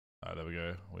Alright, there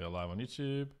we go. We are live on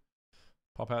YouTube.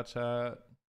 Pop out chat.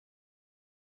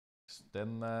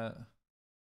 Extend that.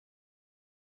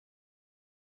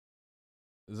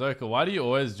 Zoka, why do you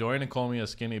always join and call me a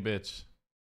skinny bitch?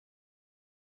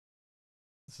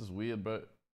 This is weird, bro.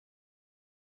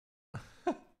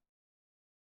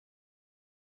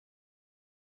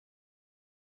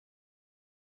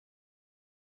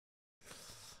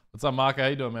 What's up, Marco? How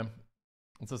you doing, man?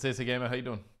 What's up, CC Gamer? How you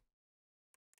doing?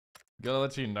 Gotta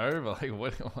let you know, but like,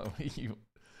 what are you?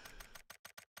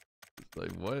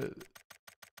 Like, what?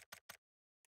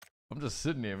 I'm just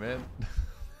sitting here, man.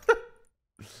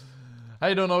 How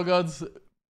you doing, all gods?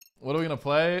 What are we gonna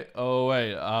play? Oh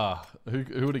wait,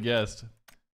 who would have guessed?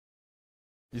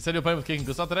 You said you're playing with Keek and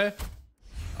Gustav today?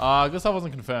 Gustav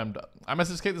wasn't confirmed. I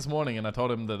messaged Keek this morning and I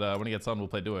told him that when he gets on, we'll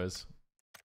play duos.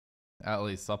 At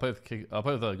least I'll play with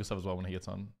Gustav as well when he gets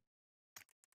on.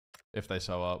 If they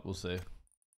show up, we'll see.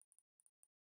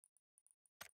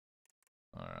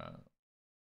 All right.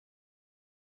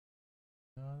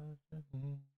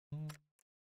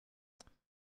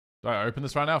 Do I open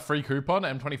this right now? Free coupon,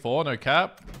 M24, no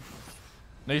cap.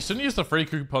 No, you shouldn't use the free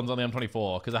coupons on the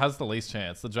M24 because it has the least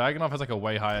chance. The Dragunov has like a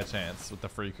way higher chance with the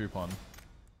free coupon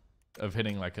of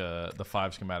hitting like the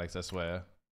 5 schematics, I swear.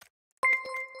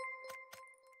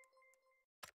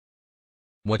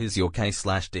 What is your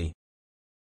K/D?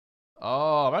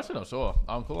 Oh, I'm actually not sure.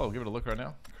 Cool. I'll give it a look right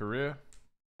now. Career.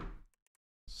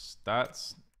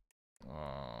 Stats.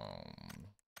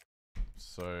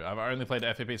 So I've only played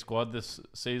FPP squad this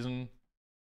season.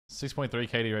 6.3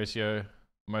 KD ratio,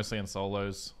 mostly in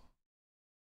solos.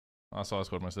 Solo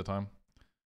squad most of the time.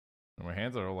 And my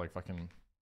hands are all like fucking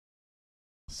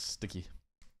sticky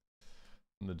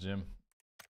in the gym.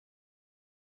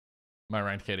 My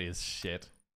ranked KD is shit.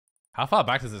 How far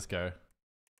back does this go?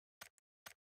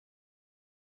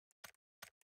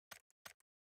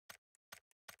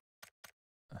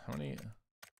 How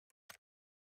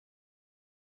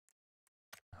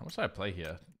much did I play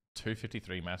here?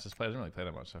 253 matches played. I didn't really play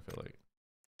that much, I feel like.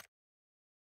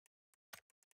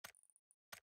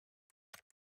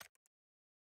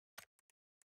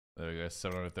 There we go,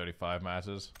 735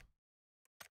 matches.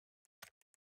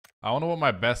 I wonder what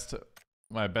my best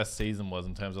season was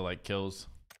in terms of like kills.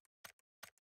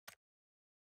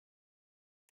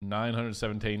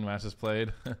 917 matches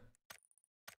played.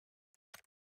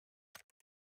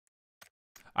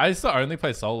 I used to only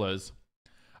play solos.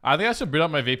 I think I should boot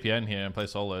up my VPN here and play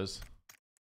solos.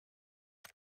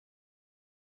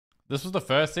 This was the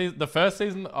first season. The first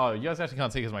season. Oh, you guys actually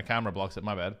can't see because my camera blocks it.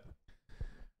 My bad.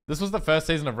 This was the first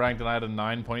season of ranked, and I had a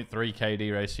 9.3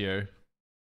 KD ratio.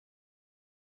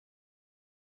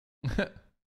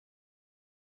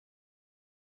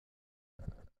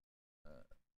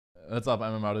 What's up,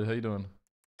 MMR? How you doing?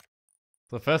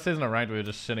 The first season of ranked, we were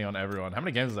just shitting on everyone. How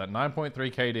many games is that? 9.3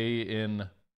 KD in.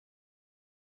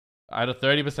 I had a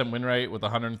 30% win rate with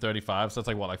 135, so that's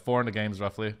like what, like 400 games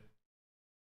roughly.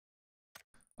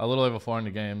 A little over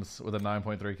 400 games with a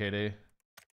 9.3 KD. And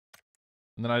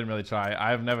then I didn't really try.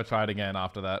 I've never tried again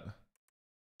after that.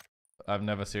 I've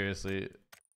never seriously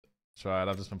tried.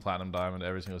 I've just been Platinum Diamond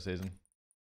every single season.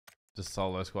 Just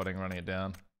solo squatting, running it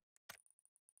down.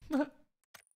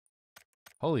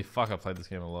 Holy fuck, I played this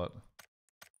game a lot.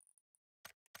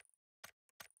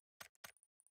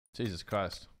 Jesus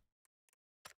Christ.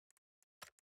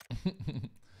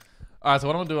 Alright, so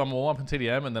what I'm gonna do, I'm gonna warm up in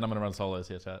TDM and then I'm gonna run solos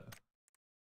here, chat.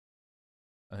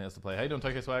 I think that's the play. How you doing,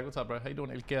 Tokyo Swag? What's up, bro? How you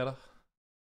doing, El Kera?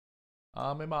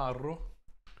 Ame Marro.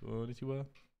 Konnichiwa.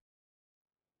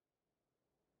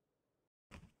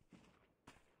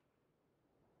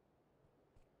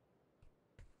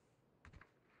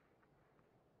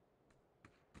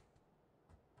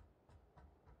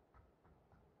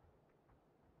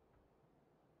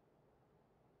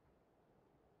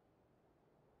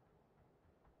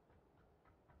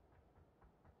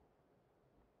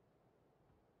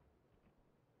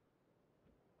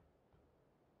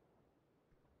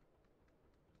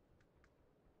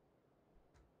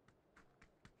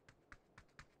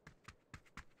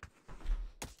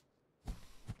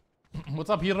 What's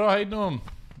up, hero? How you doing?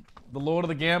 The Lord of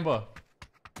the Gambler.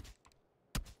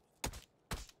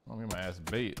 I'm getting my ass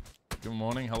beat. Good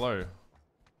morning. Hello.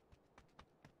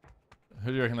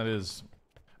 Who do you reckon that is?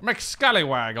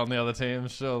 McScallywag on the other team,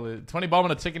 surely. 20 bomb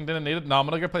and a chicken dinner needed. No, I'm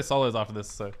gonna go play solos after this,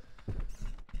 so.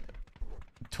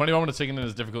 20 bomb and a chicken dinner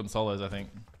is difficult in solos, I think.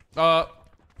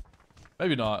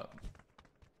 Maybe not.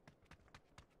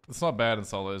 It's not bad in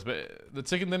solos, but the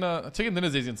chicken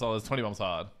dinner's easy in solos. 20 bomb's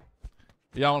hard.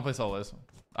 Yeah, I want to play solos.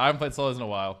 I haven't played solos in a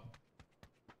while.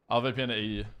 I'll VPN to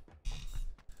EU.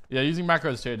 Yeah, using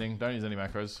macros cheating. Don't use any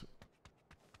macros.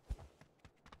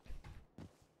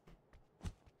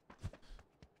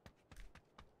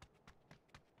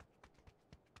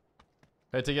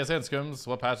 Hey, TGLTN Scrims,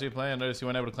 what patch are you playing? I noticed you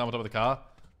weren't able to climb on top of the car.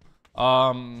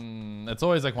 It's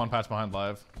always like one patch behind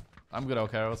live. I'm good,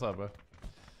 okay. What's up, bro?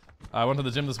 I went to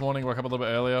the gym this morning, woke up a little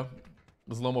bit earlier. It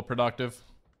was a little more productive.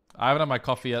 I haven't had my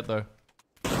coffee yet, though.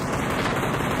 God,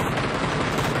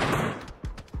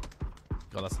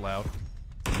 that's loud.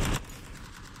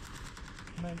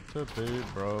 Meant to be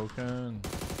broken.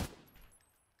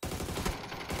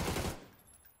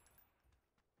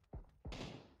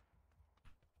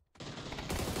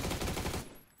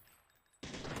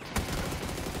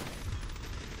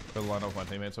 Better line up with my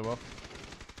teammates so well.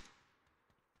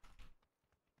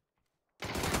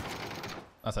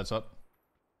 That's headshot.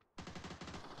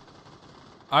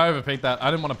 I overpeaked that.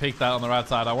 I didn't want to peek that on the right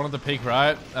side. I wanted to peek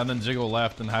right and then jiggle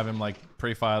left and have him like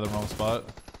pre-fire the wrong spot.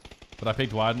 But I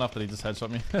peeked wide enough that he just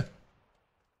headshot me.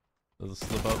 There's a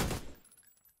slip up.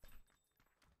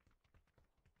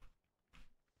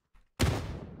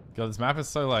 God, this map is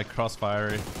so like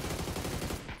crossfirey.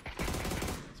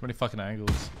 So many fucking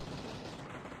angles.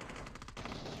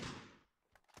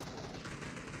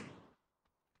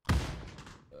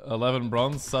 $11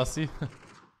 bronze, sussy.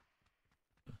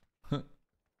 We'll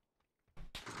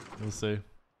see.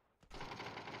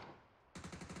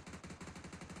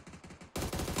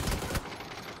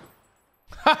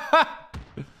 I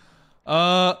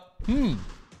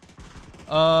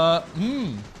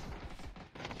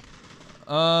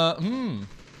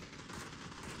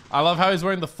love how he's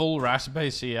wearing the full rash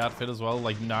base She outfit as well,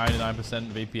 like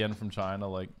 99% VPN from China,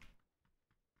 like.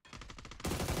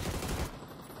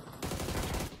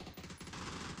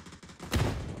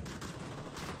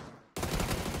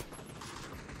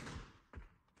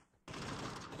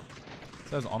 It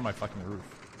says on my fucking roof.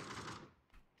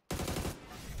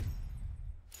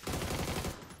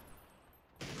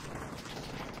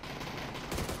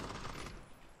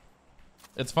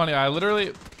 It's funny, I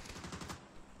literally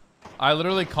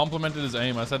complimented his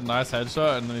aim. I said nice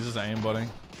headshot and then he's just aimbotting.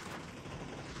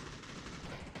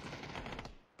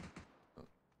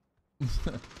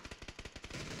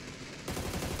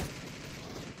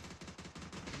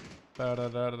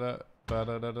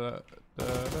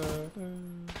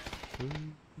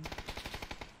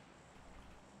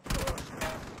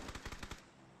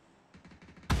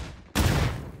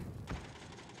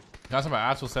 Guys, my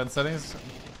actual sense settings?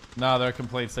 No, they're a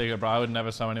complete secret, bro. I would never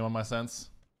show anyone my sense.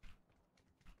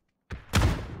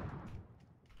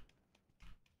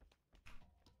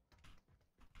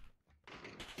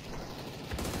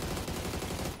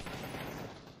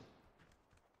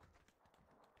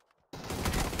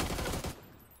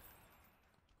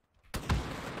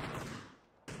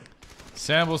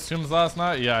 Samble streams last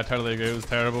night? Yeah, I totally agree. It was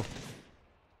terrible.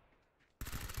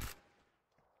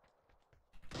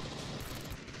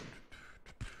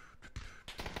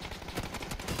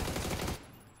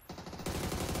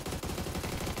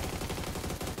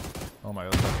 Oh my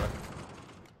god, that's right.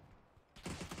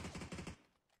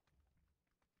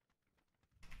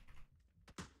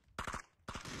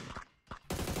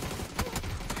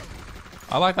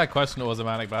 I like that question, it was a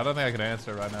manic, but I don't think I can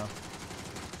answer it right now.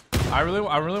 I really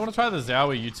want to try the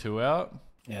Zowie U2 out.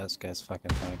 Yeah, this guy's fucking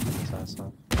panicking his ass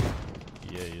off.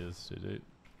 Yeah, he is, dude.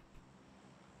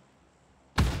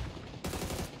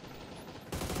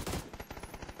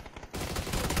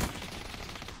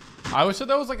 I wish that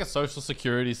there was like a social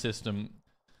security system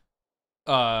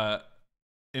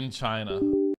in China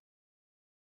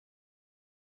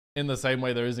in the same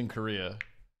way there is in Korea,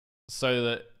 so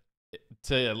that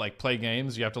to like play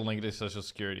games you have to link it to social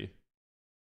security.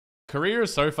 Korea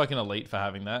is so fucking elite for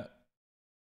having that.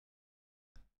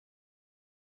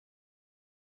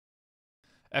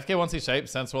 FK1C shape,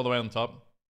 sensor all the way on the top.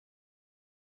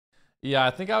 Yeah,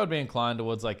 I think I would be inclined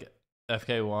towards like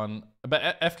FK1.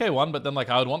 But FK1, but then like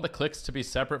I would want the clicks to be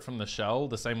separate from the shell,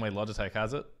 the same way Logitech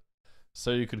has it.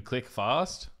 So you could click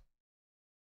fast.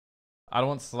 I don't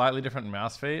want slightly different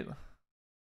mouse feet.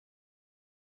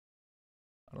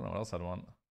 I don't know what else I'd want.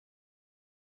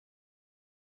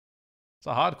 It's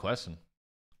a hard question.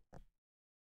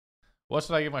 What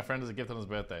should I give my friend as a gift on his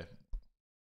birthday?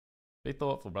 Be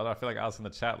thoughtful, brother. I feel like asking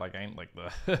the chat like ain't like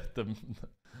the the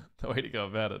way to go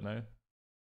about it, no?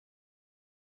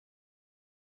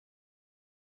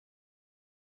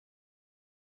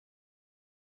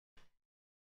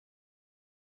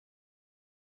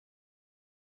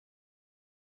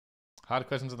 Hard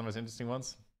questions are the most interesting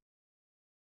ones.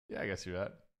 Yeah, I guess you're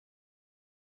right.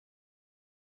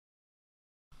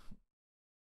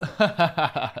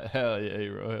 Hell yeah,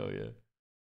 bro. Hell yeah.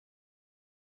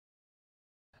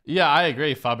 Yeah, I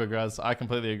agree, Fabregas. I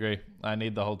completely agree. I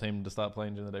need the whole team to start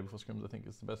playing during the day before scrims. I think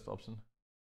it's the best option.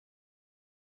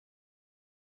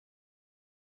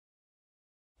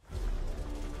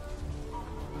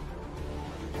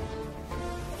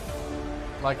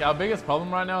 Like, our biggest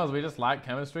problem right now is we just lack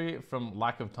chemistry from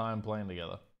lack of time playing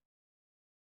together.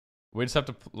 We just have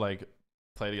to, like,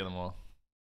 play together more.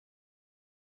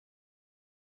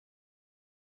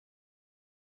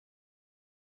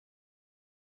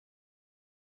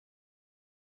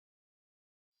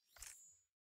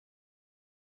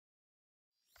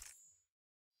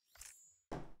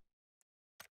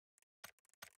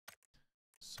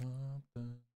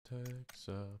 Something takes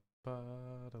up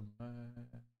out of me.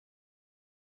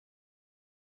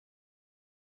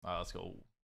 Alright, let's go.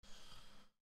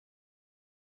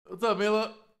 What's up,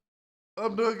 Mila?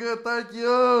 I'm doing good, thank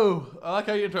you. I like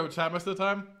how you interact with chat most of the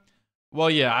time.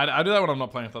 Well, yeah, I do that when I'm not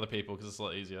playing with other people because it's a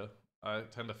lot easier. I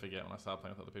tend to forget when I start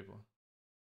playing with other people.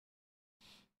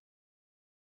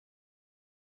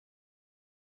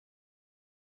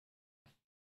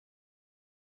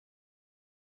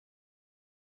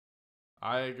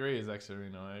 I agree,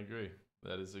 Zexerino, I agree.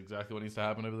 That is exactly what needs to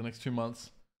happen over the next 2 months.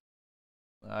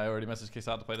 I already messaged Case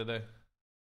out to play today.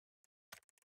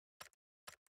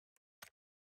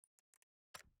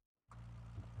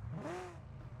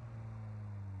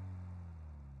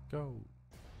 Go.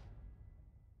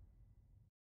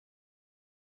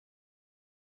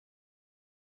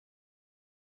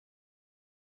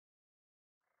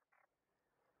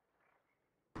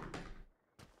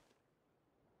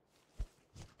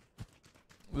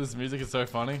 This music is so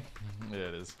funny. Yeah,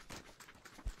 it is.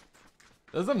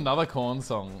 There's another Korn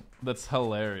song that's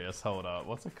hilarious. Hold up.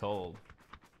 What's it called?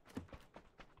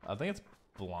 I think it's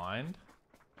Blind.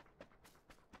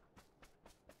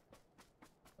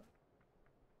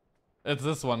 It's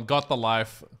this one. Got the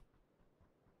Life.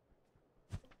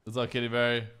 What's up, Kitty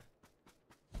Berry?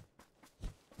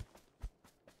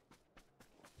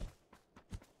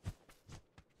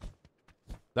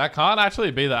 That can't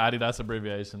actually be the Adidas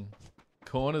abbreviation.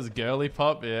 Korn is girly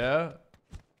pop, yeah.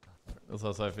 That's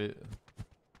also Sophie.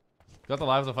 Got the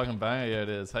Live's a fucking banger, yeah it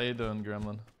is. How you doing,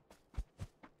 Gremlin?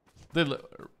 Dude,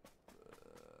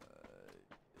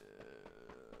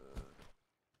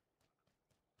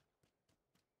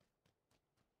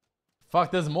 fuck,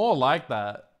 there's more like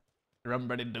that.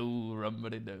 Rumbity doo,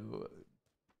 rumbity doo.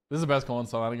 This is the best Korn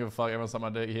song. I don't give a fuck. Everyone's on my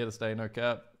dick. You here to stay, no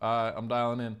cap. Alright, I'm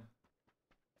dialing in.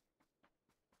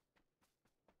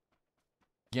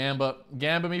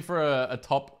 Gamba me for a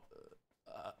top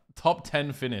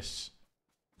 10 finish.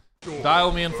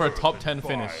 Dial me in for a top 10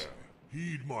 finish.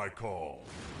 Heed my call.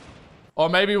 Or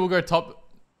maybe we'll go top.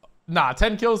 Nah,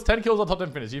 10 kills. 10 kills or top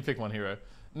 10 finish. You pick one, hero.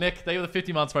 Nick, thank you for the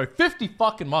 50 months, bro. 50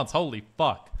 fucking months. Holy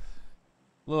fuck.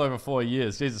 A little over 4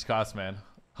 years. Jesus Christ, man.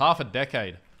 Half a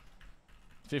decade.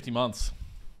 50 months.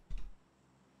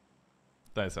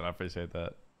 Thanks, man. I appreciate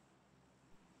that.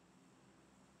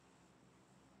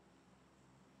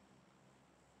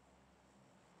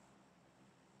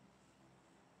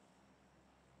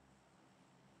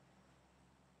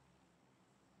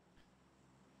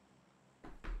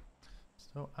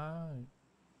 So I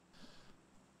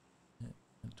get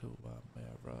into my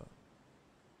mirror.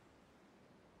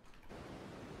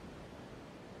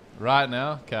 Right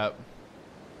now, Cap.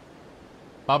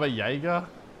 Baba Yaga.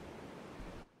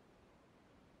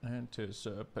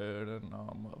 Anticipating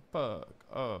I'ma fuck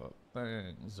up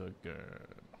things again.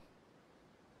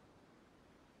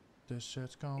 This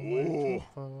shit's gone way too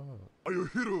far. Are you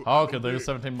hero? Oh, okay, there's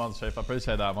 17 months, Chief. I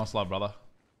appreciate that. Much love, brother.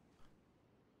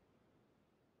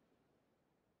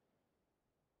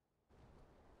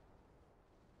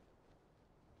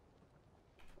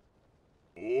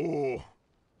 Oh,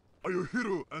 are you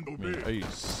hero and obey?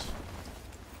 Ace.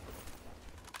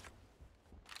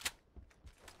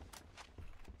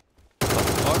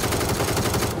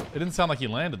 It didn't sound like he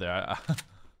landed there.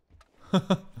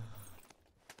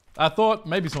 I thought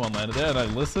maybe someone landed there and I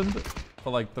listened for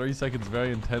like 3 seconds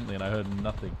very intently and I heard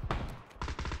nothing.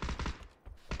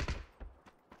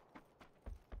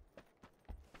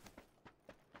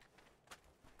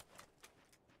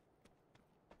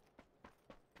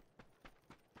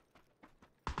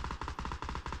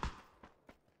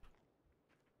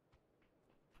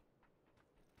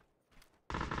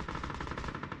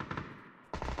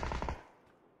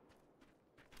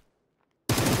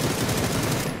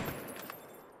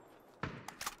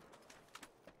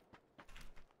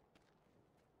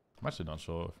 I'm actually not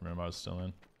sure if Miramo's still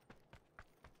in.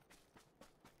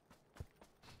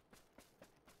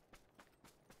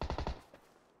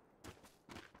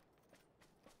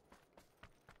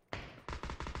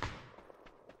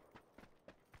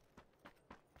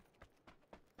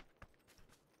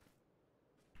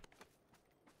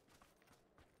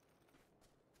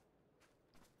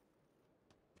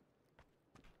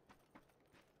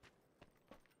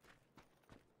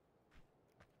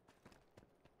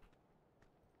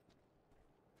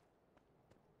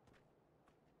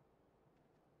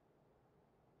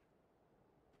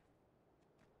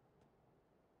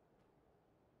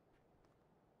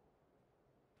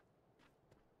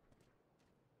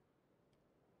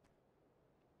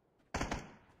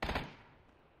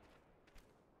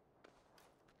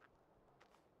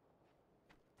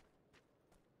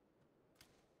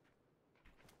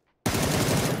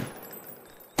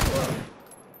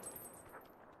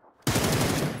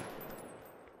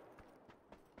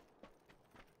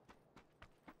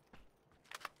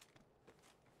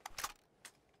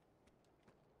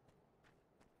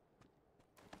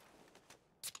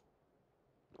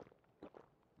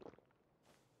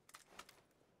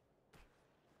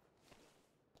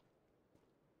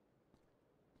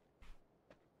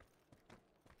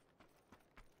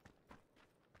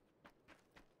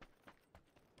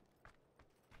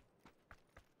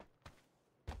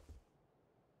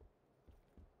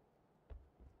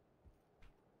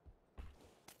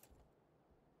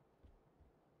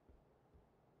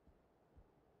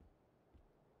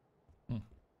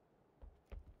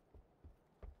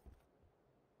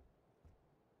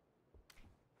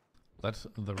 Let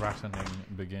the rattening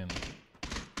begin.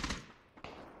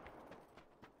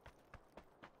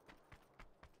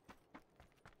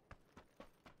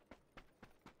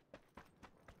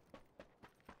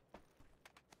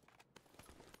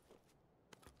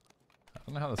 I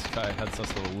don't know how this guy had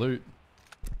such little loot.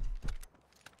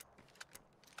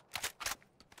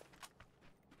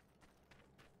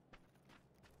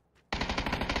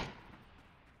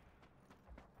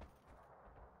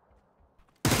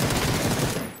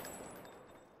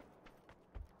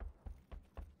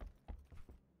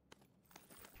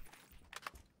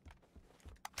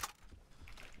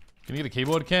 Can you get a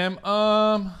keyboard cam?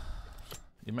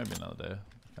 It might be another day.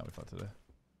 Can't be fun today.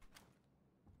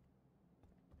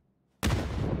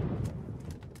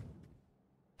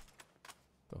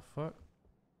 The fuck?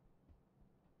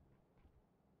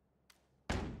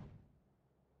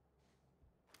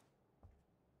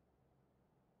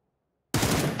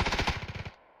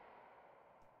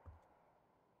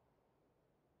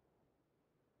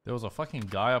 There was a fucking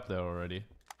guy up there already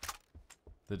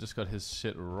that just got his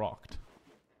shit rocked.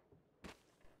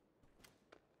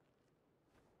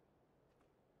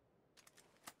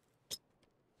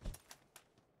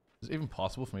 Is it even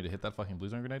possible for me to hit that fucking blue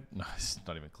zone grenade? No, it's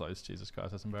not even close. Jesus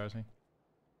Christ, that's embarrassing.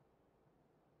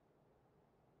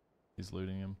 He's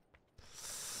looting him.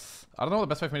 I don't know what the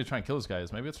best way for me to try and kill this guy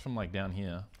is. Maybe it's from like down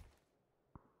here.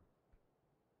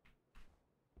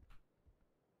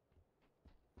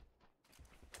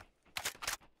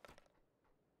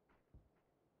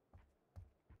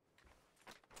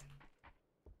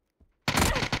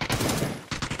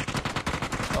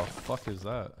 What the fuck is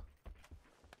that?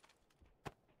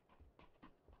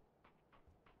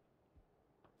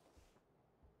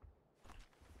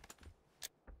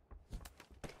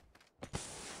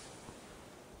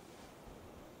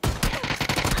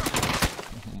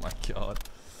 God.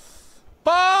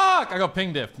 Fuck! I got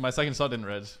ping diffed. My second shot didn't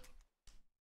reg.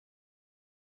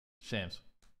 Shams.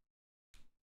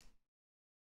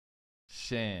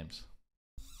 Shams.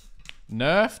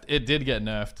 Nerfed? It did get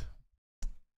nerfed.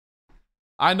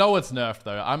 I know it's nerfed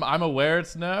though. I'm aware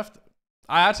it's nerfed.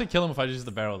 I actually kill him if I just use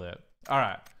the barrel there.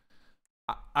 Alright.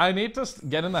 I need to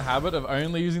get in the habit of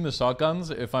only using the shotguns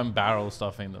if I'm barrel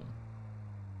stuffing them.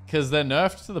 Because they're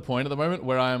nerfed to the point at the moment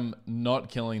where I'm not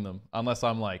killing them. Unless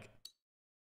I'm like...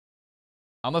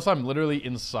 Unless I'm literally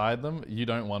inside them, you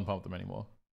don't one pump them anymore.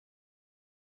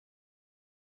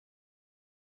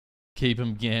 Keep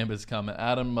him gambers coming.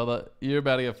 Adam, mother, you're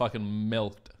about to get fucking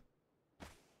milked.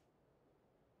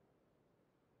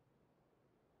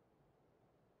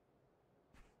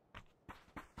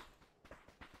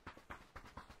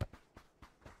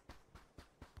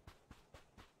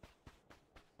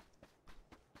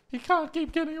 He can't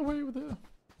keep getting away with it.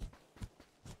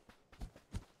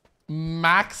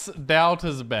 Max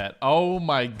Doubter's bet. Oh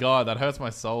my god, that hurts my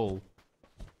soul.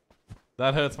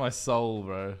 That hurts my soul,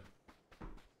 bro.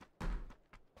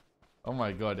 Oh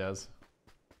my god, Yaz.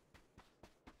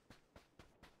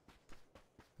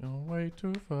 You're way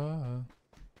too far.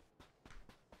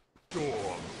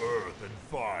 Storm, earth, and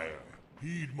fire.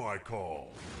 Heed my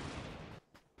call.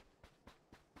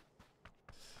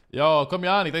 Yo,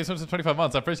 Komiani, thanks so much for 25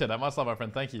 months. I appreciate that. Much love, my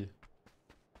friend. Thank you.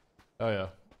 Oh, yeah.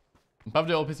 In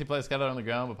PUBG, all PC players scattered on the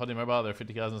ground, but PUBG Mobile, there are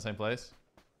 50 guys in the same place.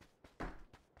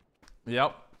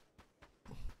 Yep.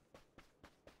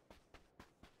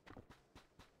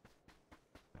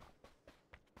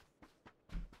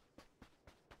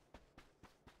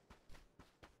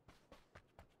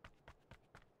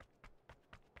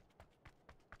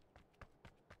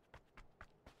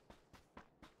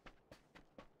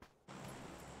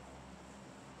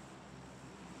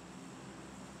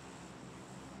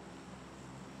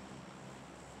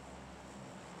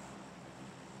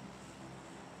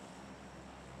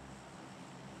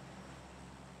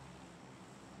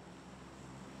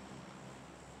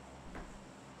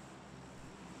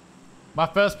 My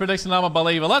first prediction, I'm a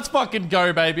believer. Let's fucking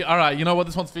go, baby. All right, you know what?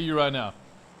 This one's for you right now.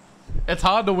 It's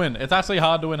hard to win. It's actually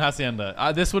hard to win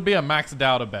Hacienda. This would be a max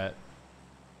doubter bet.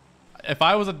 If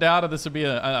I was a doubter, this would be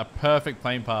a perfect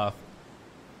plane path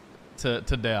to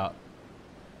doubt.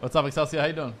 What's up, Excelsior? How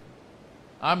you doing?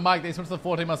 I'm Mike. Thanks so much for the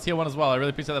 14 months tier 1 as well. I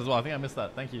really appreciate that as well. I think I missed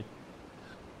that. Thank you.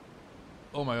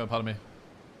 Oh my god, pardon me.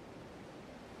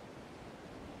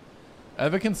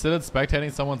 Ever considered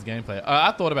spectating someone's gameplay?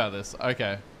 I thought about this.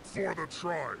 Okay. For the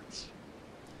tribes.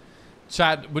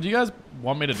 Chat, would you guys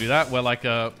want me to do that? Where like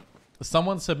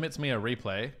someone submits me a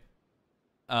replay,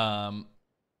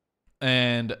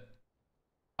 and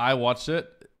I watch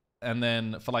it, and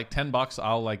then for like $10,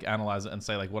 I'll like analyze it and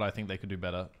say like what I think they could do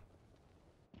better.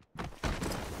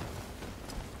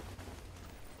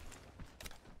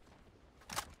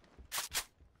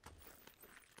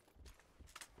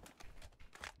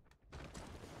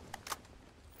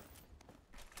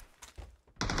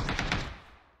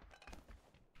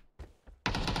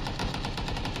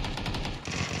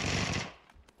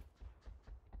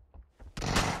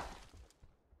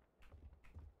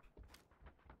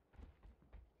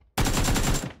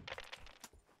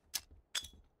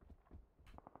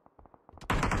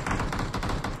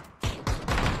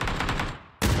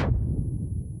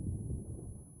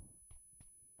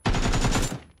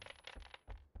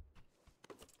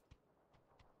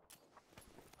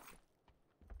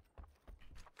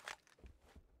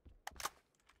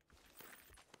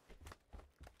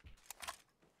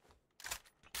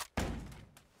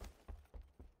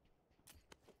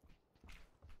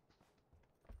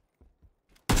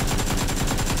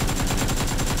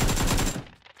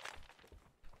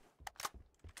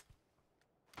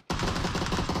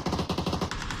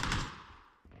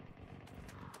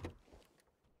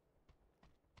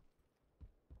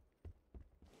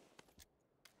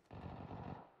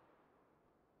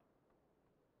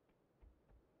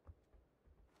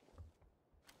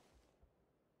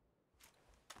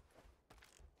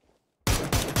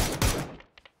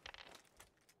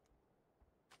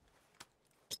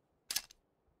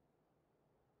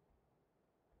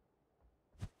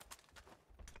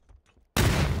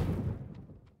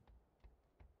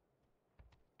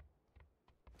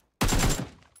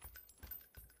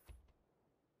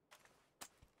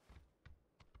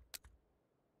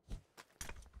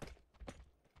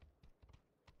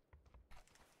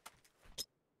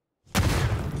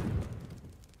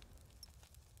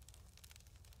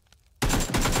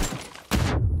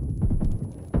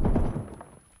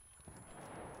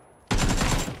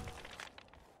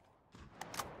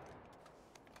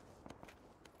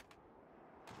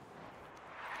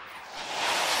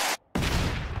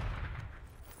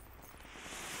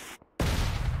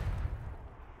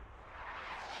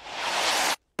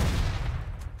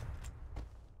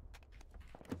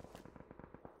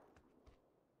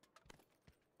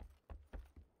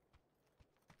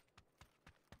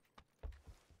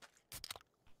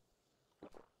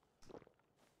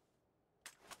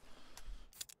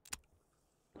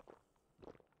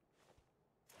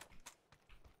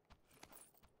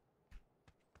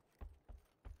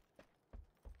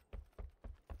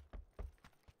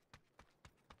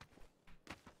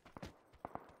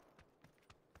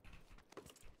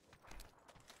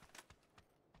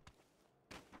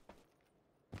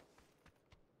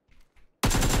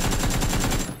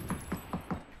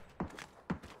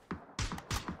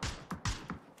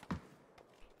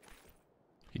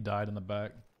 died in the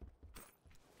back.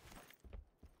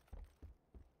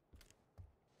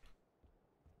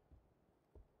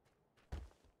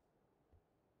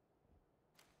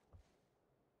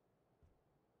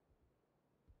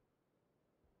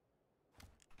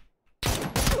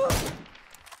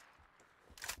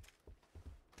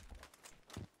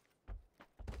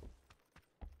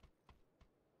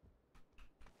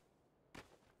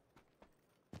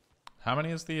 How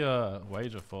many is the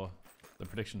wager for? The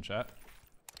prediction chat?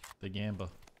 The gambler.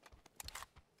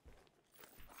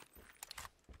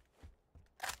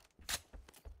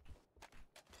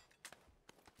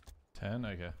 10?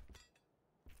 Okay.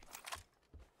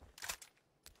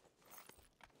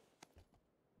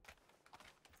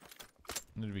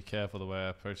 Need to be careful the way I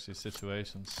approach these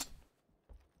situations.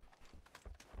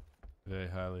 Very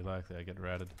highly likely I get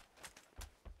ratted.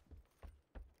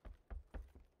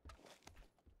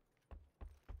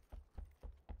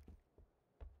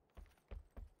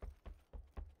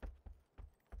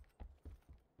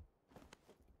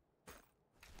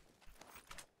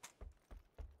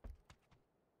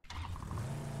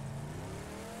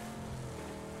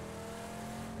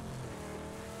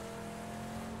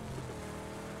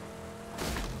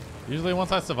 Usually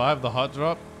once I survive the hot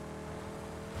drop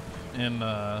in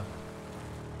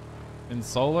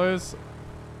solos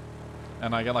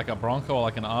and I get like a Bronco or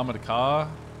like an armored car,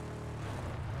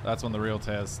 that's when the real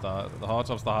tears start. The hot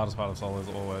drop's the hardest part of solos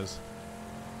always.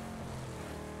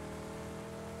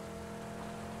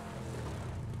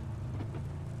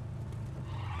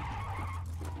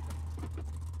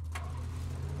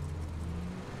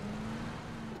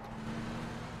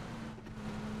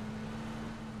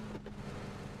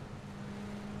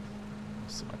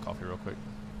 Sip my coffee real quick.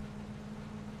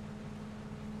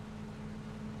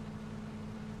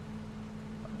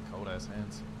 Cold ass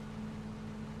hands.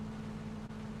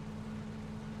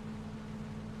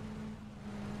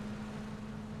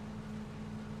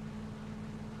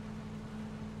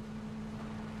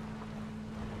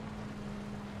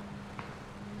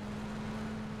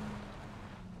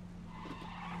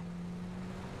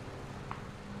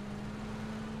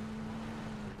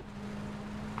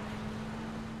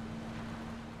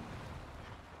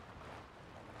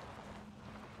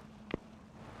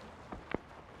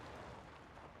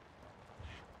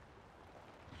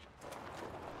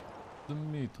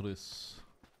 Dimitris.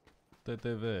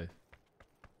 TTV.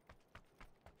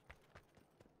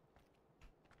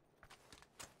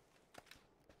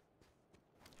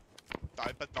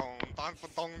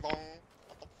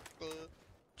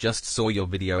 Just saw your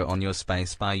video on your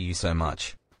spacebar you so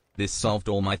much. This solved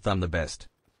all my thumb the best.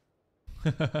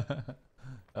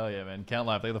 Oh yeah, man. Can't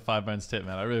lie. Thank you for the 5 bones tip,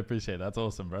 man. I really appreciate it. That's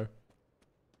awesome, bro.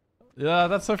 Yeah,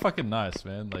 that's so fucking nice,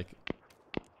 man. Like,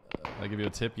 I give you a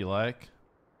tip you like.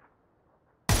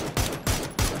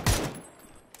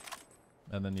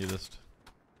 And then you're just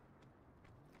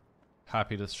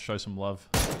happy to show some love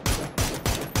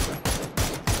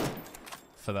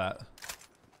for that.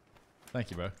 Thank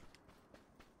you, bro.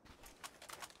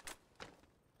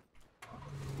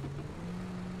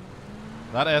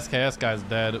 That SKS guy's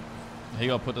dead. He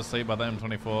got put to sleep by the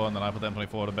M24, and then I put the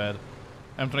M24 to bed.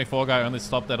 M24 guy only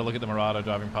stopped there to look at the Murata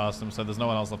driving past him, so there's no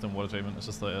one else left in water treatment. It's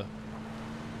just the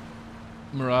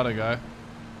Murata guy.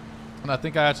 And I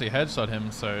think I actually headshot him,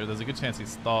 so there's a good chance he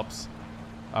stops.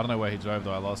 I don't know where he drove,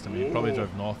 though. I lost him. He probably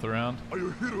drove north around.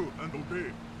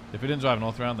 If he didn't drive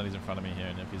north around, then he's in front of me here.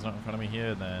 And if he's not in front of me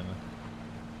here, then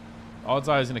odds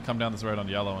are he's going to come down this road on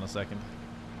yellow in a second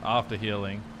after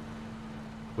healing.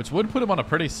 Which would put him on a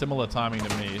pretty similar timing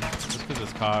to me, just because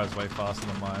his car is way faster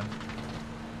than mine.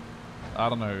 I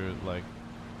don't know, like,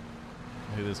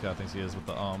 who this guy thinks he is with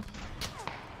the ump.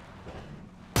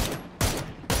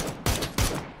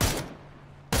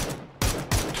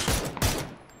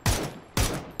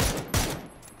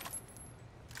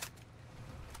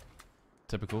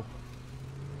 Typical.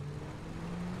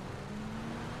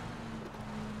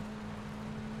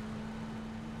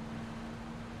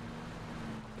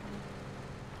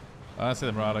 I see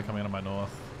the Murata coming in on my north.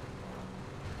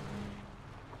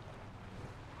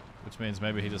 Which means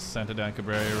maybe he just centered down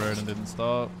Cabrera Road and didn't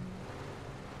stop.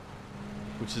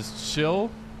 Which is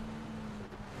chill.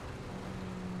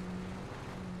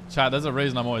 Chat, there's a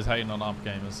reason I'm always hating on ump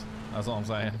gamers. That's all I'm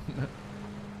saying.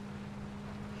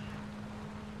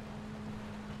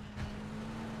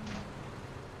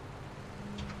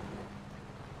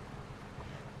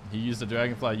 He used a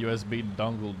Dragonfly USB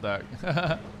dongle deck.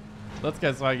 Let's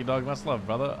get Swaggy Dog. Much love,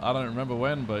 brother. I don't remember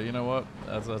when, but you know what?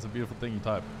 That's a beautiful thing you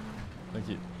type. Thank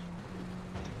you.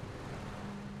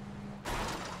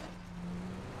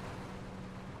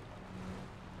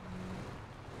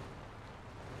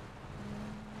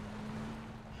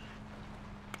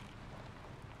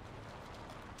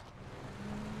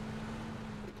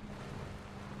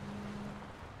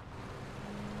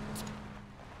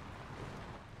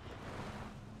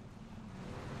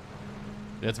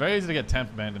 Yeah, it's very easy to get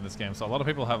temp banned in this game, so a lot of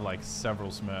people have like several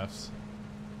smurfs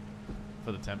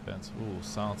for the temp bans. Ooh,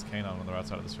 silence canine on the right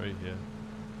side of the street here.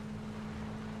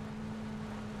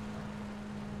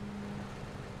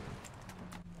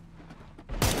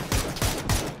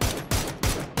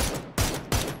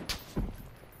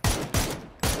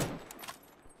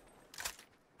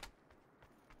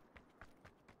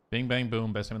 Bing bang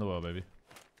boom, best team in the world, baby.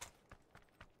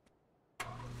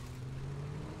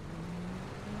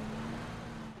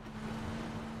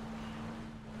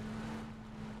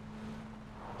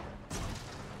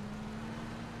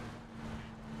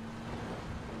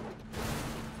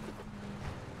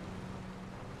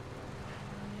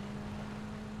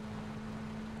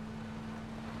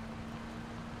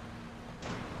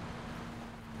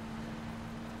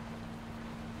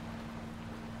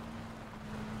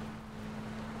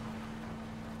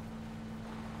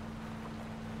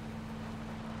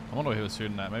 I wonder what he was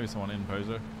shooting at. Maybe someone in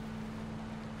poser.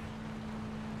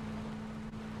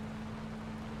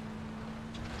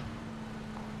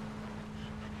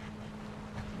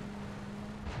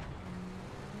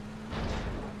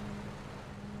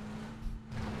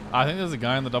 I think there's a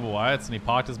guy in the double whites and he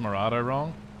parked his Murado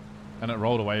wrong and it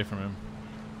rolled away from him.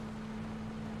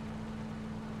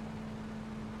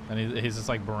 And he's just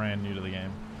like brand new to the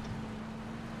game.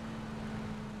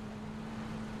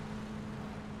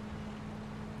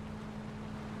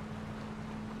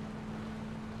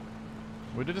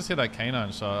 We did just hit that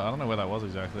canine shot. I don't know where that was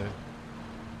exactly.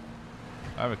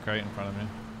 I have a crate in front of me.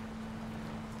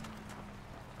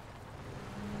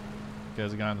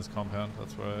 There's a guy in this compound.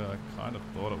 That's where I kind of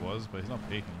thought it was, but he's not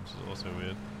peeking, which is also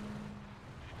weird.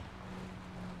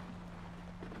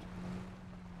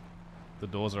 The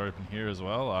doors are open here as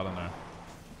well. I don't know.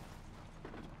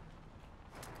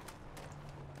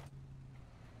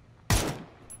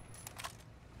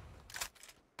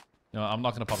 You know, I'm not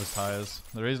going to pop his tires.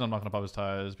 The reason I'm not going to pop his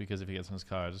tires is because if he gets in his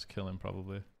car, I just kill him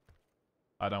probably.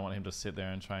 I don't want him to sit there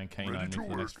and try and canine me for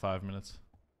the next 5 minutes.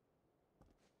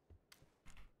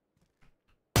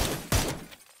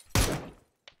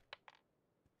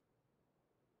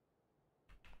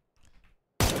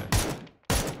 Okay.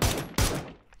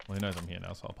 Well, he knows I'm here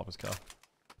now, so I'll pop his car.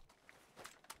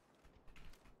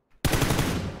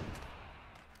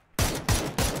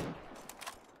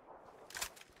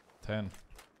 Ten.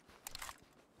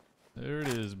 There it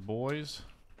is, boys.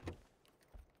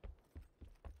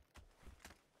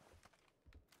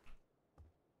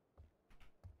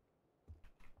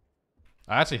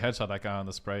 I actually headshot that guy on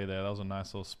the spray there. That was a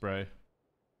nice little spray.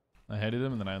 I headed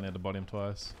him and then I only had to body him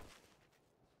twice.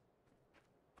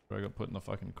 Bro, I got put in the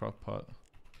fucking crock pot.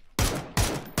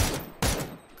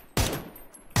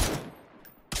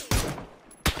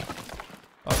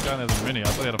 Oh, this guy has a mini. I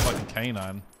thought he had a fucking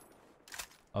canine.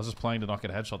 I was just playing to not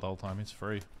get a headshot the whole time. He's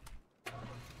free.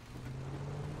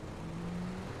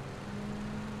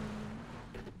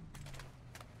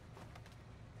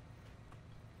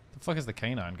 The fuck is the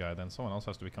canine guy then? Someone else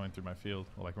has to be coming through my field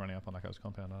or like running up on that guy's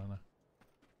compound. I don't know.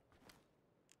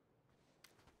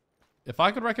 If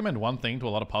I could recommend one thing to a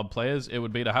lot of pub players, it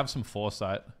would be to have some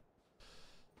foresight.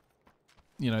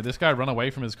 You know, this guy ran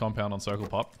away from his compound on circle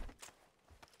pop.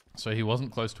 So he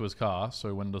wasn't close to his car.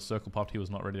 So when the circle popped, he was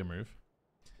not ready to move.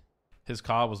 His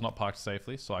car was not parked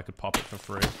safely, so I could pop it for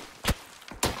free.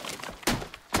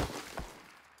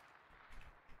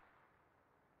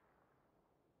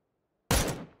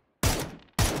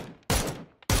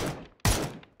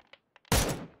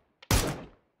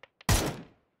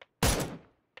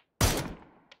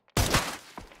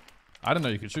 I didn't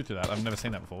know you could shoot through that. I've never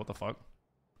seen that before. What the fuck?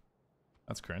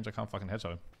 That's cringe. I can't fucking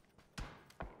headshot him.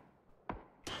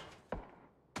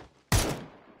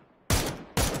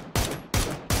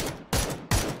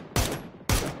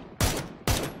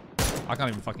 I can't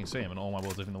even fucking see him and all my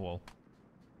balls live in the wall.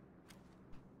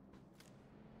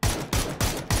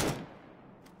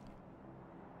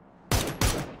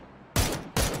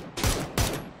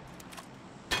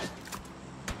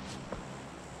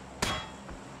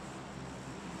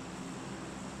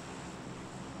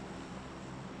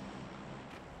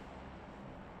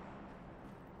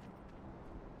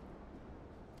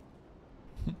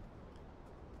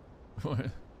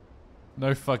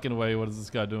 No fucking way. What is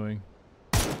this guy doing?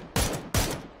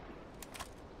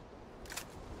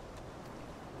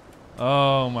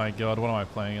 Oh my god, what am I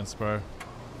playing against, bro?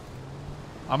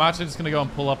 I'm actually just gonna go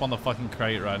and pull up on the fucking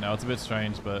crate right now. It's a bit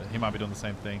strange, but he might be doing the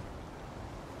same thing.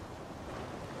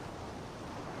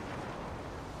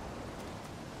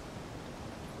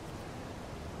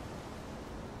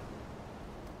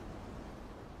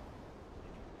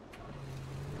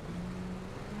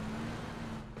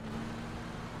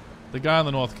 The guy on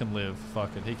the north can live.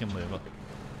 Fuck it, he can live.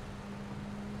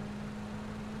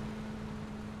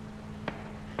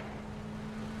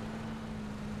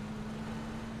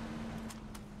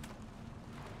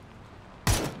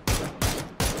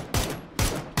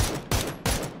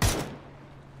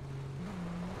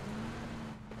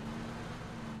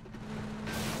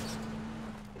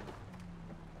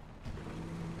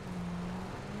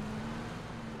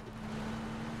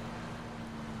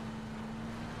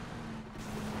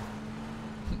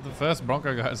 first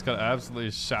Bronco guy just got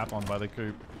absolutely shat on by the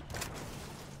coupe.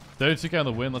 32k on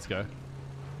the win. Let's go.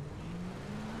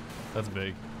 That's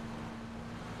big.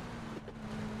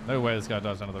 No way this guy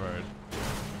dodged under the road.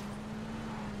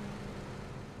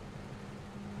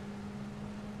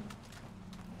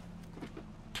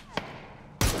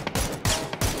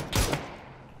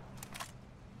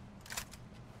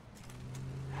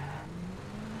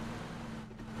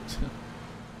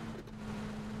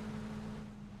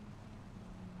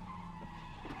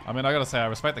 I mean, I gotta say, I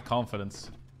respect the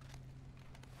confidence.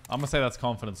 I'm gonna say that's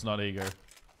confidence, not ego.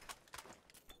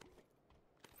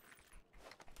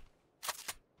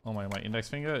 Oh my index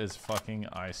finger is fucking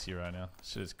icy right now.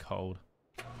 Shit is cold.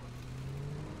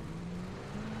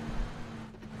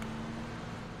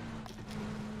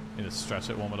 Need to stretch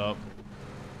it, warm it up.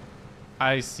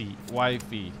 Icy,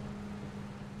 wifey.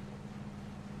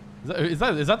 Is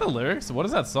that the lyrics? What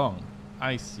is that song?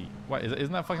 Icy. What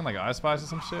isn't that fucking like Ice Spice or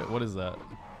some shit? What is that?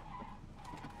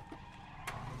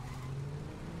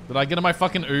 Did I get in my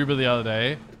fucking Uber the other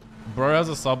day? Bro has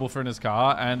a subwoofer in his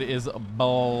car and is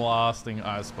blasting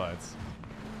Ice Spice.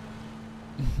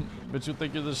 But you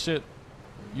think you're the shit.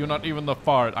 You're not even the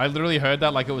fart. I literally heard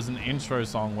that like it was an intro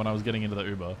song when I was getting into the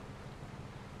Uber.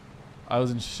 I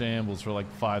was in shambles for like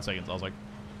 5 seconds. I was like...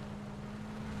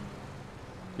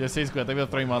 Yeah, C-Square, thank you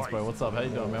for 3 months, bro. What's up? How you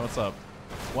doing, man? What's up?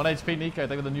 1 HP Nico,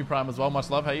 thank you for the new Prime as well. Much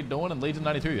love. How you doing? And Legion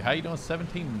 92, how you doing?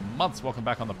 17 months. Welcome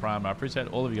back on the Prime. I appreciate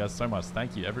all of you guys so much.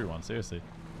 Thank you, everyone. Seriously.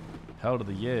 Hell to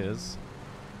the years.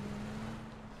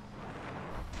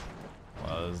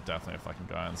 Well, there's definitely a fucking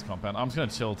guy in this compound. I'm just gonna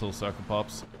chill till circle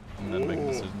pops and then make a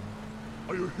decision.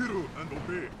 Are you hero and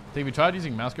obey? Have you tried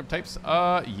using mouse grip tapes?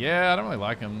 Yeah, I don't really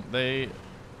like them. They're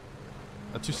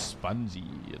too spongy,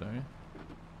 you know?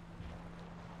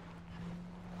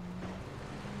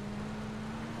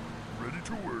 Ready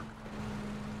to work.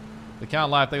 The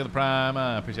Count Live, thank you for the Prime.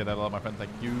 I appreciate that a lot, my friend.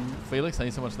 Thank you. Felix, thank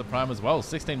you so much for the Prime as well.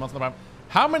 16 months on the Prime.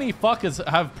 How many fuckers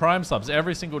have Prime subs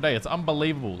every single day? It's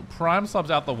unbelievable. Prime subs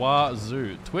out the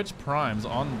wazoo. Twitch Primes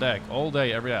on deck all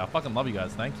day, every day. I fucking love you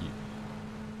guys. Thank you.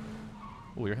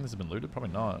 Oh, you reckon this has been looted?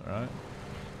 Probably not, right?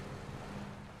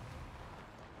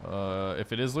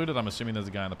 If it is looted, I'm assuming there's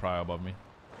a guy in the prio above me.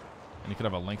 And he could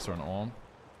have a lynx or an orm.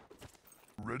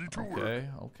 Ready to work. Okay,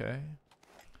 okay.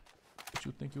 What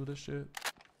you think you this shit?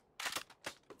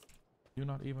 You're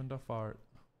not even the fart.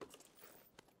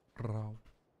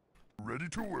 Ready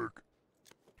to work.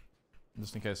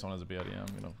 Just in case someone has a BRDM,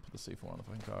 I'm gonna put the C4 on the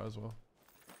fucking car as well.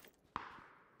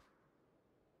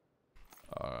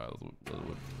 Alright,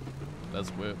 let's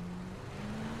whip.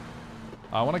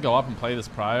 I want to go up and play this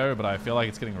prio, but I feel like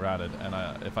it's getting ratted.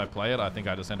 And if I play it, I think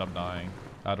I just end up dying.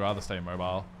 I'd rather stay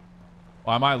mobile.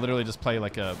 Or I might literally just play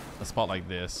like a spot like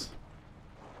this.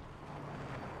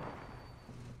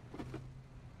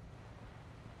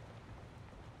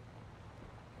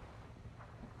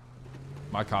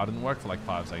 My car didn't work for like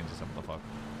 5 seconds or something. What the fuck?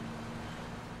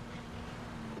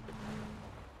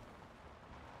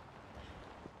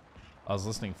 I was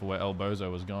listening for where El Bozo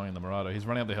was going in the Murado. He's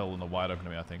running up the hill in the wide open to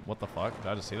me, I think. What the fuck?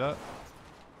 Did I just see that?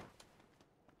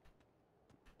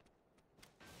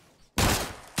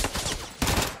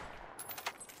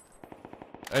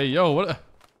 Hey, yo, what?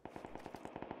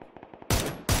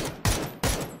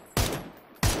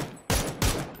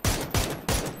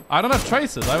 I don't have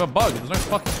traces. I have a bug. There's no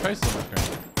fucking traces on my screen.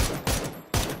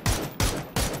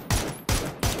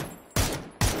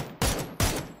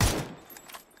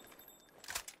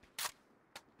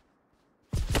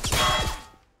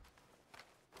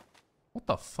 What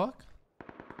the fuck?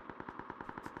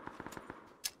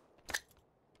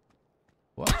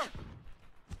 What?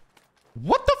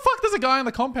 What the fuck? There's a guy in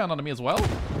the compound under me as well?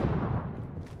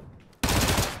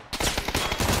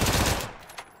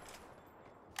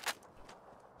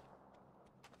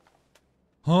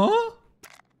 Huh?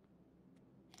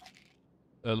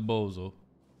 El Bozo.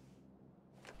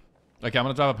 Okay, I'm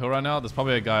gonna drive uphill right now. There's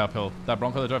probably a guy uphill. That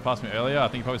Bronco that drove past me earlier, I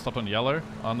think he probably stopped on yellow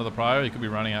under the prio. He could be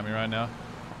running at me right now.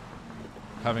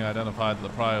 Having identified that the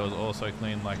prio is also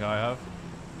clean like I have.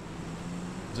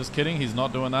 Just kidding, he's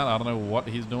not doing that. I don't know what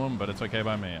he's doing, but it's okay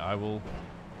by me. I will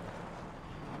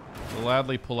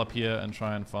gladly pull up here and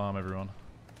try and farm everyone.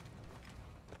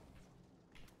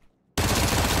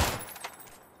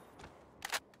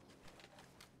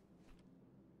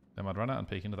 Damn, I'd run out and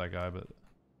peek into that guy, but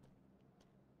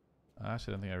I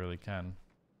actually don't think I really can.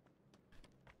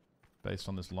 Based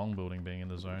on this long building being in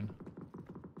the zone.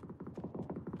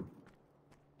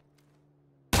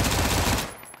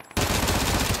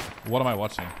 What am I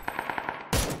watching?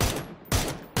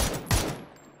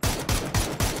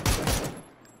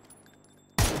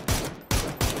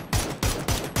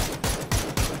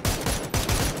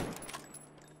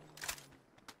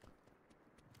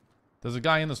 There's a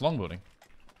guy in this long building.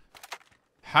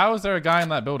 How is there a guy in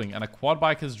that building and a quad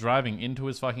bike is driving into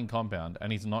his fucking compound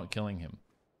and he's not killing him?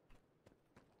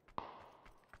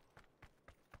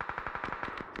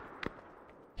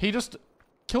 He just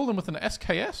killed him with an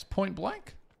SKS point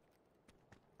blank?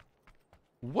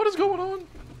 What is going on?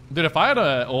 Dude, if I had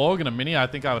an AUG and a mini, I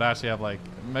think I would actually have like,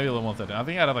 maybe a little more 13. I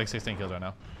think I'd have like 16 kills right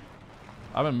now.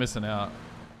 I've been missing out.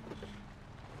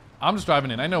 I'm just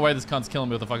driving in. Ain't no way this cunt's killing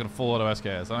me with a fucking full auto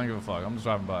SKS. I don't give a fuck. I'm just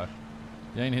driving by.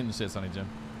 You ain't hitting shit, Sonny Jim.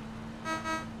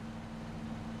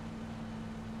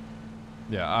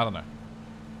 Yeah, I don't know.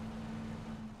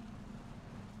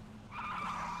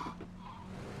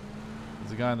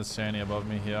 There's a guy in the shanty above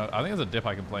me here. I think there's a dip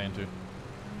I can play into. If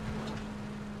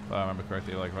I remember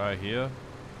correctly, like right here.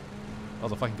 Oh,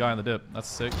 there's a fucking guy in the dip. That's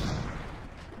sick.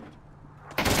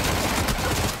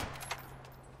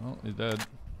 Oh, he's dead.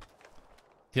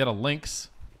 He had a Lynx.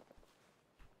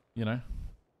 You know.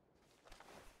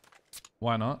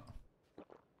 Why not?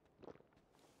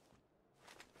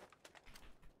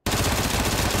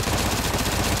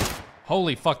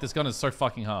 Holy fuck, this gun is so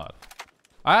fucking hard.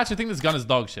 I actually think this gun is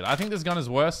dog shit. I think this gun is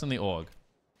worse than the AUG.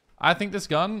 I think this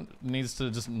gun needs to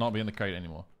just not be in the crate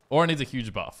anymore. Or it needs a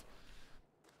huge buff.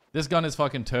 This gun is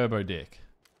fucking turbo dick.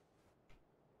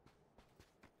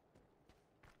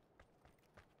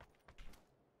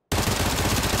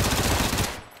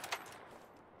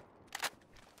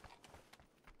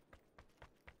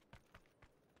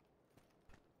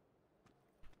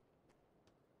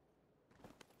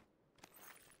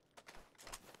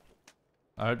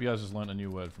 I hope you guys just learned a new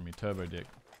word from me. Turbo dick.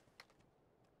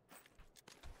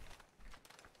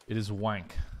 It is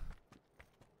wank.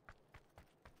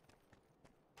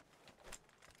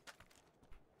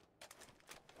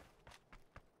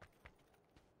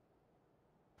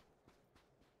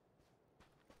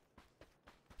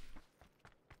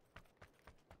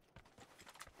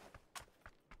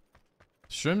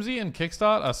 Shrimsy and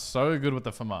Kickstart are so good with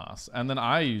the FAMAS. And then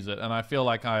I use it and I feel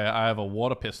like I have a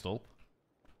water pistol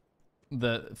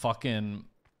that fucking,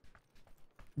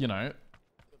 you know,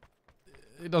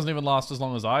 it doesn't even last as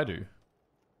long as I do.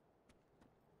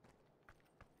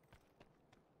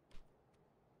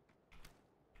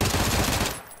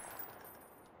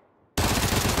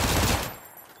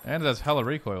 And it has hella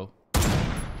recoil.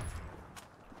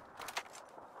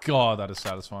 God, that is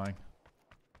satisfying.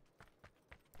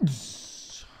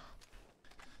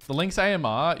 The Lynx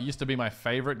AMR used to be my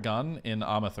favorite gun in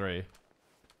Arma 3.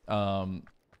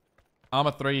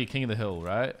 Arma 3 King of the Hill,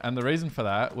 right? And the reason for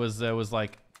that was there was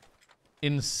like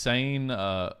insane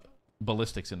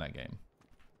ballistics in that game.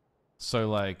 So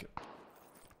like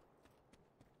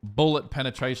bullet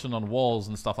penetration on walls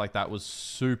and stuff like that was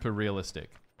super realistic.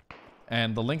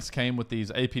 And the Lynx came with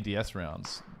these APDS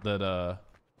rounds that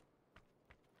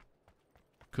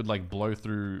could like blow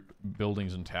through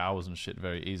buildings and towers and shit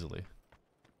very easily.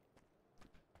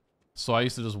 So I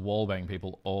used to just wallbang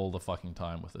people all the fucking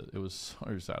time with it. It was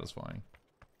so satisfying.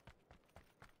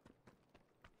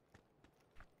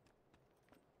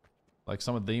 Like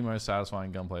some of the most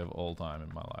satisfying gunplay of all time in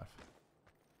my life.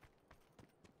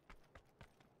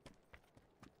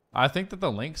 I think that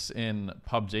the Lynx in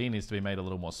PUBG needs to be made a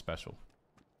little more special.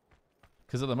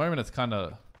 Because at the moment it's kind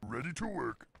of... Ready to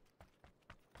work.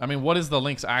 I mean, what is the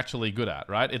Lynx actually good at,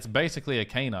 right? It's basically a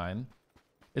K9.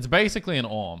 It's basically an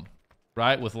ARM,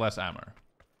 right? With less ammo.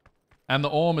 And the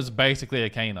ARM is basically a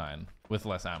K9 with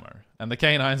less ammo. And the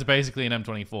K9 is basically an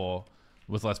M24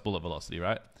 with less bullet velocity,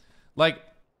 right? Like,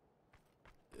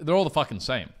 they're all the fucking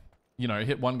same. You know,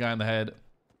 hit one guy in the head.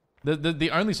 The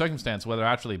only circumstance where they're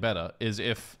actually better is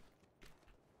if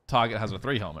target has a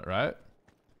 3 helmet, right?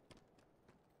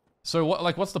 So what,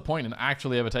 like, what's the point in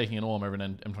actually ever taking an ARM over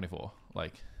an M24?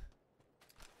 Like,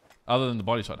 other than the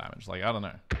body shot damage. Like, I don't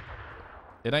know.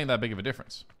 It ain't that big of a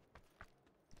difference.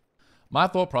 My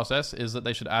thought process is that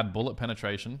they should add bullet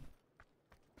penetration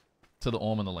to the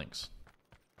ARM and the Lynx.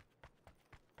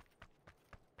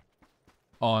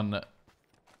 On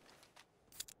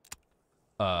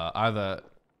either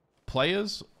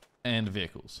players and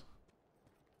vehicles.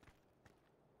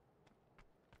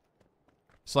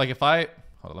 So like if I...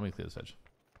 Hold on, let me clear this edge.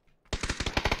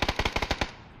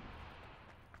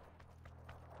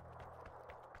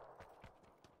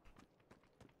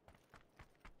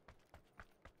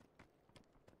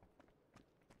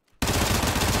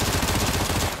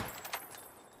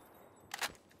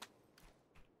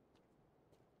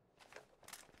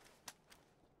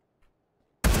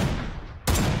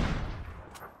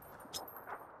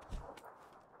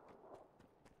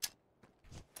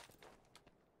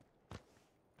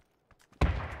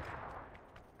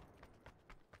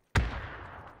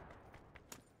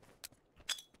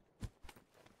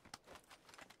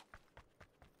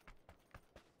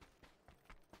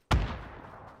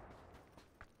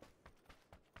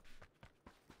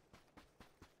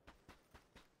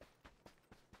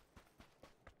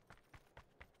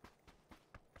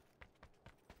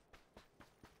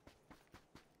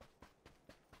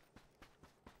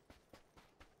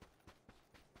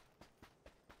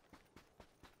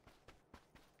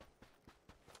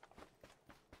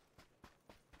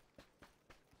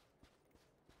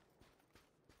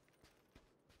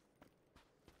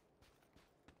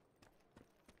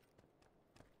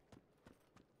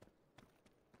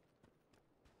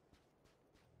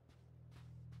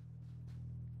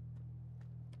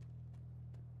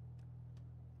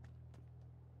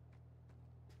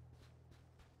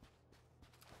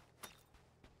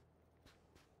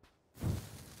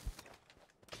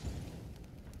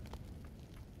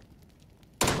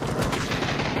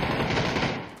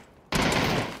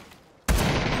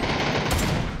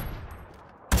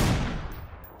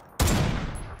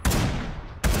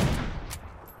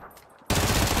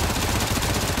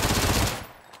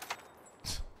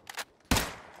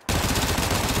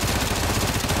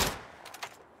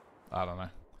 I don't know.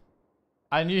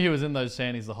 I knew he was in those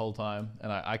shanties the whole time,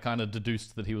 and I kind of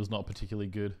deduced that he was not particularly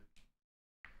good.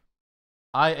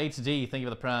 IHD, thank you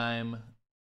for the prime.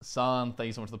 San, thank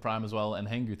you so much for the prime as well. And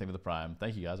Hengu, thank you for the prime.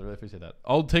 Thank you guys, I really appreciate that.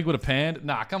 Old Tig would have panned.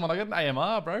 Nah, come on, I got an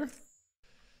AMR, bro.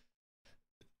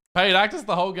 Paid actors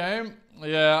the whole game?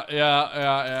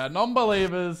 Yeah.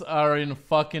 Non-believers are in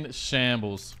fucking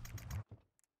shambles.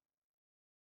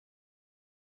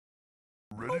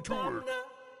 Ready to work.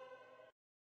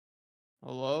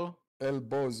 Hello? El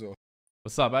Bozo.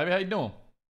 What's up, baby? How you doing?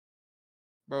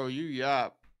 Bro, you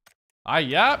yap. I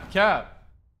yap, cap.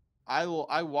 I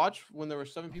watched when there were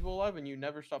 7 people alive and you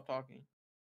never stopped talking.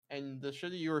 And the shit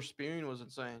that you were spewing was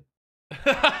insane.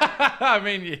 I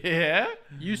mean, yeah.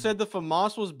 You said the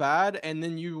FAMAS was bad, and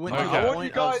then you went to Okay. the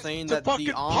point of saying that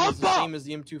the ARM is the same as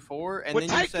the M24, and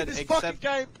then you said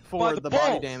except for the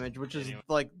body damage, which is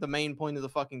like the main point of the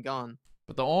fucking gun.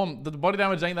 But the body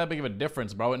damage ain't that big of a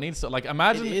difference, bro. It needs to, like,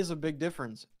 imagine. It is a big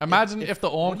difference. Imagine if the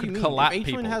ARM could collapse if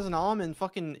people. H1 has an ARM in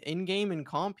fucking in-game and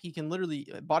comp, he can literally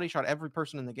body shot every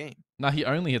person in the game. No, he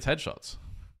only hits headshots.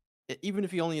 Even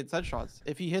if he only hits headshots,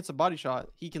 if he hits a body shot,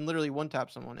 he can literally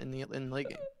one-tap someone in late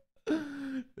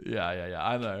game. Yeah.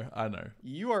 I know.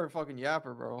 You are a fucking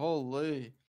yapper, bro.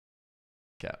 Holy.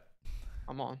 Cap.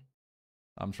 I'm on.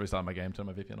 I'm just restarting my game. Turn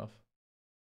my VPN off.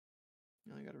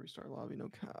 I gotta restart lobby. No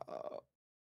cap.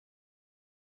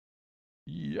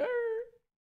 Yeah.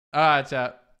 Alright,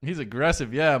 chat. He's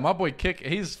aggressive. Yeah, my boy Kick,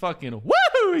 he's fucking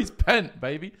woohoo! He's pent,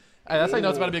 baby. Hey, that's how you know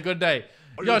it's about to be a good day.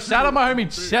 Yo, shout out my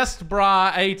homie Chest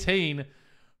Bra 18.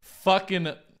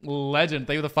 Fucking legend.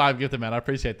 Thank you for the 5 gifted, man. I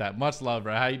appreciate that. Much love,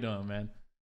 bro. How you doing, man?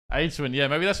 H1, yeah,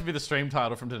 maybe that should be the stream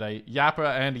title from today. Yapper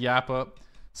and Yapper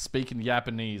speaking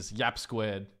Japanese. Yap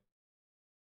squared.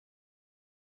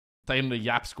 Take him to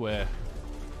Yap Square.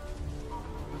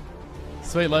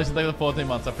 Sweet legend, thank you for the 14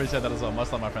 months. I appreciate that as well.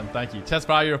 Much love, my friend. Thank you. Chess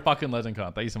Bra, you're a fucking legend,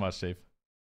 cunt. Thank you so much, Chief.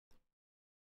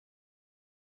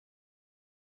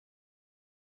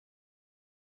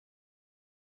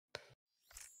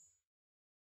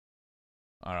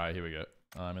 Alright, here we go.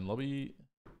 I'm in lobby.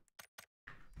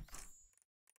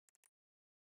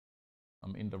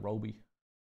 I'm in the Roby.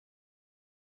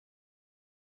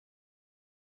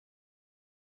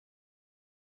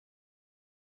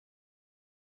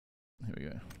 Here we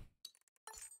go.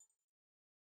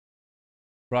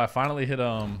 Bro, I finally hit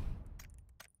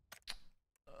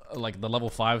like the level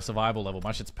 5 survival level.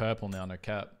 My shit's purple now, no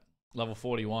cap. Level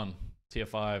 41, tier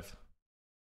 5.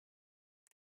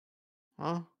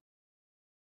 Huh?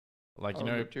 Like, you Oh,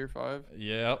 know, you're tier 5.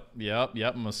 Yep.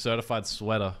 I'm a certified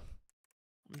sweater.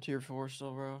 I'm tier 4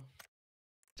 still, bro.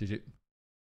 GG.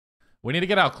 We need to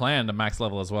get our clan to max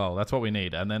level as well. That's what we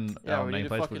need. And then Yeah, our we need to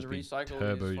nameplate fucking would be recycle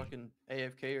turbo. these fucking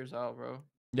AFKers out, bro.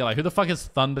 Yeah, like who the fuck is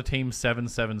Thunder Team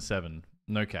 777?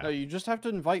 No cap. No, you just have to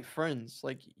invite friends.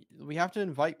 Like, we have to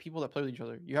invite people that play with each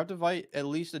other. You have to invite at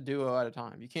least a duo at a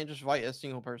time. You can't just invite a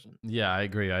single person. Yeah, I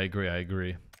agree. I'm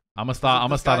gonna If start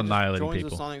this guy just annihilating joins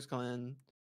people. the Sonics clan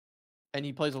and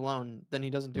he plays alone, then he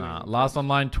doesn't do Nah, anything. last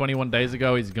online 21 days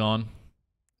ago, he's gone.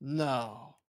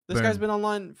 No. This guy's Boom. been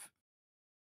online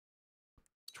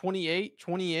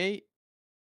 28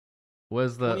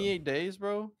 Where's the 28 days,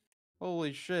 bro.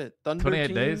 Holy shit. Thunder 28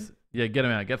 team? days? Yeah, get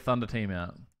him out. Get Thunder Team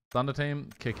out. Thunder Team,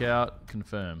 kick out,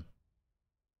 confirm.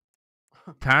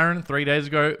 Karen, 3 days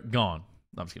ago, gone.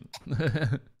 No, I'm just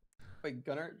kidding. Wait,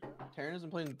 Gunnar, Taryn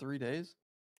hasn't played in 3 days?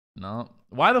 No.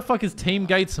 Why the fuck is Team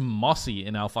Gates Mossy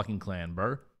in our fucking clan,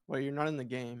 bro? Wait, you're not in the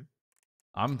game.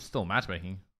 I'm still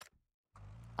matchmaking.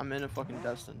 I'm in a fucking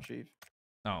Destin, chief.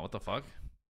 Oh, what the fuck?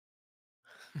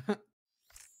 I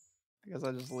guess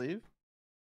I just leave.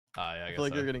 Ah, yeah, I I guess feel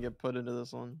like so. you're gonna get put into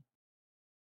this one.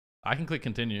 I can click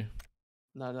continue.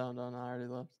 No, I already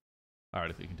left.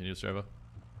 Alright, if you continue, server.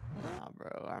 Nah, bro,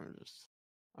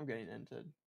 I'm getting entered.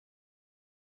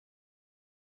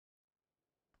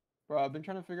 Bro, I've been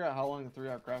trying to figure out how long the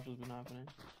 3-hour crash has been happening.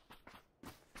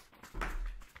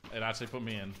 It actually put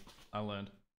me in. I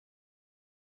learned.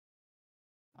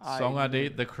 I Song ID, knew.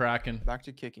 the Kraken. Back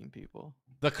to kicking people.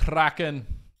 The Kraken.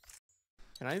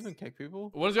 Can I even kick people?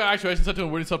 What is your actuation set to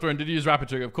in Wooden software and did you use Rapid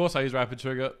Trigger? Of course I use Rapid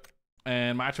Trigger.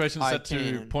 And my actuation is I set to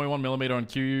can. 0.1 millimeter on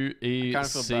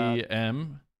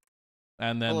QECM.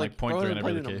 And then But, like bro 0.3 on hasn't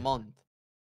every played other in a key. month.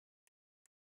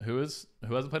 Who hasn't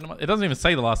played in a month? It doesn't even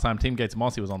say the last time Team Gates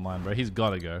Mossy was online, bro. He's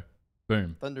gotta go.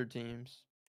 Boom. Thunder teams.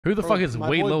 Who the Bro, fuck is my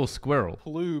Wee boy Little Squirrel?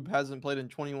 Ploob hasn't played in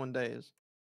 21 days.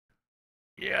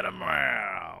 Get him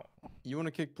out. You want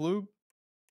to kick Ploob?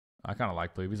 I kind of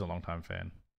like Ploob. He's a longtime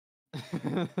fan.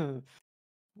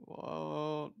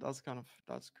 Whoa, that's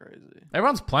crazy.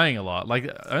 Everyone's playing a lot. Like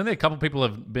only a couple people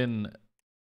have been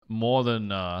more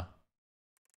than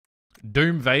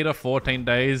Doom Vader, 14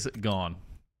 days, gone.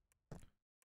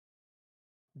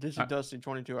 Dizzy Dusty,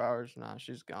 22 hours. Nah,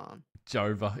 she's gone.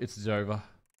 Jova. It's Jova.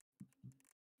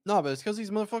 No, but it's because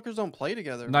these motherfuckers don't play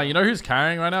together. No, you know who's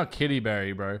carrying right now? Kitty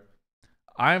Berry, bro.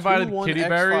 I invited Kitty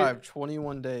Berry.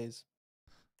 21 days.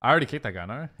 I already kicked that guy,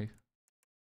 no?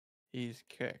 He's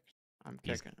kicked. I'm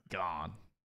kicking him. Gone.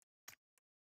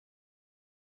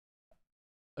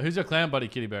 Who's your clan buddy,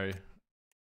 Kitty Berry?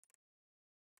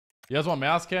 You guys want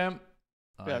mouse cam?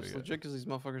 Oh, yeah, it's legit because these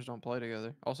motherfuckers don't play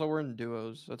together. Also, we're in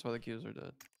duos. That's why the queues are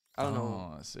dead. I don't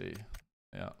know. Oh, I see.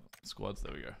 Yeah, squads.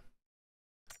 There we go.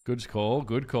 Good call.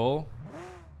 Good call.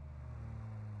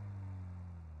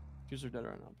 Queues are dead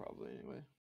right now, probably, anyway.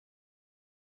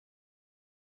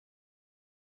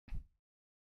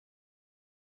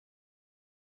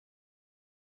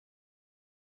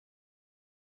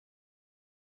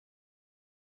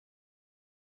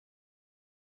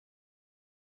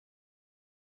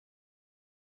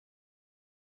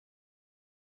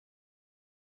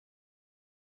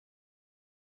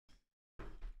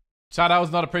 Chad, I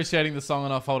was not appreciating the song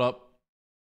enough. Hold up.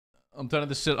 I'm turning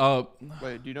this shit up.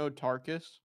 Wait, do you know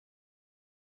Tarkus?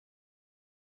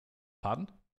 Pardon?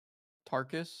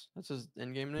 Tarkus? That's his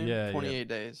in-game name? Yeah, 28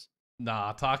 days.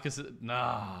 Nah, Tarkus.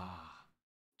 Nah.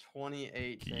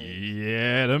 28 days.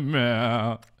 Get him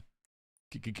out.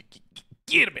 Get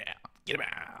him out. Get him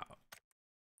out.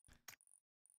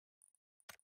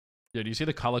 Yo, do you see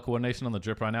the color coordination on the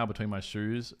drip right now between my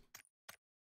shoes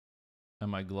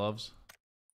and my gloves?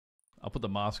 I'll put the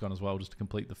mask on as well just to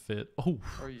complete the fit. Oh,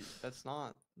 that's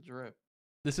not drip.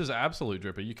 This is absolute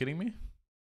drip. Are you kidding me?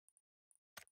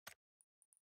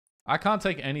 I can't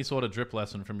take any sort of drip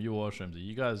lesson from you or Shrimsy.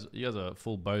 You guys are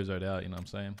full bozoed out, you know what I'm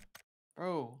saying?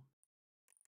 Bro.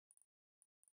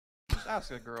 Just ask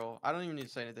a girl. I don't even need to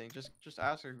say anything. Just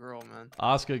ask a girl, man.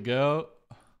 Ask a girl?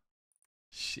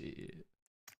 Shit.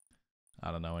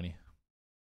 I don't know any.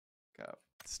 Cap.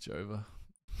 It's Jova.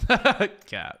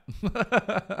 Cat.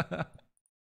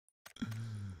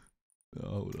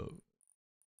 Hold up.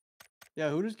 Yeah,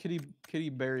 who does Kitty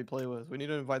Berry play with? We need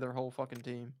to invite their whole fucking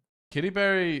team. Kitty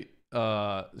Berry,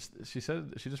 she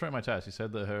said, she just read my chat. She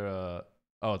said that her,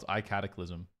 oh, it's eye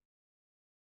cataclysm.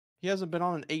 He hasn't been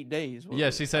on in 8 days. Yeah,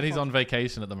 she said he's on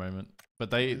vacation at the moment.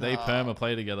 But they perma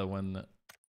play together when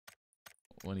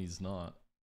he's not.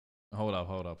 Hold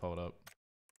up.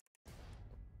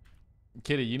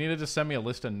 Kitty, you need to just send me a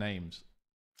list of names.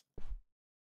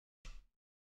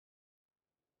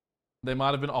 They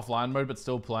might have been offline mode, but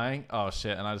still playing. Oh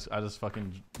shit! And I just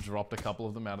fucking dropped a couple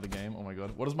of them out of the game. Oh my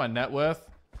god! What is my net worth?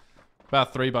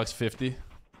 About $3.50.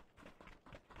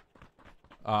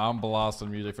 I'm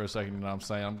blasting music for a second. You know what I'm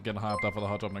saying? I'm getting hyped up for the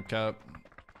hot drop and cap.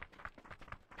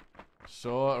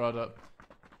 Sure, right up.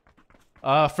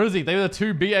 Frizzy, they were the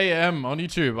 2 BAM on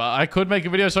YouTube. I could make a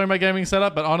video showing my gaming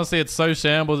setup, but honestly, it's so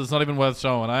shambles, it's not even worth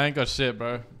showing. I ain't got shit,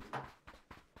 bro.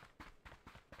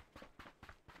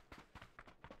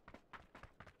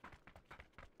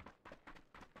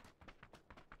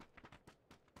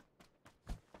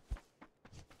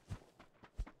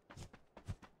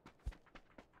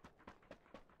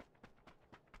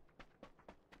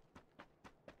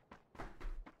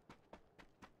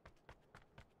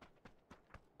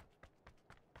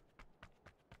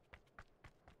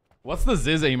 What's the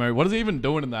Ziz emo? What is he even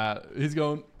doing in that? He's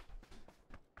going...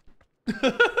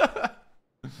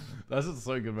 That's just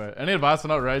so good, bro. Any advice for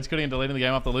not rage quitting and deleting the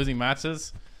game after losing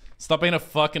matches? Stop being a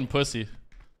fucking pussy.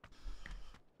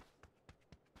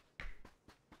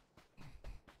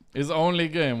 It's only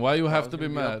game. Why you have to be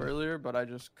mad? Up earlier, but I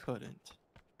just couldn't.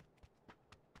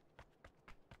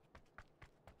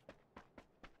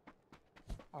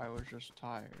 I was just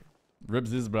tired.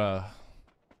 Ribs this, bruh.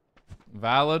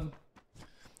 Valid.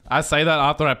 I say that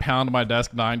after I pound my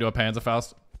desk dying to a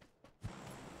Panzerfaust.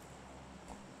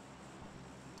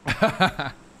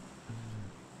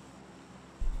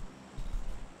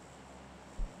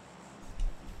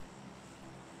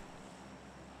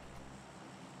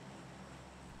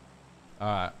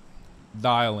 Alright.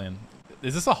 Dial in.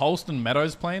 Is this a Holston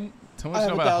Meadows plane? Tell me I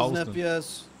have about 1,000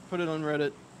 FPS. Put it on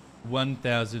Reddit.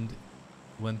 1,000.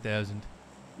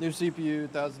 New CPU,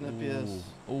 1,000 FPS.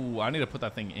 Ooh, I need to put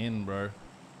that thing in, bro.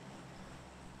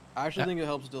 I actually think it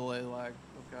helps delay lag.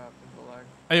 Okay, lag.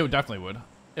 It definitely would.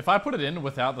 If I put it in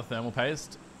without the thermal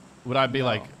paste, would I be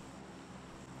like,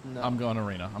 no. I'm going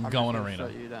arena. I'm going arena.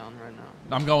 Shut you down right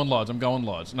now. I'm going lodge. I'm going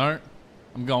lodge. No,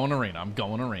 I'm going arena. I'm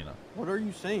going arena. What are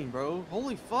you saying, bro?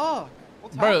 Holy fuck.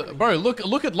 What's bro, happening? bro,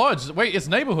 look at lodge. Wait, it's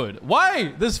neighborhood.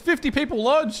 Why? There's 50 people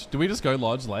lodge. Do we just go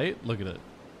lodge late? Look at it.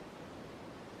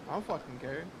 I don't fucking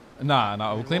care. Nah,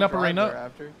 nah. We'll clean up drive arena. there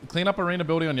after. Clean up arena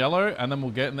building on yellow, and then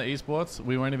we'll get in the esports.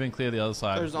 We won't even clear the other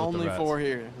side. There's with only the 4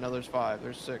 here. No, there's 5.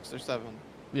 There's 6. There's 7.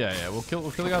 Yeah, yeah. We'll kill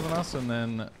the guys on us, and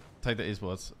then take the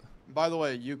esports. By the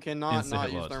way, you cannot Insta not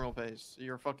hit use load. thermal paste.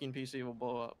 Your fucking PC will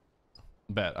blow up.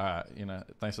 Bet. All right. You know.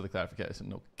 Thanks for the clarification.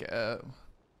 No cap.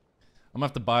 I'm gonna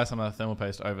have to buy some of that thermal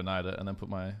paste, overnight it, and then put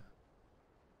my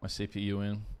CPU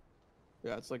in.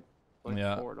 Yeah, it's like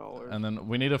Yeah. $4. And then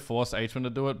we need to force H1 to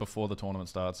do it before the tournament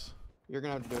starts. You're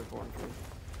gonna have to do it for him.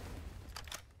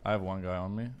 I have one guy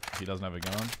on me. He doesn't have a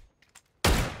gun.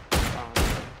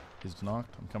 He's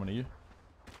knocked. I'm coming to you.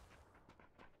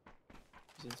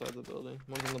 He's inside the building.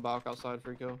 One's on the balcony outside,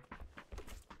 free kill.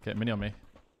 Okay, mini on me.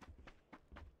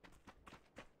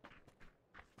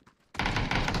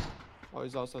 Oh,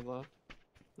 he's outside left.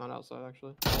 Not outside,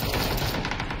 actually.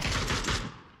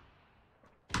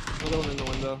 Another one in the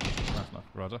window. Nice knock.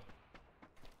 Roger.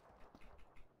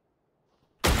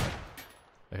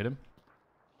 I hit him.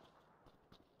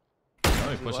 Oh, he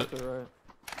Is he pushed left it. or right?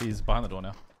 He's behind the door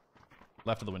now.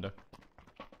 Left of the window.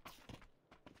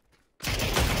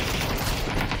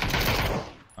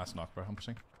 Nice knock, bro. I'm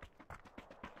pushing.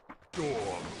 Storm,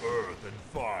 earth, and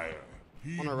fire.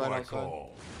 Heed On the right my outside.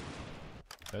 call.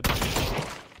 Dead.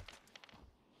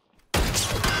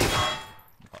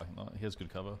 Parking lot. He has good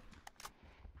cover.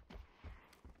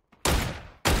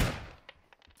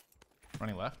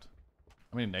 Running left.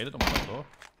 I mean, naded on my left door.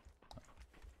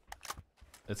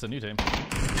 It's a new team.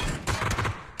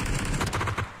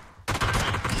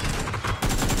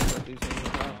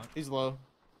 He's low.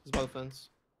 He's by the fence.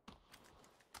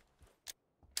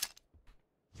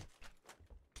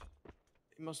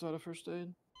 He must have had a first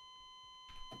aid.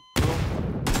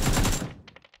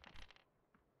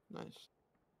 Nice.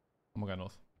 I'm gonna go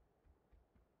north.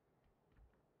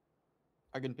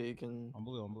 I can peek and I'm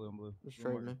blue. just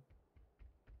trade me.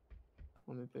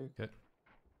 Let me peek. Okay.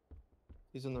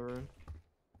 He's in the room.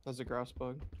 That's a grass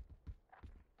bug.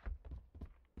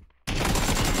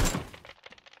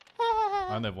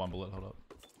 I only have one bullet. Hold up.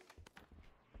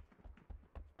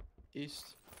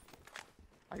 East.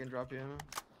 I can drop you ammo.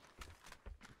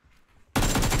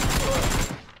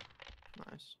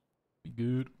 Nice. Be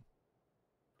good.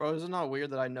 Bro, is it not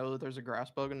weird that I know that there's a grass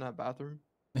bug in that bathroom?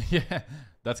 Yeah,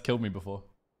 that's killed me before.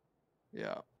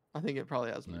 Yeah. I think it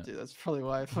probably has me Yeah. too. That's probably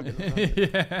why I fucking remember.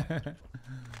 Yeah.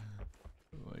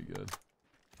 Oh my god.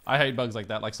 I hate bugs like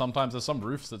that. Like sometimes there's some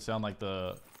roofs that sound like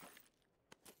the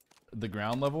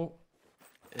ground level.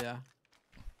 Yeah.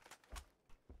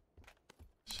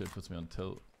 Shit puts me on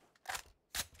tilt.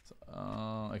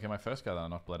 Okay, my first guy that I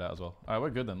knocked bled out as well. Alright, we're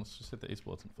good then. Let's just hit the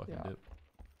esports and fucking Yeah. dip.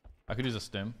 I could use a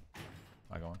stim.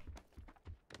 I go on.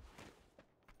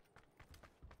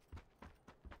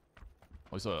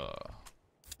 What's up?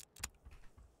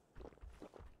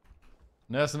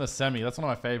 Nurse in a semi. That's one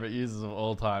of my favorite users of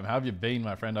all time. How have you been,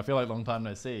 my friend? I feel like long time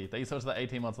no see. Thank you so much for the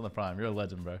 18 months on the prime. You're a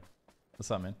legend, bro. What's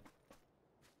up, man?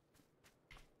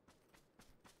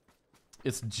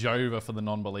 It's Jova for the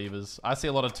non-believers. I see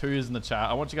a lot of 2s in the chat.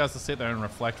 I want you guys to sit there and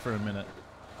reflect for a minute.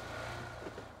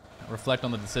 Reflect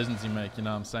on the decisions you make, you know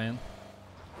what I'm saying?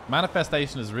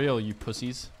 Manifestation is real, you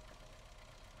pussies.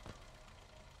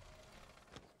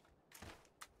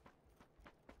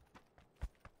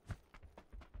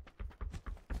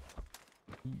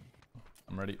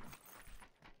 I'm ready.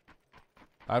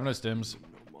 I have no stims.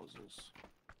 No muzzles.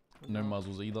 No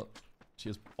muzzles either.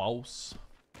 Cheers, boss.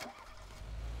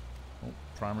 Oh,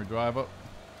 primary driver.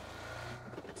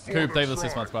 Coop, thank you for the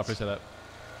 6 months, bro. I appreciate that.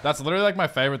 That's literally like my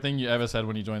favorite thing you ever said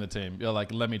when you joined the team. You're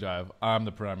like, let me drive. I'm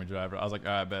the primary driver. I was like,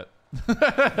 alright, bet.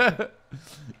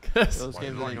 Those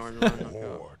games are orange run.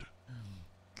 Horde.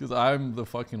 Because I'm the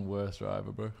fucking worst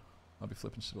driver, bro. I'll be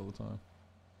flipping shit all the time.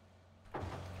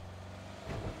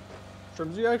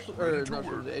 Trimsy actually, or not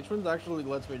Trimsy, H1 actually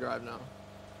lets me drive now.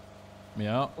 Me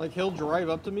out? Like he'll drive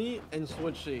up to me and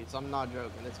switch seats. I'm not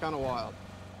joking. It's kind of wild.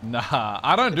 Nah,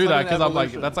 I don't do It's that like an because I'm like,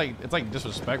 evolution. that's like, it's like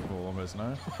disrespectful almost,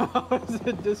 no? How is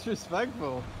it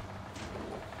disrespectful?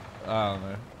 I don't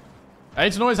know.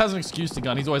 H always has an excuse to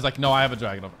gun. He's always like, no, I have a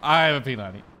Dragunov. I have a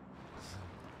P90. He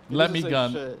Let doesn't me say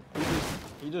gun. shit.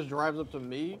 He just drives up to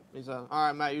me. He's like, all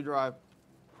right, Matt, you drive.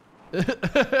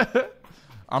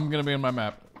 I'm gonna be on my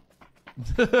map.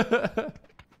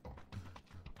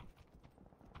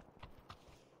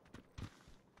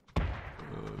 Oh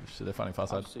shit, they're fighting far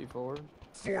side. C4.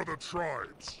 For the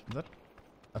tribes. Is that?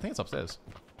 I think it's upstairs.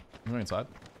 I'm going inside.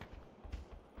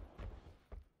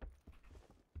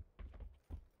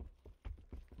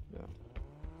 Yeah.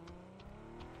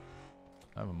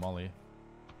 I have a molly.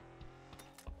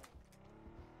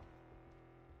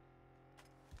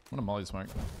 I'm gonna molly smoke.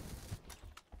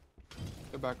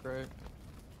 Good back right.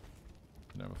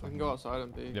 Never We fucking can go outside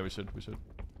and be. Yeah, we should. We should.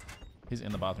 He's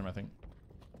in the bathroom, I think.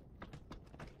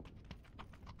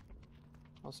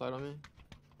 Outside on me.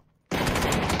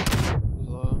 He's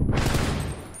low.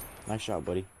 Nice shot,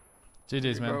 buddy.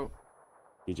 GG's, man. Bro.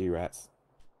 GG rats.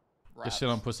 Just shit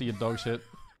on pussy, you dog shit.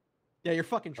 Yeah, you're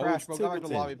fucking trash, bro. Go back to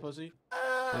the lobby, pussy.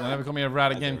 You'll never call me a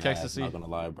rat again, Ecstasy. I'm not gonna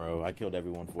lie, bro. I killed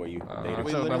everyone for you. Later.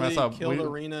 We literally killed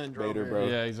Arena and drove Later, here. bro.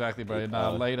 Yeah, exactly, bro.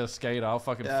 Nah, later, skater. I'll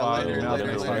fucking Yeah, fire later, you out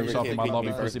later, next later. time you shop in my When lobby,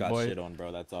 we first pussy got boy. shit on,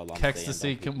 bro. That's all I'm Ecstasy,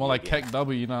 saying. Don't more like do it Keck again.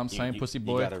 W, you know what I'm saying, pussy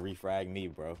boy. You gotta refrag me,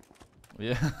 bro.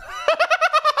 Yeah.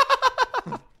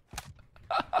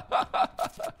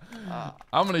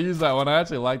 I'm gonna use that one. I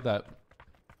actually like that.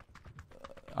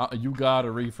 You gotta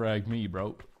refrag me,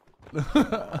 bro.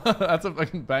 That's a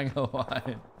fucking banger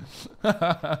line.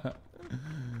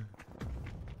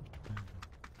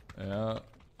 Yeah.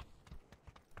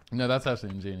 No, that's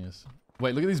actually ingenious.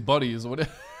 Wait, look at these bodies. What?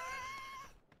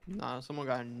 Nah, someone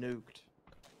got nuked.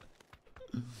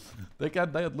 They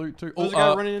had loot too. There's a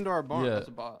guy running into our barn. yeah. That's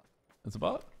a bot. It's a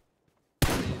bot?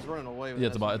 I mean, he's running away with Yeah,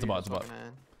 it's a bot. It's a SMG, bot. It's a bot. fucking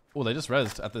man. Oh, they just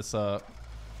rezzed at this Tower.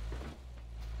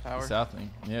 south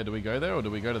thing. Yeah, do we go there or do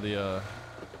we go to the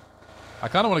I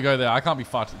kind of want to go there. I can't be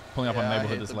fucked pulling up on I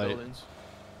neighborhood hate this the late. buildings.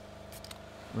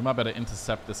 We might better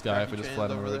intercept this guy if we Jackie just Chan's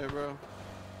flat him over over there, bro.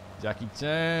 Jackie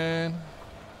Chan.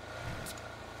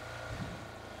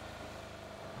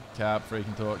 Cap,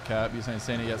 freaking talk. Cap, you ain't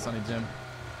seen it yet, Sonny Jim.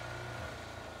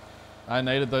 I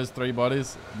naded those 3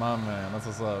 bodies. My man, that's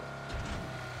what's up.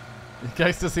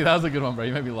 Case to see, that was a good one, bro.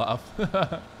 You made me laugh.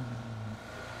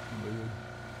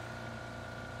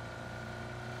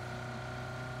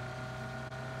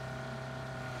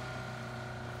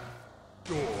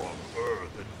 Storm,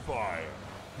 earth, and fire.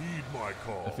 Heed my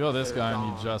call. If you're this guy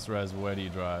and you just res, where do you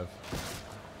drive?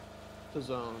 The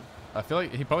zone. I feel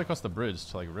like he probably crossed the bridge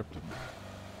to like rip him.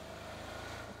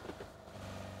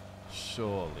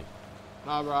 Surely.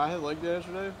 Nah, bro. I hit leg day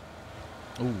yesterday.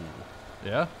 Ooh.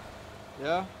 Yeah?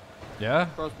 Yeah. Yeah?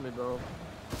 Trust me, bro.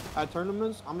 At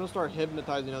tournaments, I'm gonna start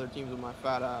hypnotizing other teams with my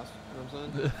fat ass. You know what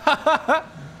I'm saying?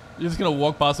 You're just gonna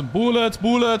walk past some bullets,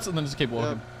 and then just keep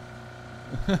walking.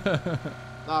 Yep.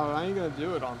 Nah, but I ain't gonna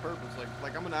do it on purpose.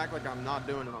 Like I'm gonna act like I'm not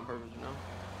doing it on purpose, you know?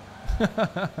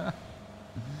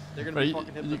 They're gonna Bro, be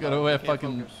fucking hypnotized. you gotta wear They can't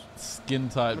fucking focus. skin I'm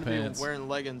tight gonna pants. be wearing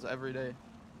leggings every day.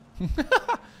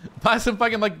 Buy some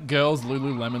fucking like girls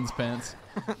Lululemon's pants.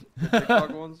 The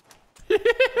TikTok ones.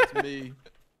 That's me.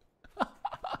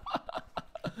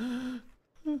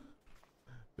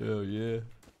 Oh yeah.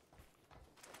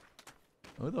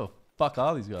 Where the fuck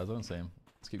are these guys? I don't see them.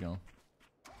 Let's keep going.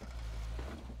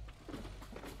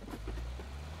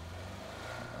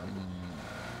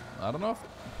 I don't know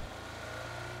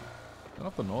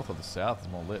if the north or the south is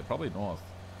more lit. Probably north.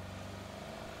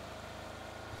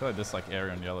 I feel like this like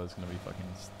area in yellow is gonna be fucking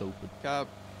stupid. Cap,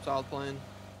 South Plain.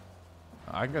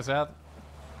 I can go south.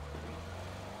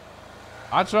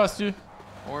 I trust you.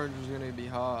 Orange is gonna be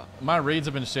hot. My reads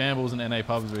have been shambles in NA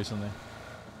pubs recently.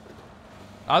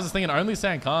 I was just thinking only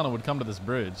Sankana would come to this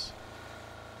bridge.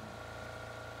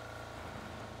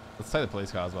 Let's take the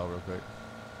police car as well real quick.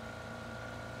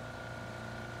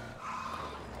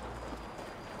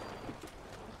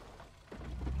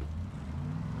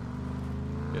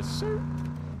 Yes, sir.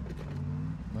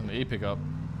 Then the E-pickup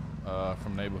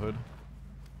from neighborhood.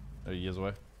 They're years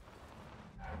away.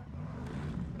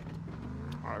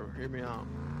 Alright, hear me out.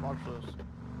 Watch this.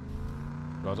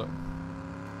 Roger.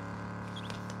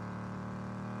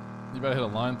 You better hit a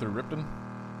line through Ripton.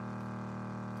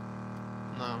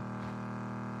 No.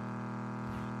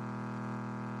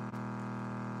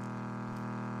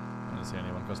 I don't see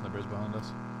anyone crossing the bridge behind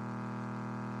us.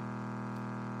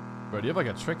 Bro, do you have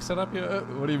like a trick set up here?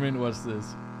 What do you mean, what's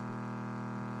this?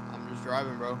 I'm just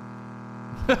driving, bro.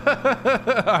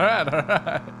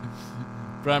 Alright.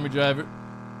 Primary driver.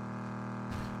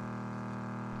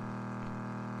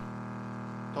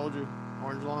 Told you.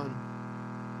 Orange line.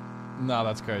 No,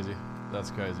 that's crazy.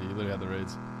 That's crazy. You literally had the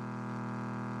reads.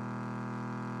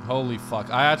 Holy fuck.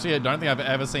 I actually don't think I've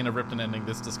ever seen a Ripton ending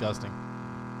this disgusting.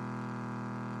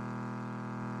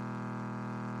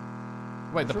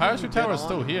 Wait, the parachute tower is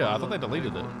still here. I thought they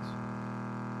deleted it.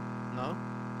 No?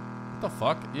 What the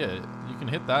fuck? Yeah, you can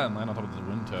hit that and land on top of the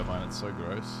wind turbine. It's so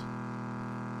gross.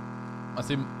 I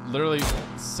see literally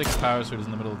 6 parachuters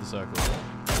in the middle of the circle.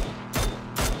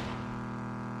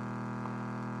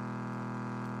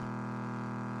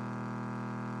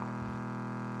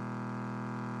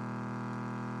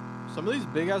 Some of these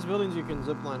big ass buildings you can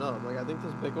zip line up. Like I think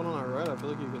this big one on our right, I feel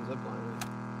like you can zip line it.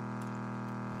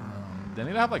 They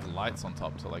need to have like lights on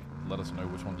top to like let us know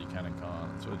which ones you can and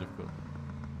can't. It's really difficult.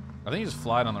 I think you just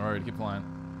fly down the road. Keep flying.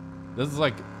 This is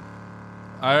like...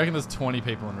 I reckon there's 20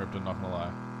 people in Ripton, not gonna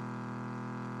lie.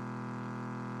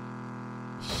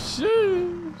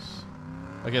 Sheesh.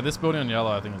 Okay, this building on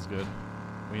yellow I think is good.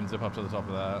 We can zip up to the top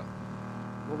of that.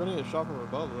 We're gonna get shot from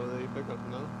above though. They pick up,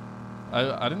 no?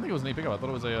 I didn't think it was an E-pickup. I thought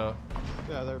it was a...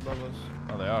 Yeah, they're above us.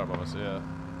 Oh, they are above us, yeah.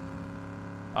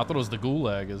 I thought it was the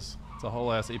Gulaggers. It's a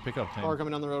whole ass E-pickup team. Car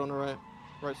coming down the road on the right.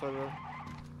 Right side of the road.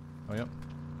 Oh, yep.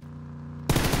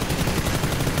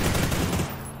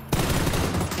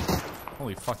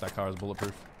 Holy fuck, that car is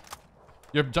bulletproof.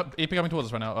 You're E-pickuping towards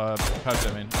us right now. Pouch,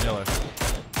 I mean, yellow.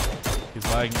 He's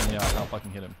lagging and yeah, I can't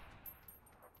fucking hit him.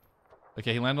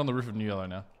 Okay, he landed on the roof of New Yellow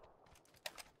now.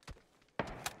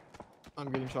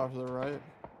 I'm getting shot to the right.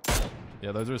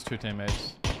 Yeah, those are his two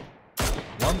teammates.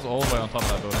 One's all the way on top of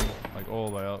that building. Like, all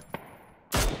the way up.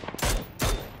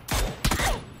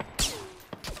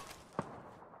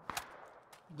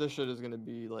 This shit is gonna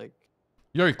be like...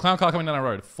 Yo, clown car coming down our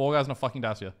road. 4 guys in a fucking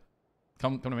Dacia.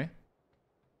 Come to me.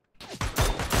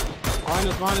 Behind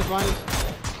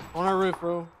us. On our roof,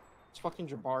 bro. It's fucking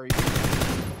Jabari.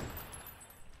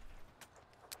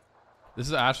 This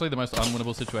is actually the most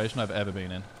unwinnable situation I've ever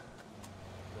been in.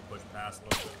 We'll push past a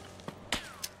little bit.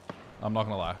 I'm not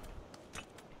gonna lie.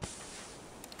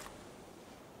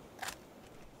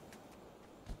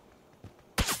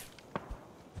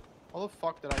 How the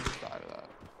fuck did I just die to that?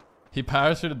 He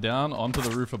parachuted down onto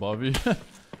the roof above you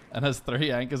and has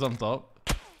 3 anchors on top.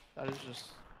 That is just...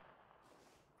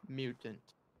 mutant.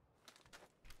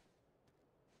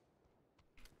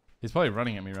 He's probably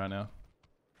running at me right now.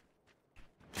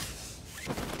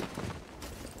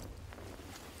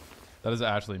 That is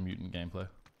actually mutant gameplay.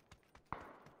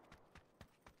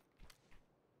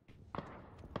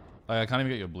 Like, I can't even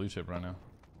get your blue chip right now.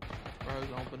 Bros,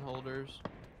 open holders.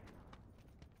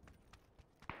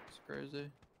 It's crazy.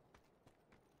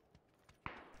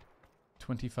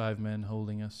 25 men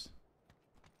holding us.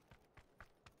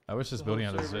 I wish this building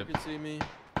had a zip. Could see me.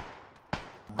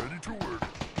 Ready to work.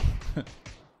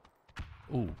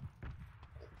 Ooh.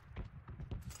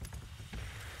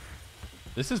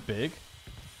 This is big.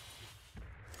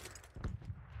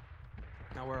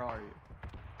 Now where are you?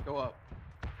 Go up.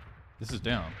 This is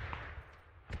down.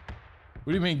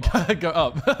 What do you mean go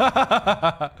up?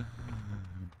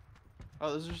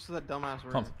 Oh, this is just that dumbass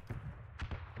room. Come.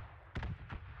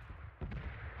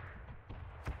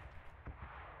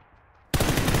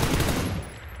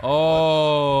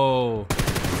 Oh.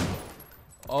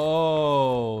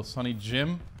 Oh, Sonny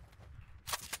Jim.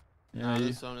 Yeah, Nah,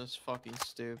 this zone is fucking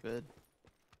stupid.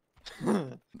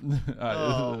 Alright,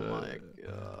 Oh my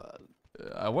god.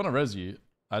 I want to res you.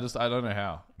 I don't know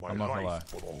how. My I'm not gonna lie. life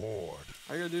for the Horde.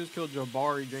 All you gotta do is kill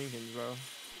Jabari Jenkins, bro.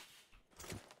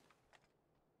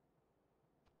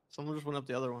 Someone just went up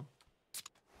the other one.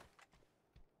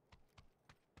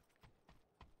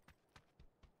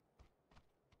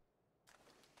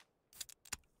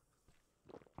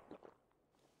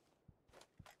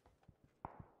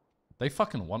 They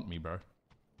fucking want me, bro.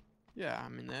 Yeah, I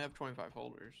mean, they have 25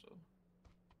 holders, so.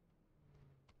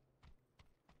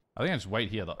 I think I just wait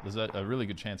here. There's a really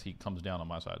good chance he comes down on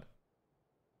my side.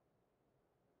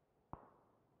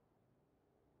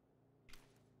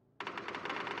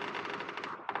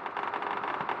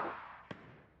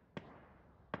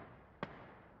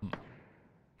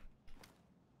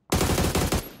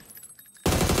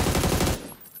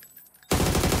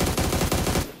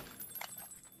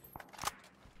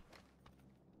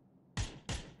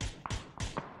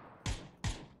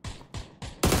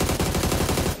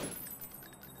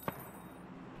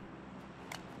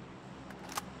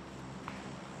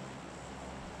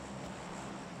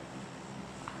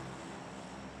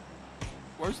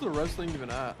 Where's the res thing even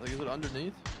at? Like, is it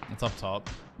underneath? It's up top.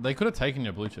 They could have taken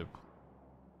your blue chip.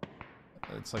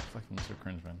 It's like fucking so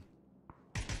cringe, man.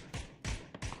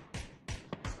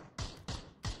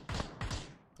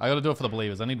 I gotta do it for the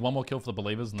believers. I need one more kill for the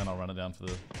believers, and then I'll run it down for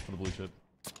the blue chip.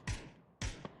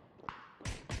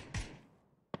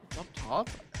 It's up top?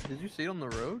 Did you see it on the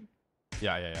road?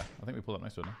 Yeah. I think we pulled up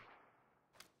next to it now.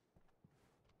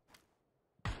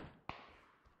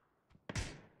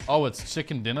 Oh, it's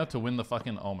chicken dinner to win the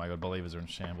fucking... Oh my god, believers are in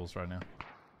shambles right now.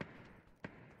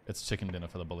 It's chicken dinner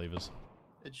for the believers.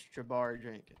 It's Jabari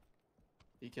Jenkins.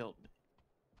 He killed me.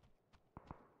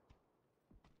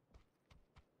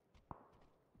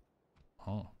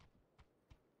 Oh.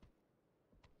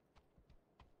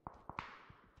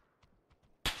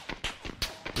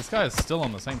 This guy is still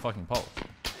on the same fucking pole.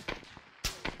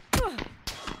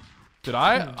 Dude,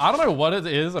 I don't know what it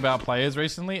is about players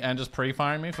recently and just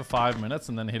pre-firing me for 5 minutes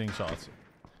and then hitting shots.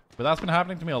 But that's been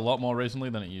happening to me a lot more recently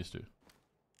than it used to.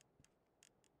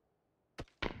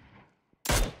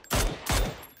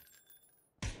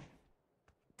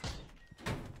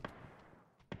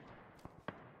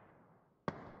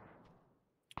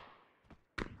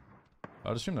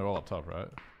 I'd assume they're all up top, right?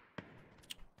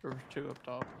 There were 2 up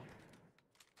top.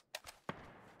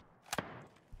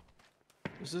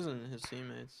 This isn't his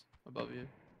teammates above you.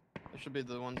 It should be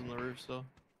the ones on the roof still.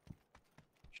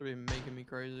 Should be making me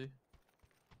crazy.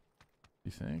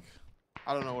 You think?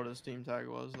 I don't know what his team tag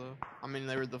was though. I mean,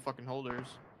 they were the fucking holders.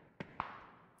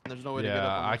 And there's no way to get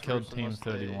up on Yeah, I this killed roof team unless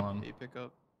 31. They pick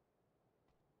up.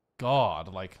 God,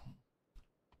 like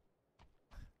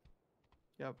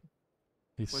Yep.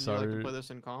 he's Wouldn't you like to so. play this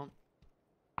in comp?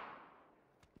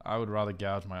 I would rather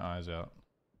gouge my eyes out.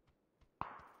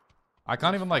 I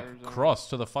can't That's even fire like zone. cross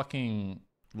to the fucking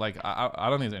like. I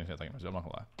don't think there's anything to take. I'm not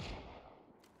gonna lie.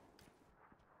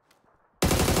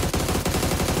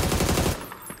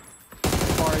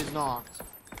 Far he's knocked,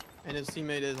 and his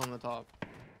teammate is on the top.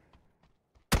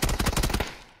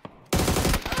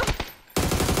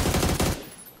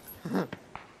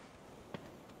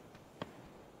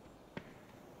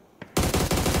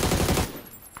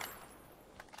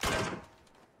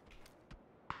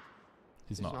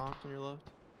 He's He's not. knocked on your left.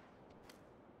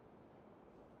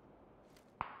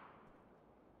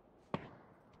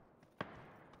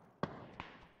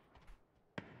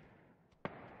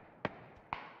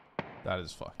 That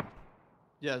is fucking.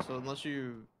 Yeah, so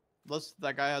unless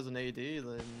that guy has an AD,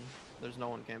 then there's no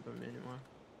one camping me anymore.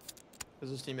 Because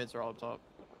his teammates are all up top.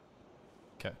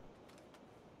 Okay.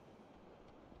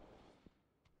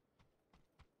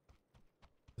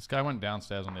 This guy went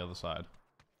downstairs on the other side.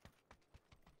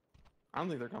 I don't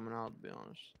think they're coming out, to be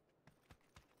honest.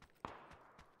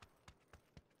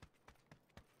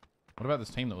 What about this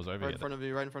team that was over Right here? in front of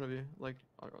you, right in front of you. Like,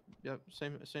 yep,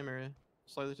 same area.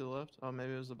 Slightly to the left. Oh,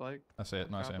 maybe it was the bike. I see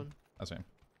it. No, I see him. Happened. I see him.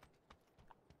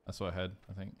 I saw a head,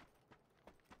 I think.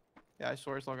 Yeah, I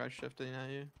swear it's like I shifting at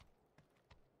you.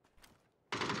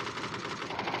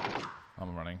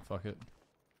 I'm running. Fuck it.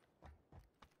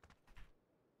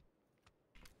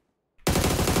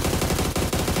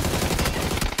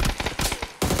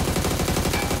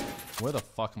 Where the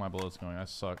fuck are my bullets going? I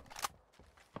suck.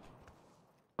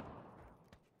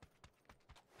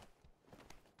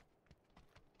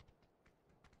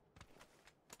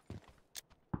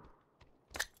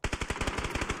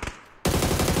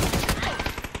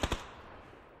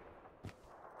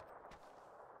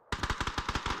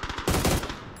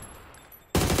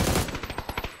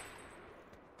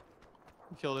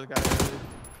 You killed a guy early.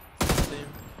 Team.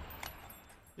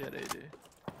 He had AD.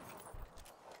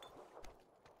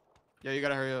 Yeah, you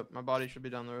gotta hurry up. My body should be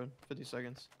down the road. 50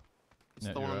 seconds. It's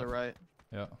Yeah, the one you're on the right.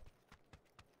 Yeah.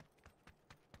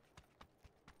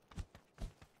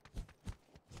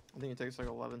 I think it takes like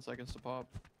 11 seconds to pop.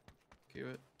 Cue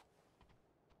it.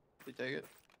 You take it.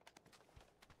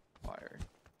 Fire.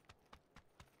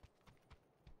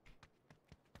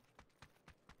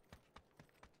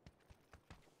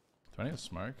 Do I need to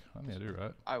smoke? I think I do,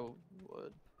 right? I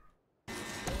would.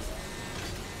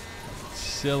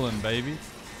 Chillin', baby.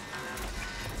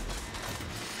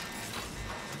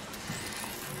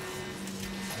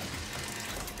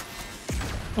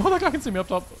 Oh, that guy can see me up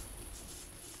top.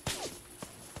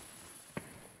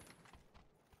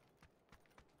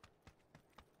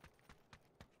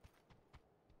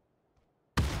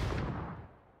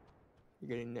 You're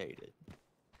getting naded.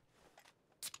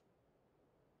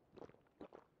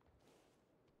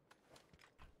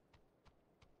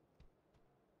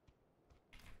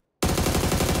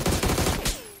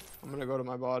 I'm gonna go to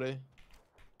my body.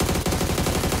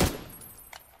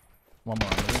 One more.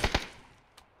 Maybe.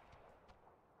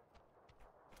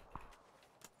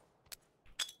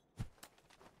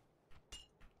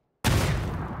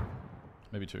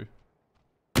 Maybe 2.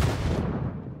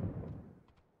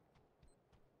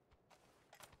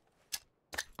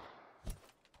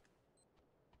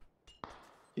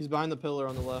 He's behind the pillar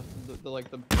on the left. The like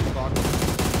the box.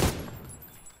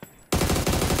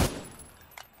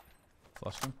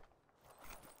 Flushed him.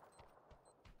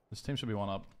 This team should be 1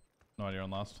 up. No idea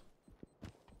on last.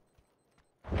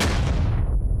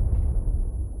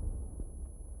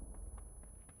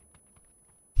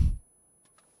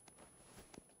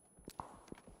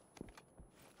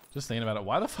 Just thinking about it.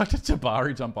 Why the fuck did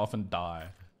Jabari jump off and die?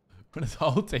 When his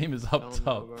whole team is up Don't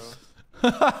know,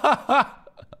 top. bro.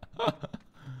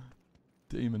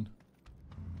 Demon.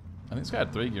 I think this guy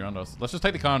had 3 gear under us. Let's just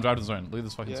take the car and drive to the zone. Leave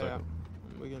this fucking Yeah, circle.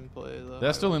 we can play the.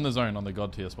 They're still in the zone on the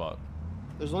god tier spot.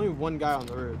 There's only one guy on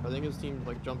the roof. I think his team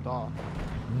like jumped off.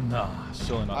 Nah,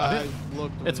 surely not. I I think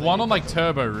looked. when it's they 1 on like jumped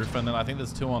turbo roof, and then I think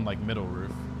there's 2 on like middle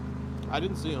roof. off. I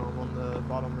didn't see him on the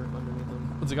bottom roof underneath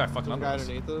him. What's the guy fucking There's a under guy us?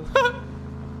 underneath us.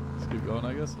 Let's keep going,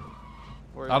 I guess.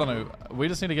 Where I is don't he? know. We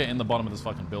just need to get in the bottom of this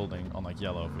fucking building on like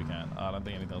yellow if we can. I don't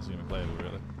think anything else is gonna be playable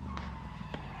really.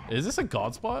 Is this a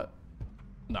god spot?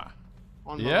 Nah.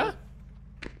 On Yeah? mine.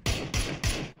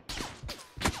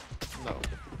 No.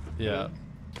 Yeah.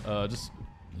 Just.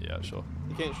 Yeah, sure.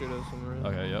 You can't shoot us from the rim.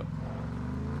 Okay, yep.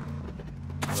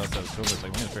 Well, that's that silver. It's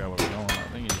like, we need to figure out where we're going. I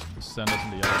think you just send us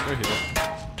into yellow. Go here.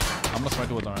 I'm gonna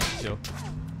smoke it with orange. Chill.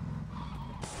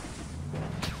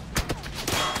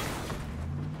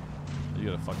 You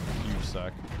got a fucking huge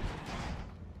sack.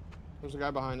 There's a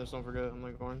guy behind us, don't forget. I'm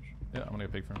like orange. Yeah, I'm gonna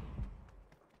go peek for him.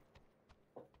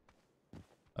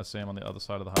 I see him on the other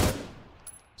side of the highway.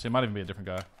 So it might even be a different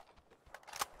guy.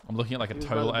 I'm looking at like a He's by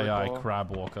total the brick AI wall. crab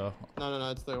walker.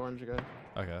 No, it's the orange guy.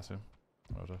 Okay, I see him.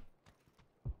 Roger.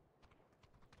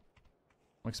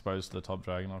 I'm exposed to the top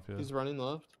dragon off here. He's running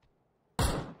left.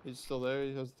 He's still there.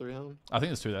 He has 3 him. I think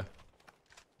there's 2 there.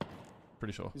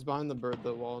 Pretty sure. He's behind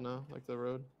the wall now, like the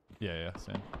road. Yeah,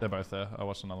 same. They're both there. I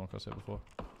watched another one cross here before.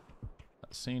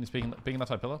 That scene, he's peeking that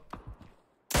side pillar.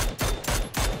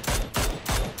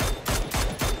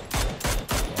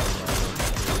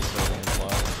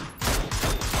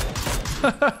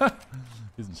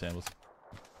 He's in shambles.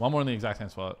 One more in the exact same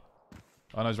spot.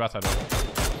 Oh no, he's right side up.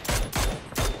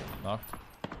 Knocked.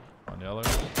 On yellow.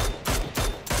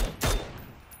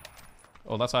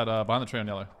 Oh, that side, behind the tree on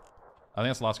yellow. I think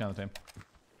that's the last guy on the team.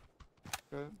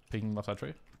 Okay. Peeking left side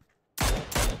tree.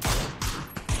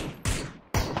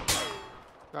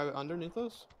 Guy underneath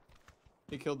us?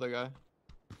 He killed the guy.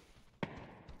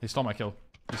 He stole my kill.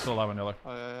 He's still alive on yellow.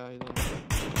 Oh yeah, he's on.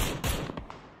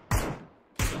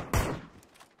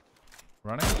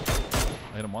 Running.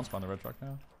 I hit him once behind the red truck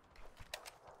now.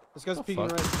 This guy's Oh, peeking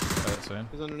fuck. right. Oh, that's soon.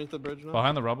 He's underneath the bridge now.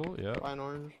 Behind the rubble, yeah. Behind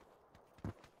orange. Do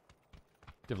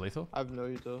you have lethal? I have no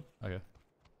util. Okay.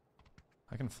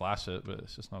 I can flash it, but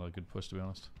it's just not a good push to be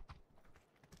honest.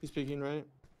 He's peeking right.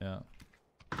 Yeah.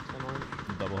 On orange.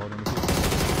 I'm double holding the peak.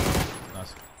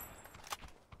 Nice.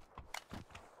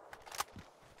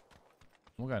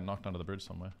 One guy knocked under the bridge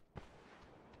somewhere.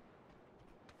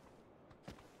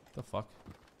 The fuck?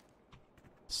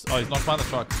 Oh, he's knocked behind the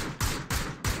truck.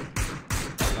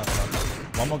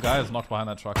 One more guy is knocked behind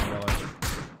that truck in yellow.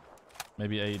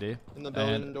 Maybe AED. In the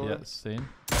building And, door. yeah, seen.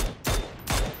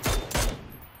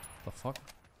 The fuck?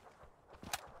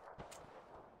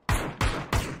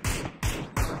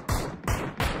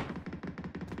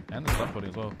 And the left body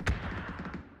as well.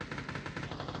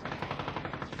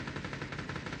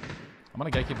 I'm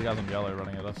gonna gatekeep the guys on yellow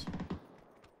running at us.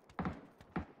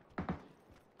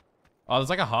 Oh, there's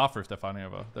like a half roof they're fighting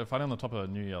over. They're fighting on the top of a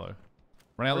new yellow.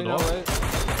 Running out the door.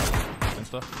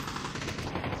 Insta.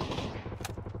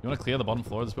 You wanna clear the bottom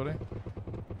floor of this building?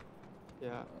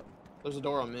 Yeah. There's a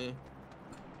door on me.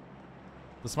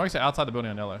 The smokes are outside the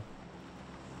building on yellow.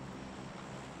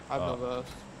 I have no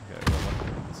vest. Okay, well,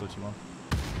 that's what you want.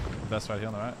 Vest right here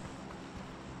on the right.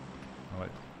 Oh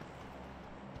wait.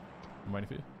 I'm waiting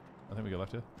for you. I think we go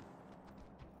left here.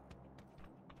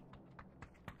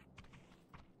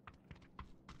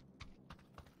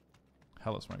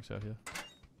 Hella smokes out here.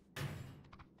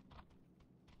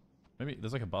 Maybe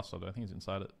there's like a bus stop there. I think he's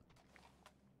inside it.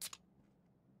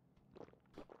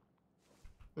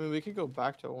 I mean, we could go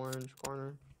back to orange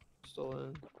corner. Still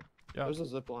in. Yeah. There's a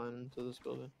zip line into this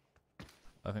building.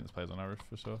 I think this plays on our roof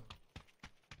for sure.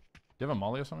 Do you have a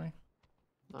molly or something?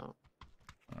 No.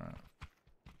 Alright.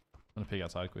 I'm gonna peek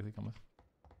outside quickly, come with.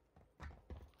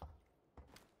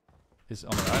 He's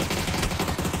on the right.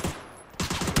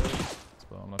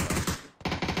 Well, I'm not done.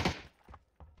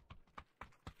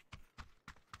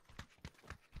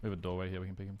 We have a doorway here we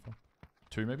can pick him from.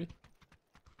 2 maybe?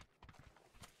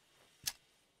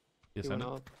 Yes, He went send it.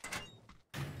 up.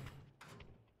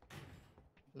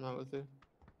 I'm not with you.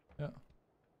 Yeah.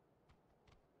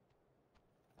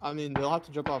 I mean, they'll have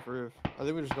to jump off roof. I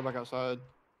think we just go back outside.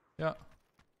 Yeah.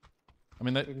 I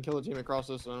mean, We can kill a team across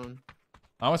this zone.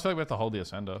 I almost feel like we have to hold the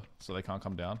ascender so they can't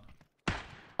come down.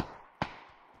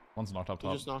 One's knocked up You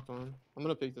top. just knocked one. I'm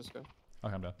gonna peek this guy.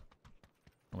 I'll come down.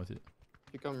 I'm with you.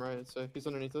 If you come right, it's safe. He's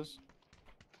underneath us.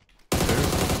 2.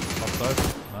 Top side.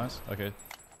 Nice. Okay.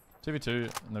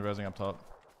 2v2 and they're resing up top.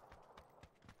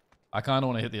 I kind of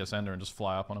want to hit the ascender and just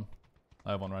fly up on him.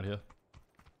 I have one right here.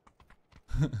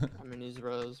 I mean, he's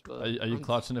res, but... Are you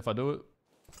clutching if I do it?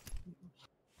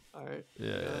 Alright.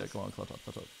 Yeah, come on, clutch up,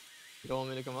 clutch up. You don't want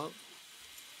me to come up?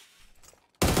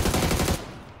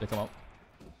 Yeah, come up.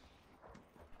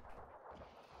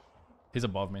 He's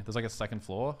above me. There's like a second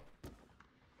floor.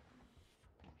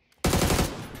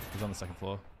 He's on the second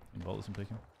floor. You can bolt this and pick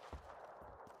him.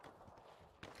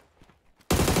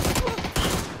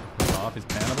 He's off. He's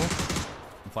pannable.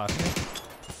 I'm flashing it.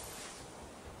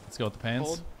 Let's go with the pans.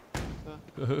 Hold.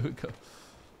 Go.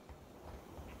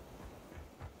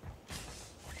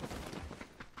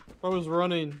 I was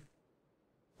running.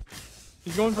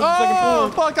 He's going for the second floor. Oh,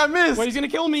 fuck, I missed. Wait, he's gonna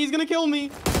kill me. He's gonna kill me.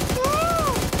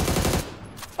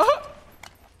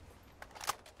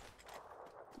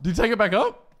 Did you take it back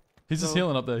up? He's just No.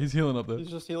 healing up there. He's healing up there.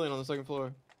 He's just healing on the second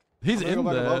floor. He's I'm gonna in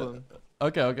go back there. above him.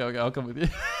 Okay. I'll come with you.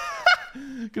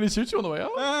 Can he shoot you on the way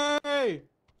up? Hey!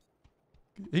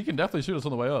 He can definitely shoot us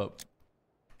on the way up.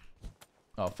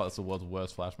 Oh, fuck, that's the world's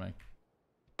worst flashbang.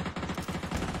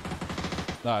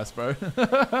 Nice, bro.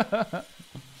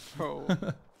 Bro.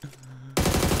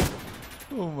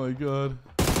 Oh my god.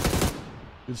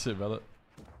 Good shit, brother.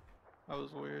 That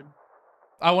was weird.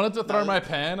 I wanted to throw my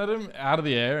pan at him out of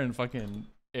the air and fucking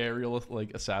aerial,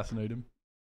 like, assassinate him.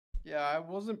 Yeah, I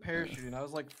wasn't parachuting. I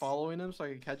was like following him so I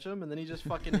could catch him, and then he just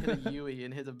fucking hit a Yui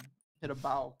and hit a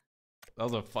bow. That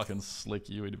was a fucking slick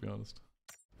Yui, to be honest.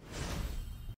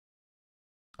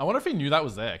 I wonder if he knew that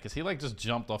was there, because he, like, just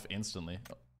jumped off instantly.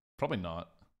 Probably not.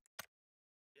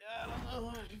 Yeah, I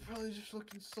don't know. He probably just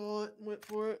fucking saw it and went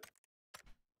for it.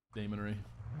 Demonry.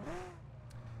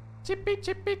 Chippy,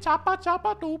 chippy, choppa,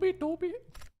 choppa, doobie, doobie.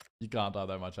 You can't die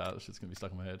that much out. It's just going to be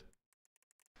stuck in my head.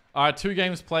 Alright, 2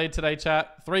 games played today,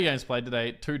 chat. 3 games played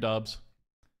today. 2 dubs.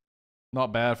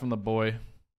 Not bad from the boy.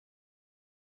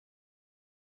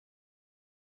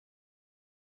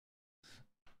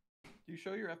 Do you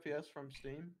show your FPS from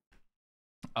Steam?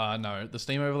 No. The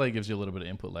Steam overlay gives you a little bit of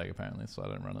input lag, apparently, so I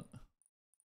don't run it.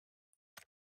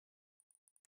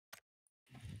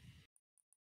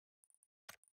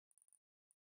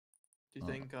 Do you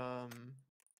think, Do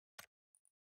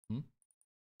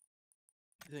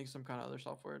you think some kind of other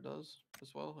software does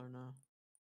as well, or no?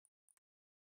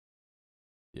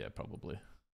 Yeah, probably.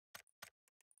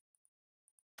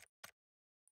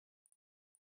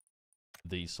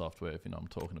 The software, if you know what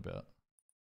I'm talking about.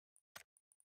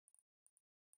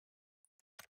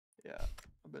 Yeah,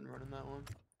 I've been running that one.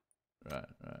 Right.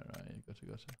 Yeah,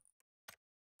 gotcha.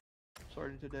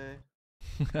 Starting today.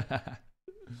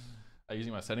 Are you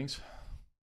using my settings?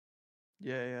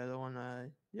 Yeah, the one,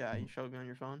 yeah, you showed me on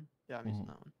your phone. Yeah, I'm using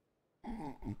that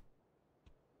one.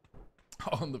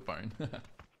 On the phone.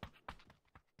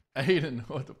 Aiden,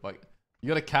 what the fuck? You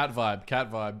got a cat vibe.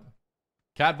 Cat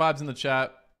vibes in the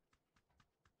chat.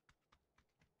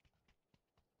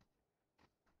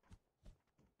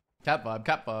 Cat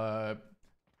vibe.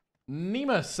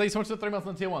 Nemus, thanks so much for the 3 months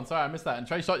on tier 1. Sorry, I missed that. And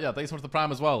Trey Shot, yeah, thanks so much for the prime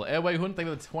as well. Airway Hunt, thank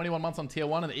you for the 21 months on tier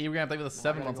 1. And the Egram, thank you for the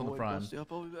 7 months on the prime.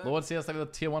 Lord CS, thank you for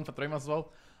the tier 1 for 3 months as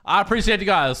well. I appreciate you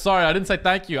guys. Sorry, I didn't say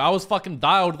thank you. I was fucking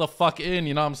dialed the fuck in,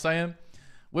 you know what I'm saying?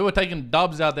 We were taking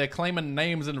dubs out there, claiming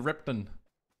names in Ripton.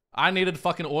 I needed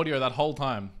fucking audio that whole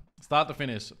time. Start to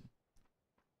finish.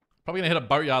 Probably gonna hit a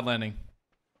boatyard landing.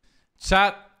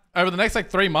 Chat, over the next like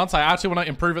 3 months, I actually want to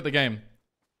improve at the game.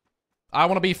 I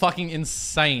want to be fucking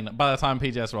insane by the time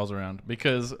PGS rolls around.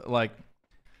 Because, like,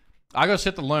 I got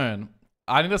shit to learn.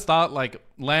 I need to start, like,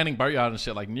 landing boatyard and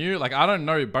shit. Like, I don't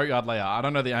know boatyard layout. I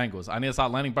don't know the angles. I need to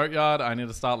start landing boatyard. I need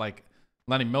to start, like,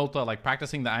 landing Milta. Like,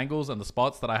 practicing the angles and the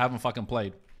spots that I haven't fucking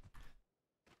played.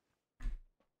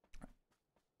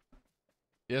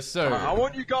 Yes, sir. I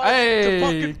want you guys hey, to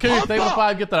fucking Coop, pump thank you for up.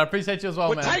 5. Get that. I appreciate you as well,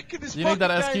 We're man. taking this You need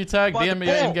that fucking SQ tag? game by DM the me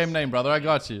your balls. in-game name, brother. I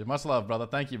got you. Much love, brother.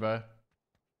 Thank you, bro.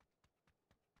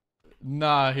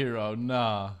 Nah, hero.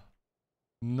 Nah.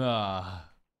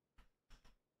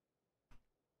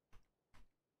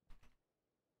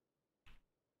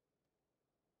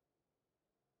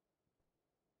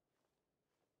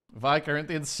 Vi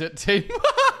Corinthians shit team.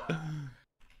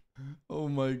 Oh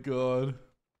my god.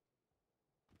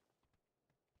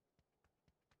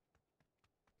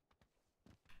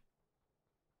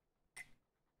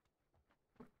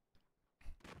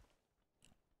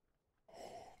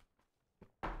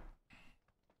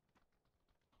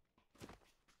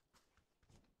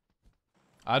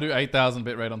 I do 8,000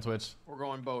 bit rate on Twitch. We're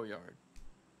going boatyard.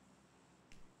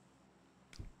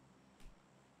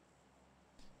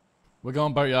 We're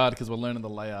going boatyard because we're learning the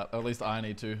layout. Or at least I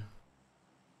need to.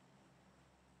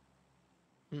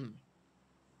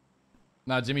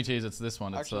 Nah, Jimmy Cheese, it's this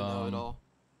one. It's Actually, know it all.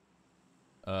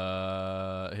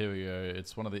 here we go.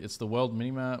 It's one of it's the world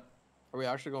minimap. Are we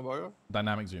actually going boatyard?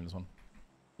 Dynamic zoom, this one.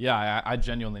 Yeah, I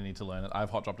genuinely need to learn it.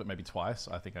 I've hot dropped it maybe twice.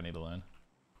 I think I need to learn.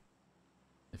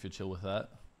 If you're chill with that.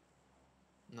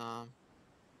 Nah.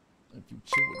 If you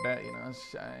chill with that, you know what I'm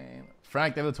saying.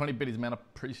 Frank, they were the 20 biddies, man. I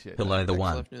appreciate that. Below the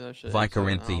one. X-Left knew that shit. Vi X-Left now,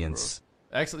 Corinthians.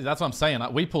 Actually, that's what I'm saying.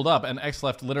 We pulled up and X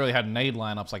left literally had nade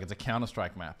lineups like it's a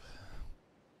Counter-Strike map.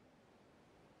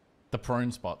 The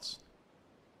prone spots.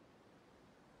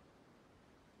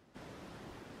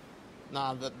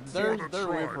 Nah, they're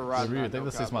weird for riding. Review, around, thank you no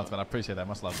for 6 cap, months, though. man. I appreciate that.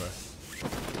 Much love, bro.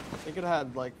 They could have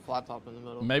had like flat top in the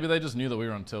middle. Maybe they just knew that we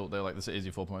were on tilt. They're like, this is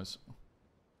easy 4 points.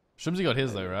 Shrimsy got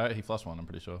his though, right? He flushed one, I'm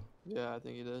pretty sure. Yeah, I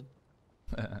think he did.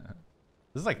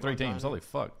 This is like 3 teams. Holy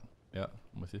fuck. Yeah,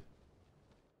 I'm with you.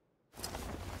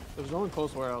 There's no one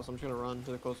close warehouse. I'm just gonna run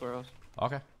to the close warehouse.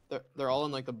 Okay. They're all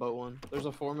in like the boat one. There's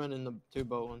a foreman in the 2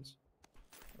 boat ones.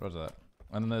 Where's that?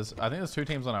 And then there's, I think there's 2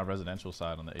 teams on our residential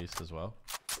side on the east as well.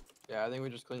 Yeah, I think we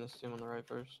just clean this team on the right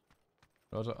first.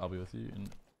 Roger, I'll be with you in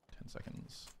 10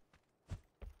 seconds.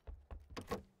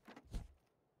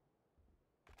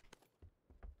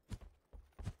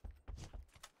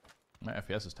 My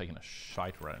FPS is taking a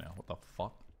shite right now. What the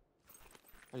fuck?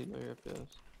 How do you know your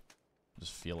FPS?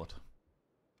 Just feel it.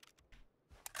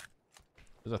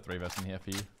 There's a 3 vest in here for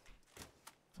you.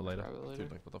 For later. Grab it later.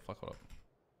 Dude, like, what the fuck? Hold up.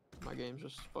 My game's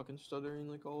just fucking stuttering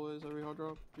like always every hard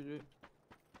drop. GG.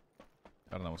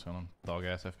 I don't know what's going on. Dog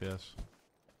ass FPS.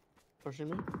 Pushing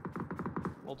me.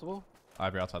 Multiple.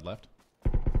 Ivory outside left.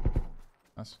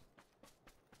 Nice.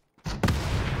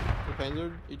 We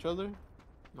panzered each other.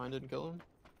 Mine didn't kill him.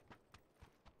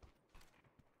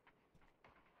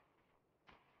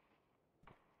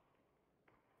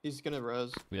 He's gonna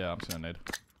res. Yeah, I'm just gonna nade.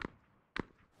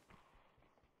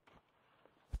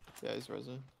 Yeah, he's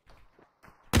resing.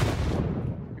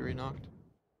 You re-knocked.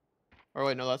 Or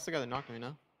wait, no, that's the guy that knocked me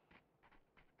now.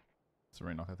 It's a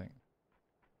re-knock, I think.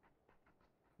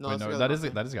 No, wait, that's the no, guy that is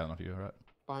knocked that is the guy that knocked you, right?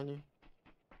 behind you.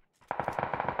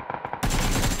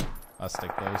 I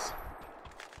stick those.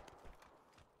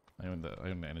 I want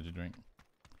the energy drink.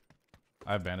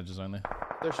 I have bandages only.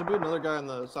 There should be another guy in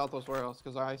the southwest warehouse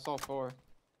because I saw 4.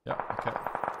 Yeah, okay.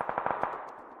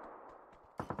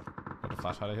 Got a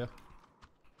flash out of here.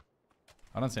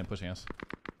 I don't see him pushing us.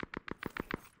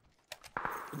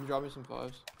 Can you drop me some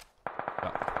 5s?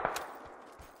 Yeah.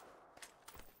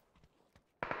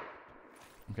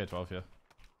 Okay, 12 here.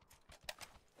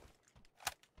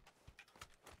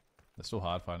 They're still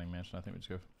hard fighting mansion. I think we just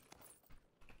go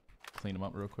clean them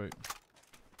up real quick.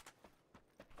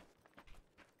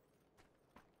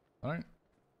 I don't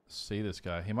see this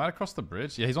guy. He might have crossed the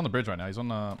bridge. Yeah, he's on the bridge right now. He's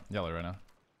on yellow right now.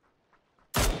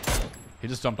 He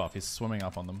just jumped off. He's swimming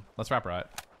up on them. Let's wrap right.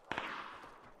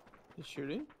 He's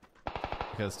shooting?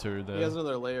 Okay, there's 2 there. He has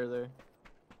another layer there.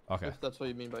 Okay. If that's what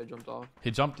you mean by jumped off. He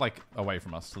jumped like away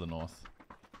from us to the north.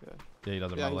 Okay. Yeah, he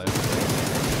does have Yeah, another he's layer.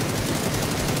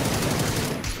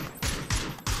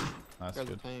 Nice, Guy's a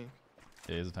good. tank.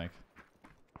 Yeah, he's a tank.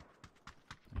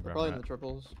 They're Grab probably him in the out.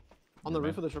 triples. On Yeah, the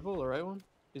roof man. of the triple, the right one?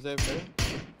 He's AFK?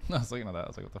 I was looking at that. I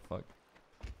was like, what the fuck?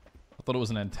 I thought it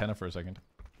was an antenna for a second.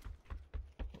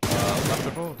 Left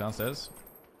triple, downstairs.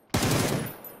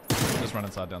 Just run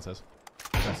inside downstairs.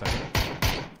 10 second.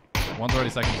 One's already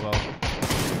second as well.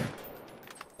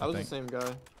 That was the same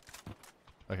guy.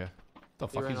 Okay. The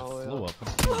He fuck, he ran just all the way flew up.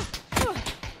 up.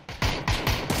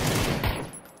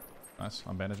 Nice,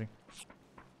 I'm bandaging.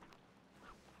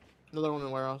 Another one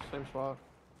in warehouse, same spot.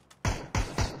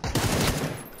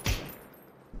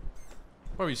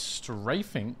 Bro, he's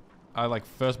strafing. I like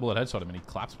first bullet headshot him and he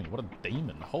claps me. What a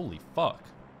demon. Holy fuck.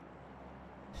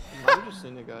 I might have just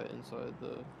seen a guy inside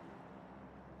the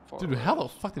far Dude, how the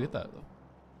warehouse. fuck did he hit that?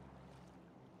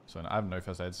 So I have no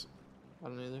first aids. I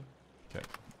don't either. Okay.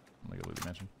 I'm gonna go loot the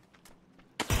mansion.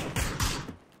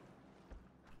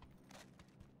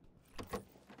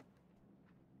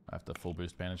 I have to full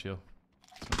boost bandage heal.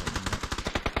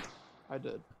 I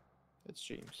did. It's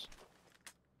James.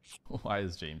 Why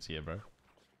is James here, bro?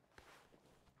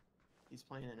 He's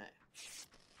playing an A.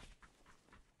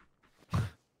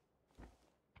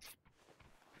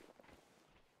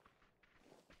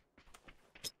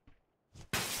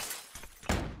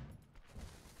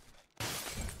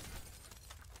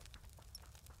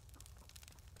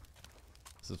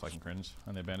 This is fucking cringe.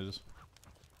 And their bandages.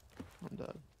 I'm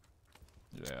dead.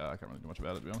 Yeah, I can't really do much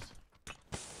about it, to be honest.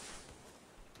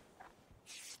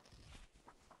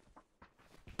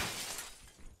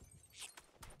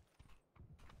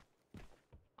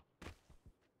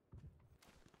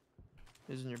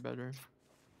 He's in your bedroom.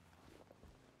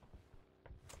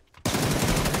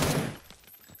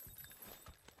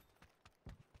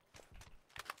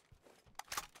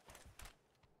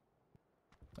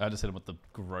 I just hit him with the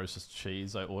grossest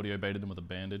cheese. I audio baited him with a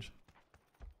bandage.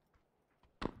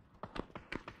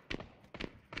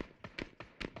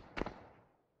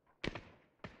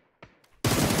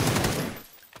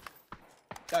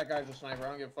 That guy's a sniper. I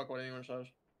don't give a fuck what anyone says.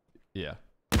 Yeah.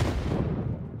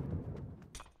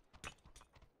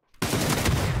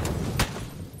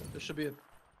 There should be a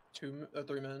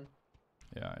 3 man.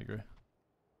 Yeah, I agree.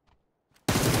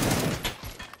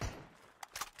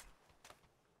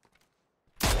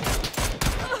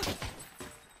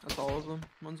 That's all of them.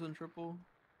 One's in triple.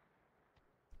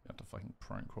 You have to fucking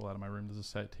prank crawl out of my room. There's a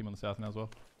set team on the south now as well.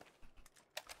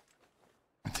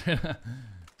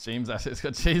 James actually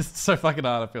got cheesed so fucking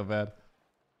hard. I feel bad.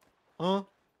 Huh?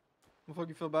 The fuck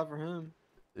you feel bad for him?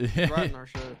 Yeah. He's ratting our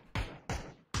shit.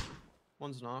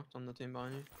 One's knocked on the team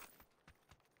behind you.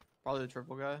 Probably the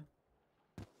triple guy.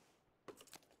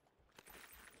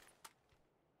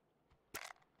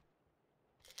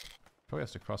 Probably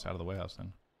has to cross out of the warehouse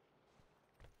then.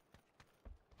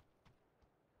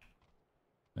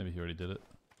 Maybe he already did it.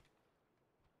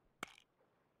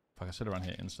 Fuck, I should have run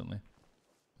here instantly.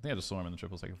 I think I just saw him in the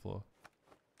triple second floor.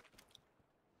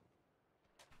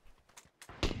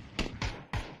 Did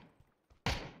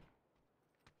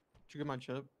you get my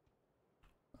chip?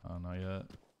 Oh, not yet.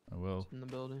 I will. It's in the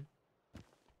building.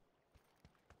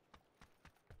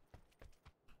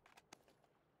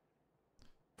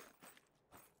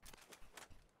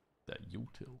 That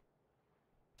util.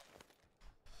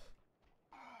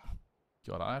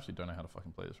 God, I actually don't know how to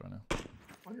fucking play this right now.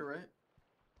 Oh, you're right.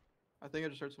 I think I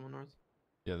just heard someone north.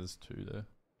 Yeah, there's two there.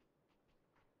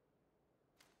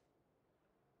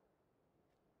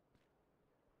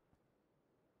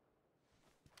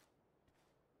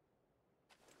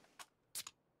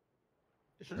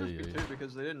 It should just Yeah, be yeah, two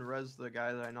because they didn't res the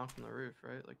guy that I knocked on the roof,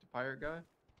 right? Like the pirate guy.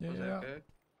 Yeah, Was yeah. that okay?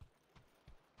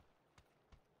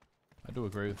 I do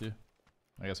agree with you.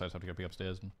 I guess I just have to go pick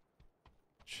upstairs and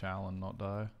chow and not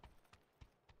die.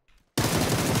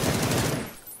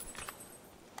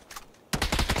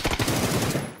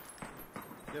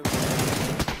 Yeah,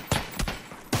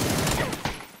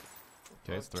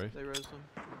 Okay, it's three. They resed him.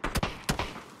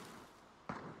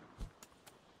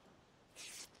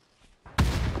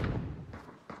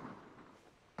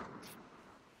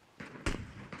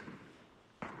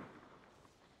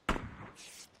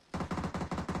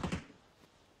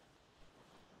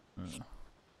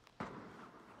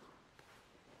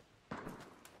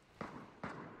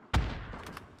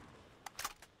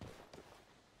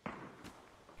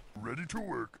 Ready to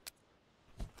work.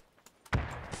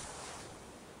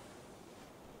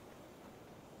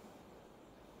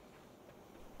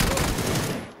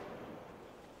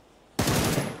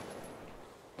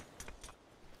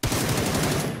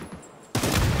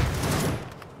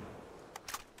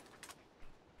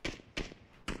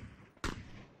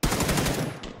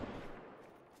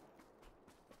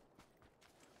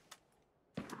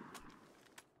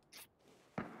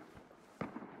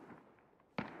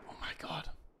 Oh my god.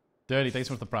 Dirty, thanks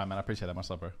so much for the prime, man. I appreciate that much,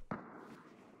 love, bro.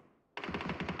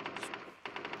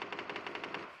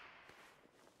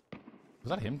 Was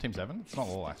that him, Team 7? It's not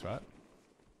Lolax, right?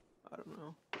 I don't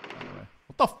know. Anyway.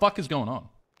 What the fuck is going on?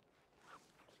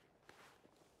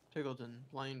 Tiggleton,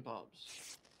 line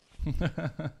pops.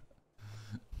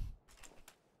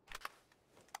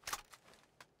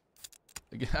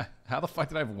 How the fuck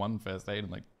did I have one first aid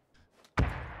and like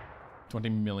 20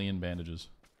 million bandages?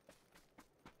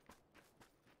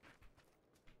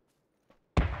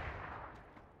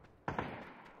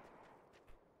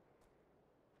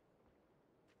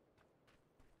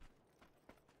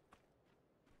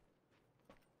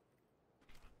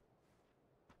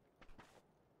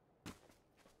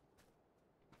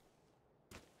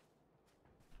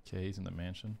 Okay, he's in the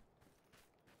mansion.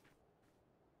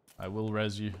 I will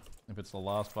res you if it's the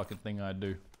last fucking thing I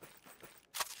do.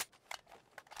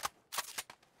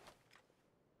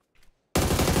 It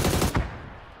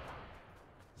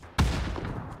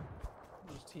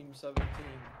was team 17.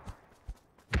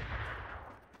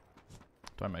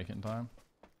 Do I make it in time?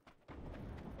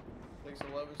 Takes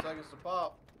 11 seconds to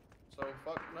pop. So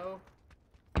fuck no.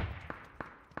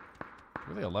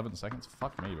 Really, 11 seconds?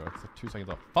 Fuck me, bro. It's like 2 seconds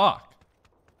off. Fuck!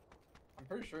 I'm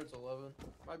pretty sure it's 11.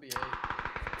 Might be 8.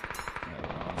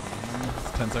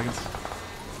 10 seconds.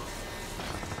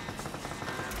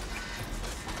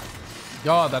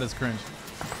 God, that is cringe.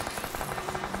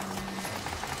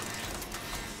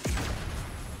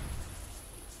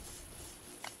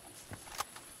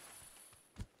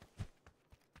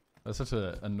 That's such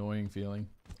an annoying feeling.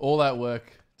 All that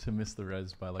work to miss the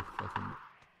res by like fucking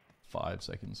 5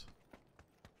 seconds.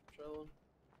 Chillin'.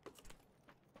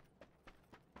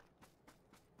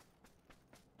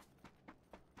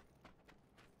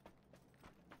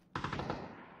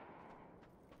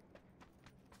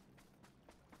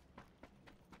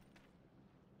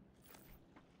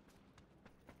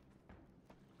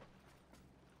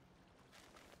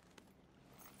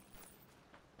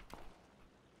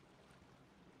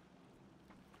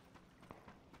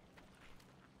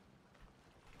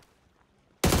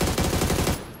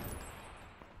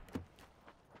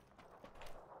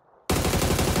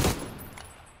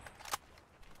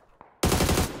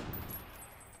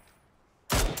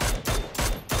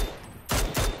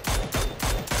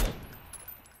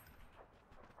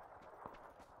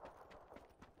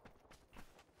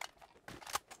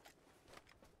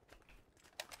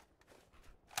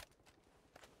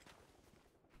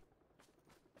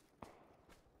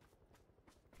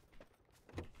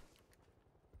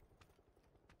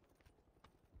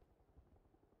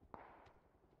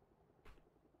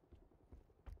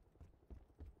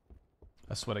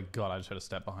 I swear to God, I just heard a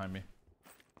step behind me.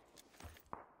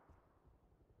 I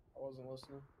wasn't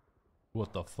listening.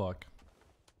 What the fuck?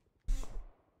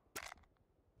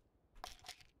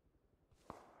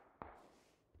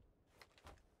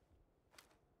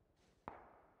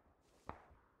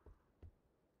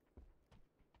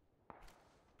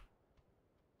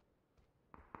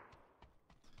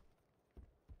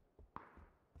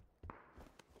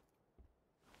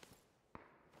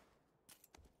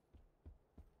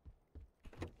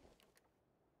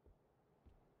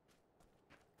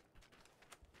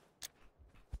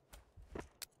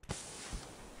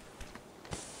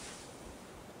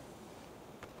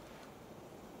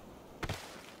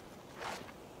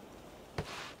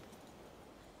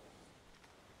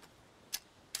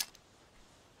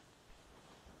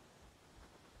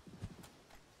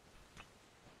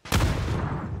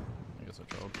 I guess I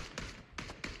trolled.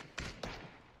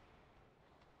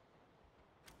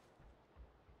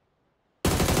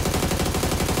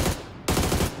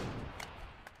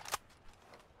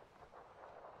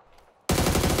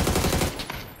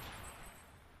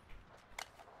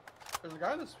 There's a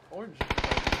guy in this orange.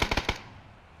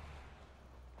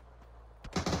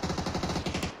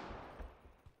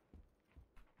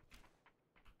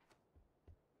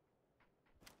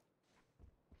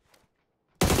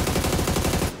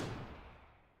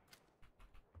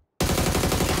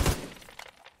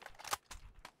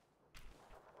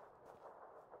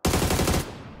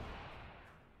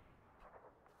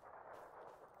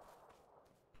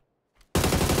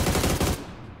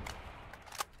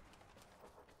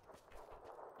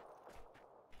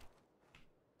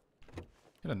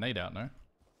 Get a nade out, no?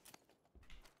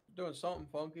 Doing something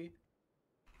funky.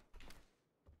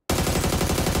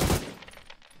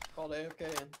 Called AFK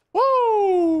in.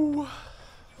 Woo!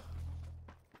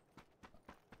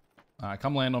 Alright,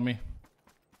 come land on me.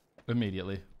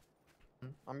 Immediately.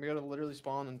 I'm gonna literally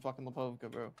spawn in fucking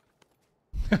Lipovka, bro.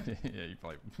 Yeah, you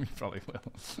probably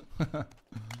will.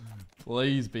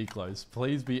 Please be close.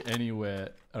 Please be anywhere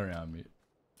around me.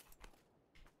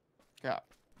 Yeah.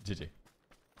 GG.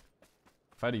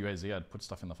 If I had a UAZ, I'd put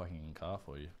stuff in the fucking car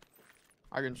for you.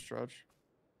 I can stretch.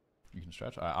 You can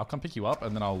stretch? Alright, I'll come pick you up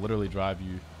and then I'll literally drive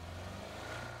you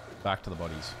back to the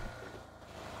bodies.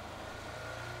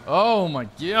 Oh my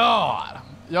god!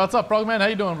 Yo, what's up, Progman? How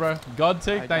you doing, bro? God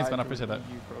tick? Thanks, man. I appreciate that.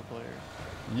 EU pro player.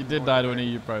 You did die to an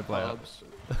EU pro player. Pubs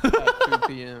at 2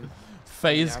 p.m.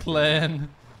 FaZe afternoon. Clan,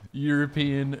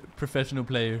 European professional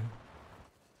player.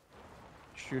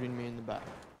 Shooting me in the back.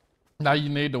 Now you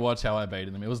need to watch how I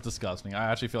baited him. It was disgusting.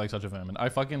 I actually feel like such a vermin. I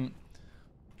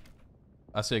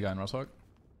see a guy in Rosshawk.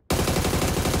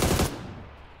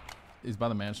 He's by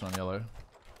the mansion on yellow.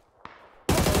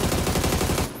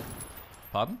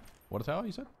 Pardon? Water tower,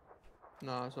 you said?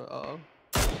 No, so uh-oh.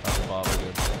 That's a bar, we're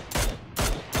good.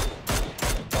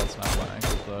 Blood snap my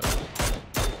ankles though.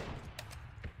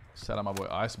 Set up my boy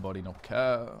Ice Body, no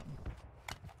cap.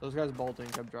 Those guys bolting,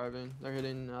 kept driving. They're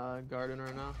hitting Garden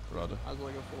right now. Rudder. I was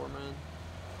like a 4-man.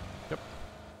 Yep.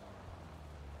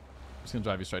 Just gonna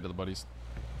drive you straight to the bodies.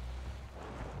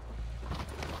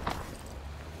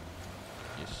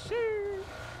 Yes, sir.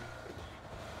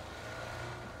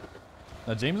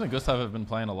 Now, James and Gustav have been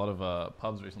playing a lot of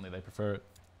pubs recently. They prefer it.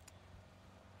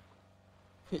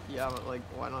 Yeah, but like,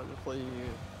 why not just play you?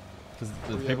 Because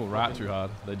the Yeah, people rat fucking too hard.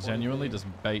 They genuinely just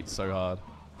bait so hard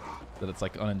that it's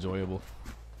like unenjoyable.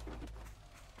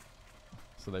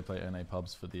 So they play NA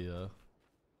pubs for the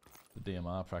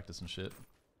DMR practice and shit.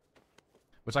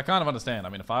 Which I kind of understand.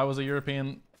 I mean, if I was a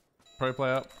European pro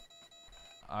player,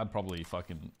 I'd probably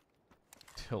fucking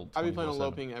tilt. I'd be playing a 24/7.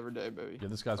 low ping every day, baby. Yeah,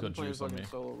 this guy's I'd be got playing juice on me.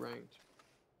 fucking solo ranked.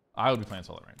 I would be playing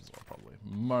solo range as well, probably.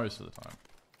 Most of the time.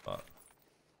 But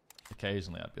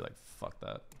occasionally I'd be like, fuck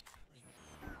that.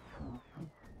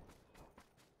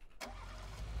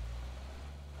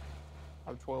 I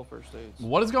have 12 first aids.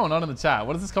 What is going on in the chat?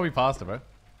 What is this copy pasta, bro?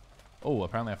 Oh,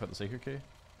 apparently I found the secret key.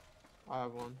 I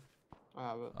have one. I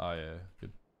have it. Oh, yeah.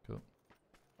 Good. Cool.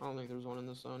 I don't think there's one in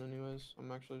this zone anyways.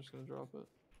 I'm actually just gonna drop it.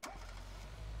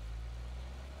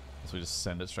 So we just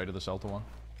send it straight to the shelter one.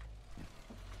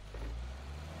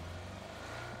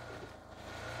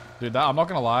 Dude, I'm not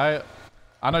gonna lie.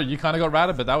 I know you kind of got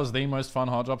ratted, but that was the most fun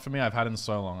hot drop for me I've had in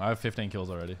so long. I have 15 kills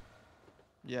already.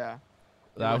 Yeah.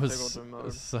 That like was Tickleton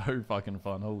mode. so fucking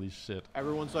fun. Holy shit.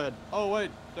 Everyone said, oh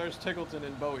wait, there's Tickleton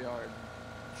in Boatyard.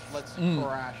 Let's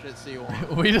crash at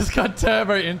C1. We just got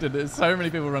turbo entered. There's so many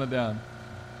people run it down.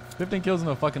 15 kills in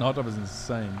a fucking hot drop is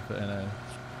insane for NA.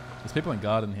 There's people in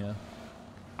garden here.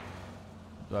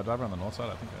 Do I drive around the north side?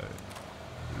 I think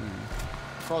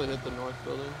I... Probably hit the north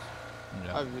buildings.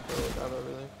 Yeah. I have utility, I have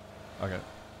everything. Okay.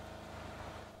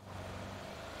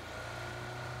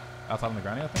 Outside on the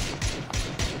granny, I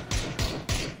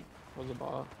think. Was a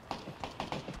bot.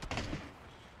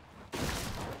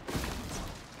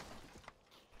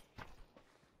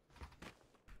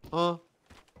 Huh?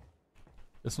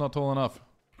 It's not tall enough.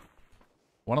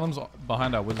 One of them's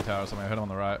behind our wizard tower or something. I heard him on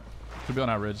the right. Could be on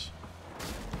our ridge.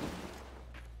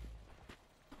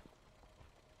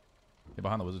 Yeah,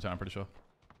 behind the wizard tower, I'm pretty sure.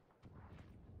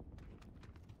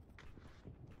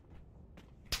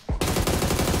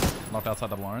 Knocked outside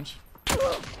double orange.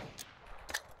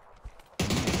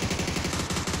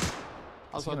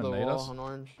 Outside the wall on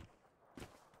orange.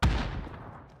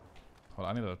 Hold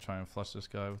on, I need to try and flush this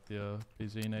guy with the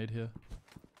PZ nade here.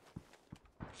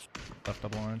 Left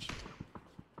double orange.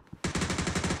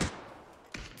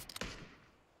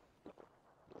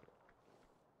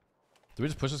 Do we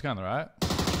just push this guy on the right?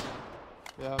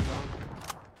 Yeah, I'm down.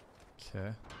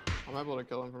 Okay. I'm able to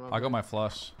kill him from up I got here. my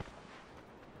flush.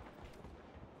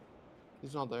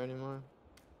 He's not there anymore.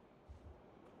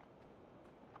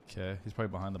 Okay, he's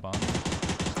probably behind the barn.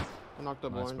 I knocked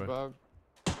up Nice, orange bro. bag.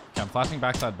 Okay, I'm flashing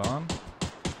backside barn.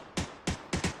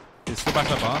 He's still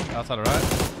backside barn, outside of right.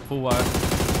 Full wide.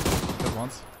 Good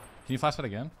once. Can you flash that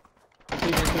again? What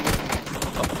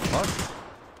the fuck?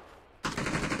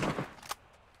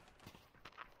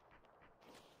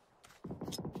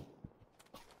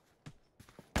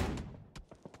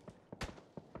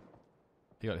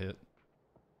 He got hit.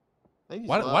 I think he's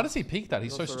Why left. does he peek that?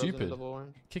 He's so also resident stupid. double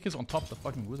orange. Kicker's on top of the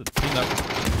fucking wizard.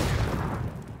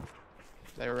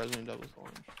 They were resident double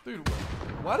orange. Dude,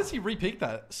 why does he re-peek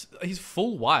that? He's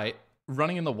full white,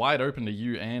 running in the wide open to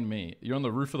you and me. You're on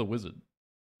the roof of the wizard.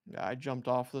 Yeah, I jumped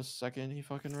off the second he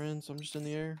fucking ran, so I'm just in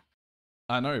the air.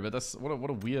 I know, but that's what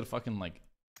a weird fucking like.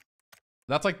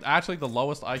 That's like actually the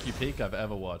lowest IQ peak I've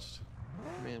ever watched,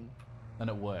 Man, and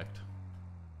it worked.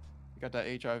 you got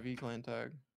that HIV clan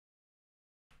tag.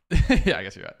 Yeah, I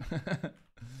guess you're right.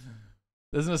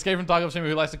 There's an escape from Tarkov streamer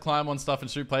who likes to climb on stuff and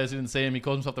shoot players who didn't see him. He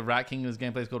calls himself the Rat King, and his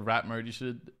gameplay is called Rat Mode. You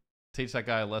should teach that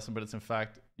guy a lesson, but it's in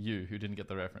fact you who didn't get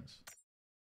the reference.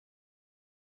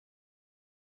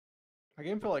 My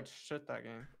game felt like shit that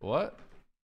game. What?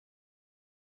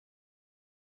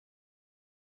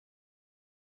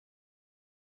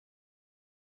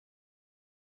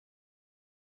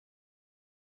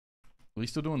 Are you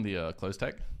still doing the close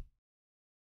tech?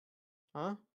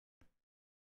 Huh?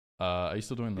 Are you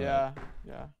still doing the? Yeah,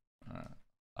 yeah. Alright.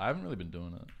 I haven't really been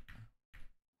doing it.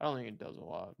 I don't think it does a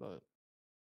lot, but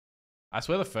I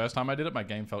swear the first time I did it, my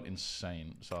game felt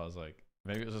insane. So I was like,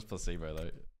 maybe it was just placebo though.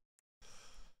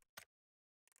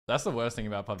 That's the worst thing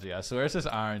about PUBG. I swear it's just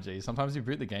RNG. Sometimes you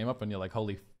boot the game up and you're like,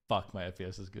 holy fuck, my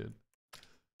FPS is good.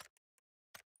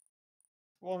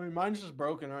 well, I mean, mine's just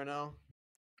broken right now.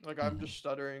 Like I'm just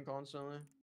stuttering constantly,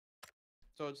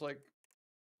 so it's like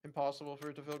impossible for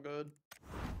it to feel good.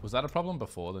 Was that a problem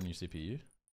before the new CPU?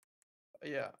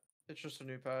 Yeah, it's just a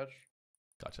new patch.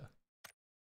 Gotcha.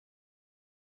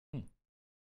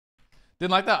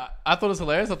 Didn't like that. I thought it was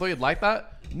hilarious. I thought you'd like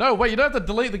that. No, wait, you don't have to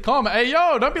delete the comment. Hey,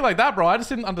 yo, don't be like that, bro. I just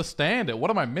didn't understand it.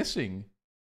 What am I missing?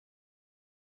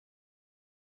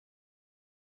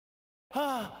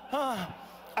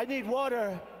 I need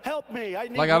water. Help me. I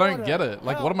need Like, I water. don't get it.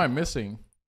 Like, what am I missing?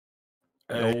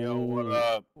 Hey, yo, what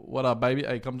up? What up, baby?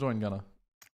 Hey, come join, Gunner.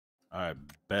 I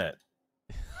bet.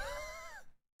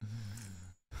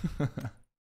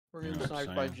 We're You know getting what I'm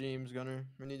sniped by saying? James Gunner.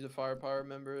 We need the firepower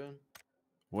member in.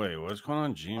 Wait, what's going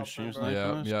on? James stream sniping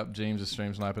Yeah, us? yeah. James is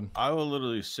stream sniping. I will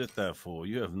literally sit that fool.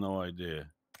 You have no idea.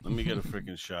 Let me get a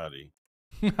freaking shotty.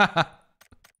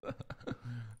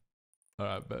 All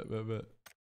right, bet.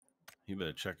 He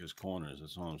better check his corners.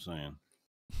 That's all I'm saying.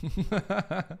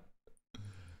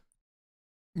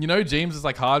 You know, James is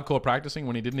like hardcore practicing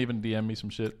when he didn't even DM me some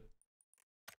shit.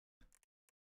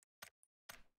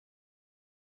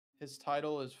 His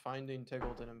title is Finding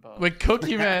Tickleton and Puff. With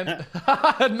Cookie Man.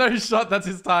 No shot, that's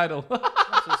his title.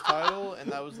 That's his title,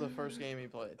 and that was the first game he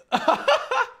played.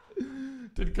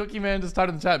 Dude, Cookie Man just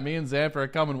started in the chat. Me and Zamper are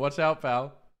coming. Watch out,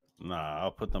 pal. Nah,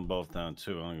 I'll put them both down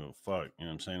too. I don't give a fuck. You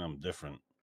know what I'm saying? I'm different.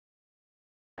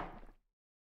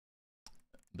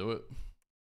 Do it.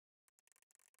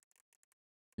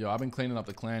 Yo, I've been cleaning up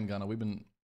the clan, Gunner. We've been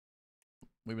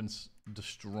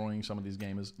destroying some of these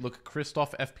gamers. Look,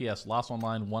 Christoph FPS last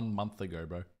online 1 month ago,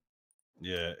 bro.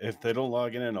 Yeah, if they don't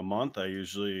log in a month, I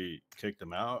usually kick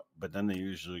them out. But then they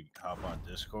usually hop on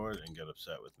Discord and get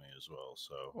upset with me as well.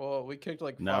 So Well, we kicked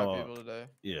like 5 Now, people today.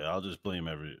 yeah, I'll just blame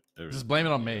every Just blame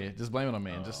it on me. Just blame it on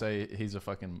me, and just say he's a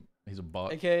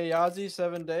bot. AKA Yazi,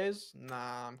 7 days?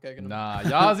 Nah, I'm kicking him. Nah,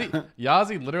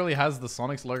 Yazi literally has the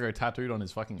Sonics logo tattooed on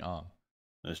his fucking arm.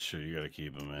 That's true. You gotta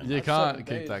keep him, man. You That's can't 7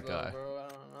 kick days, that though, guy. bro. I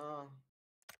don't know.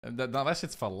 No, that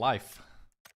shit's for life.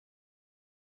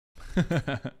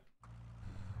 The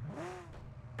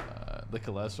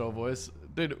cholesterol voice,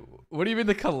 dude. What do you mean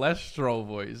the cholesterol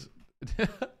voice?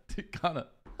 Dude, kinda.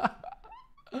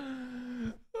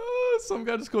 Some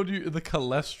guy just called you the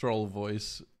cholesterol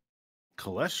voice.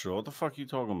 Cholesterol? What the fuck are you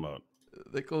talking about?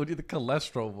 They called you the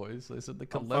cholesterol voice. They said the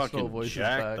I'm cholesterol fucking voice is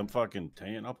jacked. back. I'm fucking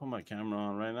tan. I'll put my camera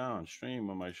on right now and stream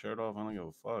with my shirt off. I don't give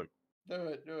a fuck. Do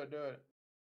it, do it, do it.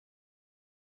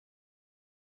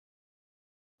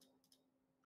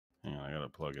 Hang on, I gotta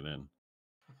plug it in.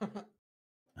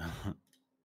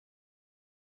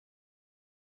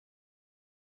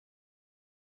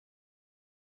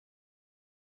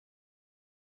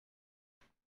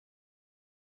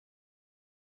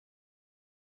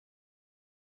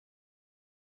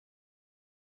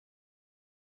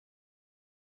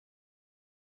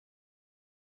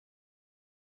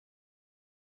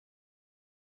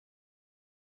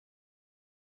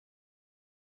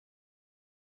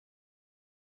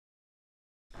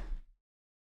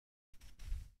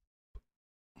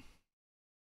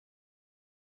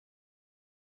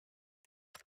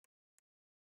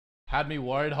 Had me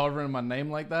worried hovering my name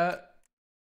like that.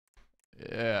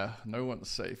 Yeah, no one's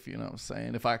safe, you know what I'm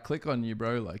saying? If I click on you,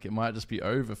 bro, like it might just be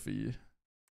over for you.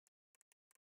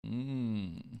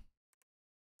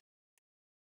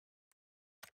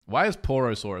 Why is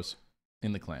Porosaurus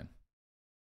in the clan?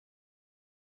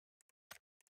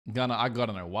 I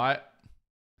gotta know why.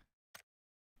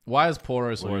 Why is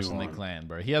Porosaurus in the clan,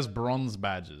 bro? He has bronze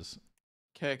badges.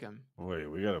 Kick him. Wait,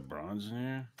 we got a bronze in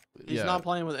here? He's not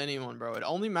playing with anyone, bro. It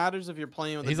only matters if you're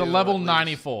playing with. He's a level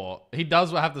 94. He does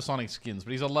have the Sonic skins,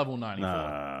 but he's a level 94.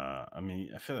 Nah, I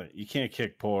mean, I feel like you can't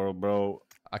kick Poro, bro.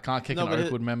 I can't kick an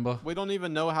Oakwood member. We don't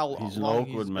even know how He's an long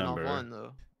Oakwood he's been member. online,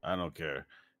 though. I don't care.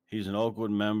 He's an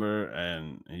Oakwood member,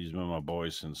 and he's been my boy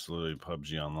since literally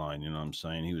PUBG Online. You know what I'm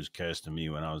saying? He was casting me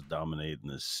when I was dominating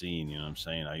the scene. You know what I'm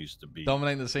saying? I used to be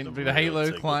dominating the scene, the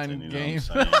Halo clan game.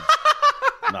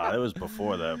 Nah, it was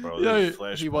before that, bro.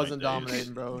 He wasn't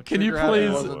dominating, bro. Can you please?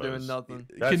 He wasn't doing nothing.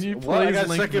 Can you please I got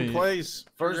link second me? place,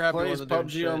 first place,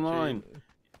 PUBG Online.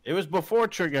 It was before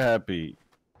Trigger Happy.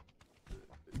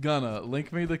 Gunna,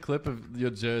 link me the clip of your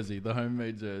jersey, the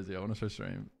homemade jersey. I want to show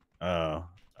stream. I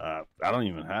don't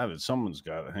even have it. Someone's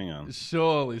got it. Hang on.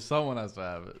 Surely someone has to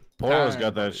have it. Poro's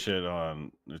got that shit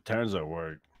on. It turns at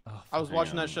work. Oh, I was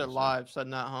watching that shit live,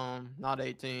 sitting at home, not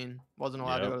 18, wasn't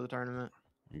allowed to go to the tournament.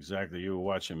 Exactly. You were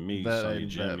watching me, Sonny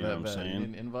Jim, you know what I'm saying? You need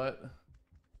an invite?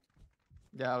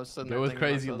 Yeah, I was sitting Go there with thinking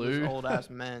Crazy myself, Lou. This old ass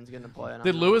man's getting to play.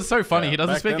 Dude, Lou is so funny. Yeah, he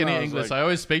doesn't back speak then any I was English. like- I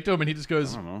always speak to him and he just I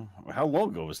goes, don't know. How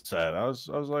long ago was that? I was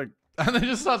like, and then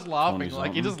just starts laughing.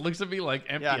 Like, he 20-something. just looks at me like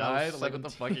empty eyed. Like, what the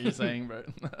fuck are you 17. saying, bro?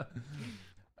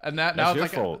 And now That's it's your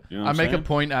like fault. You know I what I'm make a saying?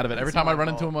 point out of it. Every It's time I my run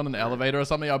into fault. him on an elevator or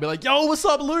something, I'll be like, "Yo, what's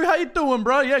up, Lou? How you doing,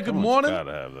 bro? Yeah, good Someone's morning."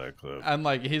 gotta have that clip. And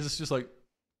like he's just like,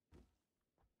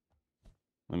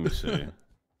 Let me see.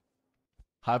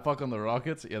 "High puck on the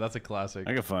Rockets." Yeah, that's a classic.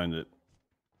 I can find it.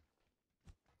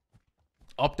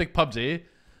 Optic PUBG.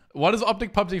 What is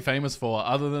Optic PUBG famous for,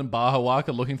 other than Baha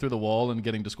Waka looking through the wall and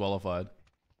getting disqualified?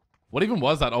 What even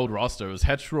was that old roster? It was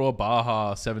Hetraw,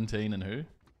 Baha, 17, and who?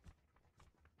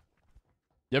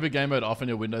 You have your game mode off in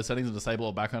your Windows settings and disable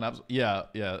all background apps?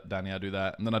 Yeah, Danny, I do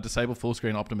that. And then I disable full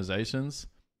screen optimizations.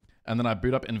 And then I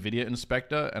boot up NVIDIA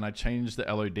Inspector and I change the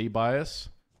LOD bias.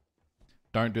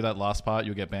 Don't do that last part.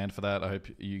 You'll get banned for that. I hope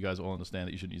you guys all understand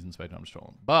that you shouldn't use Inspector. I'm just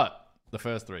trolling. But the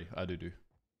first three, I do.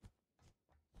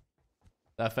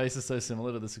 That face is so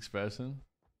similar to this expression.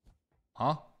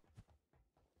 Huh?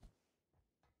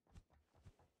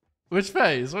 Which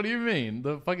face? What do you mean?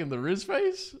 The Riz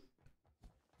face?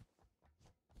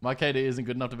 My KD isn't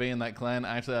good enough to be in that clan.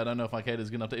 Actually, I don't know if my KD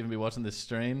is good enough to even be watching this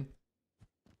stream.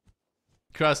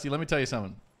 Krusty, let me tell you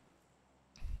something.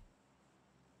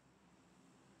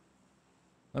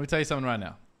 Let me tell you something right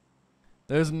now.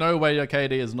 There's no way your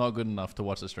KD is not good enough to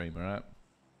watch the stream, alright?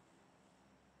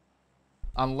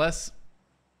 Unless...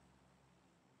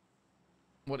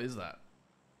 What is that?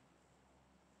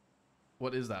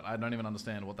 What is that? I don't even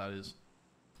understand what that is.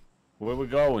 Where we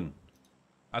going?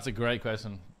 That's a great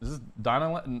question. Is this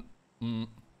Dinoland?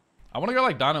 I want to go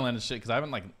like Dinoland and shit because I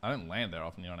didn't land there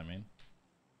often. You know what I mean?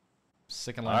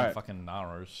 Sick and landing fucking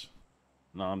Naros.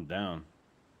 No, I'm down.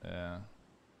 Yeah.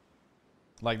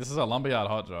 Like this is a lumberyard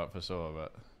hot drop for sure,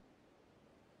 but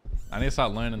I need to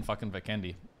start learning fucking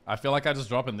Vikendi. I feel like I just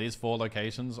drop in these 4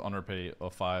 locations on repeat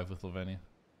or 5 with Laveni.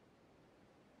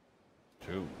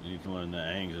 True. You can learn the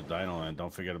angs of Dinoland.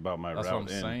 Don't forget about my That's route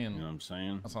what I'm in. saying. You know what I'm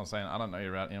saying? That's what I'm saying. I don't know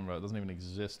your route in, bro. It doesn't even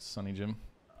exist, Sonny Jim.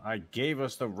 I gave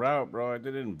us the route, bro. I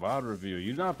did it in VOD review.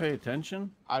 You not pay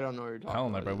attention? I don't know what you're talking Hell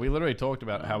about. no, bro. either. We literally talked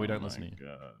about how we don't listen to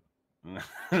you.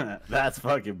 God. That's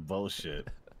fucking bullshit.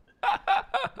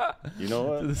 You know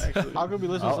what? Actually, How could we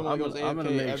listen to someone who goes I'm gonna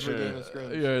AFK make every sure. game of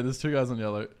scrims? Yeah, there's 2 guys on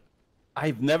yellow.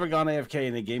 I've never gone AFK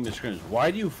in a game of scrims.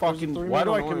 Why do you fucking? three Why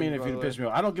do men I on come in orange, if you by the piss me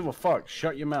off? I don't give a fuck.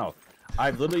 Shut your mouth.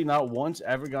 I've literally not once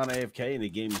ever gone AFK in a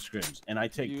game of scrims, and I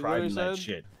take You pride in literally that said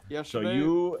shit. So Yesterday,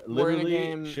 you we're in a literally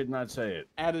game- should not say it.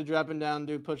 added dropping down,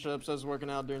 do push-ups, I was working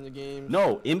out during the game.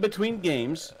 No, in between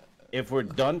games, if we're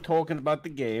done talking about the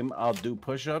game, I'll do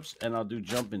push-ups and I'll do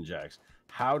jumping jacks.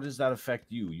 How does that affect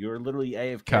you? You're literally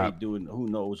AFK Cap. doing who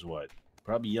knows what.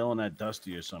 Probably yelling at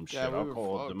Dusty or some Yeah, shit. we I'll were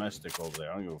call it fucked. domestic over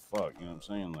there. I don't give a fuck. You know what I'm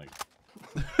saying? Like,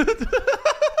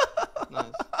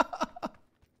 Nice.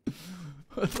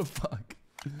 What the fuck?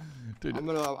 Dude. I'm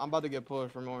about to get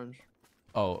pushed from orange.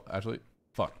 Oh, actually,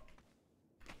 fuck.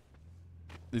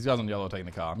 These guys on yellow are taking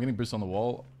the car. I'm getting boosted on the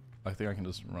wall. I think I can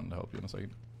just run to help you in a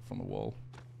second from the wall.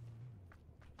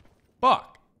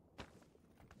 Fuck!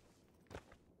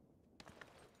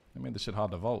 They made this shit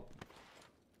hard to vault.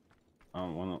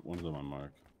 one's on my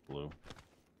mark. Blue.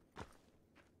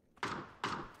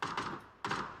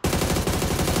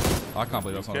 I can't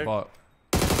believe that's not a Okay. bot.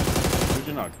 Who'd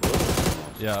you knock? Blue?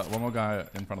 Yeah, one more guy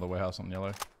in front of the warehouse on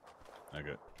yellow.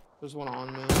 Okay. There's one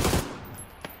on me.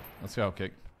 Let's go,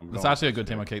 Kick. I'm It's going actually a for good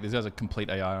team Kick. on Kick. These guys are complete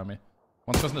AI on me.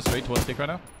 One's crossing the street towards Kick right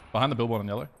now. Behind the billboard on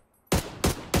yellow.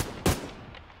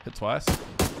 Hit twice.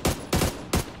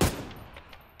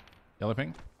 Yellow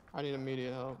ping. I need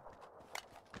immediate help.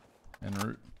 En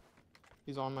route.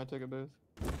 He's on my ticket booth.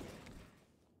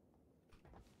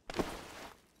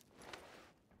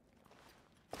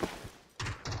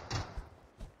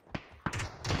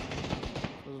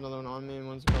 There's another one on me and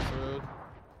one's across the road.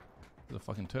 The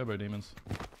fucking turbo demons.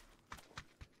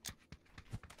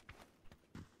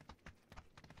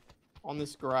 On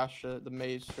this grass shit, the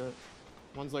maze shit.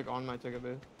 One's like on my ticket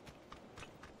booth.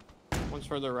 One's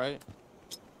further right.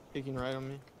 Peeking right on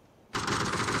me.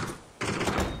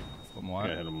 From I white.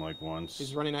 hit him like once.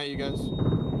 He's running at you guys.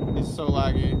 He's so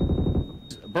laggy.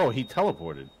 Bro, he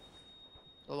teleported.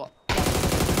 A lot.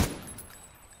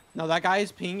 No, that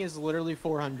guy's ping is literally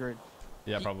 400.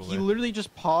 Yeah, He probably. literally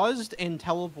just paused and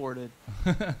teleported.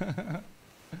 He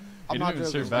I'm not didn't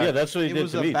even joking. shoot back. Yeah, that's what he It did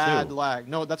was to a me bad too. lag.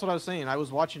 No, that's what I was saying. I was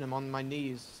watching him on my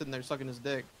knees, sitting there sucking his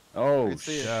dick. Oh could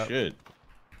see it. Yeah. shit.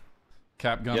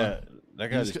 Cap Gunner. Yeah, that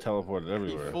guy He's just g- teleported He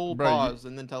everywhere. full Bro, you- paused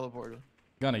and then teleported.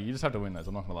 Gunner, you just have to win this.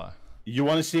 I'm not gonna lie. You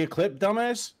want to see a clip,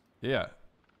 dumbass? Yeah.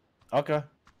 Okay.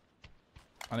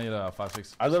 I need 5,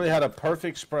 6. I literally had a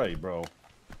perfect spray, bro.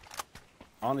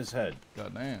 On his head.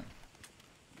 God damn.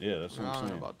 Yeah, that's I what I'm don't know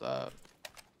saying. about that.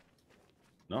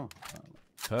 No.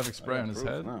 Perfect spray I on got his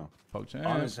proof head. now. Poke champ.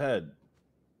 On his head.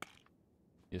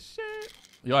 Yes, shit.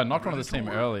 Yo, I knocked one of this team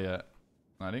earlier.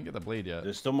 I didn't get the bleed yet.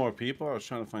 There's still more people. I was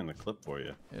trying to find the clip for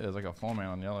you. Yeah, there's like a 4-man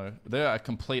on yellow. They're a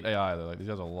complete AI. They're like, these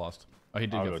guys are lost. Oh, he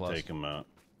did I'll get go flushed. take him out.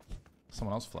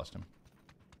 Someone else flushed him.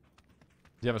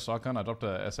 Do you have a shotgun? I dropped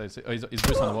a SAC. Oh, he's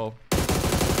boosting on the wall.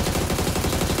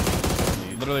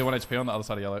 Literally 1 HP on the other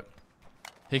side of yellow.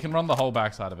 He can run the whole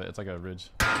backside of it. It's like a ridge.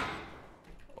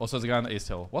 Also, there's a guy on the east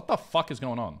hill. What the fuck is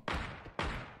going on?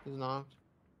 He's knocked.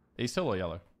 East hill or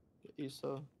yellow? He's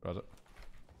Roger.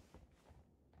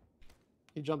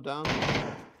 he jumped down.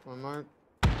 My mark.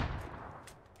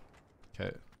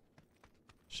 Okay.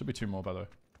 Should be 2 more, by the way.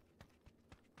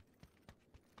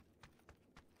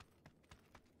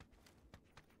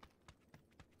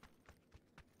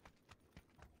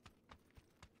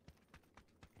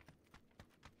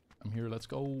 I'm here, let's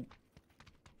go.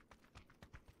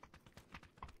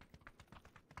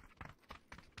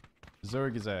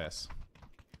 Zerg his ass.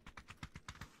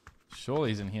 Surely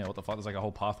he's in here. What the fuck? There's like a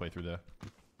whole pathway through there.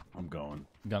 I'm going.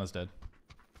 Gun is dead.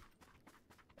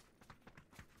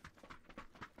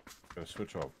 Gotta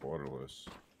switch off borderless.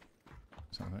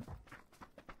 Something.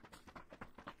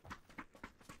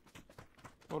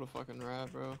 What a fucking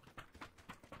rat, bro.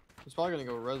 He's probably gonna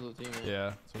go res with teammate.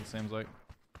 Yeah, that's what it seems like.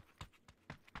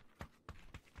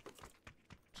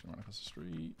 Just run across the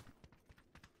street.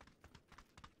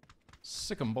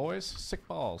 Sick 'em, boys. Sick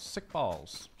balls. Sick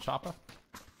balls. Chopper.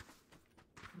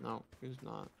 No, he's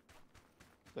not.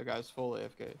 That guy's full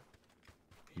AFK.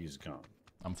 He's gone.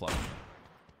 I'm flying.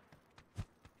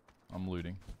 I'm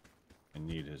looting. I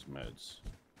need his meds.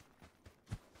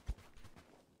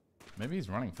 Maybe he's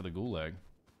running for the gulag.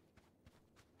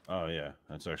 Oh yeah,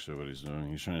 that's actually what he's doing.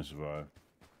 He's trying to survive.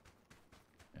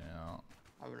 Yeah.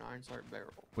 I have an iron sight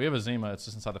barrel. We have a Zima. It's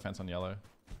just inside the fence on yellow.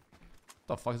 What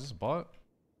the fuck is this, a bot?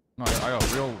 No, I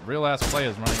got real ass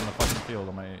players running in the fucking field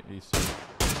on my east.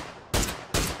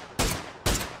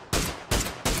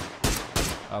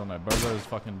 I don't know. Bozo is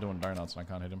fucking doing donuts and I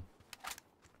can't hit him.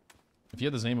 If you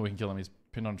had the Zima, we can kill him. He's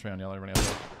pinned on a tree on yellow running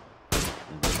outside.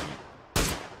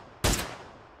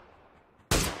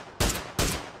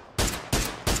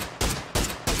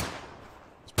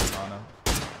 It's pretty hard now.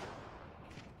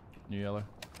 New yellow.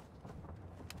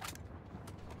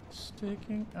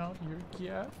 Sticking out your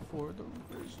gap for the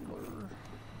Rizzler.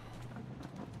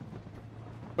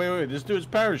 Wait, this dude's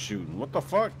parachuting. What the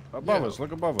fuck? Above us,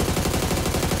 look above us.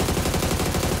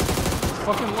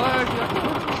 Fucking lag.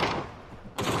 Yeah.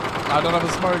 I don't have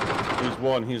a smoke. He's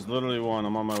one. He's literally one.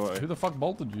 I'm on my way. Who the fuck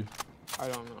bolted you? I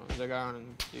don't know. The guy on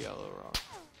the yellow rock.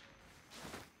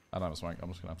 I don't have a smoke. I'm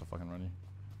just gonna have to fucking run you.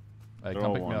 Hey, Throw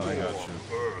come pick me one. up. I got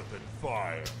you. Earth and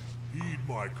fire. Heed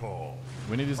my call.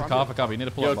 We need to use a car for cover. You need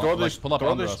to pull Yo, up, throw like, this- pull up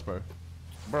throw under this- us, bro.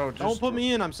 Bro, just Don't put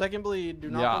me in. I'm second bleed. Do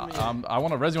not put me in. I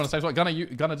want to res you on a safe spot.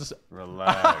 Gonna just.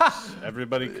 relax.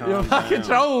 Everybody calm You're fucking down.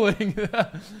 trolling.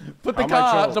 Put the How am I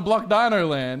car trolling? to block Dino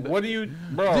Land. What do you,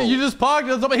 bro? You just parked.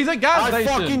 He's at gas I station.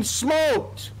 fucking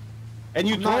smoked, and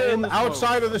you I'm throw not in him the smoke.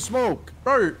 outside of the smoke.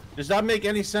 Bro, Does that make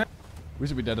any sense? we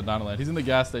should be dead at Dino Land. He's in the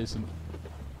gas station.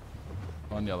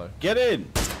 On yellow. Get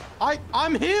in.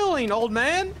 I'm healing, old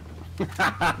man.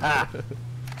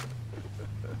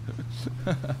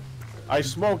 I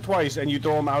smoked twice, and you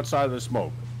throw him outside of the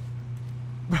smoke.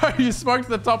 Bro, you smoked to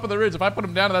the top of the ridge. If I put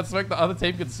him down to that smoke, the other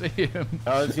team could see him.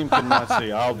 The other team cannot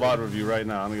see. I'll bot review right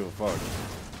now. I don't give a fuck.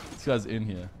 This guy's in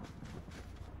here.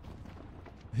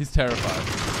 He's terrified.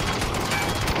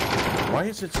 Why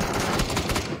is it?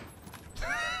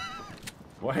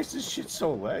 Why is this shit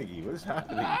so laggy? What is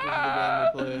happening? This is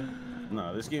the game we play.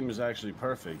 No, this game is actually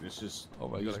perfect. It's just Oh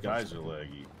my these God, I guys are can't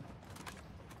laggy.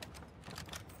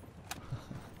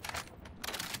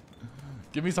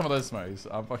 Give me some of those smokes.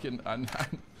 I'm fucking. I need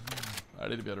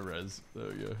to be able to res. There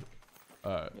we go.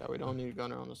 Alright. Yeah, we don't need a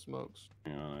gunner on the smokes.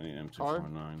 Hang on, I need Car?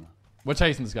 M249. We're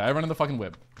chasing this guy. Everyone in the fucking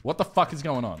whip. What the fuck is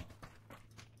going on?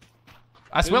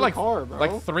 I Get swear in the like, car, bro.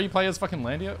 like 3 players fucking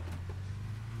land here.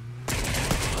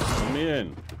 Let me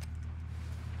in.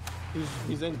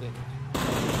 He's in things.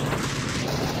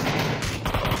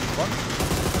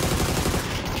 What?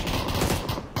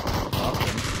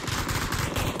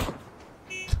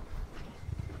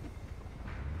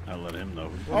 I let him know.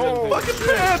 Oh, fucking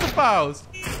pants files!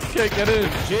 Can't get in.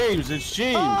 James, it's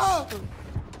James. Ah!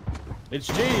 It's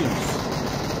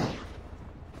James.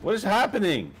 What is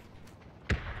happening?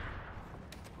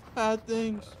 Bad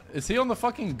things. Is he on the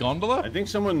fucking gondola? I think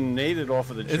someone naded off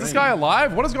of the train. Is this guy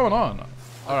alive? What is going on?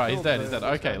 Alright, he's dead. He's dead.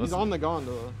 Okay, He's let's. on the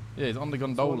gondola. Yeah, he's on the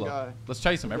one gondola. guy. Let's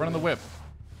chase him. Everyone in the whip.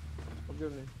 Oh,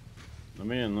 give me. Let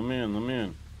me in, let me in, let me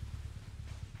in.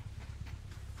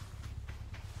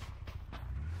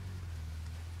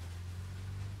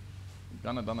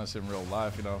 Gonna done this in real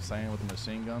life, you know what I'm saying, with a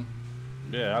machine gun.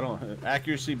 Yeah, I don't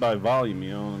accuracy by volume,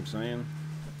 you know what I'm saying?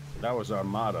 That was our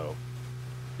motto.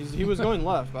 He was going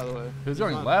left, by the way. He was He's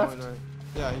going not left? right.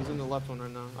 Yeah, he's in the left one right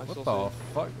now. I What still the see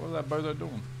him. fuck? What is that bozo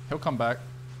doing? He'll come back.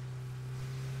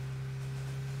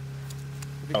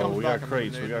 If he Oh, comes we back, got I'm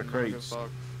crates, gonna we nade got him, I don't give a crates. fuck.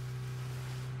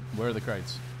 Where are the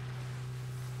crates?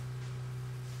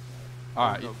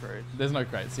 Alright, No crates. there's no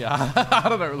crates. Yeah, I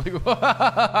don't know. Like,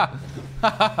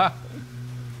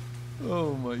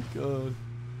 oh my god.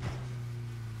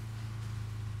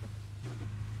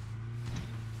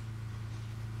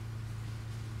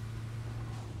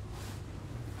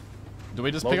 Do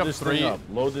we just Load pick up this 3? thing up.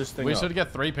 Load this thing We up. should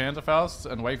get 3 Panzerfausts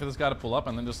and wait for this guy to pull up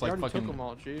and then just He like already fucking. took them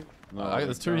all, chief. No,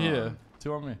 There's they're 2 here, gone.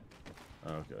 2 on me.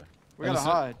 Okay. We And gotta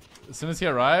hide. As soon as he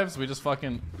arrives, we just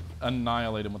fucking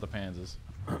annihilate him with the Panzers.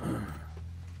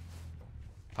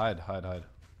 Hide, hide, hide.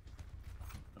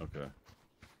 Okay.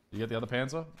 You get the other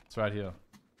Panzer? It's right here.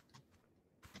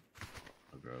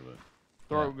 I'll grab it.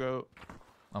 Throat goat.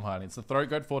 I'm hiding. It's the Throat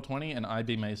Goat 420 and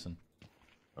IB Mason.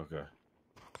 Okay.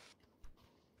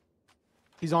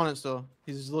 He's on it still.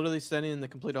 He's literally standing in the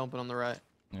complete open on the right.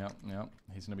 Yep, yep.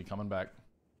 He's gonna be coming back.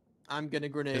 I'm gonna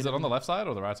grenade. Is it on him. the left side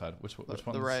or the right side? Which one?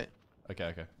 The right. Okay,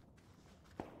 okay.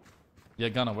 Yeah,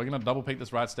 Gunner, we're gonna double peek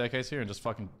this right staircase here and just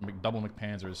fucking double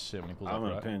McPanzer his shit when he pulls I'm up,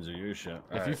 gonna right? Panzer your shit.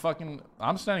 If you Alright. fucking,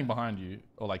 I'm standing behind you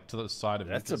or like to the side of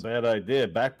you. That's a 'cause- bad idea.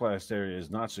 Backblast area is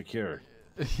not secure.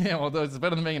 Yeah, well, it's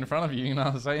better than being in front of you. You know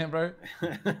what I'm saying, bro?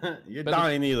 You're Better-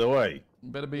 dying either way.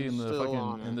 Better be He's in the still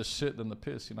on fucking in it. the shit than the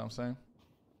piss. You know what I'm saying?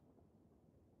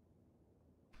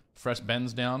 Fresh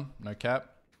Benz down, no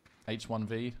cap.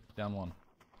 H1V down 1.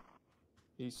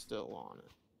 He's still on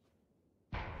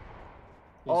it.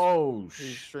 Oh,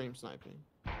 He's stream sniping.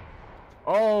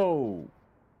 oh.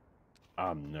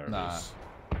 I'm nervous. Nah.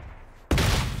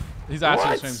 He's actually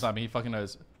What? stream sniping. He fucking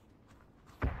knows.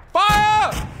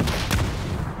 Fire!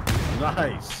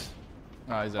 Nice.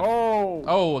 Oh, he's dead. Oh.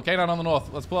 Oh, a canine on the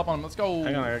north. Let's pull up on him. Let's go.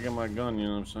 Hang on, I gotta get my gun. You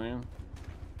know what I'm saying?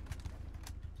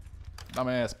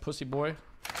 Dumbass pussy boy.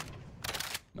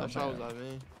 No shot was at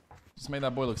me. Just made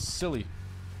that boy look silly.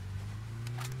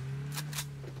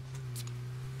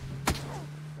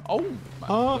 Oh my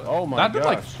God. Oh my That did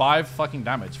like gosh. 5 fucking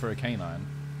damage for a canine.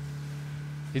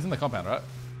 He's in the compound, right?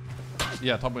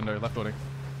 Yeah, top window, left building.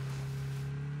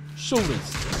 Shoulders.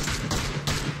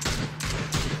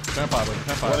 Turn fire, boy.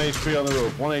 Turn fire. 1 HP on the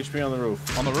roof. 1 HP on the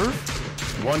roof. On the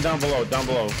roof? 1 down below. Down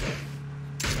below.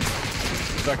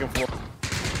 Second floor.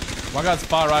 One guy's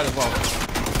far right as well.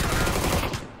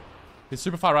 He's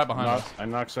super far right behind us. I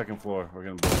knocked second floor. We're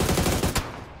gonna.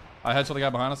 I headshot the guy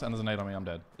behind us and there's a nade on me. I'm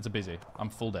dead. It's a BZ. I'm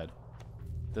full dead.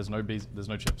 There's no BZ. There's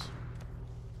no chips.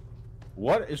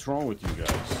 What is wrong with you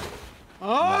guys?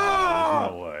 Oh!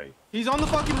 No way. He's on the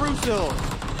fucking roof still.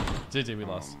 GG, we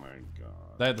lost. Oh my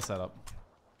god. They had the setup.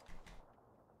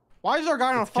 Why is our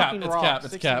guy on a It's cap, fucking it's rock cap,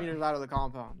 it's 60 cap. meters out of the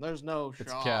compound? There's no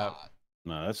It's shot. cap.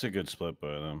 No, that's a good split by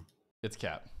them. It's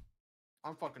cap.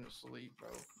 I'm fucking asleep, bro.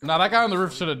 Now that guy on the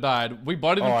roof should have died. We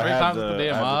bodied him Oh, I 3 had times with the the-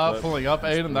 I had the DMR, clip. pulling up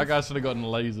That's Aiden. That proof. guy should have gotten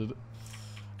lasered.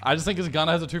 I just think his gun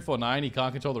has a 249. He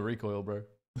can't control the recoil, bro.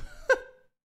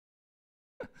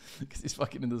 Because he's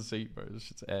fucking in the seat, bro. This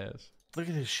shit's ass. Look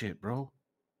at this shit, bro.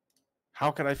 How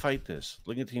could I fight this?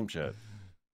 Look at team chat.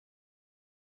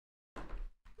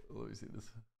 Let me see this.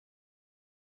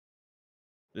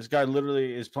 This guy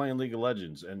literally is playing League of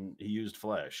Legends and he used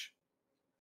Flash.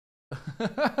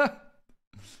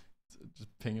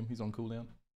 Just ping him. He's on cooldown.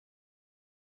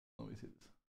 Let me see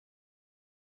this.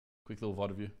 Quick little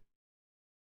VOD of you.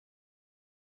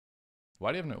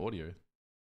 Why do you have no audio?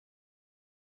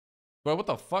 Bro, what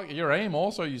the fuck? Your aim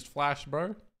also used Flash,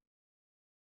 bro.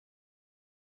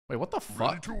 Wait, what the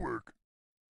Ready fuck? to work.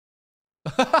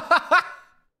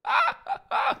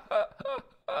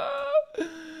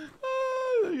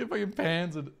 You fucking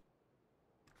panzered.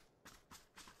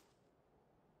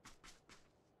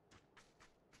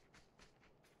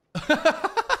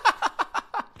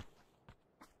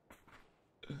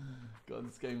 God,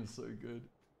 this game is so good.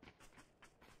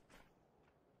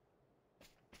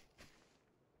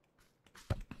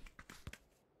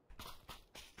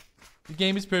 The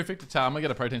game is perfect. I'm gonna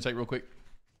get a protein shake real quick.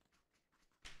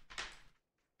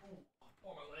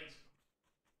 Oh, my legs.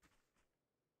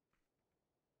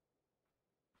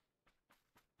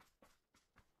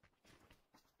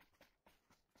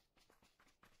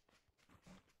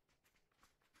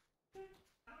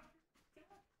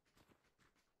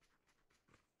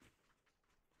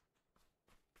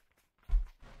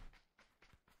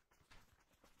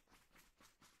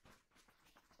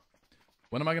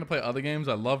 When am I gonna play other games?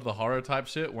 I love the horror type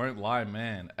shit. Won't lie,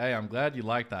 man. Hey, I'm glad you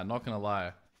like that. Not gonna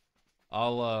lie. I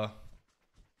don't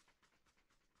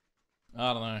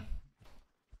know.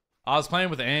 I was playing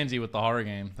with Angie with the horror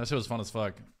game. That shit was fun as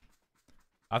fuck.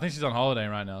 I think she's on holiday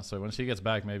right now, so when she gets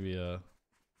back, maybe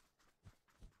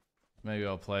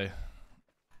I'll play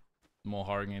more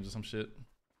horror games or some shit.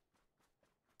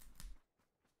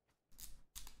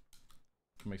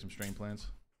 Can make some stream plans.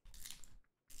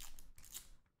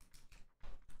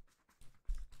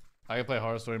 I can play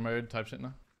horror story mode type shit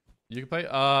now. You can play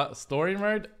story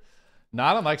mode? No,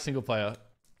 I don't like single player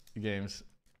games.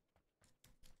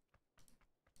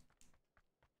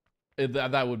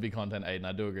 That would be content, Aiden.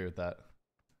 I do agree with that.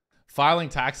 Filing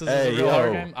taxes is a real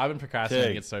horror game. I've been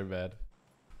procrastinating it so bad.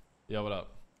 Yo, what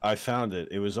up? I found it.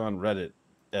 It was on Reddit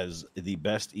as the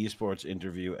best esports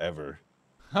interview ever.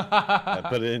 I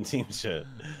put it in team chat.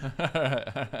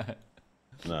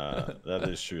 Nah, that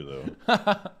is true though.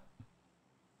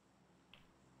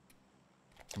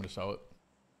 I'm gonna show it.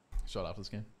 Show it after this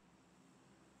game.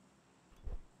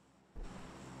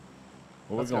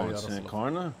 What Let's we go, going? yeah, Santa that's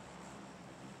Carna?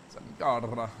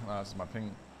 This is my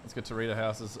ping. Let's get to Rita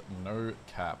House's no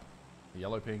cap.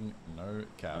 Yellow ping, no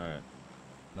cap. Alright.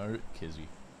 No kizzy.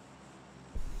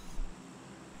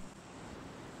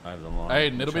 I have the long.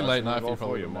 Aiden, it'll be late night if you for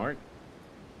probably you, don't know. Mark.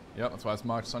 Yep, that's why it's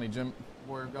marked Sunny Jim.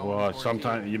 We're going Well, for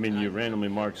sometimes it. you mean you randomly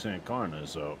mark Santa Carna,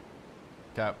 so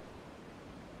Cap.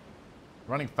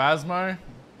 Running Phasmo?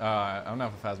 I'm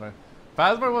not for Phasmo.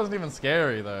 Phasmo wasn't even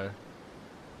scary though.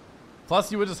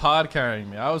 Plus you were just hard carrying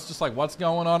me. I was just like, what's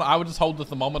going on? I would just hold the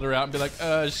thermometer out and be like,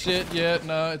 shit, yeah,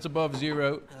 no, it's above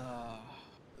 0.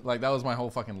 Like that was my whole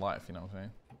fucking life, you know what I'm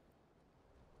saying?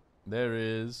 There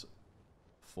is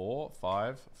 5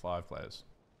 players.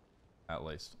 At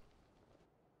least.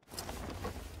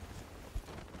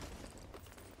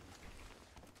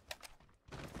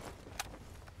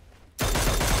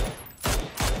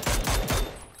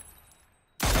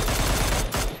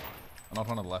 I knocked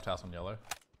one of the left house on yellow.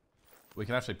 We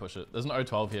can actually push it. There's an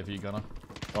O12 here for you, Gunner.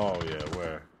 Oh yeah,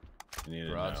 where? You need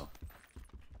Garage. it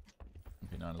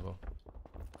now. P9 as well.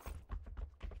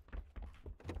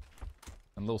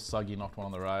 And little Suggy knocked one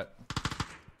on the right.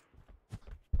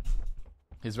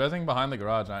 He's rezzing behind the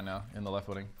garage right now, in the left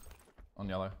wing. On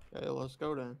yellow. Yeah, let's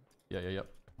go then. Yeah, yep.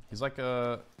 He's like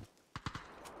a...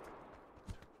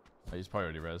 Oh, he's probably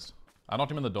already rezzed. I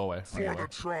knocked him in the doorway. For the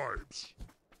tribes.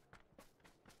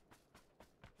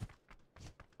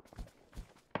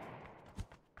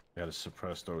 Got a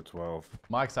suppressed O12.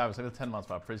 Mike Savage, look at the 10 months,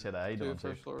 bro. I appreciate that. How you doing, Dude, too?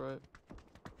 first floor right.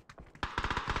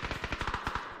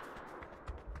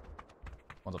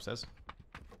 One's upstairs.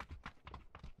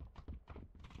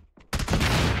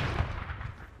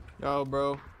 Yo,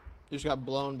 bro. You just got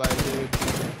blown by a dude.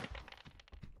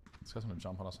 This guy's gonna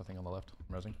jump on us, I think, on the left.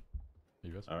 I'm rezzing.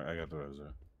 You guys? Alright, I got the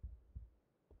reserve.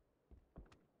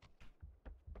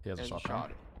 He has a And shotgun. shot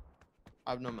it.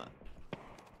 I have no map.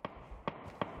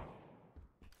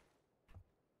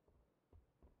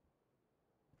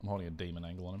 I'm holding a demon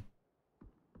angle on him.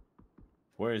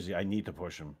 Where is he? I need to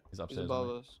push him. He's He's upstairs. above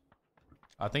isn't us. he?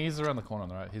 I think he's around the corner on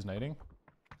the right. He's nading.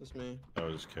 That's me. That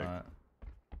was kick. Alright.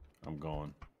 I'm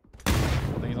going.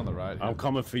 I think he's on the right. I'm here.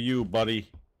 coming for you, buddy.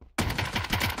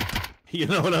 You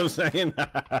know what I'm saying?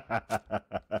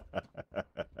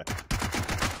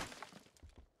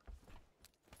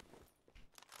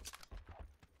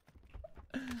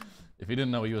 If he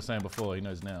didn't know what you were saying before, he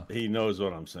knows now. He knows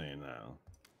what I'm saying now.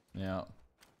 Yeah.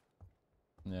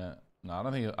 Yeah. No, I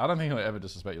don't think he'll ever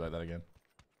disrespect you like that again.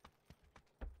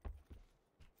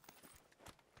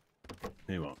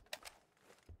 He won't.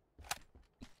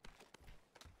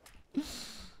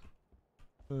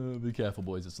 Be careful,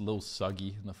 boys. It's a little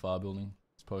Suggy in the far building.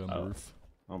 It's probably on the roof.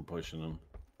 I'm pushing him.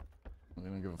 I'm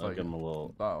gonna give a I'll fuck. give him a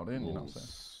little, Dialed in, you know what I'm saying?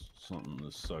 something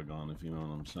to sug on, if you know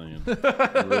what I'm saying.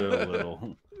 Real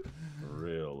little.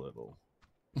 Real little.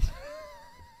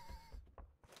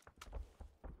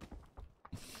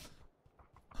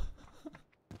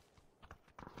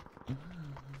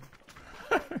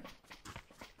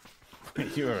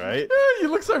 You alright? You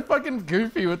look so fucking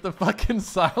goofy with the fucking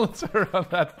silencer on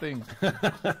that thing.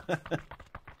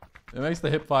 It makes the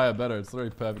hip fire better. It's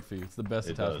literally perfect for you. It's the best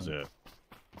It attachment. does, yeah.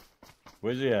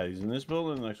 Where's he at? He's in this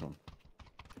building or the next one?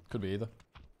 Could be either.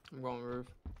 I'm going roof.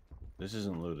 This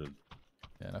isn't looted.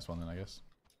 Yeah, next one then, I guess.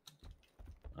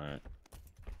 Alright.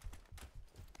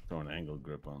 Throw an angle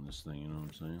grip on this thing, you know what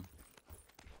I'm saying?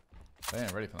 They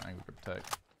ain't ready for the angle grip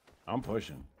tech. I'm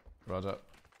pushing. Roger.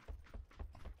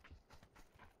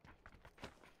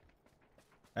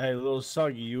 Hey, little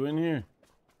Suggy, you in here?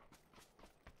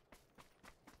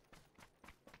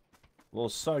 Little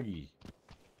Suggy.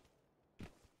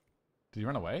 Did he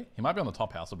run away? He might be on the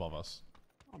top house above us.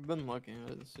 I've been looking. I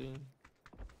didn't see him.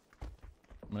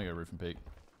 I'm gonna go roof and peak.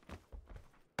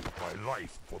 My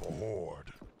life for the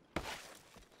Horde.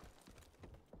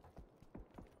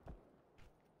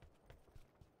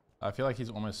 I feel like he's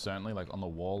almost certainly like on the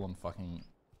wall on fucking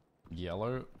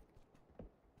yellow.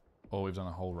 Or we've done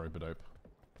a whole rope-a-dope.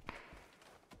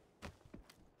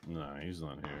 Nah, he's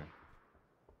not here.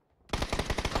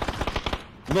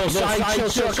 No,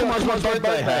 side come on, my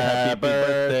birthday. Happy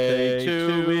birthday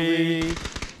to me.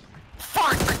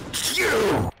 Fuck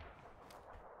you!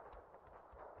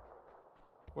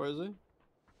 Where is he?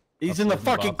 He's in the Upstairs in the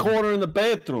fucking bathroom. corner in the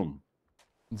bathroom.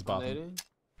 It's bathroom. Nading?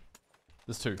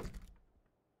 There's two.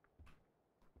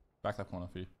 Back that corner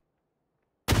for you.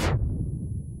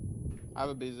 I have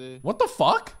a BZ. What the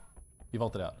fuck? He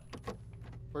vaulted out.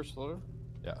 First floor?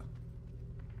 Yeah.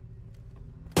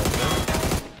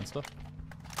 And stuff.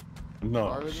 No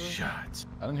Garbage? shots.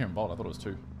 I didn't hear him vault. I thought it was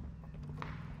two.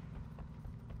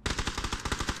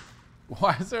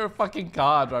 Why is there a fucking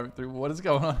car driving through? What is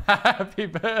going on? Happy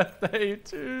birthday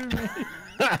to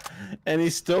me. And he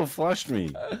still flushed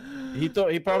me. He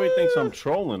probably thinks I'm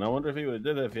trolling. I wonder if he would have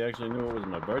did it if he actually knew it was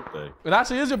my birthday. It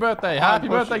actually is your birthday. Happy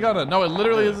pushing birthday, it. Gunner. No, it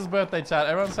literally is his birthday, chat.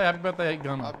 Everyone say happy birthday,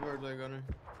 Gunner. Happy birthday, Gunner.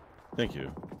 Thank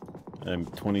you. I'm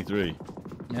 23.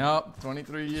 Yep,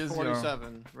 23 years young.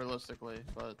 47, realistically,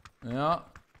 but Yeah.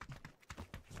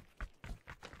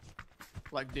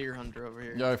 like Deer Hunter over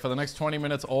here. Yo, for the next 20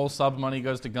 minutes, all sub money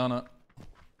goes to Gunner.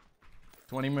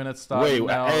 20 minutes starting Wait,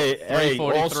 now. hey,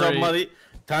 all 3:43. somebody.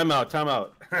 Time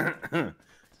out.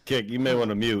 Kick, you may want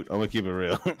to mute. I'm gonna keep it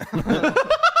real.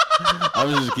 I'm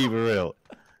just keep it real.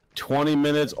 20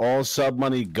 minutes, all sub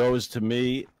money goes to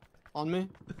me. On me?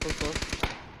 First floor.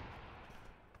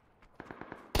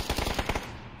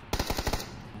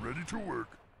 Ready to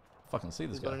work. Fucking see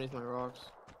this He's guy. underneath my rocks.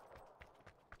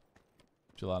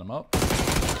 Did you light him up?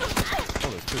 Oh,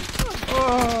 there's two.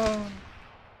 Oh.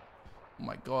 Oh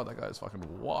my god, that guy's fucking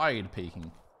wide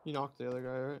peeking. You knocked the other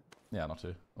guy, right? Yeah, not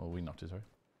two. Oh, we knocked two, sorry.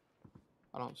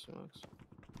 I don't have smokes.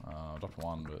 I dropped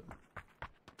one, but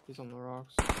He's on the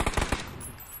rocks.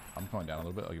 I'm coming down a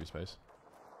little bit. I'll give you space.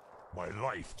 My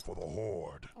life for the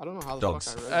Horde. I don't know how the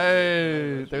Dogs. fuck I read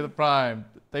Hey, they were the prime.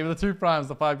 They were the 2 primes,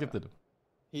 the 5 gifted.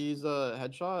 He's a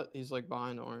headshot. He's like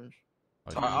behind orange.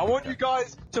 Oh, I want you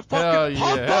guys to hell fucking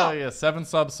pump yeah, up. hell yeah. 7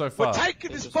 subs so far. We're taking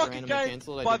They this just fucking randomly game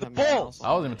canceled. I by didn't the have my balls. mouse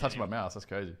I wasn't even touching my mouse. That's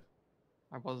crazy.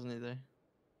 I wasn't either.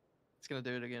 It's gonna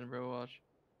do it again, bro. Watch.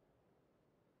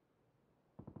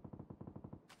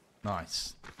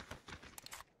 Nice.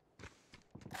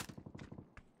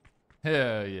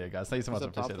 Hell yeah, guys. Thank you so much. I He's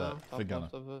up top appreciate that. now, top Big gunner.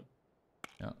 left of it.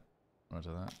 Yeah.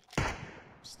 Roger that.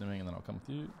 Stimming and then I'll come with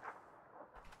you.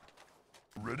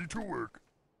 Ready to work.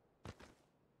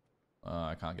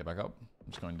 I can't get back up.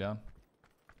 I'm just going down.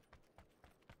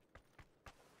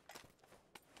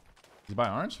 Is he by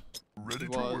orange? Ready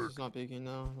He to was. work. He's not peeking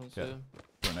now. Let's Yeah. see.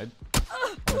 Grenade.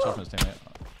 I'm shot from his teammate,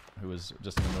 who was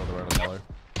just in the middle of the road on yellow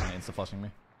and insta-flushing me.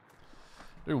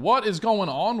 Dude, what is going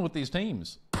on with these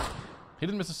teams? He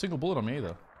didn't miss a single bullet on me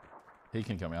either. He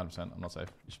can kill me 100%. I'm not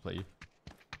safe. You should play you.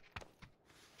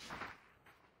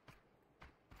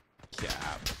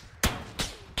 Yeah.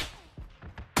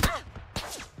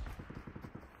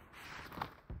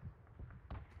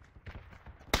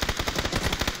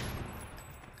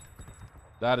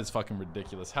 That is fucking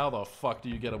ridiculous. How the fuck do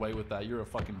you get away with that? You're a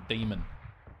fucking demon.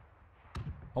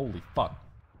 Holy fuck.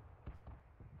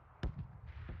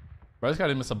 Bro, this guy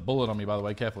didn't miss a bullet on me, by the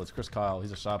way. Careful, it's Chris Kyle.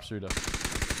 He's a sharpshooter. Is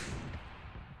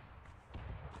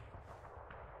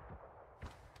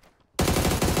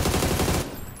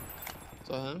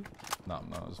that him? No,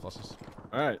 it was flushes.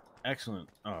 All right, excellent.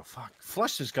 Oh fuck,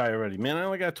 flush this guy already, man. I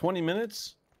only got 20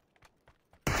 minutes.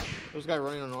 There's a guy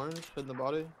running on orange, hitting the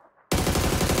body.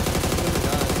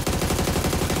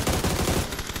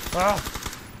 Ah!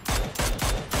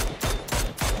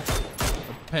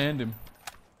 I panned him.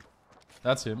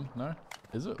 That's him, no?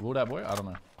 Is it? Will that boy? I don't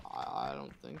know. I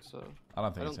don't think so. I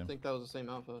don't think I it's don't him. think that was the same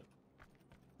outfit.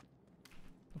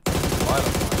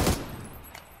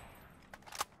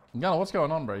 Gunner, what's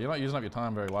going on, bro? You're not using up your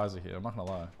time very wisely here. I'm not gonna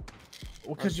lie.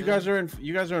 Well, because you guys are in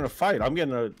a fight. I'm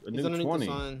getting a He's new underneath 20.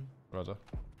 the sign. Roger.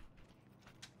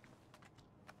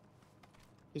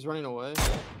 He's running away.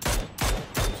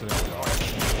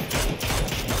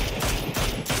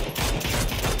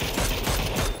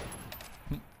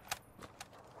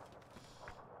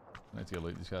 I need to go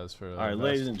loot these guys for. All right,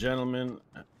 ladies and gentlemen,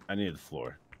 I need the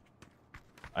floor.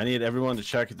 I need everyone to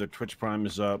check if their Twitch Prime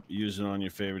is up. Use it on your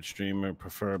favorite streamer,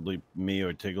 preferably me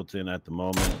or Tiggleton at the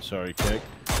moment. Sorry, Kick.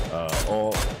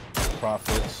 All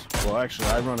profits. Well, actually,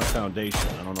 I run a foundation.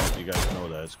 I don't know if you guys know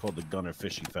that. It's called the Gunner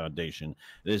Fishing Foundation.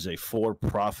 It is a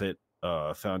for-profit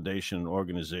foundation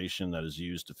organization that is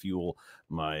used to fuel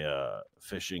my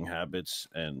fishing habits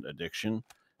and addiction.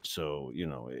 So, you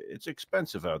know, it's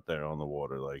expensive out there on the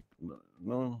water. Like,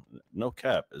 no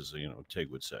cap, as, you know, Tig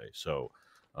would say. So,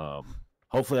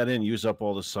 hopefully I didn't use up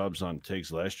all the subs on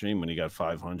Tig's last stream when he got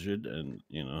 500. And,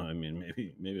 you know, I mean,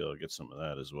 maybe I'll get some of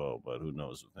that as well, but who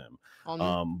knows with him.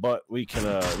 But we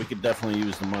could definitely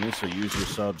use the money. So use your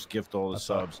subs, gift all the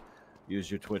subs,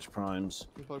 use your Twitch Primes.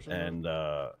 And,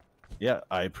 yeah,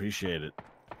 I appreciate it.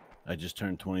 I just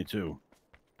turned 22.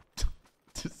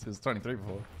 It was 23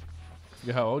 before.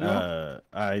 You how old you are?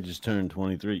 I just turned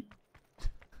 23.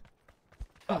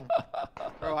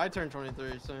 Bro, I turned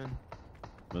 23 soon.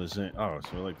 We're the same. Oh, so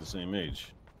we're like the same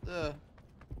age. Yeah.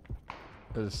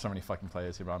 There's so many fucking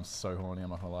players here, but I'm so horny.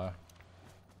 I'm not gonna lie.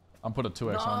 I'm putting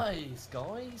 2x on. Nice,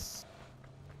 guys.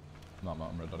 No,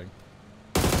 I'm red dotting.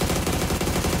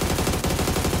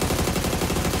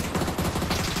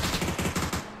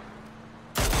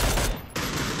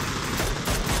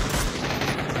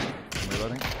 I'm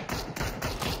reloading.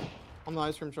 On the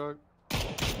ice cream truck.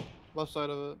 Left side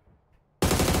of it.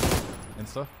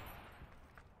 Insta.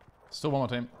 Still one more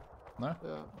team. No?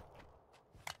 Yeah.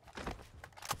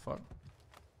 Fuck.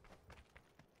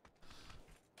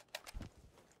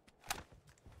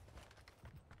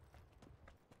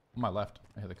 On my left.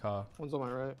 I hear the car. One's on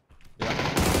my right. Yeah.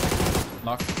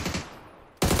 Knock.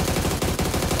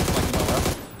 Flanking my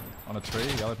left. On a tree.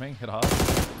 Yell at me. Hit hard.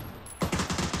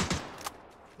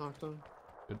 Knocked him.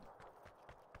 Good.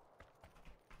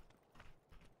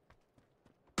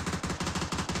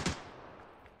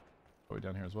 Are we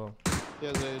down here as well?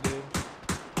 Yeah, they do.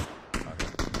 Okay.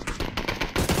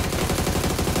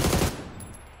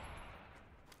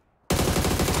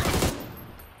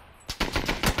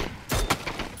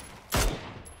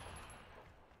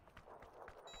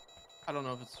 I don't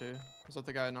know if it's two. Is that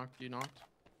the guy you knocked?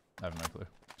 I have no clue.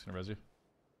 Just gonna res you.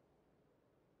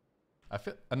 I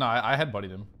feel no, I headbutted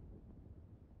him.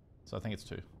 So I think it's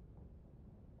 2.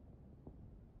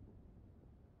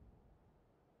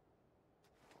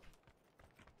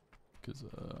 Because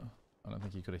I don't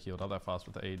think he could have healed up that fast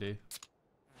with the AED.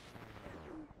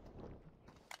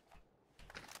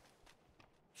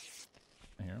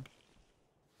 I hear him.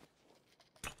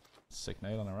 Sick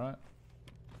nade on the right.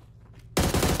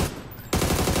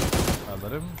 I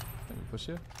let him. Let me push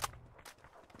you.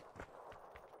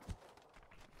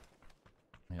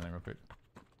 Yeah, real quick.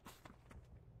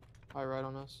 High right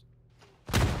on us.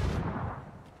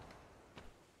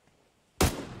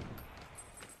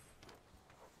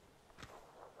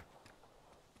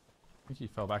 I think he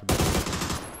fell back a bit.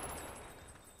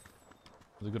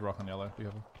 There's a good rock on yellow. Be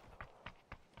careful.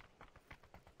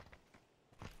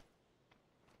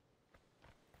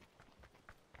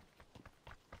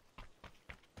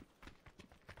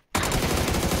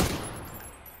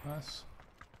 Nice.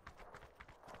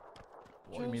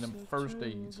 What do you mean first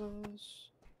aids?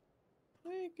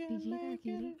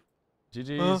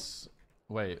 GG's.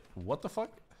 Wait, what the fuck?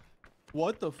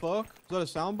 What the fuck? Is that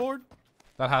a soundboard?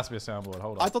 That has to be a soundboard.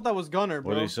 Hold on. I thought that was Gunner, bro.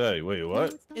 What did he say? Wait,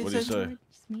 what? What did he say?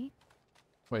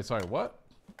 Wait, sorry, what?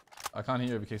 I can't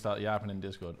hear you because that yapping in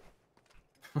Discord.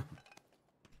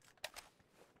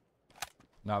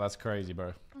 No, that's crazy,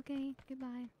 bro. Okay,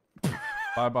 goodbye.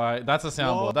 Bye bye. That's a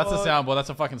soundboard. That's a soundboard. That's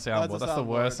a fucking soundboard. That's the soundboard.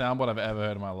 worst soundboard I've ever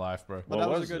heard in my life, bro. But What that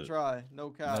was was a good it? try. No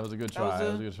cap. That was a good try.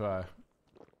 That was a good try.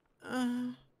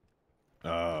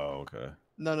 Oh, okay.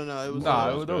 No. It was. Nah,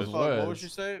 it was those good. words. What would she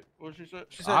say? What would she say?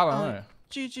 She said, I don't know.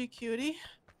 GG cutie.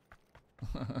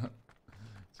 GG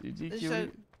They cutie.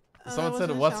 said, Someone that said,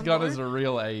 wasn't a "What's Gunner's soundboard?"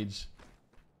 real age?"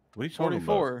 What are you talking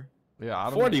 44. Yeah, I about?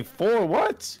 don't. 44?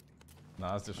 What?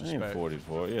 Nah, that's I ain't disrespect.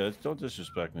 44. Yeah, don't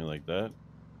disrespect me like that.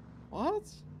 What?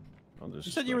 Don't You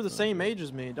said you were the disrespect me same like age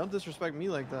as me. Don't disrespect me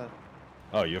like that.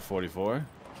 that. Oh, you're 44?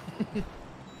 You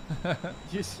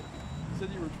said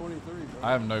you were 23, bro.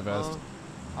 I have no vest.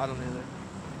 I don't either.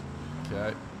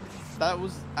 Okay. That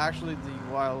was actually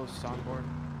the wildest soundboard.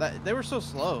 That they were so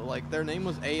slow. Like their name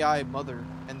was AI Mother,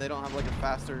 and they don't have like a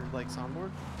faster like soundboard.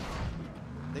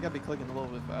 They gotta be clicking a little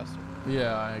bit faster.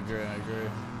 Yeah, I agree.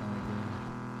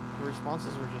 The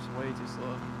responses were just way too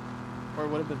slow, or it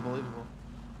would have been believable.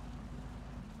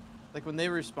 Like when they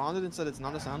responded and said it's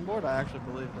not a soundboard, I actually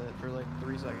believed it for like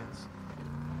 3 seconds.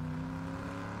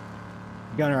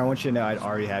 Gunner, I want you to know I'd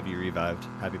already have you revived.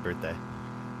 Happy birthday.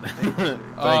 Thank you.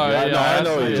 Oh, I yeah, know, I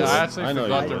know actually, you. I actually I know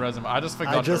forgot you the would. resume. I just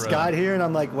forgot I just the got resume. here and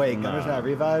I'm like, wait, Gunner's Nah. not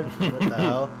revived? What the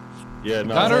hell? Yeah,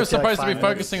 no. Gunner is It's like supposed to be 5 minutes.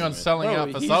 focusing on selling Bro,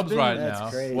 out for he's subs been- right That's now.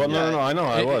 crazy. Well, no, I know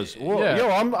I was. Well, yeah. Yo,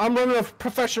 I'm running a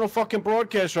professional fucking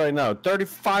broadcast right now.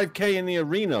 35K in the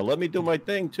arena. Let me do my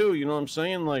thing too. You know what I'm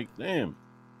saying? Like, damn.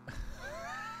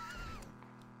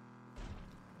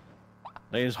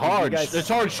 Like, it's hard. guys- It's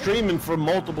hard streaming for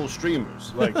multiple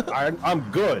streamers. Like, I'm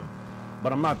good,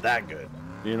 but I'm not that good.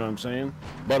 You know what I'm saying?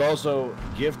 But also,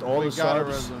 gift all We the got a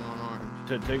subs resume on orange.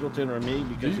 to Tiggleton or me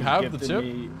because you you have the gifted tip?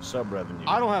 me sub revenue.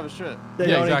 I don't have a shit. They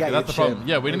Yeah, only got exactly. you That's the chip. problem.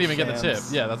 Yeah, we didn't even get the tip.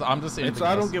 Shams. Yeah, that's. I'm just saying. It's,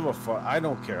 I don't give a fuck. I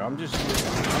don't care. I'm here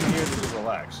to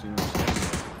relax. You know what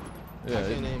I'm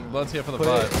saying? Yeah, name it. let's hear for the Put,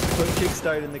 vibe. put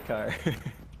kickstart in the car.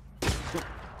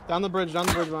 Down the bridge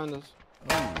behind us.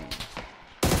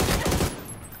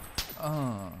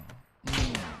 I'm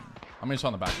gonna shot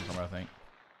on the back somewhere, I think.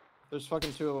 There's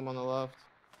fucking 2 of them on the left.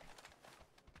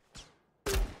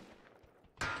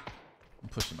 I'm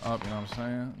pushing up, you know what I'm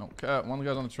saying? No cap. One of the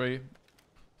guys on the tree.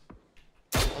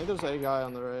 I think there's a guy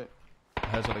on the right.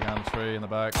 Headshot the guy on the tree in the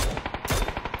back.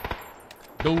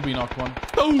 Dolby knocked one.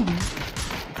 Boom!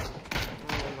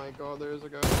 Oh my god, there is a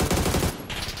guy.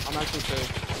 I'm actually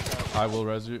safe. I will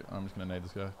res you. I'm just gonna nade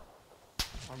this guy.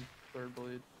 I'm 3rd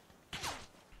bleed.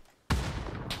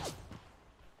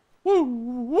 Woo!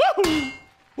 Woo!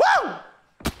 Woo!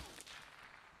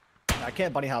 I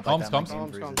can't bunny hop like Comms, that. My comms. game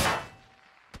Comms, freezes.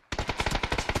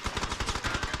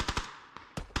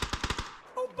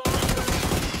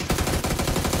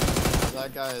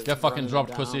 That guy is Get fucking running dropped,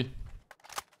 down. pussy.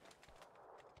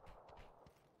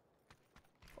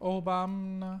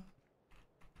 Obama.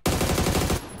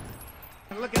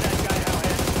 Look at that guy out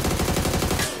here.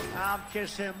 I'll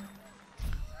kiss him.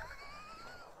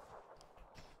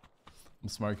 I'm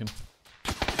smoking.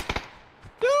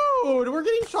 Dude, we're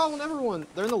getting shot on everyone.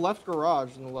 They're in the left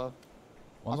garage on the left.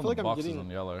 One's feel on like the I'm boxes getting- on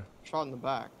yellow. Shot in the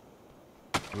back.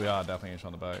 We are definitely getting shot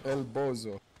on the back. El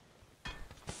Bozo.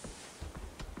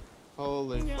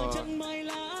 Holy fuck. My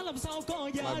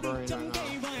brain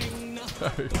right now.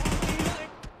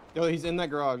 Yo, he's in that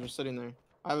garage, just sitting there.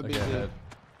 I have a Okay, BZ. head.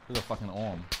 There's a fucking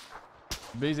arm.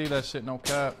 BZ that shit, no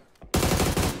cap.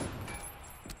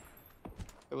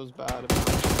 It was bad.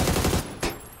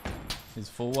 He's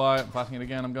full white. I'm flashing it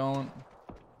again. I'm going.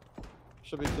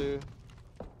 Should be 2.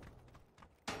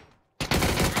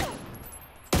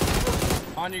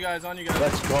 On you guys, on you guys.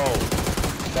 Let's go.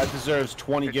 That deserves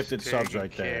 20 gifted subs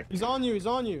right there. He's on you. He's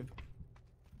on you.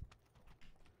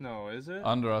 No, is it?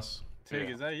 Under us. Tig,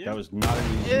 is that you? That was not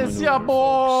an easy It's maneuver, your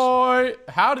boy.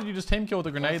 folks. How did you just team kill with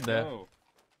a grenade Let's there? go.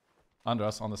 Under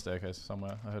us on the staircase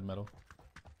somewhere. I heard metal.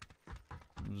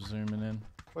 Zooming in.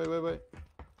 Wait.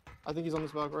 I think he's on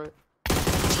this back right.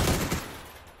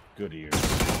 Good ears.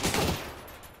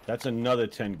 That's another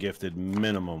 10 gifted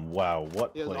minimum. Wow,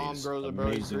 what He has arm plays? grows, bro.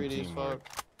 He's Amazing greedy as teamwork.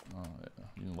 fuck. Oh,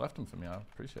 yeah. You left him for me. I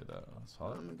appreciate that. That's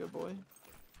hot. I'm a good boy.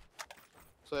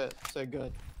 Say it. Say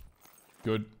good.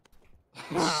 Good.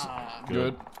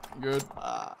 Good. Good.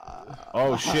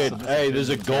 Oh shit! Hey, there's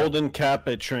a golden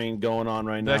kappa train going on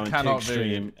right now That in cannot Tig's be.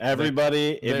 stream.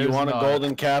 Everybody, if you there's want a not.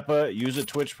 golden kappa, use a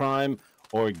Twitch Prime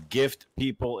or gift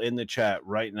people in the chat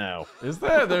right now. Is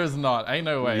there? There's not. Ain't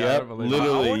no way. I Yep, don't believe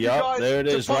literally. Yep, there it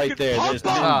is right there. There's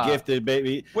 10 gifted,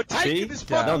 baby. See?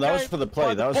 No, that was for the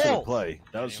play. That was for the play.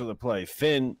 That was for the play.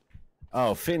 Finn.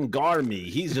 Oh, Finn Garmy.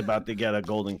 He's about to get a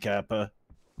golden kappa.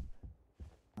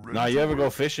 Now, you ever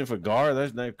go fishing for gar?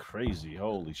 That's not crazy.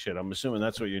 Holy shit. I'm assuming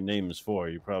that's what your name is for.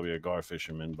 You're probably a gar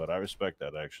fisherman, but I respect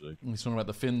that, actually. He's talking about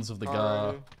the fins of the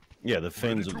gar. Yeah, the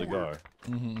fins of the gar.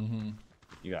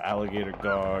 You got alligator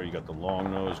gar, you got the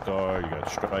long-nosed gar, you got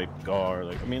striped gar.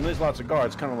 Like, I mean, there's lots of gar.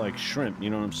 It's kind of like shrimp, you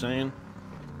know what I'm saying?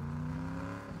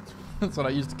 That's what I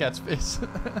used to catch fish.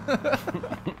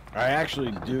 I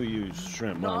actually do use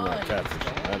shrimp more than catfish.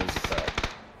 That is a fact.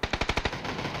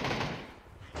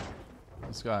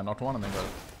 This guy knocked one and then got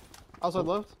it. Outside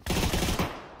left.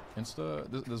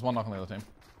 Insta. There's one knock on the other team.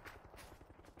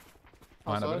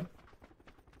 Behind Outside. everybody.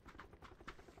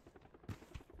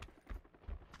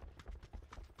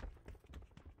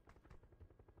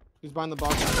 He's behind the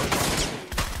box.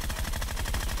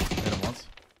 Hit him once.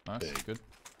 Nice. Good.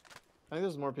 I think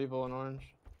there's more people in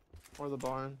orange. Or the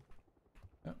barn.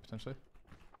 Yeah, potentially.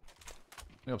 Let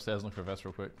me go upstairs and look for a vest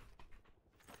real quick.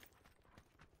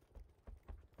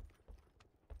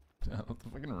 The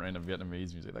fucking random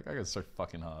Vietnamese music. That guy goes so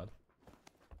fucking hard.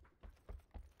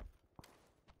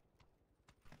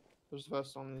 There's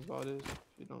vests on these bodies if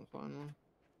you don't find one.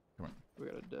 Come on. We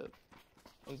got a dip.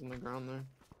 One's in the ground there.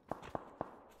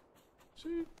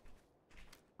 See?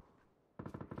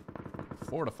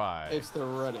 Fortify. It's the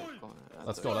Reddit.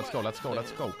 Let's go, let's go, let's go,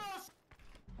 let's go.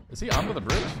 Is he under the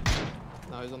bridge?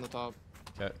 No, he's on the top.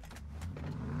 Okay.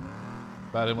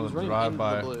 Bad him with He's a running drive into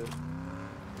by. the blue.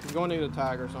 He's going to get a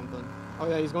tag or something. Oh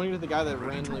yeah, he's going to get the guy that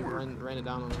randomly ran it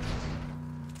down on us.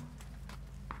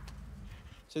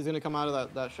 So he's gonna come out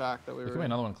of that shack that we There were could be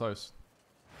in. another one close.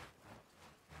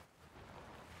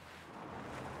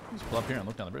 Just pull up here and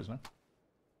look down the bridge, no?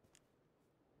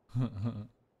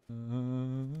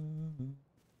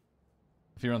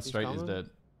 If he runs straight, he's coming? dead.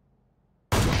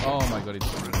 Oh my god,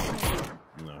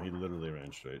 he's... No, he literally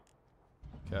ran straight.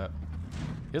 Cat.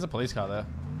 He has a police car there.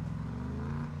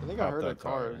 I think I Pop heard a that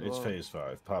car tire. as It's well. phase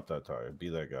 5. Pop that tire. Be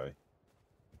that guy.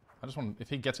 I just want... If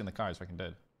he gets in the car, he's fucking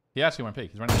dead. He actually went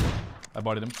peek. He's running. I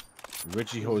bodied him.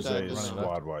 Richie He's Jose dead, is running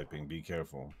squad wiping. Be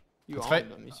careful. You It's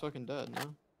armed him. He's fucking dead, no?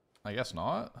 I guess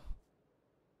not.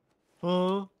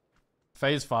 Huh?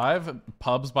 Phase 5.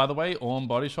 Pubs, by the way. Orm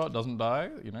body shot. Doesn't die,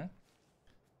 you know.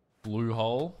 Blue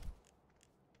hole.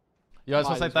 Yo, I just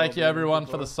want to say thank you everyone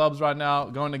for the subs right now.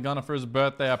 Going to Gunner for his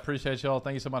birthday. I appreciate y'all.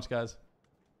 Thank you so much, guys.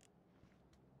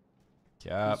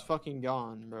 Cap. He's fucking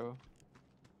gone, bro.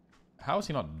 How is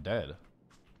he not dead?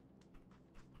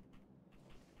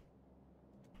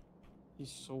 He's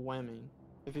swimming.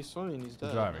 If he's swimming, he's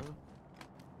dead. driving. no?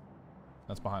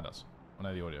 That's behind us. I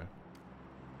know the audio.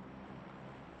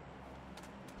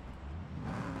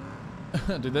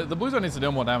 Dude, the Blue Zone needs to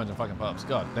deal more damage than fucking pubs.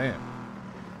 God damn.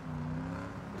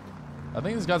 I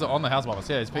think these guys are on the house above us.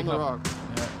 Yeah, he's picking On the up. rock.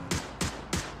 Yeah.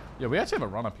 Yeah, we actually have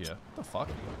a run up here. What the fuck?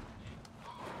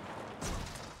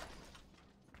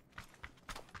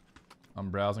 I'm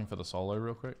browsing for the solo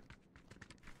real quick.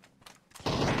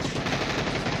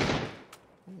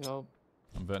 Yup.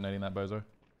 I'm detonating that bozo.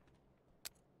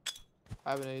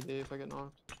 I have an AD if I get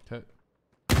knocked. Okay.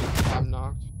 I'm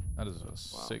knocked. That is a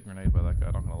sick grenade by that guy,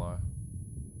 not gonna lie.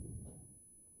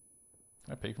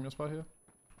 Can I peek from your spot here?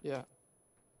 Yeah.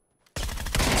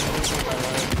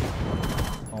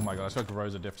 Oh my god, I just got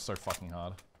Rosa diff so fucking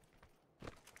hard.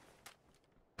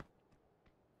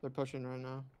 They're pushing right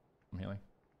now. I'm healing.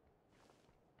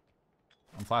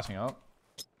 I'm flashing up.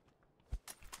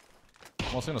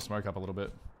 I'm also gonna smoke up a little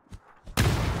bit. Oh,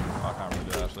 I can't really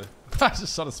do that actually. I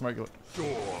just shot a smoke. Storm,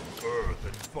 earth,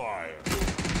 and fire.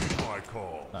 my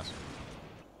call. Nice.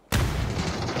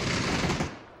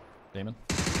 Demon.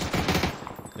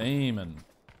 Demon.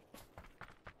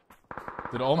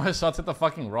 Dude, all my shots hit the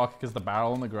fucking rock because the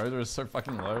barrel on the Grozer is so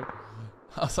fucking low.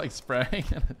 I was like spraying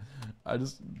and I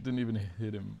just didn't even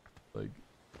hit him. Like,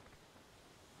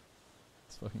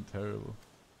 it's fucking terrible.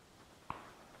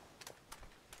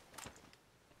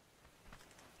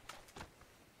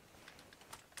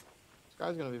 This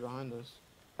guy's gonna be behind us.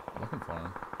 I'm looking for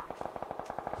him.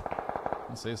 I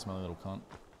can see a smelly little cunt.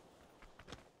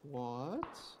 What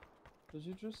did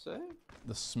you just say?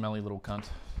 The smelly little cunt.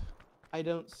 I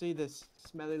don't see this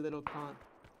smelly little cunt.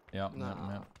 Yep,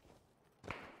 Nah.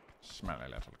 yep. Smelly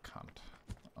little cunt.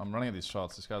 I'm running at these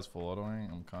shots. This guy's full autoing.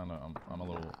 I'm a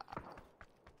little.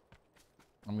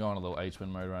 I'm going a little H-win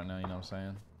mode right now. You know what I'm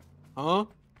saying? Huh?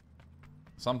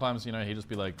 Sometimes, you know, he'd just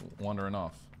be like wandering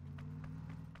off.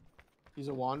 He's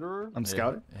a wanderer? I'm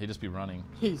scouting. He'd just be running.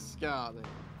 He's scouting.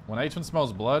 When H-win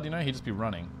smells blood, you know, he'd just be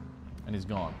running. And he's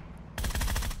gone.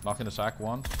 Knocking the sack,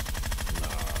 one.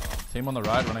 Team on the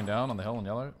right, running down on the hill in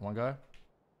yellow. One guy.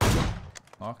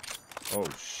 Knock. Oh,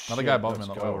 shit. Another guy above me let's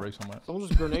on the go. lower rig somewhere. Someone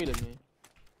just grenaded me.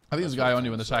 I think there's a guy on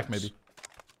you in the sack, maybe.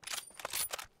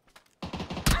 I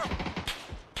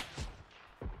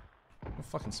don't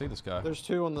fucking see this guy. There's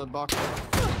two on the box.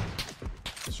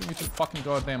 Shoot me through fucking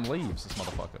goddamn leaves, this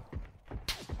motherfucker.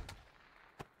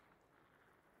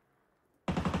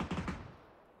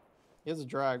 He has a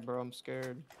drag, bro. I'm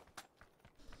scared.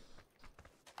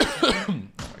 Oh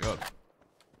my god.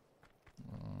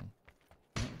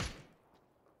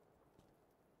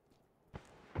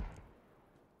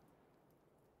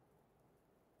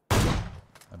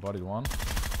 I bodied one.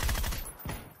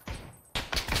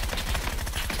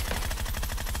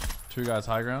 Two guys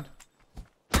high ground.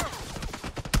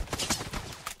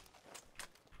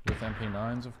 With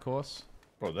MP9s, of course.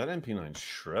 Bro, that MP9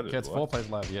 shredded. Okay, it's what? 4 plays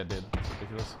live. Yeah, it did. It's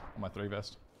ridiculous. On my 3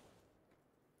 vest.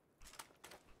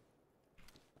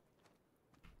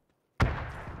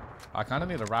 I kind of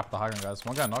need to wrap the high ground, guys.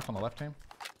 One guy knocked on the left team.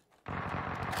 Oh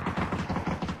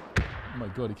my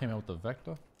god, he came out with the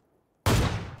Vector.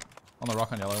 On the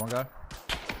rock on yellow, one guy.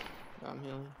 I'm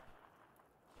healing.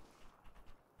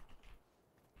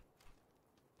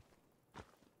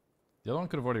 The other one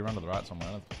could have already run to the right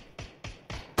somewhere.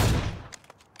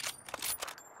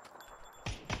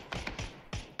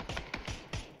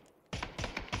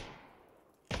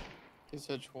 He's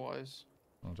hit twice.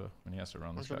 When he has to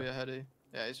run This this should be guy. a heady.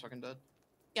 Yeah, he's fucking dead.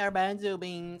 Garbanzo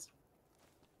beans.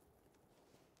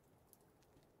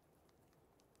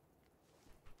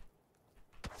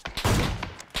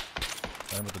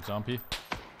 Him with the jumpy.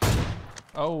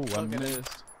 Oh, I Look at it.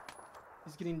 missed.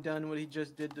 He's getting done what he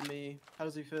just did to me. How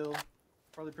does he feel?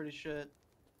 Probably pretty shit.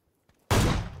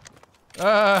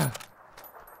 Ah!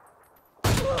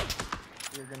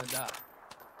 You're gonna die.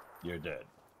 You're dead.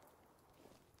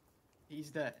 He's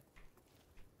dead.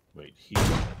 Wait, he's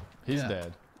dead. He's Yeah.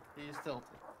 dead. He's tilted.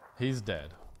 He's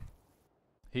dead.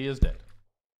 He is dead.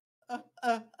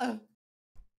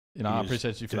 You know, I He is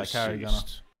appreciate you for that carry, Gunner.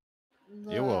 deceased.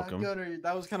 You're welcome. Gunner,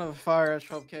 that was kind of a fire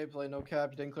S12K play. No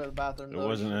cap. You didn't clear the bathroom. It though.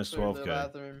 wasn't You cleared the S12K.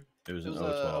 bathroom. It was It an was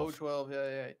a 012. 012.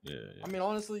 Yeah. Yeah. I mean,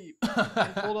 honestly, you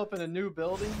pulled up in a new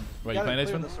building. Wait, you gotta playing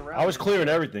clear H-Man? the I was surroundings. clearing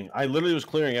everything. I literally was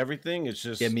clearing everything. It's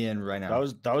just Get me in right now.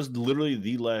 that was literally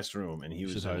the last room, and he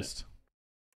was Should in it. host.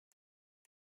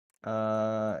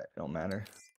 It don't matter.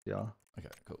 Yeah. Okay,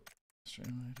 cool.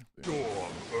 Storm,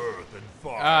 earth, and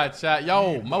fire. Alright, chat.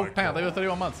 Yo, Heed Mo my Pound, they were call.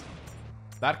 31 months.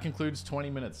 That concludes 20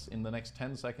 minutes in the next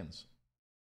 10 seconds.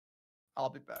 I'll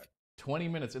be back. 20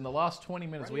 minutes. In the last 20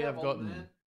 minutes, we Ready have up, old gotten man?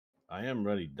 I am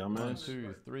ready, 1, dumbass.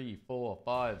 2, 3, 4,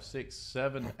 5, 6,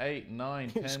 7, 8,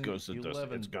 9, This 10, goes to Dusty.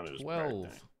 11, It's Gunner's 12,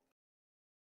 birthday.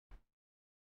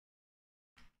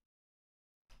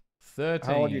 13.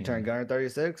 How old you turn, Gunner?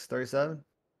 36? 37?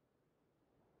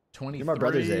 23. You're my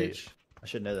brother's age. I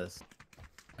should know this.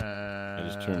 I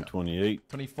just turned 28.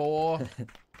 24.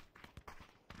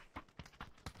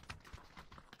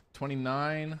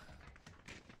 29.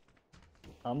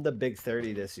 I'm the big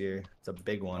 30 this year. It's a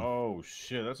big one. Oh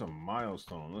shit, that's a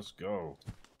milestone. Let's go.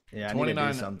 Yeah, I need to do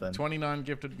 29, something. 29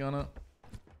 gifted Gunner.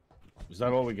 Is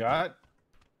that all we got?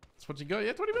 That's what you got?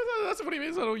 Yeah, 20 minutes. That's 20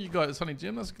 minutes. That's all you got, Sonny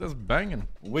Jim. That's banging.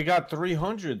 We got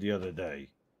 300 the other day.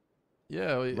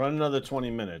 Yeah. Run another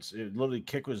 20 minutes. It literally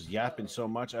Kick was yapping so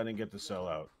much I didn't get to sell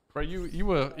out. Bro, you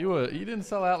didn't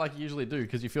sell out like you usually do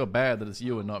because you feel bad that it's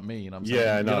you and not me. You know what I'm saying?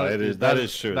 Yeah, I You know, it is. That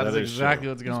is true. That's That is exactly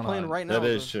true. what's He's going playing on. right now. That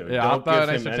is true. Yeah, I'll Don't throw an give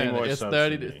extra him any 10. more It's subs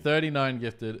 30 from to me. 39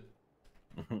 gifted.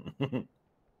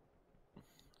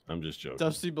 I'm just joking.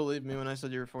 Dusty believed me when I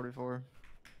said you were 44.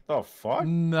 The fuck?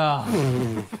 Nah.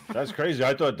 That's crazy.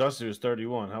 I thought Dusty was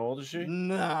 31. How old is she?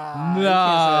 Nah. You can't say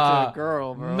that to a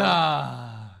girl, bro. Nah.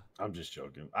 I'm just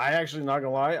joking. I actually, not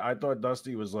gonna lie, I thought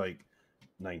Dusty was like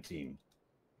 19.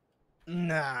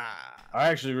 Nah. I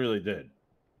actually really did.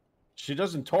 She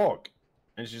doesn't talk,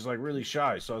 and she's like really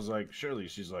shy. So I was like, surely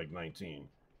she's like 19.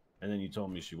 And then you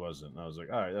told me she wasn't. And I was like,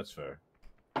 all right, that's fair.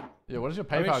 Yeah, what is your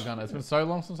I mean, PayPal gun? It's been so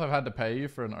long since I've had to pay you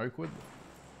for an Oakwood.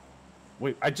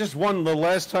 Wait, I just won the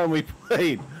last time we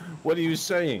played. What are you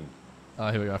saying? Oh,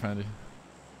 here we go, I found you.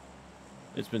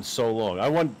 It's been so long. I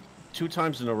won 2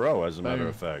 times in a row, as a matter Boom.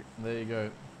 of fact. There you go.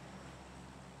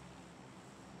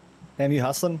 Damn, you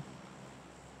hustling?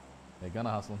 They're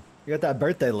gonna hustle. You got that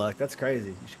birthday luck. That's crazy.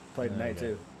 You should play There tonight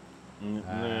you too.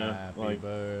 Yeah, Happy like,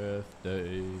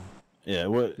 birthday. yeah.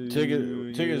 What Tig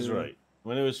is you. right.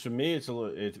 When it was for me,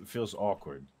 it feels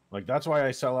awkward. Like that's why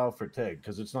I sell out for Tig,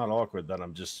 because it's not awkward that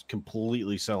I'm just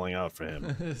completely selling out for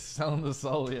him. Selling the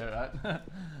soul, yeah, right.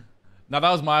 No,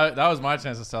 that was my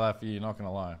chance to sell out for you. Not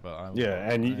gonna lie, but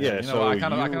So I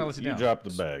kind of let you down. dropped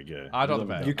the bag, yeah. I dropped the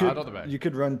bag. You I dropped the bag.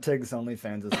 could run Tig's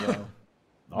OnlyFans as well.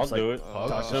 I'll do it.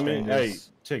 Send me, hey, strangers.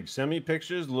 Tig, send me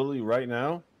pictures literally right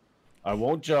now. I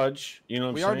won't judge. You know what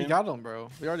I'm We saying? already got them, bro.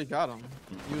 We already got them.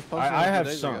 He was posting I them have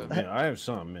 2 days some. ago. Yeah, I have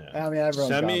some. Yeah. I mean,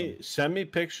 everyone's Send me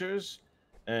pictures,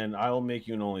 and I'll make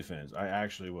you an OnlyFans. I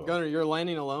actually will. Gunner, you're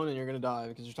landing alone and you're gonna die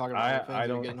because you're talking about OnlyFans I and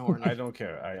don't. you're getting horny. I don't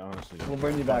care. I honestly don't. We'll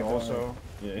bring you back. But also,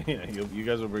 yeah, you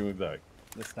guys will bring me back.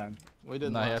 this time. We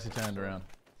did No, he last. actually turned around.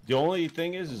 The only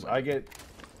thing is I get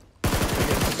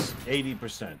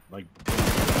 80%. Like,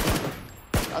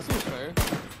 That seems fair.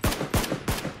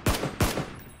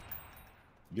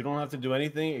 you don't have to do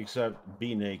anything except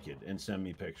be naked and send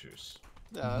me pictures.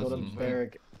 Yeah, that Build seems up fair.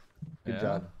 Barrick. Good Yeah.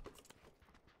 job.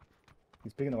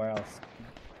 He's picking the warehouse.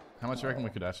 How much do you reckon we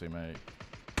could actually make?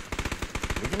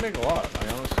 We can make a lot.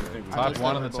 I honestly think we Type can.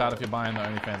 1 in the chat if you're buying the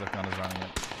OnlyFans if Gunner's running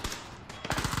it.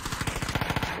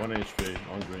 1 HP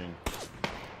on green.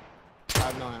 I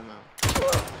have no ammo.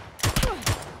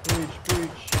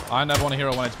 Breach. I never want to hear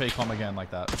a 1 HP com again like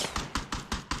that.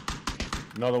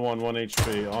 Another 1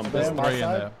 HP on There's on my 3 in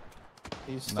side? there.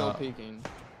 He's still No. peeking.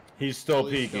 He's still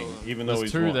Please peeking, don't. even though There's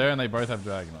he's 2 won. there and they both have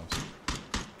Dragonovs.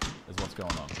 Is what's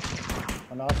going on.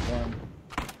 I knocked one.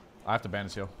 I have to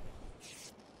bandage heal.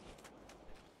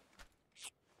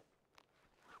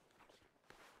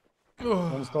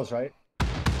 One's close, right?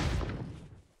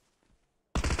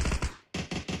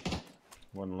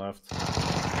 1 left.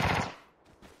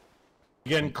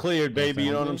 Getting cleared, baby.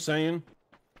 You know what I'm saying?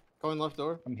 Going left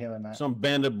door. I'm healing that. Some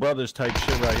Bandit Brothers type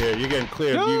shit right here. You're getting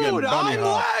cleared. You're getting Dude, bunny I'm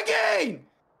hop. lagging! You're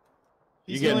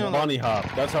He's getting healing on bunny hop.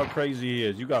 That's how crazy he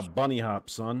is. You got bunny hop,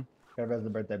 son. Gotta res the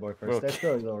birthday boy first. Bro, Stay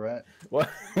still, you little rat. What?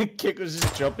 Kick was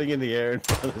just jumping in the air in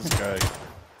front of this guy.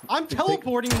 I'm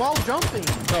teleporting while jumping.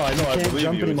 No, I know. I can't believe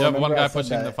jump you. anymore. You have one Remember I guy said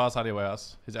pushing the that. far side of your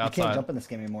warehouse. He's You can't outside. jump in this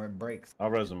game anymore. It breaks. I'll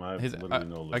res him. I have He's, literally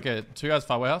no loot. okay, 2 guys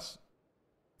far warehouse.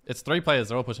 It's 3 players.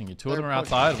 They're all pushing you. 2 of them They're are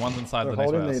pushing. outside. One's inside They're the next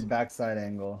holding warehouse. the backside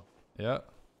angle. Yeah.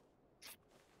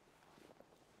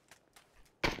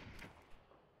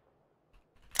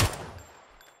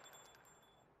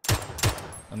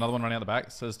 Another one running out the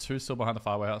back. So there's 2 still behind the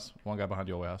far warehouse. 1 guy behind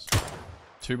your warehouse.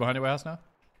 2 behind your warehouse now.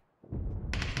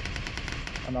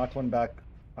 I knocked one back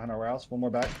behind our warehouse. One more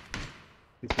back.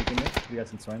 He's peeking me. You guys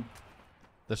can swing.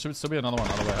 There should still be another one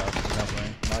other warehouse. You can't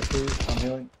swing. Knock 2. I'm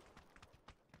healing.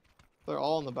 They're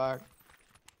all in the back.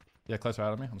 Yeah, closer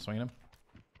out of me. I'm swinging him.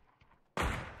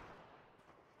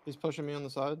 He's pushing me on the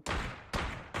side.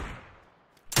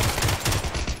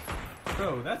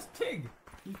 Bro, that's Tig.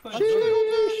 He's playing.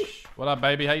 What up,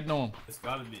 baby? How you doing? It's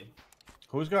gotta be.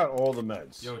 Who's got all the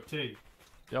meds? Yo, Tig.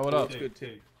 Yo, what up?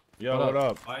 Tig. Yo, what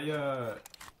what up?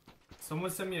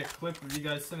 Someone sent me a clip of you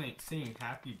guys singing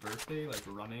 "Happy Birthday" like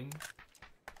running.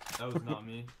 That was not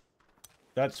me.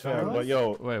 That's fair. What? But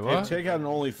yo, Wait, what? if Tig had an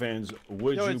OnlyFans,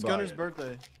 would Yo, you it's buy Gunner's it?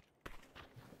 birthday.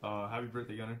 Happy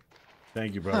birthday, Gunner.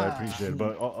 Thank you, brother. I appreciate it.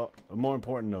 But a more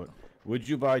important note: would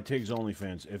you buy Tig's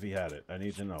OnlyFans if he had it? I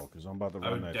need to know because I'm about to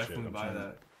I run would that shit. definitely I'm buy trying to-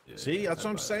 that. Yeah, See, that's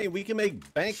what I'm saying. We can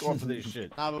make bank off of this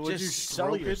shit. Nah, but would Just you sell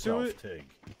stroke it to yourself, it? Tig.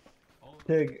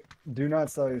 Tig, do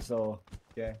not sell your soul.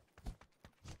 Okay.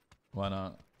 Why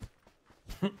not?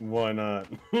 Why not?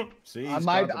 See, I he's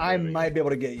might contemplating. be able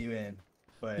to get you in.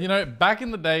 But You know, back in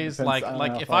the days, Depends on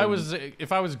like how if far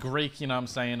I you- was Greek, you know what I'm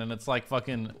saying, and it's like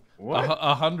fucking What?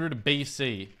 100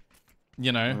 BC,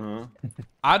 you know,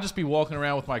 I'd just be walking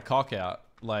around with my cock out,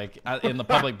 like in the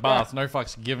public bath, no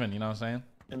fucks given, you know what I'm saying?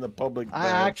 In the public. I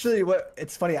bath. actually,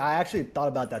 it's funny. I actually thought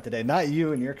about that today. Not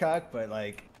you and your cock, but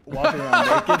like walking around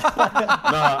naked.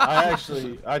 Nah,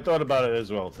 I thought about it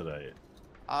as well today.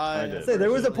 I did. Say,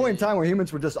 there was a point in time where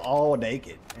humans were just all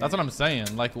naked. That's what I'm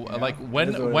saying. Like, like It is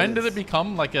when what it did is. it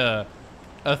become like a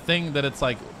thing that it's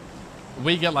like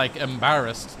we get like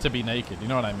embarrassed to be naked? You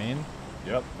know what I mean?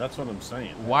 Yep, that's what I'm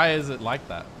saying. Why is it like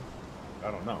that?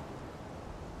 I don't know.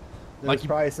 There's Like,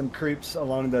 probably some creeps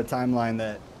along the timeline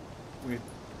that we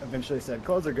eventually said,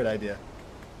 clothes are a good idea.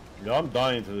 Yo, I'm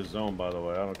dying to this zone, by the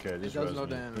way. I don't care. Just does res no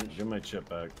me. damage. Give my chip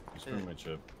back. Just bring my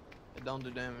chip. It don't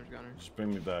do damage, Gunner. Just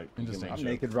bring me back. Give me Interesting. my I'm chip.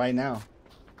 naked right now.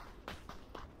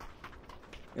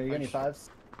 Here, you got any fives?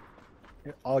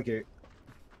 Here, I'll get.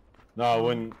 No,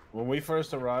 when we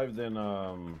first arrived in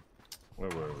where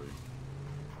were we?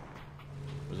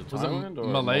 Was it Was it Thailand or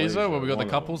Malaysia where we got One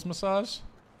the of couples them. massage?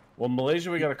 Well, Malaysia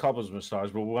we got a couples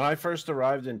massage, but when I first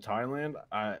arrived in Thailand,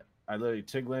 I literally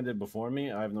Tig landed before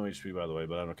me. I have no HP by the way,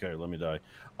 but I don't care. Let me die.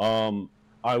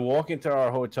 I walk into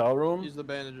our hotel room Use the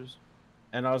bandages.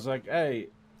 and I was like, hey.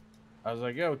 I was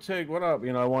like, yo, Tig, what up?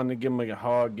 You know, I wanted to give him a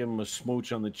hug, give him a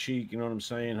smooch on the cheek. You know what I'm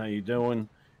saying? How you doing?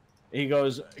 He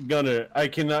goes, Gunner, I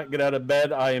cannot get out of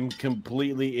bed. I am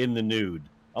completely in the nude.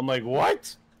 I'm like,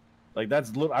 what? Like,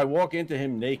 that's I walk into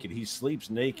him naked. He sleeps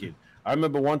naked. I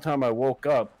remember one time I woke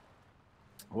up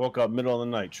middle of the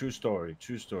night. True story.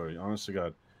 Honest to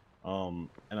God. And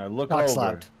I look Cock over.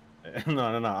 slapped. No.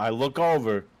 I look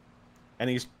over, and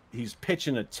he's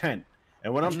pitching a tent.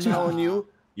 And when I'm telling you,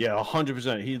 yeah,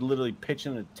 100%. He's literally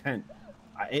pitching a tent.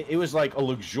 It was like a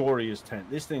luxurious tent.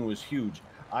 This thing was huge.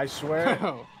 I swear.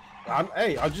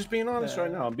 I'm just being honest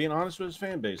right now. I'm being honest with his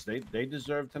fan base. They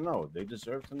deserve to know. They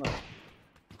deserve to know.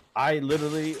 I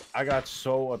got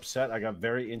so upset. I got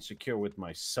very insecure with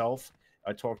myself.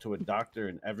 I talked to a doctor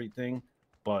and everything.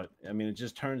 But, I mean, it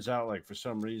just turns out, like, for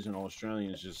some reason,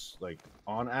 Australians just, like,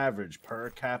 on average, per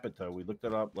capita, we looked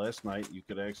it up last night. You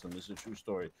could ask them. This is a true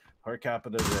story. Per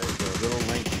capita, they're a little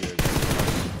lengthier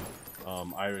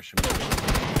than Irish Americans.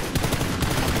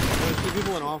 There's 2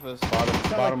 people in office.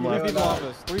 Bottom 3 left. people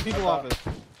office. 3 people office.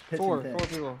 Pitching 4 tent.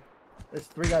 people. There's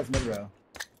 3 guys mid row.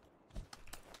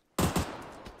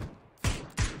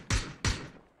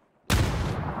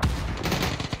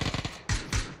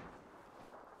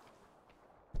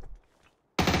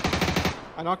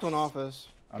 I knocked one office.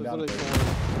 I'm There's down literally to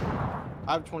 4.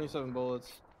 I have 27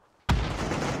 bullets.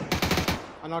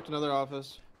 I knocked another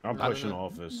office. I'm Not pushing in it.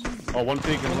 office. Oh, one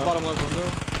peek in One's left. bottom left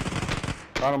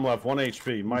window. Bottom left, 1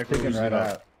 HP. Micro Picking right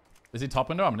out. Is he top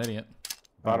window? I'm an idiot.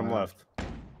 Bottom Oh, wow. left.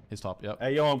 He's top. Yep.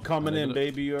 Hey, yo, I'm coming I did in, it.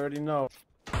 baby. You already know.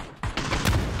 They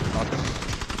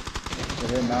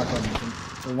didn't knock on me.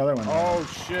 There's another one. Oh,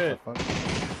 shit. What the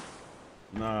fuck?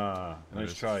 Nah. Nice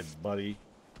Nice. try, buddy.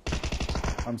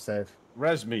 I'm safe.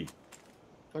 Res me.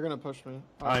 They're gonna push me.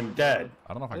 Oh, I'm dead.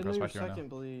 I don't know if I I can didn't know cross your back here right now. second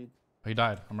bleed. Oh, he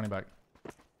died. I'm running back.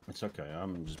 It's okay.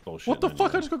 I'm just bullshitting. What the fuck? I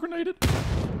anyway. just got grenaded.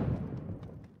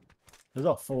 There's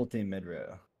a full team mid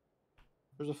row.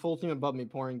 There's a full team above me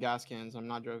pouring gas cans. I'm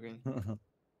not joking.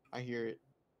 I hear it.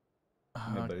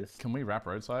 Nobody's. Can we wrap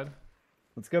roadside?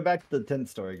 Let's go back to the tent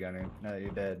story, Gunner. Now that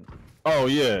you're dead. Oh,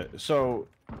 yeah. So,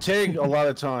 Tig, a lot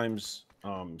of times...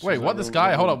 since Wait, what? I This don't guy?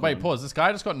 live Hold with up. Wait, him- pause. This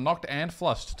guy just got knocked and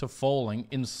flushed to falling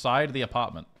inside the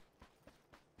apartment.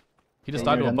 He just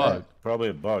Yeah, died you to a ever done bug. that? Probably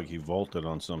a bug. He vaulted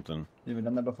on something. You ever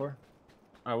done that before?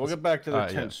 All right, we'll get back to the yeah.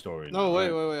 tent story. No, now,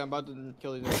 wait. right? I'm about to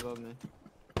kill these guys above me.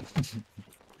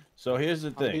 So, here's the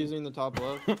I'm thing. using the top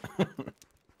left.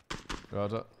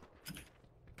 Roger.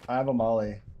 I have a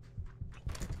molly.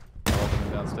 I'll open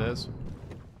him downstairs.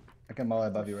 I can molly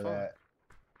above you where Fuck. they're at.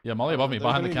 Yeah, Molly above me, They're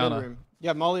behind the gonna be counter. mid-room.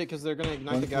 Yeah, Molly, because they're gonna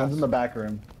ignite the gas. One's in the back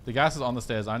room. The gas is on the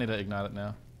stairs. I need to ignite it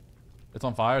now. It's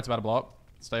on fire. It's about to blow up.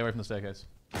 Stay away from the staircase.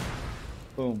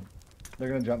 Boom. They're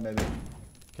gonna jump maybe.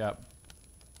 Cap.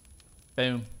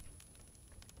 Boom.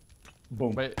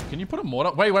 Boom. Wait, can you put a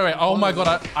mortar? Wait. Oh my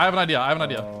god, I have an idea. I have an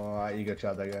idea. Oh, alright, you go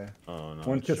shot that guy. Oh, no.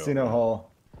 One it's casino showing.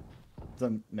 hall. It's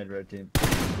a mid-road team.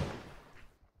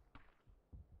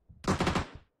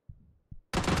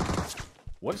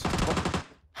 What?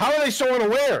 How are they so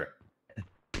unaware?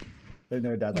 They've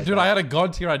never died like Dude, that. I had a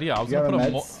god tier idea. I was You gonna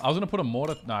have put meds? I was gonna put a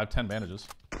mortar. No, I have 10 bandages.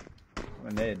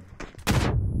 Grenade.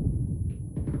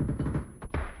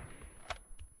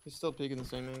 He's still peeking the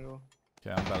same angle.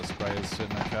 Okay, I'm about to spray his shit in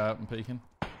that cap and peeking.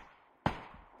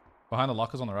 Behind the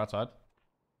lockers on the right side.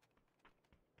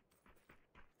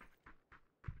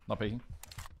 Not peeking.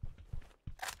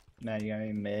 Man, you got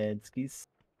any med skis?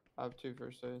 I have 2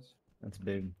 first aids. That's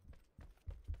big.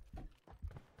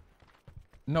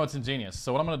 No, it's ingenious.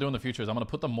 So what I'm gonna do in the future is I'm gonna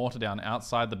put the mortar down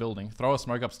outside the building, throw a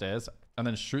smoke upstairs, and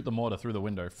then shoot the mortar through the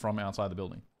window from outside the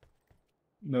building.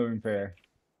 No room fair.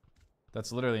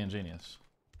 That's literally ingenious.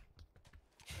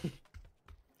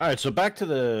 All right, so back to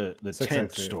the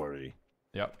tent 6x2. story.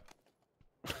 Yep.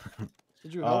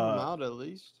 Did you help him out at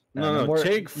least? No.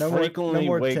 Tig frequently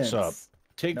wakes up.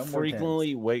 Tig No more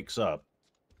frequently wakes up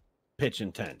pitch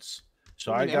intense.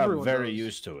 So I I mean, got everyone very does.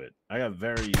 used to it. I got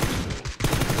very used to it.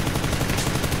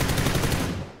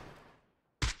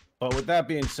 But with that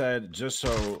being said, just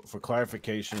so for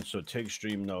clarification, so Tig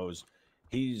Stream knows,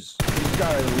 he's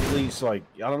got at least like,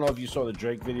 I don't know if you saw the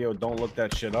Drake video. Don't look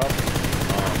that shit up.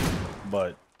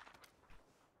 But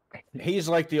he's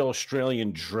like the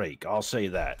Australian Drake. I'll say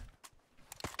that.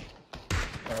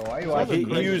 Bro, why are you Like watching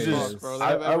he uses. dogs, bro. They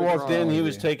have I every walked in. He drug.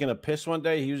 was taking a piss one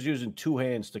day. He was using 2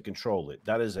 hands to control it.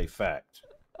 That is a fact.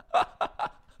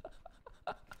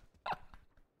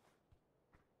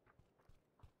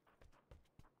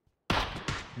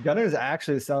 Gunner's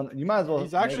actually sound. You might as well.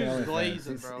 He's actually make an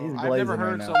glazing, OnlyFans. bro. He's I've never glazing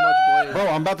heard right so now. much glaze. Bro,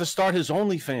 I'm about to start his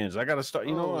OnlyFans. I gotta start.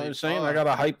 You know what Holy I'm saying? I fuck.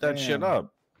 gotta hype that shit Damn.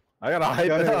 up. I gotta hype it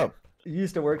Gunner, up. You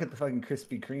used to work at the fucking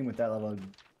Krispy Kreme with that level of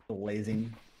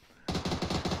glazing.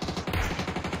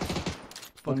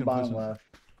 One Fucking bottom pussy. left.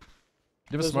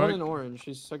 You have a There's one in smoke? orange.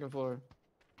 She's second floor.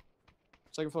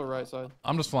 Second floor right side.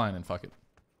 I'm just flying in. Fuck it.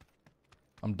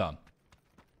 I'm done.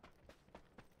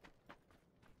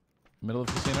 Middle of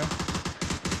casino.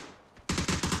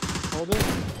 Hold it.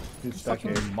 He's stuck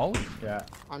here. Fucking molly. Yeah.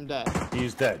 I'm dead.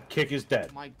 He's dead. Kick is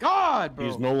dead. My God, bro.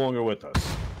 He's no longer with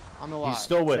us. I'm alive. He's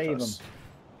still with Save us.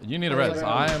 You need a Where's res. the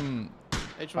I guy? am.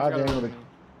 H1's Ah, got damn, around look. me.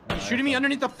 He's shooting me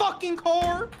underneath the fucking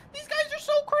car. These guys are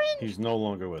so cringe. He's no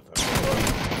longer with us.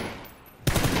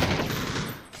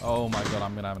 Oh my god,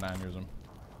 I'm gonna have an aneurysm.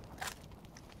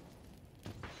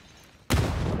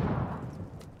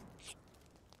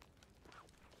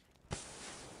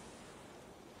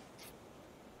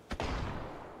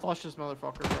 Flush this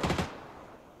motherfucker, bro.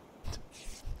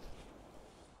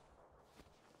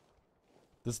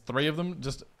 There's 3 of them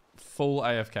just full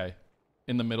AFK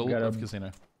in the middle Got of him.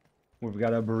 casino. We've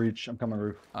got a breach. I'm coming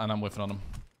roof. And I'm whiffing on them.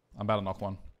 I'm about to knock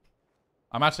one.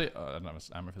 I'm actually. I don't have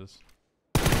ammo for this.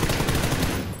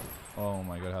 Oh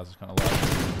my god, how's this kind of low?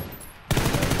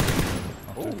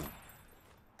 Oh.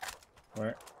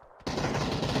 Where? That's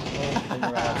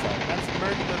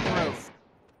murdered the throat.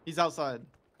 He's outside.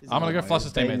 He's I'm gonna go outside. flush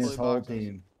his Baiting teammates. his whole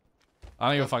team. I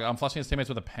don't give a fuck. I'm flushing his teammates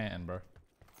with a pan, bro.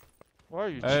 Why are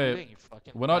you Hey, cheating, you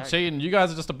fucking we're not fag? cheating. You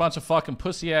guys are just a bunch of fucking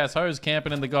pussy ass hoes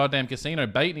camping in the goddamn casino,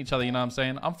 baiting each other. You know what I'm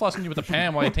saying? I'm flushing you with a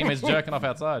pan while your teammates jerking off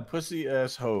outside. Pussy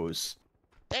ass hose.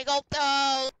 Big ol'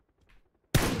 toe.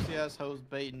 Pussy ass hoes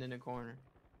baiting in the corner.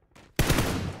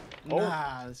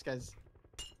 Nah, this guy's.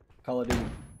 Call of Duty.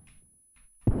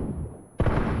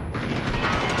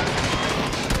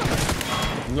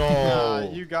 No. Nah,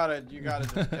 you gotta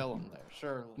just kill him there,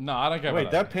 surely. No, I don't care. Wait,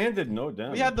 about that pan did no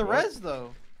damage. We had the bro. res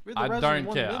though. We had the I res in don't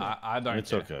 1 care. minute. I don't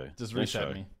It's care. okay. Just Nice reset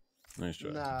try. me. Nice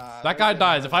try. Nah. That guy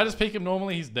dies. If I just pick him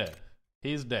normally, he's dead.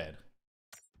 He's dead.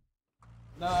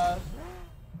 Nah.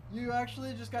 You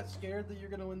actually just got scared that you're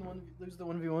gonna lose the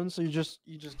 1v1, so you just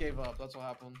gave up. That's what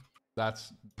happened.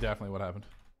 That's definitely what happened.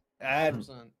 Add 100%.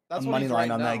 a That's what money he's line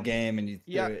writing on down. that game and you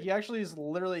Yeah, do it. he actually is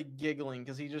literally giggling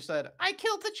because he just said, "I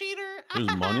killed the cheater."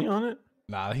 There's money on it?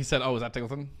 Nah, he said, "Oh, is that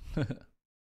Tiggleton?"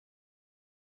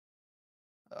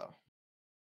 Oh.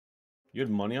 You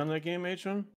had money on that game,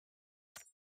 H1?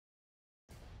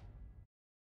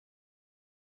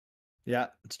 Yeah,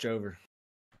 it's Jover.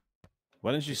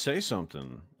 Why didn't you say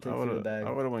something? Take I through the would bag.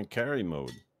 have went carry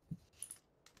mode.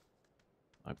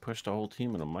 I pushed the whole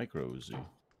team in a micro Uzi.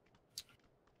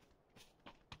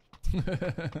 You know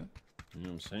what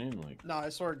I'm saying? Like, No, I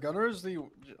swear, Gunner is the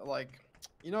like,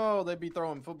 you know, they be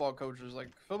throwing football coaches. Like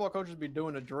football coaches be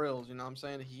doing the drills. You know what I'm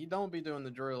saying? He don't be doing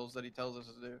the drills that he tells us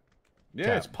to do.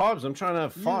 yeah, it's pubs. I'm trying to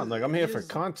have fun. You- Like, I'm here for he's-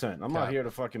 content. I'm not here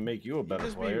to fucking make you a He better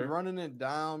just be player. running it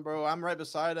down, bro. I'm right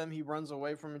beside him. He runs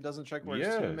away from me. Doesn't check where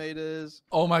Yeah. his teammate is.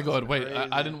 Oh my god, wait. Crazy.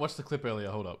 I didn't watch the clip earlier.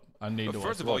 Hold up. I need to watch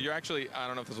First of all, you're actually, I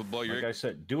don't know if this will blow your... Like I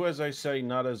said, do as I say,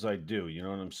 not as I do. You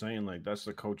know what I'm saying? Like, that's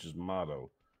the coach's motto.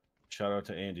 Shout out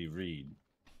to Andy Reid.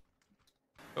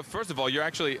 First of all, you're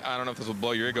actually, I don't know if this will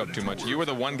blow your ego up too much. You were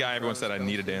the one guy everyone said I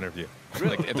needed to interview.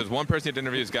 Like, if there's one person you had to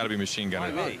interview, it's got to be Machine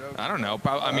Gunner. I don't know.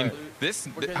 I mean, this...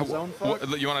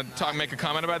 you want to make a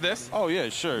comment about this? Oh, yeah,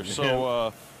 sure.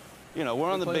 So, you know,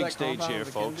 we're on the play big that stage compound here,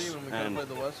 with folks. McKenzie when we go And play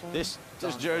the West one? this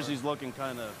Done jersey's looking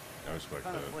kind of... I respect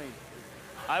that.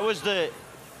 I was the...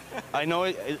 I know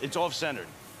it's off-centered.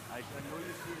 I know you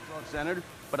see it's off-centered,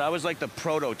 but I was like the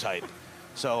prototype.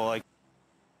 So, like...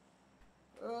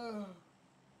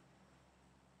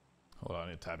 Hold on,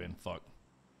 I need to tab in. Fuck.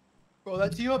 Bro,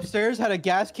 that team upstairs had a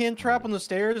gas can trap on the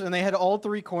stairs, and they had all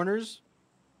 3 corners.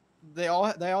 They all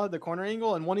had the corner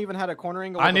angle, and one even had a corner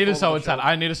angle. I with need a to show full it.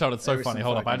 I need to show it. It's so There was funny. some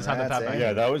Hold up. I fucking just had to rats, tap eh? back.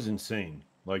 Yeah, that was insane.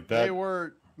 Like that. They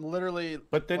were literally.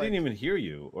 But they like, didn't even hear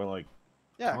you, or like.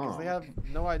 Yeah, because they calm. have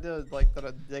no idea like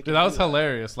that. They Dude, that was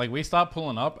hilarious. Like we start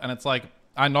pulling up, and it's like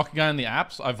I knock a guy in the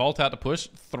apps. I vault out to push.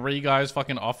 3 guys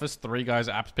fucking office. 3 guys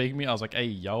apps peeking me. I was like, hey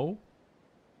yo.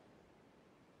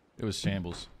 It was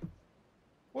shambles.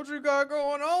 What you got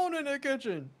going on in the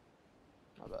kitchen?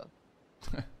 My bad.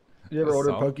 You ever order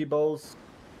Solid. poke bowls?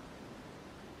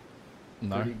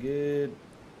 No. Pretty good. You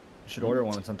should order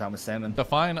one sometime with salmon.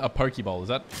 Define a poke bowl. Is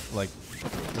that like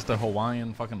just a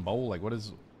Hawaiian fucking bowl? Like what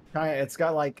is? It's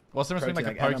got like. What's the difference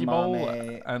between like a poke bowl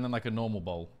and then like a normal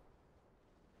bowl?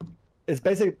 It's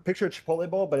basically picture a Chipotle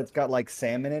bowl, but it's got like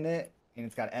salmon in it, and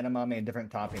it's got edamame and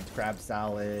different toppings, crab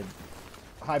salad,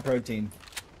 high protein.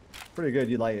 Pretty good.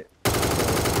 You like it? On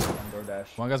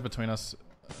DoorDash. One guy's between us.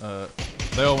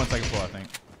 They all went second floor, I think.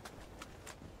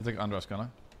 He's like under us, Gunner.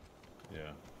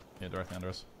 Yeah. Yeah, directly under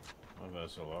us. I've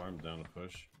got alarm down to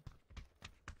push.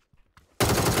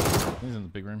 He's in the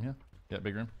big room here. Yeah,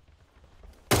 big room.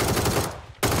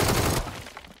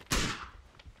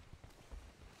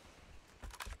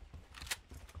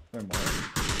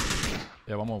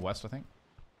 Yeah, one more west, I think.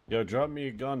 Yo, drop me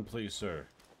a gun, please, sir.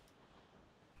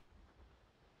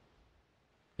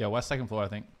 Yeah, west second floor, I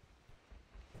think.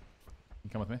 You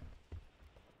come with me.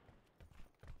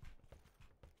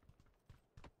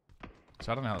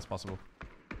 So I don't know how that's possible.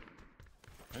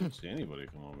 I didn't see anybody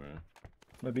come over here.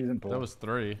 Maybe he's in pool. That was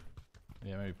 3.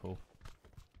 Yeah, maybe pool.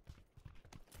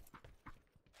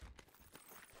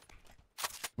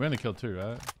 We only killed 2,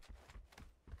 right?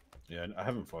 Yeah, I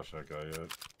haven't flushed that guy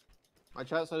yet. My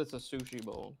chat said it's a sushi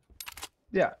bowl.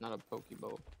 Yeah. Not a poke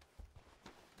bowl.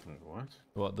 Wait, what?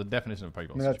 Well, the definition of a poke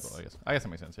bowl I mean, is sushi bowl, I guess. I guess that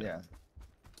makes sense, yeah.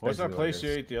 What's that Basically place what you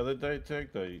it is. ate the other day,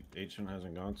 Tig, that H1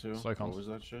 hasn't gone to? Slow comms. What was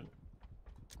that shit?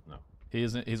 No.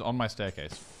 He's on my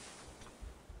staircase.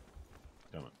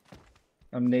 Come on.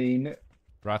 I'm nading.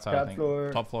 Right side, I Top think.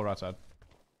 floor. Top floor, right side.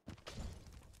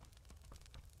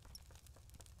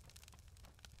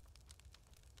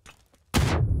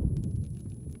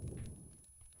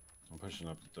 I'm pushing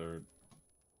up the 3rd.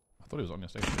 I thought he was on your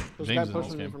station. There's James a is guy in this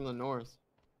pushing me game. from the north.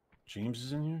 James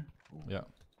is in here? Ooh. Yeah.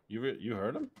 You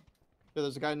heard him? Yeah,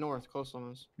 there's a guy north, close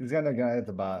on us. He's got a guy at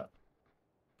the bot.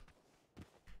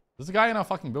 There's a guy in our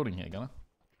fucking building here, Gunner.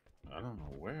 I don't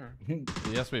know where. He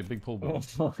has to be a big pool building.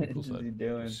 What is he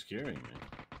doing? He's scaring me.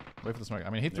 Wait for the smoke. I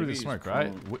mean, he threw Maybe the he's smoke,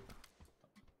 right? prone.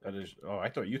 That is. Oh, I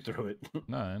thought you threw it.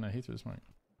 No, he threw the smoke.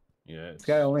 Yeah. This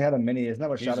guy only had a mini. Isn't that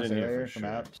what He's shot us in here earlier for from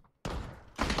sure. apps?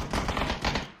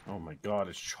 Oh my god,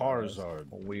 it's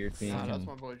Charizard. A weird thing. Nah, that's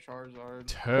my boy Charizard.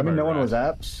 Turbo I mean, no one Rat. was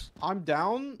apps. I'm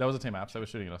down That was a team apps. They were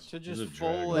shooting at us. to He's just a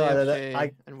full dragon. No,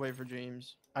 AFK and wait for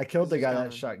James. I killed the He's guy coming.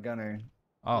 that shot Gunner.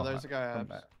 Oh, Oh, there's a guy From abs.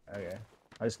 that. Okay.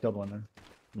 I just killed one then.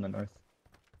 From the north.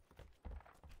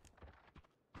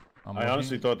 I'm I looking.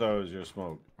 honestly thought that was your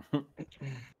smoke.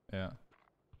 Yeah.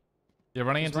 Yeah,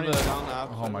 running He's into running the. down the apps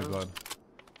Oh my right now. god.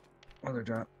 Other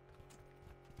drop.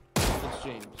 It's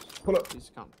James. Pull up.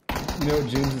 Please come. You know what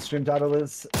James' stream title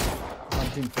is?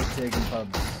 Hunting for Tig and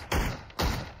pubs.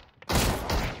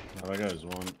 Oh, that guy's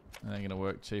one. That ain't gonna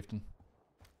work, Chieftain.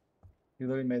 He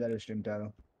literally made that his stream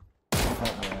title.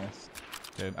 Help me, ass.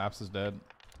 Okay, apps is dead.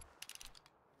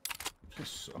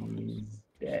 Just He's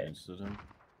dead. Instant him.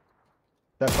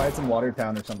 That fight's in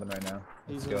Watertown or something right now.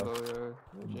 He's Let's in go. Boyard.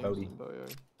 James Bodie. is in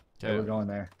Boyard. Yeah, we're going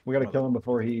there. We gotta kill him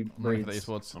before he I'm ready breeds.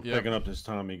 for the esports. I'm Yeah. picking up this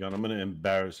Tommy gun. I'm gonna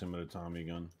embarrass him with a Tommy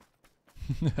gun.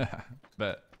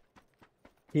 Bet.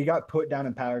 He got put down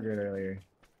in Power Grid earlier.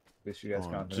 Wish you guys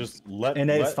Hold on, confidence. just let.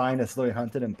 NA's finest literally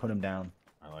hunted and put him down.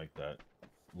 I like that.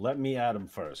 Let me at him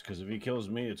first, because if he kills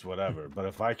me, it's whatever. But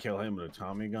if I kill him with a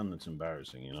Tommy gun, that's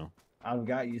embarrassing, you know. I've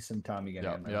got you some Tommy gun.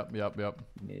 ammo. Yep.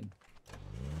 You need.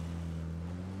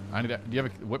 I need. Do you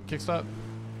have a whip kickstart?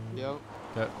 Yep.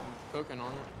 Okay. Cooking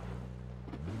on it.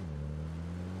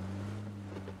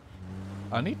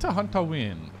 I need to hunt a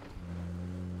win.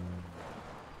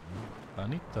 I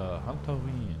need to hunt a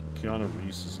win. Keanu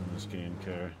Reeves is in this game,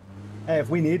 Kerr. Hey, if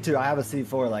we need to, I have a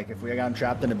C4. Like, if we got him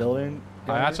trapped in a building.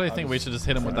 I actually think we should just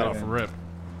hit him with that off rip.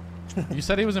 You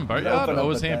said he was in Boatyard, Open or up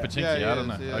was with he in that. Pachinki? Yeah, he I don't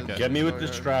know. is, yeah. Okay. Get me with the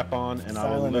strap on, and I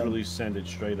will Silent literally him. send it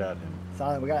straight at him.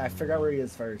 Silent. I figure out where he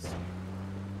is first.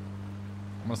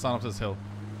 I'm gonna sign up to this hill.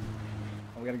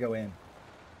 We gotta go in.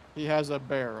 He has a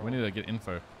barrel. We need to get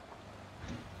info.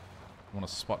 I want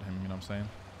to spot him. You know what I'm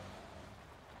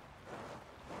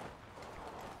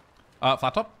saying?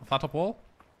 Flat top wall.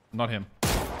 Not him.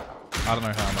 I don't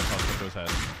know how much I'll put to his head.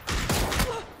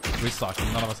 We suck.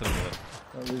 None of us hit a bullet.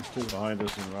 Behind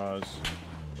us in Roz.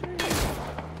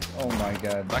 Oh my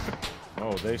god. That could.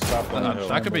 Oh, they stopped on the hill.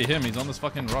 That could be him. He's on this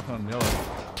fucking rock on yellow.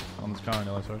 On this car on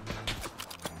yellow, sorry.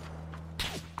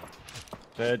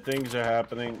 Bad things are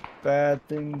happening. Bad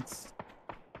things.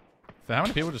 So how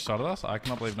many people just shot at us? I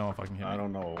cannot believe no one fucking hit me. I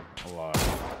don't know a lot.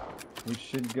 We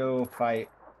should go fight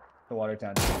the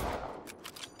Watertown team.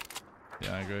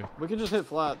 Yeah, I agree. We can just hit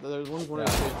flat. There's one Yeah.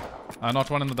 HP. I knocked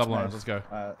one in the double arms. Let's go.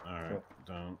 Alright,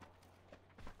 down.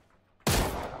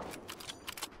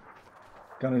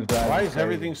 Gunner's driving. Why is crazy.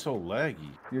 everything so laggy?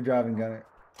 You're driving, Gunner.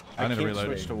 I need to can't reload.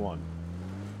 switch to one.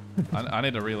 I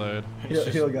need to reload. Heal,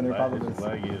 heal Gunner, lag, probably. it's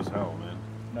laggy as hell, man.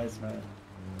 Nice, man.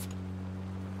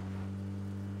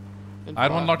 I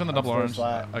had one knocked in the I'm double still orange.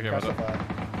 flat. Okay, Crash what's the up?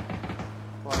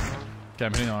 flat. Okay,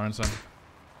 I'm hitting the orange then.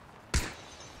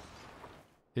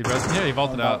 Yeah, he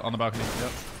vaulted out on the balcony.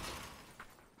 Yep.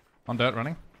 On dirt,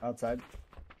 running. Outside.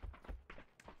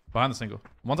 Behind the single.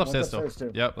 One's upstairs still.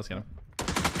 Too. Yep, let's get him.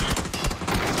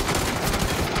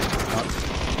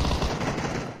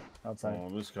 Outside. Oh,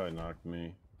 this guy knocked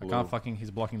me. I can't fucking.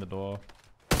 He's blocking the door.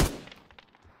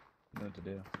 Know what to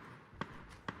do.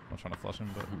 I'm trying to flush him,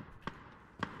 but.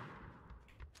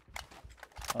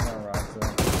 On our rocks,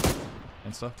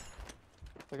 Insta.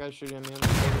 That guy's shooting at me on the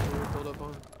hill that we pulled up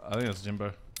on. I think it's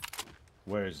Jimbo.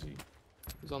 Where is he?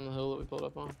 He's on the hill that we pulled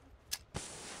up on.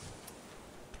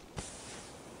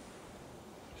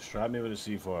 Strap me with a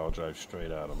C4, I'll drive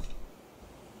straight at him.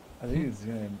 I think he's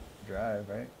gonna drive,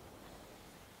 right?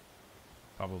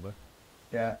 Probably.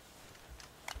 Yeah.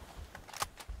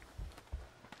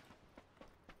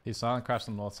 He's silent crashed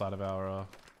on the north side of our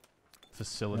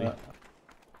facility. Yeah.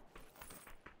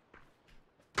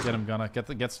 Get him, Gunner. Get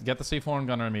the C4 and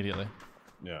Gunner immediately.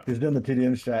 Yeah. He's doing the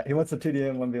TDM strat. He wants the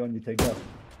TDM 1v1 you take go.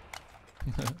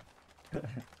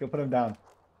 Go put him down.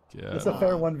 Yeah. It's a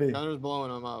fair 1v. Gunner's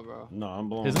blowing him up, bro. No, I'm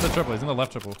blowing. He's in the triple. He's in the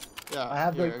left triple. Yeah. I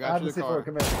have here, the got you C4.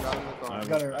 Come here. Got him in the car.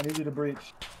 Gunner, I need you to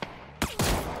breach.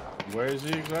 Where is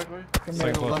he exactly? Come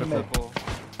here. Cycle Let me. triple.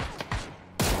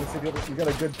 You got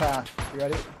a good path. You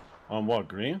ready? On what,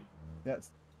 green? Yes.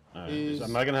 Alright. He's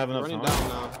Am I gonna have enough running time?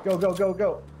 down now. Go, go, go,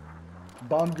 go.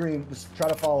 Bomb green. Just try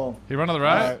to follow. He run to the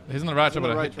right. Alright. He's in the right He's in the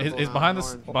triple. right triple He's now, behind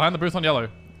orange. behind the booth on yellow.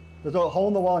 There's a hole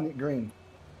in the wall in green.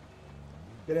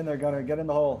 Get in there, Gunner. Get in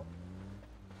the hole.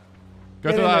 Go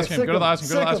Get to the in ice there, cream. Go to the ice cream.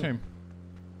 Go to the ice sick 'em. cream.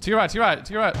 To your right. To your right.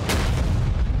 To your right.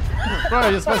 Bro,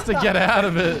 you're supposed to get out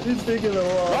of it. He's thinking the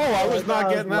wall. No, I was not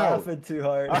getting out. Laughing too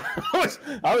hard.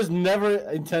 I was never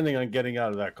intending on getting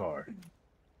out of that car.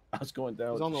 I was going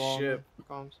down He's with on the the wall. ship.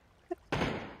 Comms.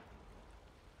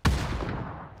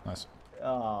 Nice.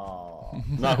 Oh.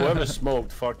 Nah, whoever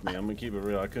smoked, fuck me. I'm gonna keep it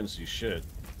real. I couldn't see shit.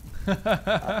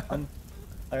 I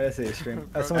gotta see a stream.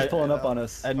 Someone's pulling up on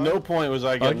us. At no point was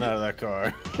I getting out of that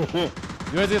car.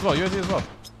 UAZ as well. UAZ as well.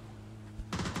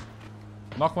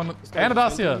 Knock one. And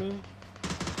Adacia.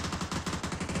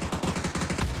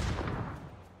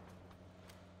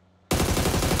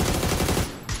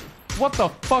 What the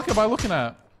fuck am I looking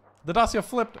at? The Dacia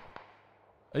flipped.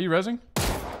 Are you rezzing?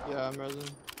 Yeah, I'm resin.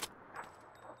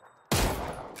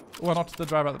 Oh, I knocked the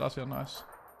driver out the Dacia. Nice.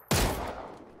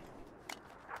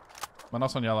 My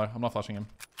knock's on yellow. I'm not flashing him.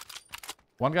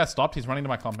 One guy stopped. He's running to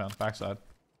my compound. Backside.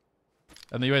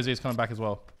 And the UAZ is coming back as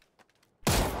well.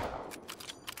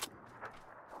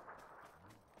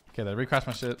 Okay, they recrashed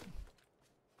my shit.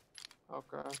 Oh,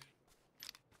 crash.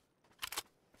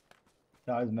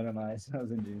 No, I was minimized. I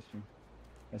was in G stream.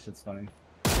 That shit's funny.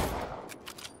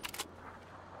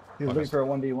 He was looking for a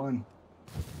 1v1.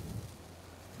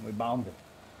 We bombed it.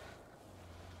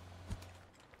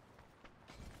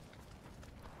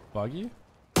 Buggy?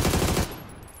 The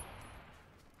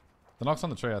knock's on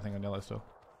the tree, I think, on yellow still.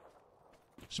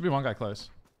 Should be one guy close.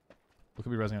 We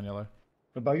could be rezzing on yellow.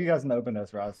 The buggy guy's in the open to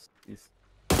us, Ross.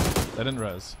 They didn't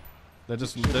res. They're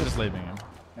just leaving him.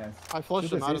 Nice. I flushed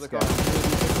Shoot him out of this the guy.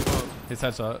 car. His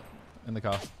headshot in the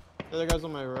car. The other guy's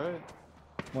on my right.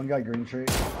 One guy green tree.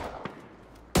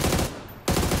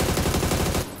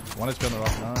 One is on the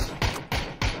rock now.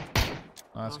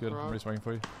 Nice, good. I'm respawning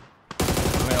for you.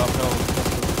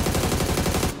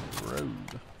 Road.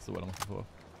 That's the word I'm looking for.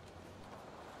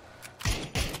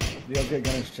 You guys get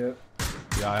Gunner's chip.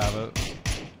 Yeah, I have it.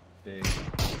 Big.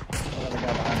 Another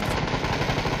guy behind me.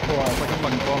 Oh, it's like a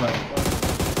fucking corner.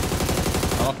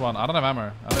 I knocked one. I don't have ammo.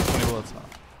 I have 20 bullets.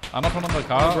 I knocked one on the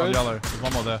car on yellow. There's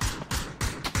one more there.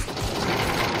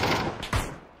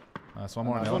 Nice, one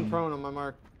more on There's yellow. one prone on my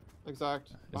mark. Exact.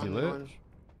 Is he Behind the lit? orange.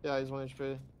 Yeah, he's 1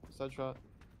 HP. He's headshot.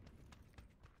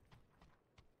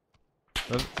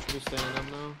 Should be standing up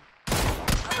now.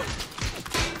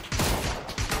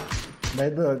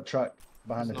 Made the truck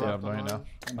behind the He's tail. Yeah, I'm doing it now.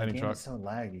 Oh, my Any game truck. is so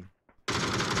laggy.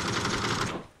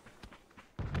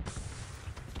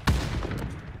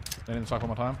 They didn't truck one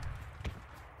more time.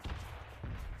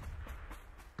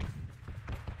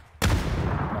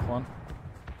 Knock one.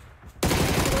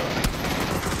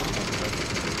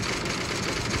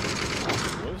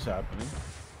 happening?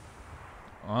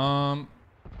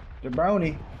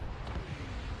 Jabroni.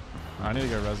 I need to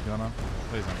go res gunner.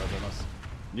 Please don't res on us.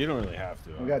 You don't really have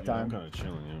to. We got time. I'm kind of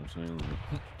chilling, you know what I'm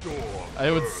saying?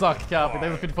 It would suck, Cap. Thank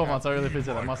you for 54 months. I really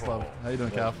appreciate that. Much love. How you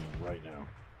doing, Cap? Right now.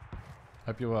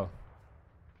 Hope you're well.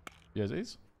 You guys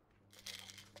ease?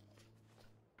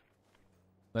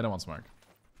 They don't want smoke.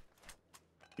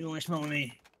 You want to smoke with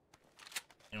me?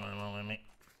 You want to smoke with me?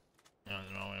 You want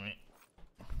to smoke with me?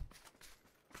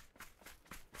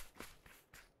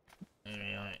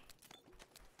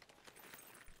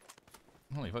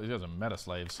 Holy fuck, these guys are meta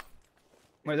slaves.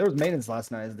 Wait, there was maintenance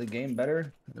last night. Is the game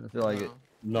better? I feel like it.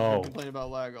 No. Complaining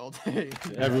about lag all day.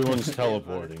 Everyone's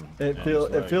teleporting. It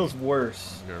feels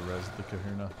worse. I'm gonna res the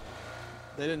kahuna.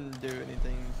 They didn't do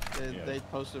anything. They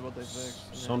posted what they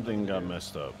fixed. Something got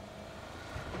messed up.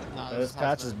 Nah, This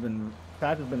patch has been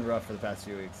rough for the past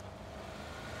few weeks.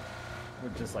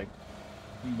 With just like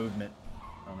movement.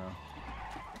 I don't know.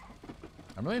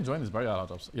 I'm really enjoying these barrier hot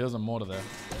drops. He has a mortar there.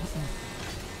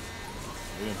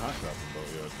 We didn't hot drop them, but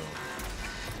yeah, don't.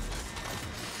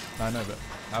 I know, but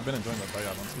I've been enjoying that barrier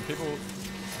ones. Some people,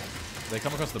 they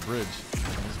come across the bridge and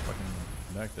just fucking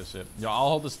murk this shit. Yo, I'll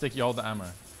hold the stick, you hold the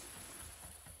ammo.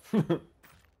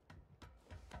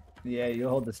 Yeah, you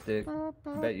hold the stick.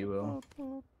 Bet you will.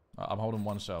 I'm holding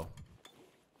one shell.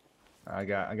 I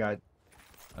got. I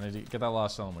need to get that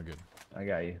last shell and we're good. I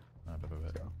got you. Alright,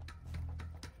 bet.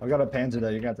 I got a Panzer though.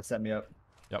 You're gonna have to set me up.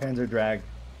 Yep. Panzer drag.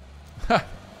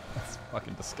 That's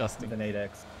fucking disgusting. With an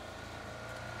 8x.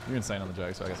 You're insane on the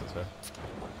drag, so I guess that's fair.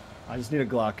 I just need a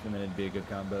Glock and then it'd be a good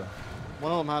combo.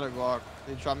 One of them had a Glock.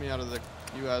 They shot me out of the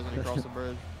U.S. when he crossed the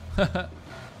bridge.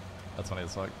 That's funny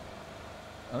as fuck.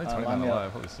 Only 29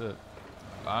 alive. Holy shit.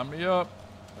 Line me up.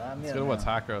 Let's go to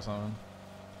attacker or something.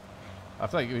 I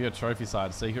feel like if you get trophy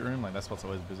side secret room, like that spot's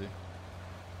always busy.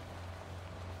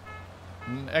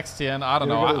 XTN, I don't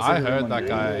know. I heard that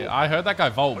guy. I heard that guy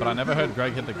vault, but I never heard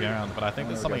Greg hit the ground. But I think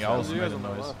there's something else that made a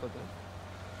noise.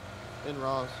 In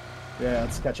Ross. Yeah,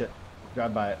 let's catch it.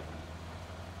 Drive by it.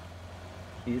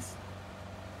 East.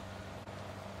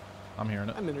 I'm hearing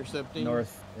it. I'm intercepting.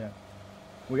 North. Yeah.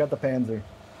 We got the Panzer.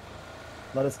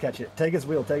 Let us catch it. Take his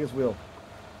wheel. Take his wheel.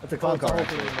 That's a clown car. Oh,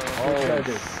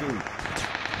 shoot.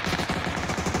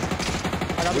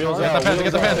 Wheels out.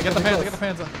 Get the Panzer. Get the Panzer. Get the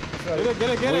Panzer.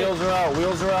 Get it. Wheels are out.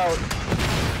 Wheels are out.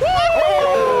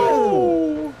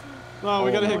 Oh! No,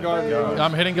 we gotta hit guard.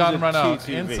 I'm hitting guard right now. TTV.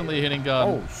 Instantly hitting guard.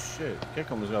 Oh shit!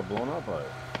 Kick almost got blown up by it.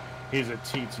 He's a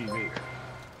TTV.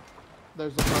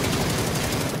 There's the front.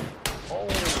 Oh.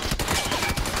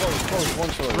 Close. One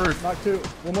story. Roof. Knock two.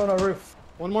 One more on our roof.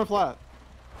 One more flat.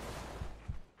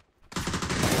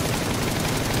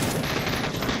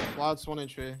 Flat's 1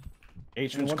 HP.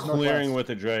 H-man's clearing with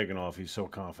the dragon off. He's so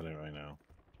confident right now.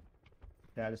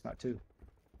 Yeah, just knocked two.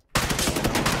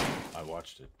 I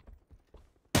watched it.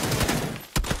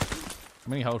 How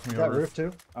many health from Is your that roof?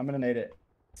 roof too? I'm gonna nade it.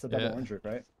 It's a double orange roof,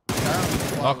 right?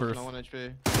 Knock roof. No 1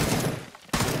 HP.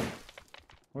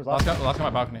 Where's Last guy on my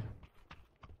balcony.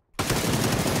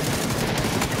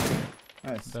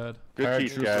 Nice. Dead. Good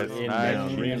teach, guys.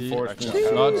 Nice. Reinforcements.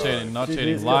 Not cheating, not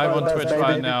cheating. GG's Live on got Twitch that,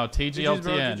 right baby. now. GG's,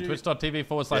 TGLTN. bro,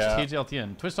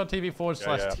 Twitch.tv/TGLTN.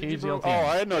 Twitch.tv/TGLTN. Oh,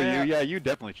 I know you. Yeah, you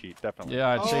definitely cheat. Definitely. Yeah,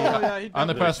 I cheat. yeah, he I'm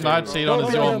the definitely person I cheated, cheat bro. on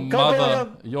is your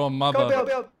mother. Your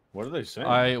mother. What are they saying?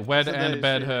 I wed Said and they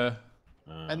bed cheated. her.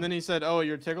 And then he said, "Oh,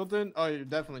 you're Tickleton? Oh, you're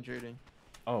definitely cheating."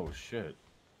 Oh shit.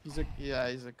 He's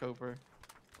a coper.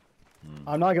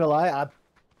 I'm not gonna lie.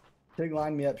 Pig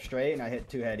lined me up straight and I hit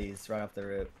 2 headies right off the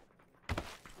rip.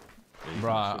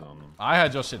 Bruh, I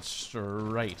had your shit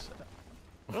straight.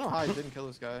 I don't know how I didn't kill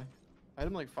this guy. I hit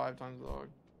him like 5 times the dog.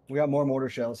 We got more mortar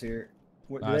shells here.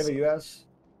 Do Nice. they have a US?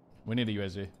 We need a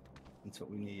USG. That's what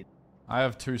we need. I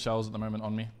have 2 shells at the moment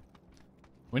on me.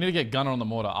 We need to get Gunner on the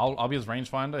mortar. I'll be his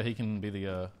rangefinder. He can be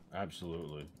the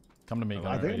Absolutely. Come to me, Gunner.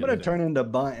 I think I'm gonna turn into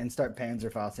Bunt and start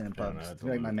Panzer Fausting and pubs. That's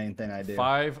like my main thing I do.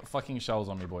 5 fucking shells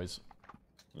on me, boys.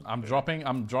 I'm dropping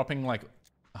like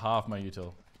half my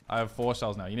util. I have 4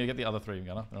 shells now. You need to get the other 3,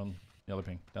 Gunner. They're on the other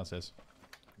ping downstairs.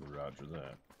 Roger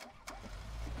that.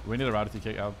 We need a route if you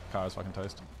kick. Our car is fucking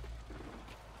toast.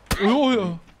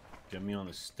 Oh, Get me on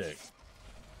the stick.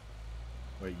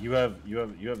 Wait, you have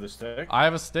the stick? I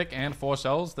have a stick and 4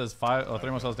 shells. There's 3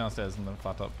 more shells downstairs in the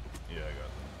flat top. Yeah, I got them.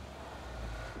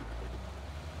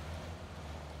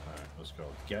 Alright, let's go.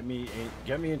 Get me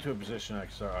into a position I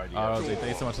can start ID. Oh, thank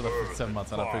you so much for the 7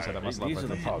 months. I appreciate that. Much love. These are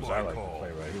the pubs I like to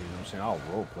play right here. You know what I'm saying? I'll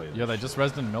role play this. Yeah, they just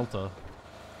resident Milta.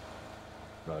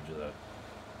 Roger that.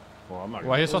 Well, I'm not.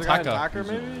 Well, here's your attacker. Attacker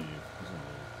maybe?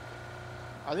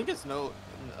 I think it's new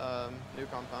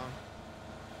compound.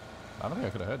 I don't think I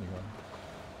could have heard anyone.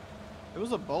 It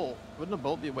was a bolt. Wouldn't a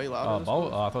bolt be way louder? Oh, than bolt?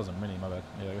 this Oh, I thought it was a mini. My bad.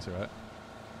 Yeah, I guess you're right.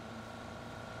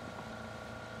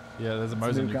 Yeah, there's a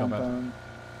Mosin new compound.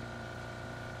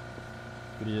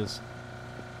 Good ears.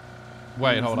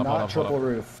 Wait, hold up, hold up, triple hold up.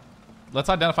 roof. Let's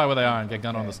identify where they are and get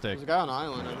gun on the stick. There's a guy on an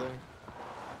island, I think.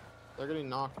 They're getting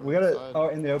knocked. We got it. Oh,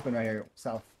 in the open right here,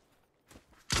 south.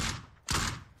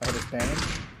 I hit a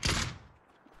Spanish.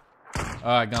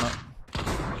 Alright, gun up.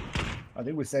 I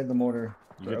think we saved the mortar.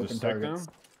 You for get the open stick targets.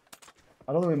 down?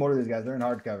 I don't think we mortar these guys. They're in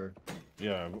hard cover.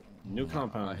 Yeah, new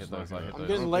compound. I hit those. I hit I'm those.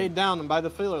 getting laid down by the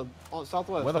field on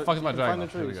southwest. Where the fuck is my dragon?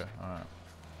 dragon? Here we go. Alright.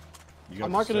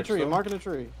 I'm marking a tree. I'm marking a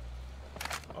tree.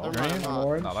 Oh, Never mind, I'm not.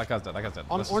 Orange. No, that guy's dead. That guy's dead.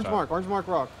 On Let's just orange try. mark. Orange mark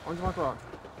rock. Orange mark rock.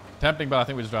 Tempting, but I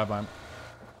think we just drive by him.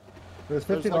 There's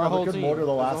There's 15 like a on. whole We could team. mortar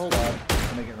the There's a last whole squad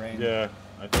to make it rain. Yeah,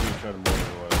 I think we tried to mortar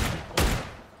the last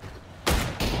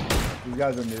people. These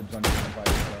guys are noobs on your fight.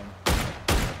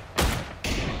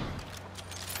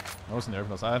 I wasn't there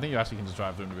for us. I think you actually can just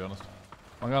drive through him, to be honest.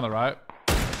 One guy on the right.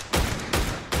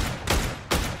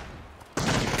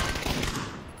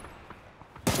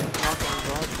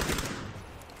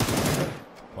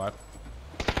 What?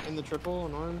 In the triple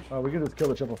and orange. Oh, we could just kill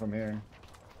the triple from here.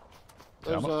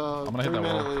 Yeah, There's I'm gonna hit 3 that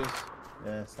men wall. at least.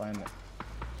 Yeah, slam it.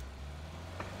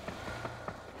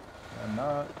 I'm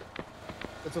not.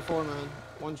 It's a 4-man.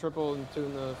 1 triple and 2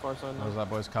 in the far side now. Those that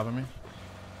boys cover me.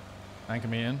 Anchor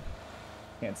me in.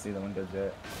 Can't see the windows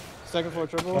yet. Second floor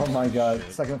triple. Oh my god,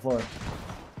 second floor.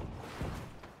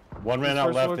 One ran His out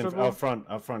first left, floor and triple?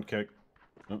 out front kick.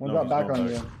 No, One's no, out he's back going on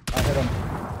you. I hit him.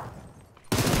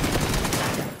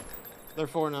 They're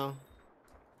 4 now.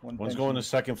 One's going to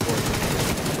second floor.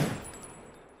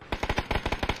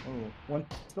 Oh, one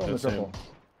still in the That's him. triple.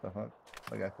 The fuck?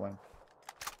 That guy flying.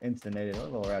 Instinated. What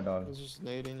a little rat dog. It's just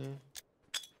nading you.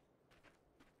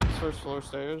 First floor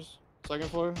stairs. Second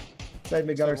floor. Save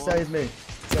me, Gunner. Save me.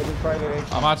 Save me, private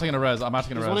agent. I'm actually gonna res. I'm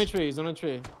actually He's gonna on res. HP. He's on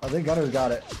HP. I think Gunner's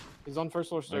got it. He's on first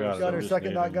floor got stairs. it. Gunner, I'm just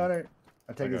second, not nading. Gunner.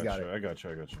 I think he's got it. I got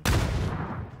you.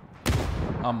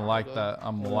 I'm like that.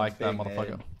 I'm like that, big motherfucker.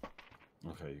 head.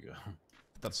 Okay, you go.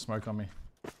 That's smoke on me.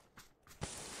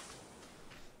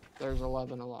 There's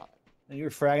 11 a lot. And you were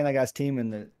fragging that guy's team,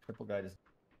 and the triple guy just.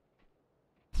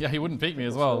 Yeah, he wouldn't peek me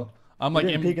as well. I'm He like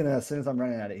didn't peek, and then as soon as I'm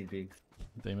running at it, he peeks.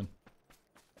 Demon.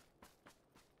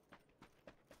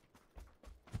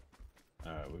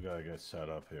 Alright, we gotta get set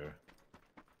up here.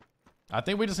 I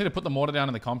think we just need to put the mortar down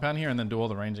in the compound here and then do all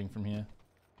the ranging from here.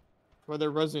 Where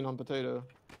they're resing on potato.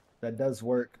 That does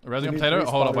work. Resing We on need potato? 3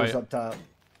 Hold up, spotters wait. Up top.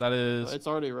 That is. It's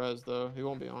already res though. He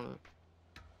won't be on it.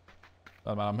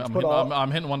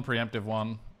 I'm hitting one preemptive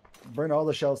one. Burn all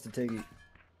the shells to Tiggy.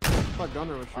 I thought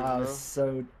Gunner was shooting, I bro.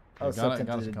 was so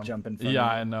tempted to jump in front Yeah,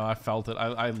 of I know. I felt it.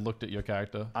 I looked at your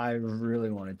character. I really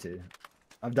wanted to.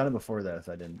 I've done it before though,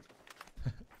 so I didn't.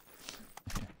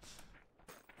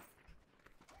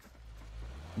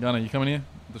 Gunner, you coming here?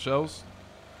 The shells?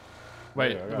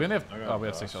 Wait, Yeah, we only have. I got Oh, we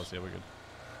have 6 glass. shells. Yeah, we're good.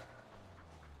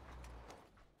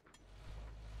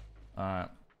 Alright.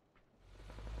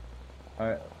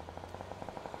 Alright.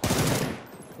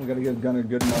 We gotta give Gunner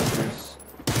good markers.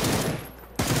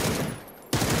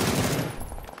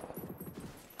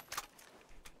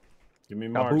 Give me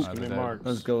marks. boop. Give me marks.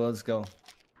 Let's go. Let's go.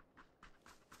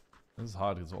 This is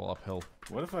hard. It's all uphill.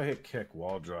 What if I hit kick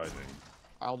while driving?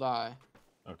 I'll die.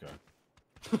 Okay.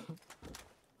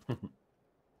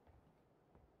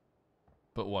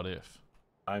 But what if?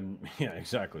 Yeah,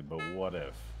 exactly. But what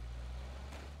if?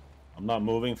 I'm not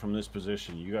moving from this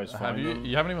position. You guys Have find you? them.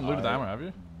 You haven't even looted the I ammo, have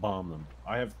you? Bomb them.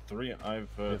 I have 3. I've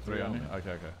You have 3 on me. you?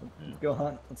 Okay, okay. Let's go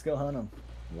hunt. Let's go hunt him.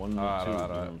 1 to Alright, 2. alright, you know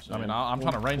what alright. I'm I saying? mean, I'm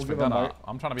trying to range we'll for give him Gunner. mark-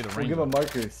 I'm trying to be the We'll ranger. give him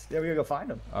markers. Yeah, we gotta go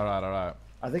find him. Alright, alright.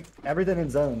 I think everything in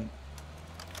zone.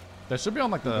 They should be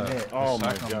on like the. hit. Oh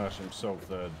my shack on- gosh, I'm so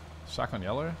fed. Shack on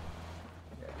yellow?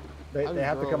 They I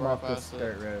have to drove come right off this past it.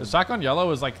 dirt road. The shack on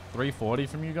yellow is like 340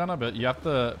 from you, Gunner, but you have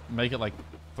to make it like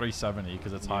 370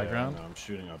 because it's high Yeah, ground. No, I'm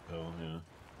shooting uphill, yeah.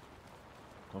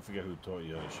 Don't forget who taught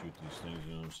you how to shoot these things,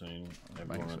 you know what I'm saying?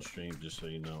 Everyone on stream, just so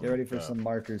you know. Get ready for some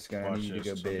markers, Gunner. I Watch need you to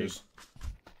this. go I'm big. just-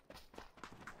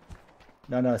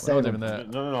 No, not save him. even that.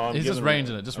 No, I'm He's just giving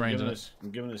ranging it. Just I'm ranging giving it. this-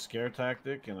 I'm giving a scare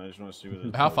tactic, and I just want to see what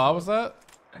it How far was that?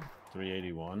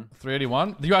 381.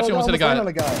 381? You actually almost hit a guy. On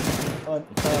a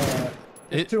guy.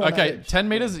 Okay, 10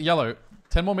 meters yellow.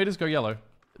 10 more meters, go yellow.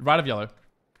 Right of yellow.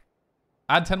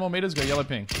 Add 10 more meters, go yellow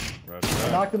ping.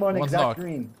 Knocked him on One's exact knocked.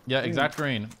 green. Yeah, Green. exact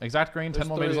green. Exact green, 10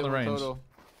 more meters on the range.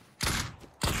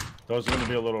 Those are going to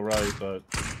be a little right, but...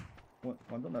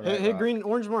 One's on the Hit, right hit rock. green,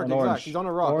 orange mark, On exact. orange. He's on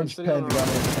a rock. Orange He's sitting on pen, a rock.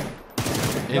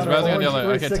 Gunner. He's Gunner, resing on orange yellow.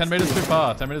 Okay, 10 meters 360. too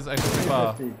far. 10 meters extra too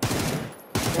far.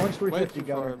 Orange Way 350, too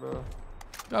far, Gunner. bro.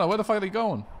 Gunner, where the fuck are they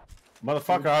going?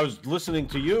 Motherfucker, I was listening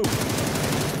to you.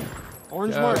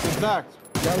 Orange mark, exact.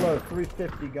 Yellow,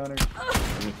 350 gunner.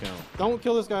 Let me count. Don't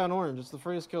kill this guy on orange. It's the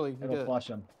freest kill you can It'll get. flush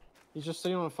him. He's just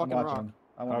sitting on a fucking rock.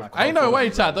 Ain't no way,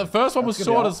 Chad. The first one was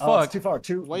short as fuck. It's too far. Way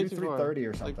too far. 330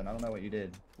 or something. I don't know what you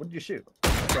did. What did you shoot?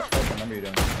 What number you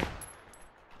doing?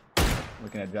 We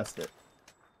can adjust it.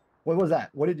 What was that?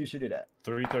 What did you shoot it at?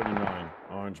 339.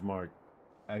 Orange mark.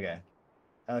 Okay.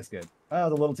 That looks good. Oh,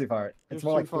 the little too far. It's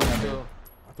more like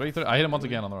 330. I hit him once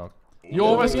again on the rock. You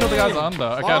always kill the guys under.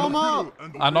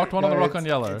 Okay. I knocked one on the rock on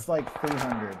yellow. It's like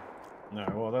 300. No,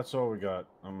 well, that's all we got.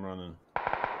 I'm running.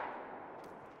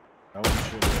 That was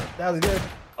shit. That was good.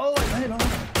 Oh, I hit on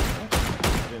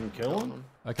him. Didn't kill him?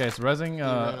 Okay, it's rezzing.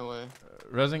 ran away.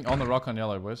 Rezzing on the rock on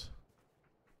yellow, boys.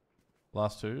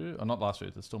 Last two. Or not last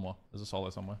two. There's still more. There's a solo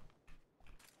somewhere.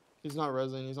 He's not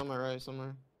rezzing. He's on my right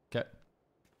somewhere. Okay.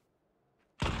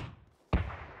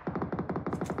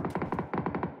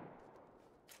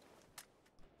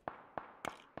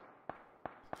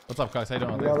 What's up, guys? How you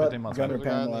doing? Yeah, 15 months. There's a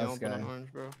guy in the open on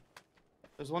orange, bro.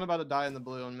 There's one about to die in the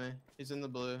blue on me. He's in the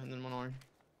blue, and then one orange.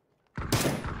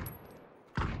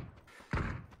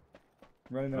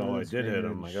 Running Oh, I did hit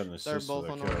him. I got an They're assist. both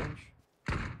on orange.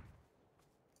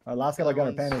 Last guy I got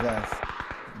a pan his ass.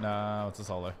 No, it's a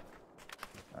solo.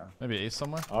 Maybe ace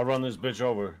somewhere. I'll run this bitch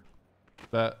over.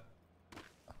 Bet.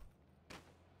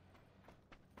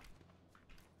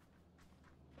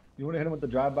 You want to hit him with the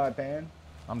drive-by pan?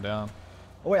 I'm down.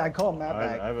 Oh wait, I call him that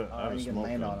back. I have a you can smoke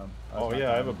land gun. on him. Oh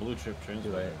yeah, I have a blue chip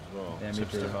translator as well. Yeah, me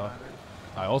Chips too. too far.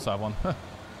 I also have one.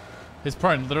 He's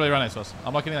prone, literally right next to us.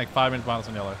 I'm not getting like 5 minutes behind us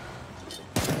on yellow.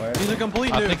 Where? He's a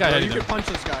complete I noob, think I bro. hit You him. could punch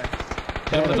this guy.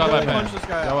 Hit him with the drive-by pan. Punch this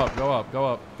guy Go out. up, go up, go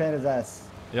up. Pan his ass.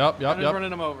 Yep, I'm yep, just yep.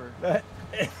 running him over.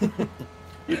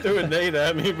 You threw a nade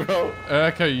at me, bro.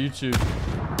 Echo YouTube.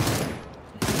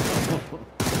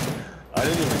 I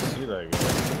didn't even see that guy.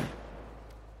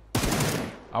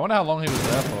 I wonder how long he was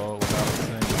there for without us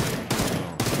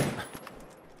seeing.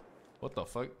 What the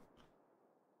fuck?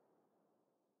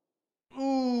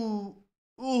 Ooh,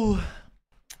 ooh.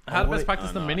 How to best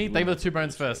practice the mini? They were the 2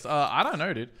 bones first. I don't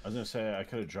know, dude. I was gonna say I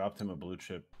could have dropped him a blue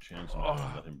chip chance and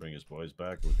let him bring his boys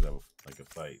back. We could have like a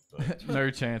fight. But No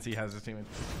chance he has his team.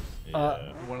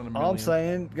 yeah. One in a All I'm million.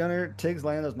 saying, Gunner, Tiggs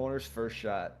landed those mortars first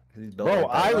shot. He's built Bro,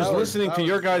 like that. I was That was- listening that to was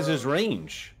your guys' close.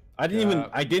 range. I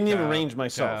didn't even range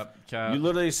myself. Cap. You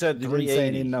literally said You didn't say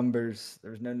any 380. numbers.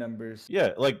 There's no numbers.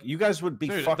 Yeah, like you guys would be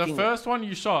Dude, fucking. the first one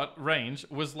you shot range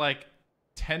was like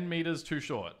 10 meters too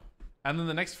short. And then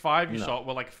the next 5 you shot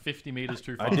were like 50 meters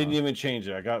too far. I didn't even change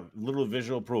it. I got little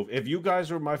visual proof. If you guys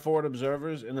were my forward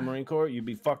observers in the Marine Corps, you'd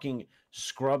be fucking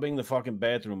scrubbing the fucking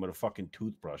bathroom with a fucking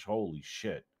toothbrush. Holy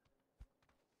shit.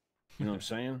 You know what I'm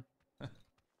saying?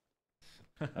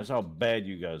 That's how bad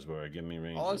you guys were at giving me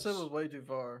ranges. All I said was way too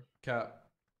far. Cap.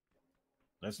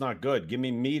 That's not good. Give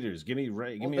me meters. Give me give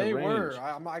Well, me they a range. were.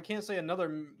 I can't say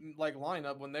another like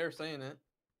lineup when they're saying it.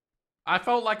 I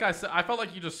felt like I felt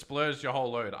like you just splurged your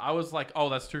whole load. I was like, oh,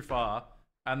 that's too far.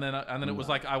 And then it was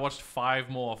like I watched 5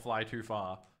 more fly too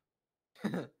far.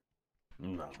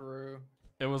 No. True.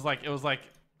 It was like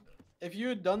If you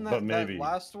had done But that maybe.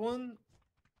 last one,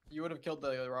 you would have killed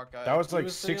the rock guy. That was He like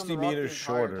sitting on 60 the rock the meters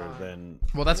entire shorter time. than.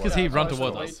 well, that's because Yeah, he that's run why I said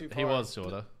towards way us. too He far. was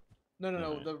shorter.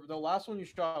 No, Right. the last one you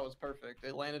shot was perfect.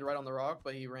 It landed right on the rock,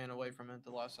 but he ran away from it at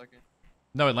the last second.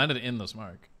 No, it landed in the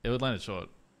smoke. It would landed short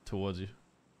towards you.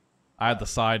 I had the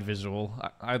side visual.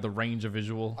 I had the ranger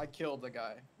visual. I killed the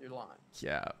guy. You're lying.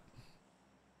 Yeah.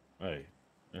 Hey,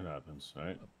 it happens,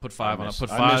 right? Put 5 on it. Put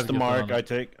 5. I missed the gifted mark. on I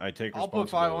it. take. I'll put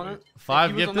 5 on it. 5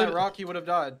 if he was on gifted. that rock, he would have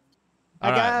died.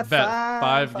 All right, bet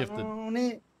 5 gifted. on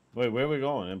it. Wait, where are we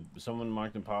going? Someone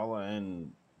marked Impala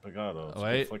and Pagado. It's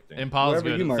Wait, conflicting. Impala's Wherever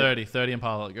you good. mark. 30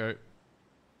 Impala. Go.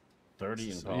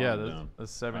 30 Impala. Yeah, I'm there's, down.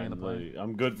 there's 70 in the plane.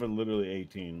 I'm good for literally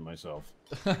 18 myself.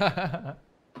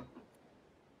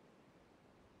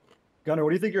 Gunner,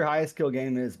 what do you think your highest kill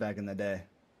game is back in the day?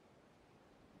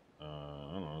 I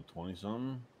don't know, 20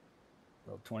 something.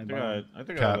 Well, 20 I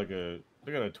think I had like I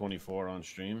think I had 24 on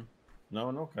stream.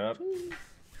 No cap.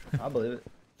 I believe it.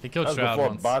 He killed That was Shroud before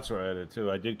once. bots were added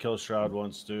too. I did kill Shroud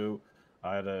once too.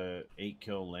 I had a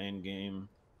 8-kill land game.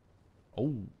 Oh. You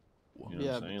know what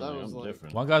Yeah, I'm saying? that Like, was I'm like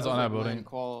different. One guy's that was on our like building. land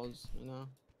quals, you know.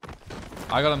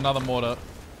 I got another mortar.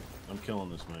 I'm killing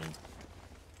this man.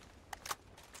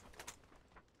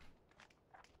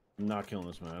 I'm not killing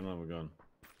this man. I don't have a gun.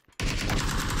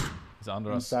 He's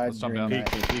under us. Inside Let's jump green down.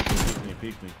 light.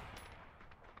 Peek me.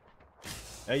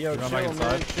 Hey, yo, You chill, run back man.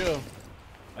 inside? Chill.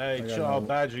 Hey, I got chill, no-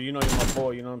 Badger. You know you're my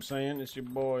boy. You know what I'm saying? It's your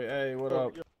boy. Hey, what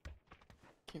up?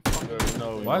 Can't fucking-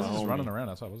 No, Why is he just running around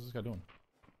outside? What's this guy doing?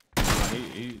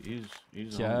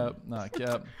 He's Cap, nah,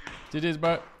 cap. GG's,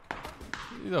 bro.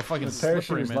 He's a fucking The slippery,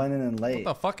 parachuter's man. landing in late.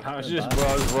 What the fuck? I was just, bro,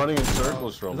 I was running in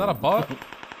circles from Is that a bot?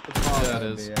 Yeah, it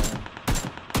is. Yeah.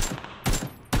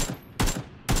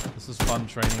 This is fun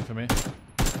training for me.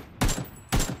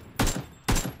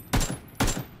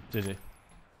 GG.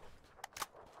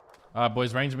 Alright,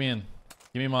 boys, range me in.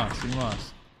 Give me marks. Give me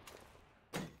marks.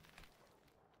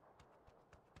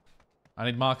 I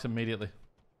need marks immediately.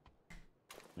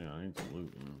 Yeah, I need to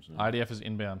loot. You know what I'm saying? IDF is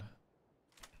inbound.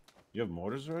 You have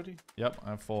mortars already? Yep, I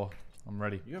have 4. I'm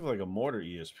ready. You have like a mortar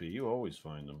ESP. You always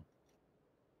find them.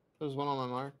 There's one on my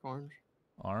mark, orange.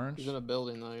 Orange? He's in a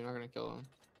building though. You're not gonna kill him.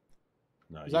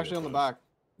 No, He's actually on the back.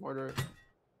 Mortar.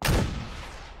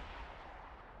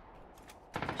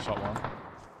 Shot one.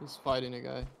 He's fighting a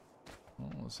guy. Oh,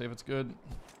 let's see if it's good.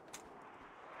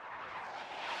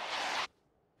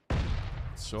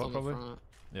 It's short, on the probably. front.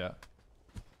 Yeah.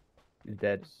 He's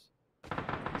dead.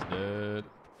 He's dead.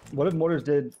 What if mortars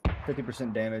did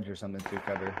 50% damage or something to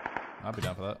cover? I'd be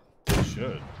down for that. You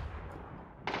should.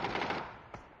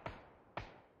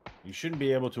 You shouldn't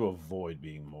be able to avoid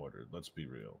being mortared. Let's be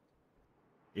real.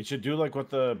 It should do like what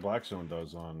the Black Zone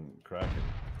does on Kraken.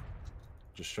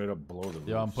 Just straight up blow the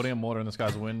Yeah, I'm roofs. putting a mortar in this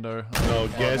guy's window. No,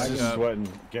 Gas my is God. sweating.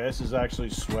 Gas is actually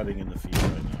sweating in the field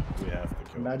right now. We have to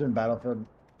kill him. Imagine Battlefield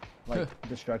like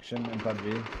destruction in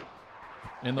PUBG.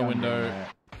 In the God window. damn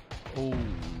that.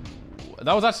 Oh,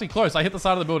 that was actually close. I hit the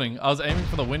side of the building. I was aiming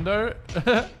for the window.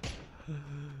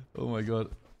 Oh my god.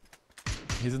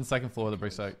 He's in second floor of the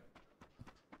brick stack.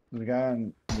 There's a guy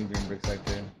on New Green brick stack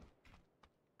too.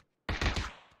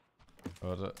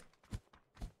 What is it?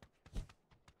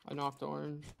 I knocked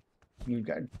orange. New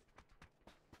guy. Did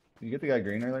you get the guy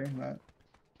green earlier, Matt?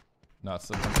 No, it's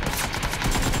the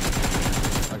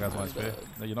that guy's my spear.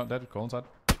 No, you're not dead. Call inside.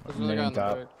 There's another guy on the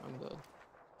top. brick. I'm dead.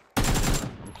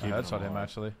 I headshot him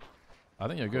actually. I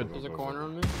think you're good. There's a corner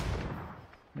on me.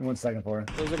 1 second for.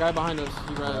 There's a guy behind us.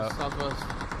 He ran Yeah. southwest.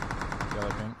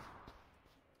 Yellow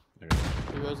pink.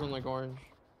 He was on like orange.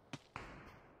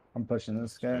 I'm pushing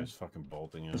this guy. He's fucking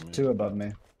bolting at There's me. 2 above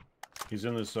me. He's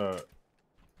in this Can't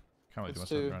really do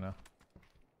much It's 2. right now.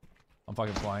 I'm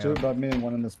fucking flying 2 out. above me and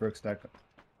 1 in this brick stack.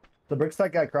 The brick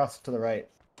stack guy crossed to the right.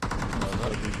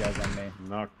 These guys on me.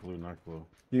 knock blue, knock blue.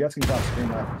 You guys can cross screen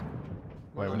left.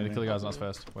 Wait, we need to kill the guys on us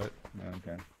first. Wait. Yeah,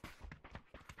 okay.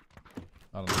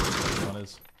 I don't know what this one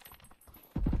is.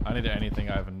 I need anything.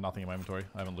 I have nothing in my inventory.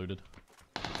 I haven't looted.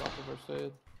 Drop the first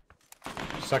aid.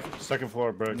 Second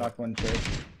floor brick. Knock 1 chick.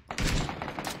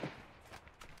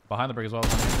 Behind the brick as well.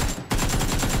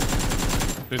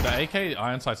 Dude, the AK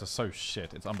iron sights are so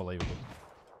shit. It's unbelievable.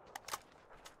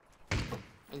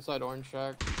 Inside orange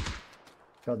shack.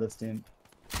 Kill this team.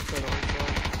 Inside orange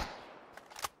shack.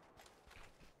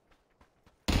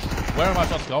 Where are my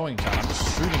shots going, chat? I'm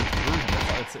just shooting through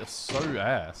him. It's so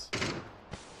ass.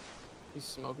 He's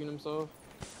smoking himself.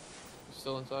 He's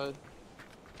still inside.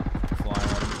 Flying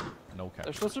at him. No catch.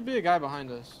 There's supposed to be a guy behind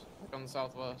us, like on the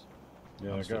southwest.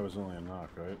 Yeah, that guy was only a knock,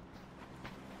 right?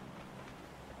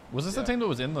 Was this the team that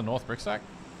was in the north brick stack?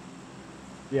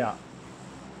 Yeah.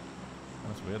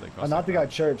 That's weird. They I crossed knocked the that. guy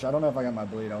church. I don't know if I got my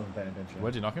bleed. I wasn't paying attention.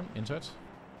 Where'd you knock him? In church?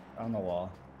 On the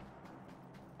wall.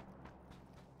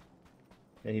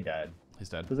 Yeah, he died. He's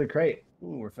dead. There's a crate.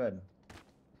 Ooh, we're fed.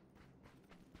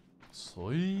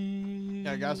 Sweet.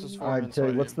 Yeah, gas is 4 Alright, minutes.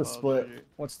 Tilly, what's the split?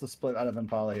 What's the split out of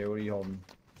Impala here? What are you holding?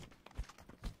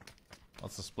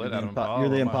 What's the split You're out the of Impa- Impala? You're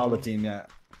the Am I Impala holding? team, yeah.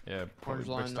 Yeah, probably Orange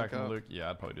line, brick stack and knockout. Luke. Yeah,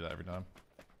 I'd probably do that every time.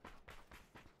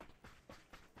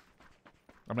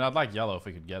 I mean, I'd like yellow if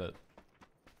we could get it.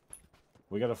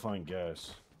 We gotta find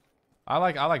gas. I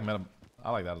like meta.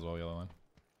 I like that as well. Yellow line.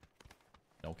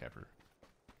 No capper.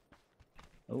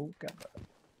 Oh, God.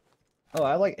 Oh,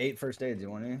 I have like 8 first aids.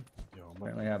 You want any? Yo,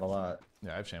 Apparently, I have a lot.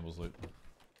 Yeah, I have shambles loot.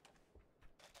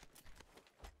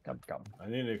 Come. I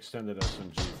need an extended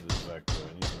SMG for this vector.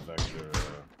 I need the vector.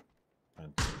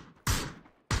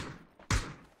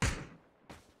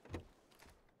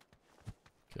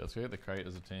 Okay, let's go get the crate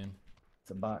as a team.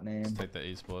 It's a bot name. Let's take the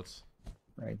esports.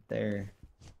 Right there.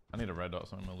 I need a red dot,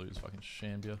 so I'm gonna lose fucking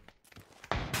Shambia.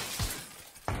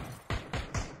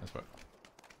 That's right.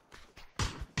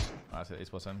 Alright, so the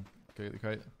esports end. Go get the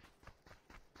crate.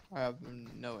 I have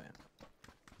no ammo.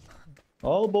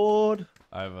 All aboard.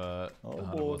 I have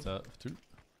 100 bullets out. 2.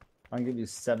 I can give you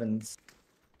 7s.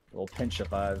 Little pinch of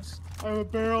 5s. I have a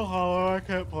barrel hollow. I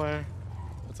can't play.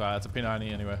 That's alright. It's a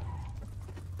P90 anyway.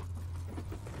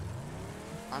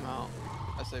 I'm out.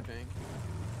 I say pink.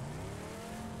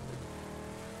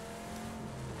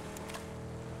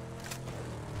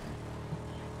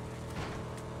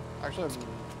 Actually, I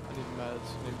need meds.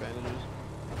 I need bandages.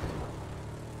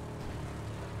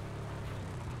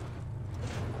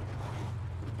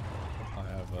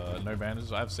 No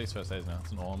bandages. I have 6 first aids now.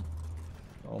 It's an arm.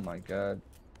 Oh my god.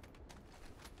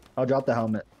 I'll drop the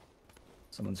helmet.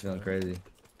 Someone's feeling crazy.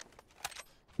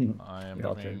 I am We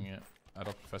all dropping. I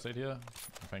dropped first aid here.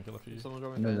 Painkiller for you. Someone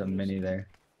dropping There's a bandages. mini there.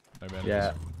 No bandages.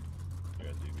 Yeah. I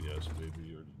got DBS, baby.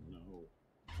 You already know.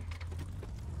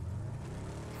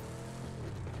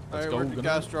 Let's Alright, go, where'd the gonna-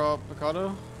 gas drop?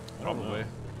 Picado? Probably.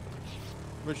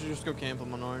 We should just go camp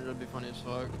him on orange. That'd be funny as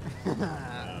fuck.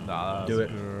 Nah, Do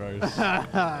that's it. gross.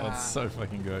 That's so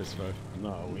fucking gross, bro.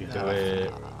 No, we Do have it.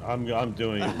 to. I'm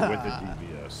doing it with the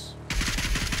DBS.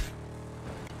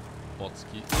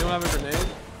 Botski. You don't have a grenade?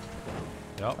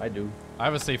 Yep. I do. I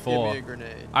have a Give C4. me a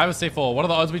grenade. I have a C4. What are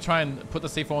the odds we try and put the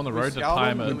C4 on the We road to scout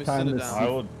time him, then it? we Time sit it the down. I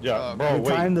will. Yeah, Oh, bro. We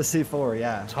Wait. time the C4,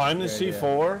 yeah. Time the Good idea.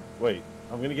 C4. Wait,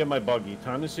 I'm gonna get my buggy.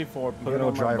 Time the C4. Put Gunner it will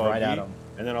on my drive buggy, right at him.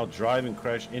 and then I'll drive and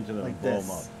crash into them Like and blow this.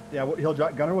 them up. Yeah, he'll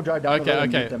drive. Gunner will drive down the Okay, road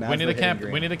and meet okay. them We as need they're a camp.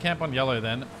 hitting We green. need a camp on yellow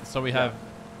then, so we have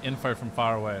info from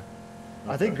far away.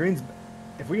 I think green's.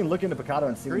 If we can look into Picado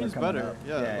and see when Green's they're coming better. up.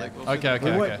 Yeah, like, we'll Okay, see the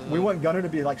okay, map. okay. We want Gunner to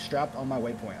be like strapped on my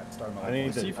waypoint at the start of my I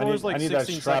need, waypoint. to, C4 is like I need that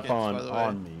 16 strap seconds, on by the way.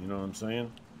 on me. You know what I'm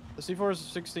saying? The C4 is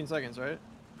 16 seconds, right?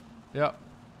 Yeah.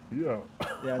 Yeah.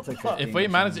 Yeah, it's like 15 If we or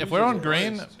manage, something. if we're on Jesus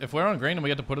green, Christ. if we're on green and we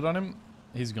get to put it on him,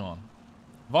 he's gone.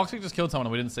 Voxic just killed someone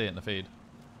and we didn't see it in the feed.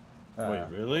 Wait,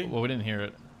 really? Well, we didn't hear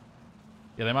it.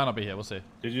 Yeah, they might not be here. We'll see.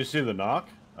 Did you see the knock?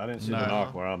 I didn't see No. the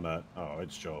knock where I'm at. Oh,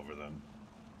 it's Joe over then.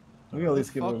 We can at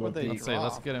least give it a Fuck little would they peek. Let's see.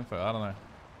 Let's drop? get info. I don't know.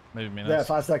 Maybe Yeah, minutes.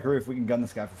 5-stack roof. We can gun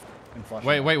this guy and flush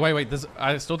Wait, him. wait. There's,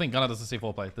 I still think Gunner does the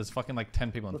C4 play. There's fucking like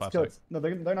 10 people in Let's 5 kill seconds. it. No,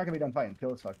 they're not gonna be done fighting.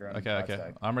 Kill this fucker. on Okay, okay.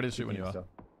 5-stack. I'm ready to shoot when you are. Still.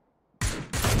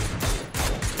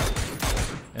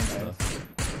 Insta.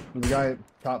 There's a guy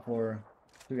top floor.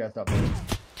 2 guys top floor.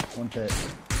 1 pit.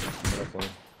 Middle floor.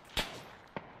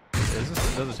 There's a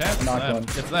chance. It's Knocked them. one.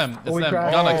 It's them. It's Oh, we them.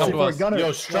 crashed. Gunner, come C4, to us. Gunner.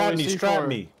 Yo, strap me, C4. strap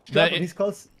me. Drop him. He's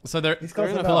close. So they're He's They're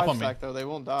close in a to pull the up on me. stack though. They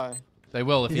won't die. They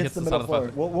will if He he hits hits the the middle side of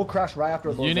the floor. five. We'll crash right after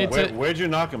it blows You up. need to- Where'd you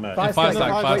knock him at? In 5 stack,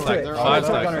 5 Five stack, stack. 5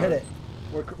 Gunner, stack. hit it.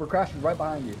 We're crashing right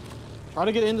behind you. Try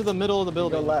to get into the middle of the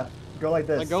building. Go left. Go like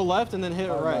this. Like go left and then hit it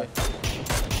Oh, right.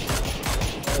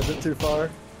 Is it too far?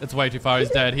 It's way too far. He's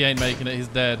dead. He ain't making it. He's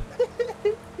dead.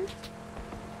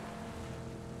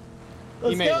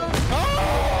 Let's He made go. it. Oh,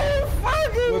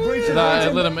 fuck it. We're breaching. Nah,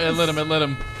 it breaching. lit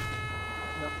him.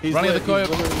 He's Running lit, the coil.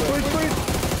 he's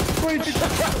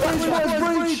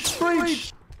literally lit.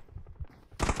 Breach.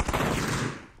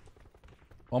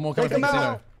 One more coming Take from him casino.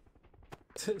 out.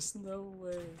 There's no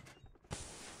way.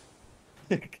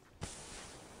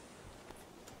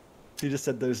 He just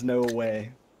said there's no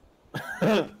way.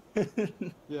 Yeah,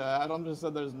 Adam just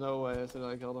said there's no way. I said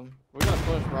I killed him. We gotta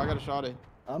push, bro. I got a shotty.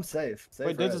 I'm safe. Safe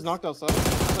Wait, Diz res. is knocked outside. I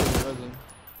thought he was resin.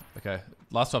 Okay.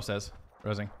 Last top says.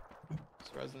 Rosing.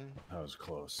 It's resin. That was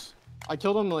close. I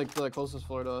killed him like the closest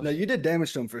floor to us. No, you did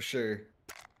damage to him for sure.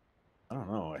 I don't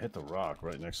know. I hit the rock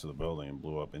right next to the building and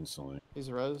blew up instantly.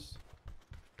 He's res.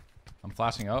 I'm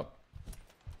flashing up.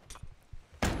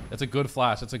 It's a good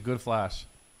flash. It's a good flash.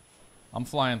 I'm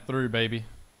flying through, baby.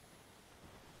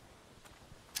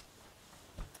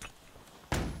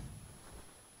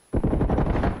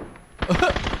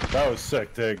 That was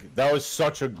sick, Tig. That was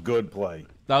such a good play.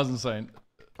 That was insane.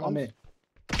 On me.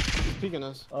 He's peeking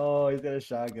us. Oh, he's got a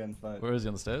shotgun. Fuck. Where is he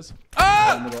on the stairs?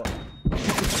 Nice.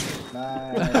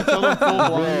 Killed him full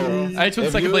blind. H with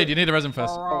If second you- bleed. You need a resin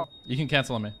first. You can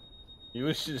cancel on me.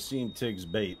 You should have seen Tig's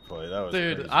bait play. That was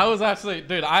Dude,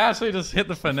 crazy. I actually just hit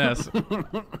the finesse.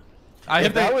 I If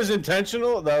hit that the, was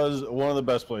intentional, that was one of the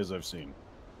best plays I've seen.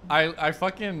 I hit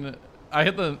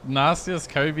the nastiest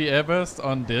Kobe airburst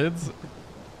on Dids.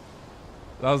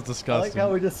 That was I like disgusting. how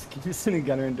we're just keep sending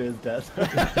Gunner into his death.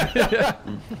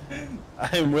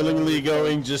 I'm willingly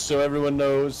going just so everyone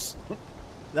knows.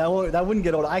 that wouldn't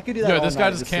get old. I could do that. Yo, all this guy night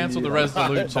just to see canceled you, the like,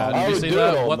 Resolute chat. I Did you would see do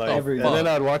that? it all What night, the every and then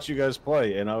fuck? I'd watch you guys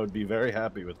play, and I would be very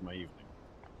happy with my evening.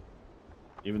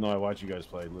 Even though I watch you guys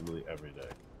play literally every day.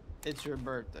 It's your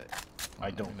birthday. I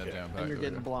don't That care. damn And back you're over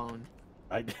getting here. blown.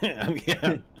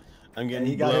 I'm getting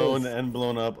he got blown his. and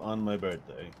blown up on my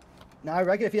birthday. Now I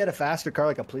reckon if he had a faster car,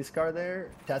 like a police car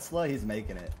there, Tesla, he's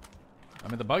making it. I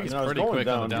mean, the buggy's I was pretty going quick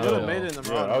on the downhill. Would've made it downhill. in the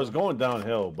Yeah, Murado. I was going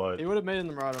downhill, but He would have made it in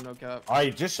the Murado, no cap. I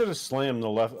just should have slammed the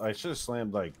left. I should have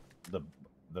slammed like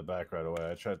the back right away.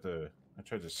 I tried to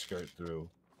skirt through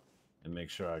and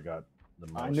make sure I got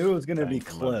the most. I knew it was gonna be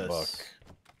bang for my close. buck.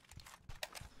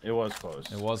 It was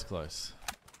close. It was close.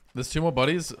 There's 2 more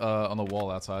buddies on the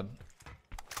wall outside.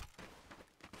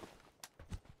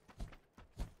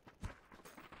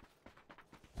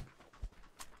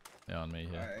 Yeah, on me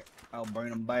here. Alright, I'll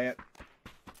bring him back.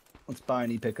 Let's buy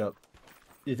an e-pickup.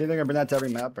 Do you think they're gonna bring that to every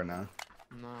map or not?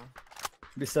 No.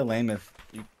 It'd be so lame if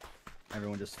you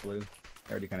Everyone just flew.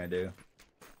 I already kind of do.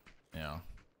 Yeah.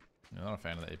 I'm not a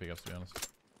fan of the AP pickups, to be honest.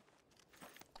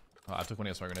 Oh, I took one of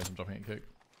your smoke grenades. I'm dropping it kick.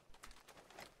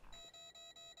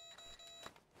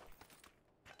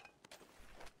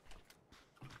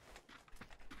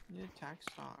 Yeah, tax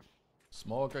stock.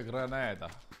 Smoke a grenade. All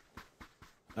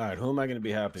right, who am I going to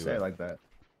be happy Say with? it like that.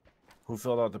 Who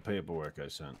filled out the paperwork I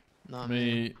sent? Not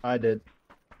Me. I did.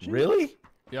 Really?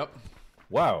 Yep.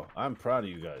 Wow, I'm proud of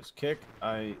you guys. Kick,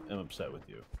 I am upset with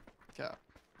you. Yeah.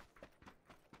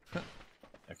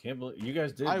 I can't believe you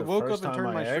guys did I the woke first up and time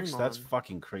turned I my X. stream That's on.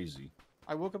 fucking crazy.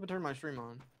 I woke up and turned my stream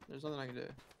on. There's nothing I can do.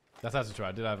 That's actually true.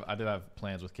 I did have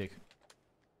plans with kick.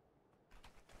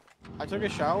 I took a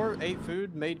shower, ate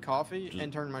food, made coffee,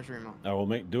 and turned my stream on. I will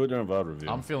do it during VOD review.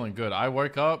 I'm feeling good. I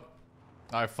woke up.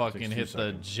 I fucking 60 hit the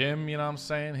seconds. gym. You know what I'm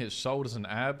saying? Hit shoulders and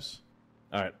abs.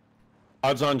 All right.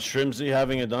 Odds on Shrimsy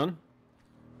having it done?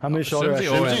 How many shoulder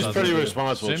Shrimsy always Shrimsy's does pretty it.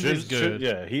 responsible. Shrimsy's good.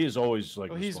 Yeah, he is always like.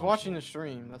 Well, he's responsible. watching the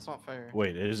stream. That's not fair.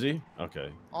 Wait, is he?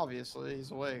 Okay. Obviously, he's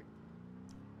awake.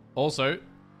 Also,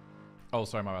 oh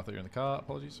sorry, my bad. I thought you were in the car.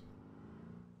 Apologies.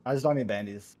 I just don't need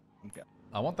bandies. Okay.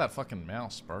 I want that fucking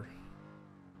mouse, bro.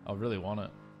 I really want it,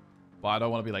 but I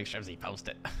don't want to be like Shrimsy. Post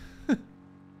it.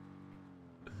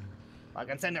 I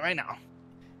can send it right now.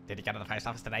 Did you go to the post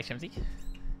office today, Shrimsy?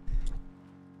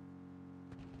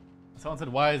 Someone said,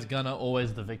 "Why is Gunner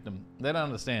always the victim?" They don't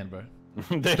understand, bro.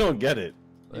 They don't get it.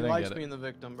 He likes being the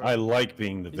victim, bro. I like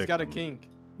being the He's victim. got a kink.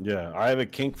 Yeah, I have a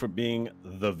kink for being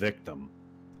the victim.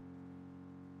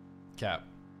 Cap.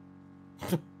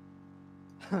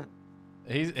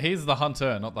 He's the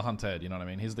hunter, not the hunted. You know what I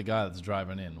mean? He's the guy that's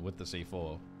driving in with the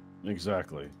C4.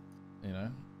 Exactly. You know.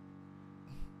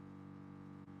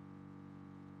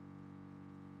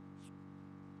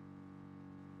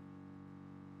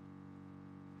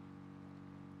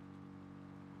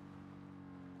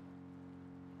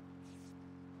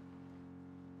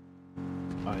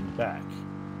 I'm back.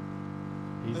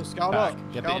 He's Yo, scout back.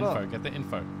 up, Get scout the info. up. Get the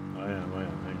info. I am.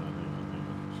 Hang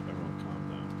on. Just everyone calm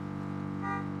down.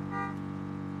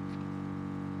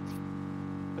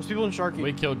 There's people in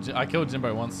Sharky. I killed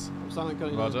Jimbo once. I'm silent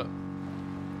cutting. Roger.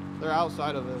 They're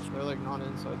outside of it. They're like not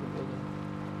inside the building.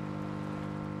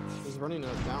 He's running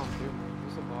us down too. Man.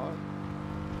 Is this a bot?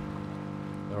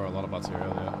 There were a lot of bots here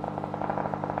earlier.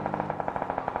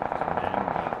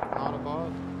 Not a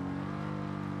bot.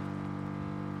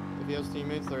 If he has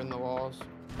teammates, they're in the walls.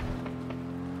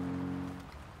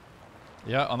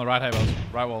 Yeah, on the right, hey, boss.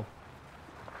 Right wall.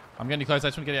 I'm getting you close. I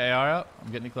just want to get your AR out.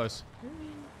 I'm getting you close.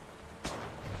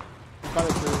 Got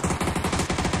it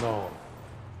through. No.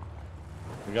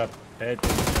 We got bad.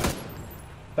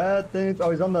 Bad things.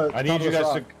 Oh, he's on the. I top need of you this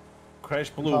guys rock. to crash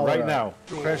blue Follow right that. now.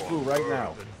 Crash blue right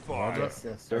now. Yes,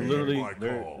 yes, They're sir. literally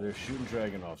they're shooting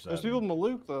dragon offs. There's people in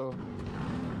Malouk though.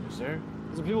 Is there?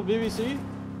 Is there people BBC?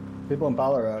 People in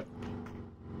Ballarat.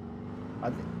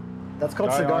 That's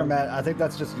called Guy cigar, on- Matt. I think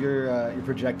that's just you're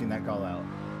projecting that call out.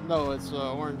 No, it's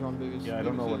orange on BBC. Yeah, I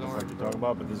don't know what the fuck you're talking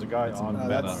about, but there's a guy on no,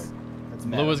 meta. that's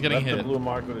Blue was getting Left hit. the blue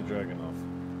mark with a dragon off.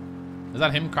 Is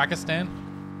that him, Krakistan?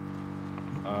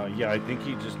 Yeah, I think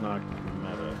he just knocked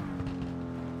meta.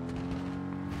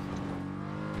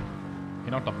 He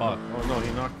knocked a bot. Oh no,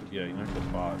 he knocked the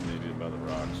bot maybe by the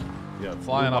rocks. Yeah,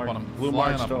 Flying blue up mark, on him. Blue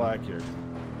Flying mark's up still on him. accurate.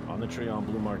 On the tree on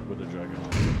blue mark with a dragon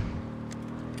off.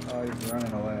 Oh, he's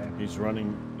running away. He's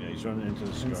running. Yeah, he's running into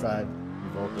the sky. Inside. He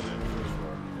vaulted in first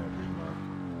floor. Yeah, green mark.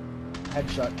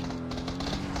 Headshot.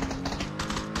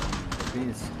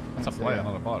 Beast. That's a player,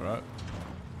 not a bot, right?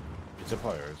 It's a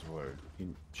player. It's a player.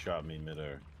 He shot me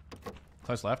midair.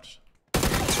 Close left.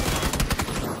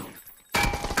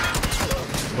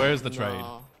 Where's the trade?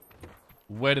 No.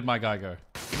 Where did my guy go?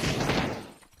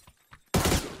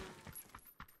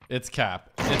 It's cap.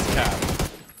 It's cap.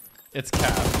 It's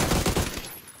cap.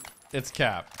 It's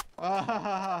cap.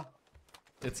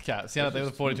 It's cap. See, they were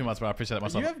 42 months, bro. I appreciate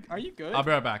that myself. Are you good? I'll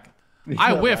be right back. You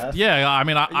I got whiffed. last? Yeah, I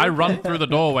mean, I run okay? through the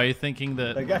doorway thinking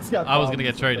that That guy's got I was gonna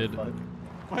get problems. traded. What the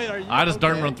fuck? Wait, are you I just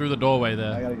don't okay? run through the doorway I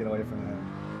there. gotta get away from him.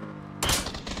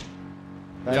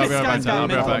 Yeah, I'll be right back. Guy's got I'll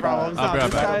be right mental back. problems. I'll be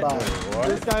right This back. guy-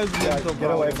 This guy's Yeah, mental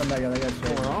get away problems. from that guy. That guy's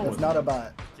What's wrong That's with not a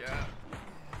bot.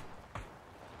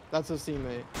 That's his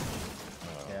teammate.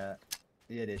 Yeah,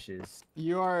 he had issues.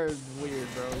 You are weird,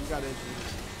 bro. You got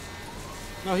issues.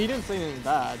 No, he didn't say anything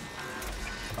bad.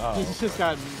 Oh, He's just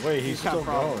got. Wait, he's got still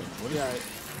problems. going. What is Yeah.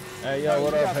 Hey, No, yo,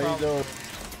 what you up? got How you problems. doing?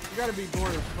 You gotta be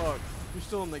bored as fuck. You're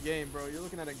still in the game, bro. You're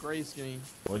looking at a gray screen.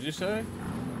 What'd you say?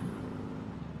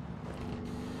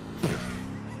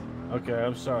 Okay,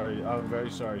 I'm sorry. I'm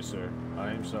very sorry, sir.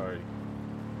 I am sorry.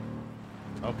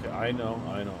 Okay, I know.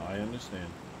 I understand.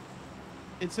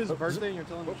 It's his birthday and you're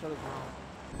telling him to shut his mouth.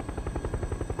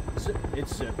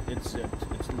 It's zipped. It's zipped.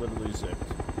 It's literally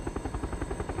zipped.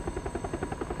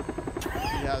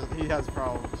 He has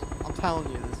problems. I'm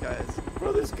telling you, this guy is.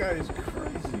 Bro, this guy is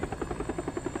crazy.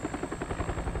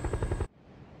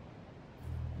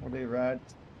 What they rad?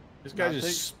 This guy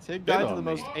just Tig died to on the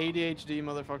me. most ADHD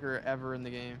motherfucker ever in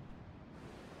the game.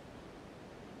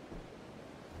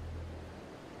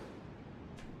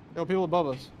 Yo, people above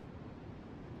us.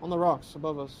 On the rocks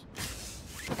above us.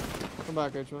 Come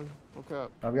back, H1. Look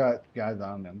up. I've got guys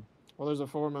on them. Well, there's a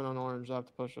 4-man on orange. They have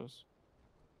to push us.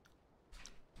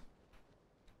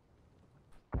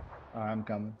 I'm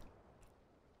coming.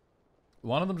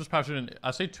 One of them just passed in.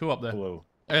 I see 2 up there. Blue.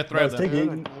 I got 3 of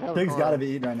them. Tig's gotta be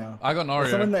eating right now. I got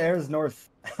Nario. Someone in the air is north.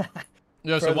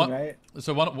 Yeah, so Frozen, right?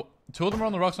 one, 2 of them are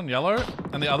on the rocks on yellow,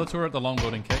 and the other 2 are at the long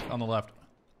building kick on the left.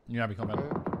 You have to come in.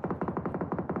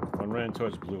 One ran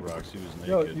towards blue rocks. He was naked.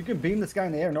 Yo, you can beam this guy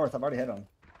in the air north. I've already hit him.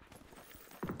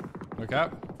 Okay.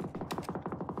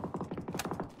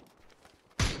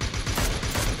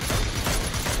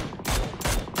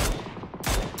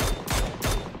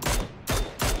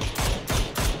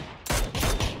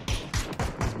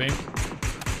 Beam.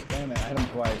 Damn it, I hit him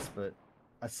twice, but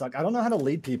I suck. I don't know how to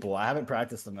lead people. I haven't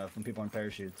practiced enough when people in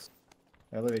parachutes.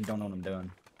 I literally don't know what I'm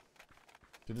doing.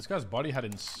 Dude, this guy's body had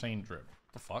insane drip.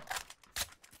 What the fuck?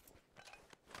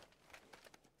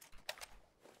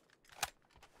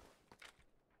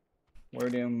 Where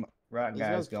them rat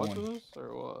guys going? Pushing us,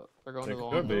 or what? They're going They to the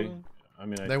could long be. building? I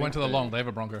mean, They went to the long. They have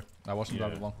a Bronco. I watched them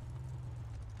drive Yeah. the long.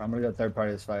 I'm gonna go third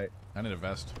party this fight. I need a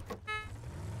vest.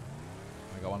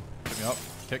 I got one. Pick me up.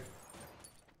 Kick.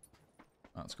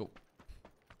 Oh, that's cool.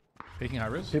 Peeking high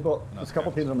risk. People, No, there's a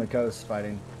couple people on the coast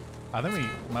fighting. I think we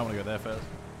might want to go there first.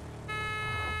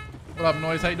 What up,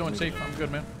 Noise? How you doing, Chief? I'm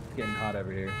good, man. It's getting hot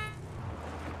over here.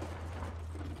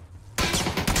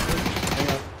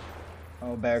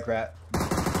 Oh, bear crap.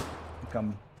 I'm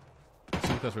coming.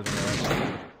 See if that's where it's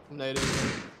going.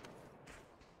 Native.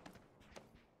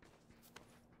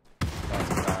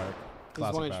 Classic barrack. He's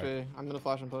Classic 1 barrack. HP. I'm gonna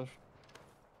flash and push.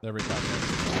 They're recaptured.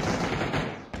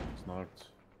 It's knocked.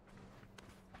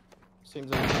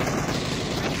 Seems like.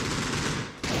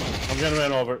 I'm getting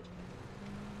ran over.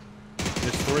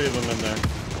 There's 3 of them in there.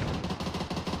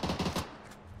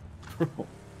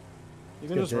 You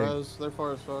can just res. They're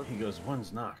far as fuck. He goes,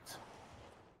 one's knocked.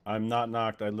 I'm not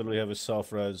knocked. I literally have a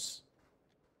self-res.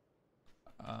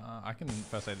 I can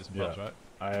first aid this in pubs, right?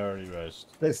 I already resed.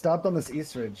 They stopped on this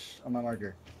east ridge on my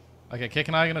marker. Okay, Kick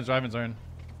and I are gonna drive in zone.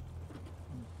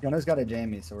 Gunner's got a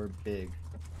jammy, so we're big.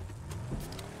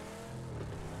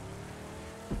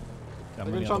 Yeah,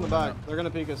 They're gonna try on the back. They're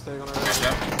gonna peek us. They're gonna. Yep.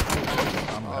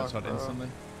 I'm gonna headshot instantly.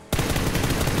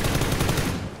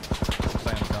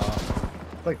 Stay in the car.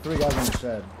 It's like 3 guys in the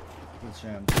shed. With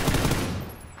Shams.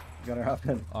 Gunner hop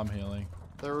in. I'm healing.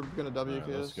 They're gonna WP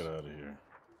Let's us. get out of here.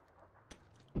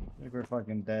 I think we're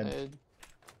fucking dead. Aid.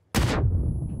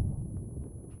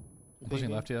 I'm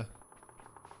pushing left here.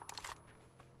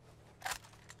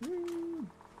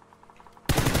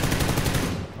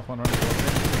 Off one running towards me.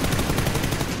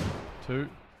 2.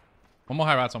 One more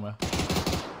high rat somewhere.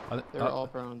 They're all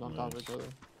prone on top of each other.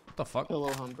 What the fuck?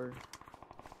 Pillow humper.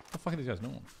 What the fuck are these guys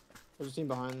doing? There's a team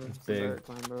behind them. It's big. Barrett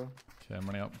time, bro. Okay, I'm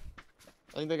running up.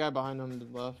 I think the guy behind them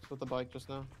did left with the bike just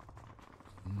now.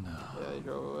 No. Yeah, he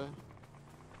drove away.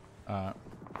 Get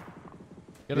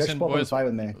You us guys in, pull up on boys. side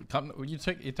with me. Come, you're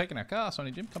taking our car,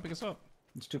 Sonny Jim. Come pick us up.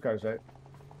 It's 2 cars, right?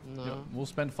 No. Yeah, we'll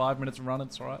spend 5 minutes running.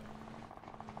 It's alright.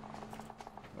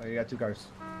 Oh, you got 2 cars.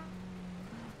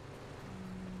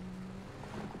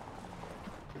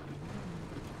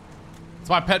 It's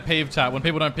my pet peeve, chat, when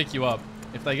people don't pick you up.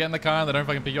 If they get in the car and they don't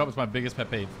fucking pick you up, it's my biggest pet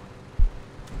peeve.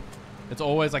 It's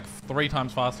always like 3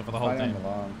 times faster for the whole Fighting team. on the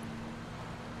long.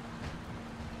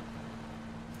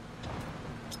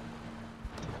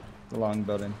 The long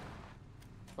building.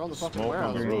 They're on the fucking Smoke on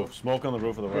warehouse. the roof. Smoke on the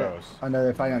roof of the warehouse. I know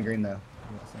they're fighting on green though.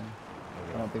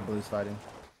 I don't think blue's fighting.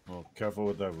 Well, careful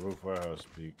with that roof warehouse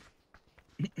peak.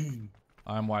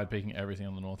 I'm wide peeking everything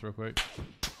on the north real quick.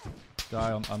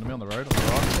 Guy under me on the road, on the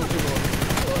rock.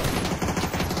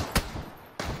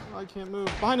 I can't move.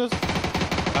 Behind us.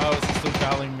 Oh, it's still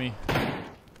calling me.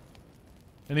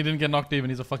 And he didn't get knocked even.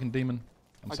 He's a fucking demon.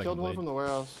 I killed one from the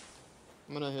warehouse.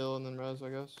 I'm gonna heal and then res, I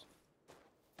guess.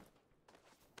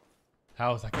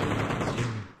 How is that going?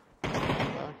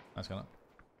 Back. Nice gunner.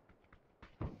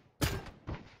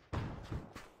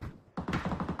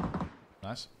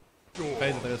 Nice.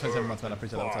 Phase it, 27 months, man. I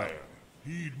appreciate that. Fire.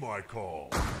 Heed my call.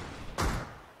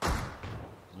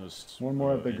 One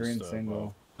more at the green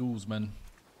single. Guzman.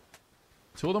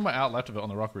 Two of them are out left of it on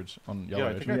the rock ridge on yellow.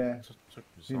 I think Yeah.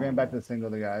 He ran back to the single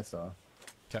the guy I saw.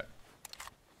 Okay.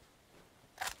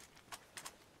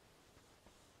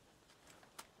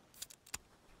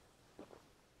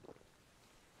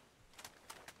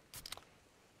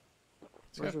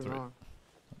 Where's your rock?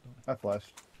 I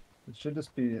flushed. It should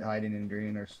just be hiding in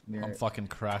green or near I'm it. fucking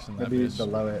crashing that Maybe bitch.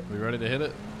 below it. We ready to hit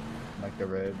it? Like the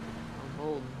red. I'm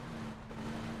holding.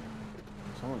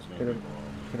 Someone's gonna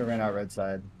Could have ran out red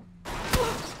side.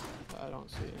 I don't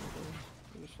see anything.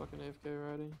 I'm just fucking AFK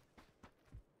riding.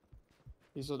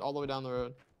 He's all the way down the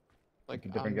road. Like, A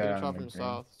I'm different getting guy shot on from the the green.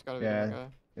 south. It's gotta be a Yeah, different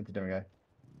guy. it's a different guy.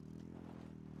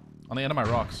 On the end of my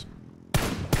rocks.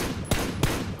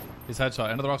 He's headshot.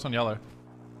 End of the rocks on yellow.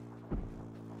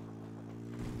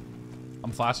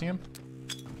 I'm flashing him.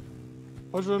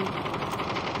 Push him.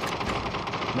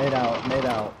 Made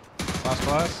out. Last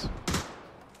flash.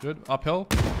 Good. Uphill.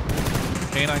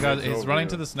 K9 guys. He's running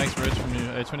to this next ridge from you.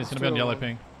 H20. He's gonna be on yellow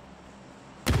ping.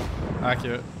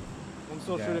 Accurate. One's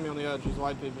still shooting me on the edge. He's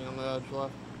wide peeking on the edge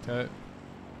left. Okay.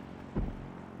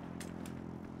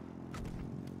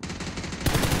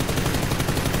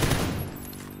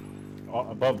 Oh,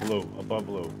 above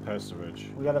blue, past the ridge.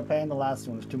 We got to pay in the last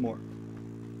one. There's two more.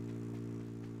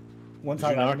 One Did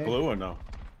you time knock blue or no?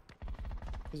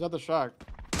 He's at the shack.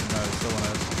 No, he's still on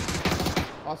edge.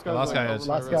 Last The last guy is.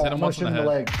 Last Hit guy. him once in the head.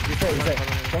 leg. He's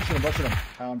hit. Bunch him.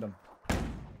 Pound him. He's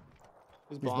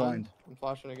He's blind. blind. I'm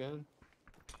flashing again.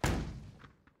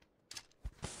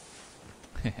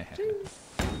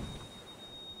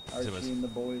 Archie and the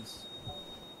boys.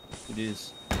 It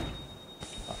is.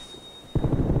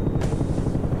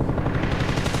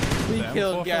 We Damn,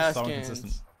 killed four gas so cans.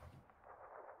 inconsistent.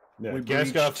 Yeah, We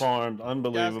gas got farmed. Gas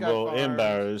Unbelievable. got farmed.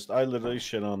 Embarrassed. I literally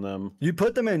shit on them. You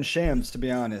put them in shams, to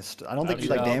be honest. I don't think you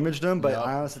like damaged them, but Yep.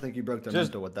 I honestly think you broke their Just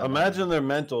mental with that. imagine their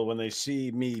mental when they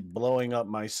see me blowing up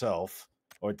myself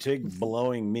or Tig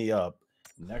blowing me up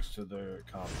next to their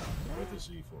compound with a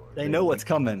C4. They know what's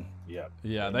coming. Yeah.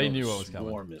 Yeah, they know knew the what was coming.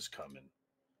 Swarm is coming.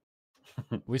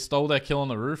 We stole their kill on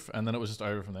the roof, and then it was just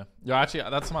over from there. Yeah, actually,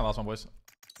 that's my last one, boys.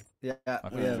 Yeah,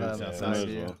 Okay. we have Yeah, a might nice as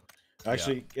idea. well.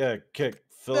 Actually, yeah, Kick,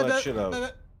 fill that shit out.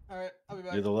 Alright, I'll be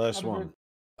back. You're the last one.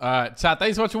 Alright, chat.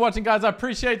 Thanks so much for watching, guys. I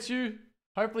appreciate you.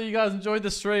 Hopefully you guys enjoyed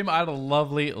the stream. I had a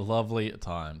lovely, lovely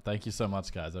time. Thank you so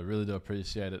much, guys. I really do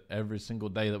appreciate it every single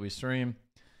day that we stream.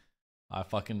 I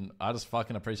just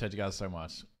fucking appreciate you guys so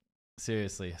much.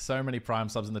 Seriously. So many Prime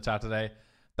subs in the chat today.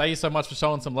 Thank you so much for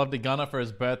showing some love to Gunner for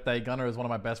his birthday. Gunner is one of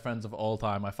my best friends of all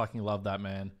time. I fucking love that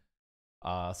man.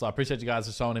 So I appreciate you guys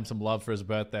for showing him some love for his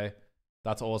birthday.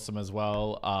 That's awesome as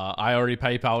well. I already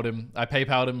PayPal'd him. I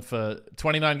PayPal'd him for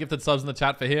 29 gifted subs in the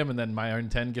chat for him, and then my own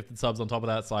 10 gifted subs on top of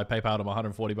that. So I PayPal'd him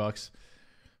 140 bucks,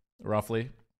 roughly.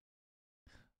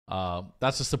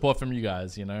 That's just support from you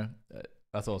guys, you know.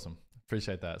 That's awesome.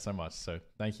 Appreciate that so much. So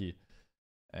thank you.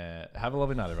 Have a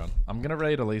lovely night, everyone. I'm gonna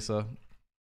raid Elisa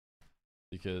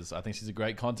because I think she's a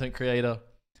great content creator,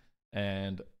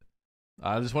 and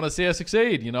I just want to see her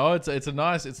succeed. You know, it's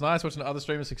nice watching other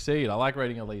streamers succeed. I like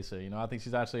rating Elisa. You know, I think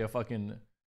she's actually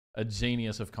a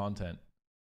genius of content.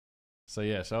 So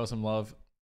yeah, show her some love.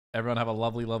 Everyone have a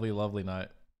lovely, lovely, lovely night.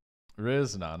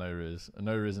 Riz? Nah, no Riz.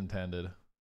 No Riz intended.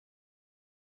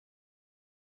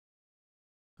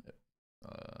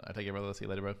 I take it, brother. See you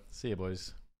later, bro. See you,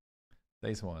 boys.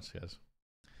 Thanks so much, guys.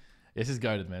 Yeah, she's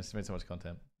goated, man. She's made so much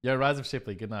content. Yo, Rise of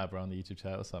Shipley. Good night, bro, on the YouTube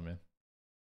chat. What's up, man?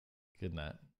 Good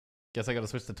night. Guess I gotta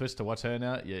switch to Twitch to watch her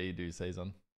now? Yeah, you do,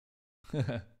 Season.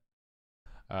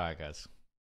 Alright, guys.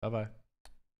 Bye-bye.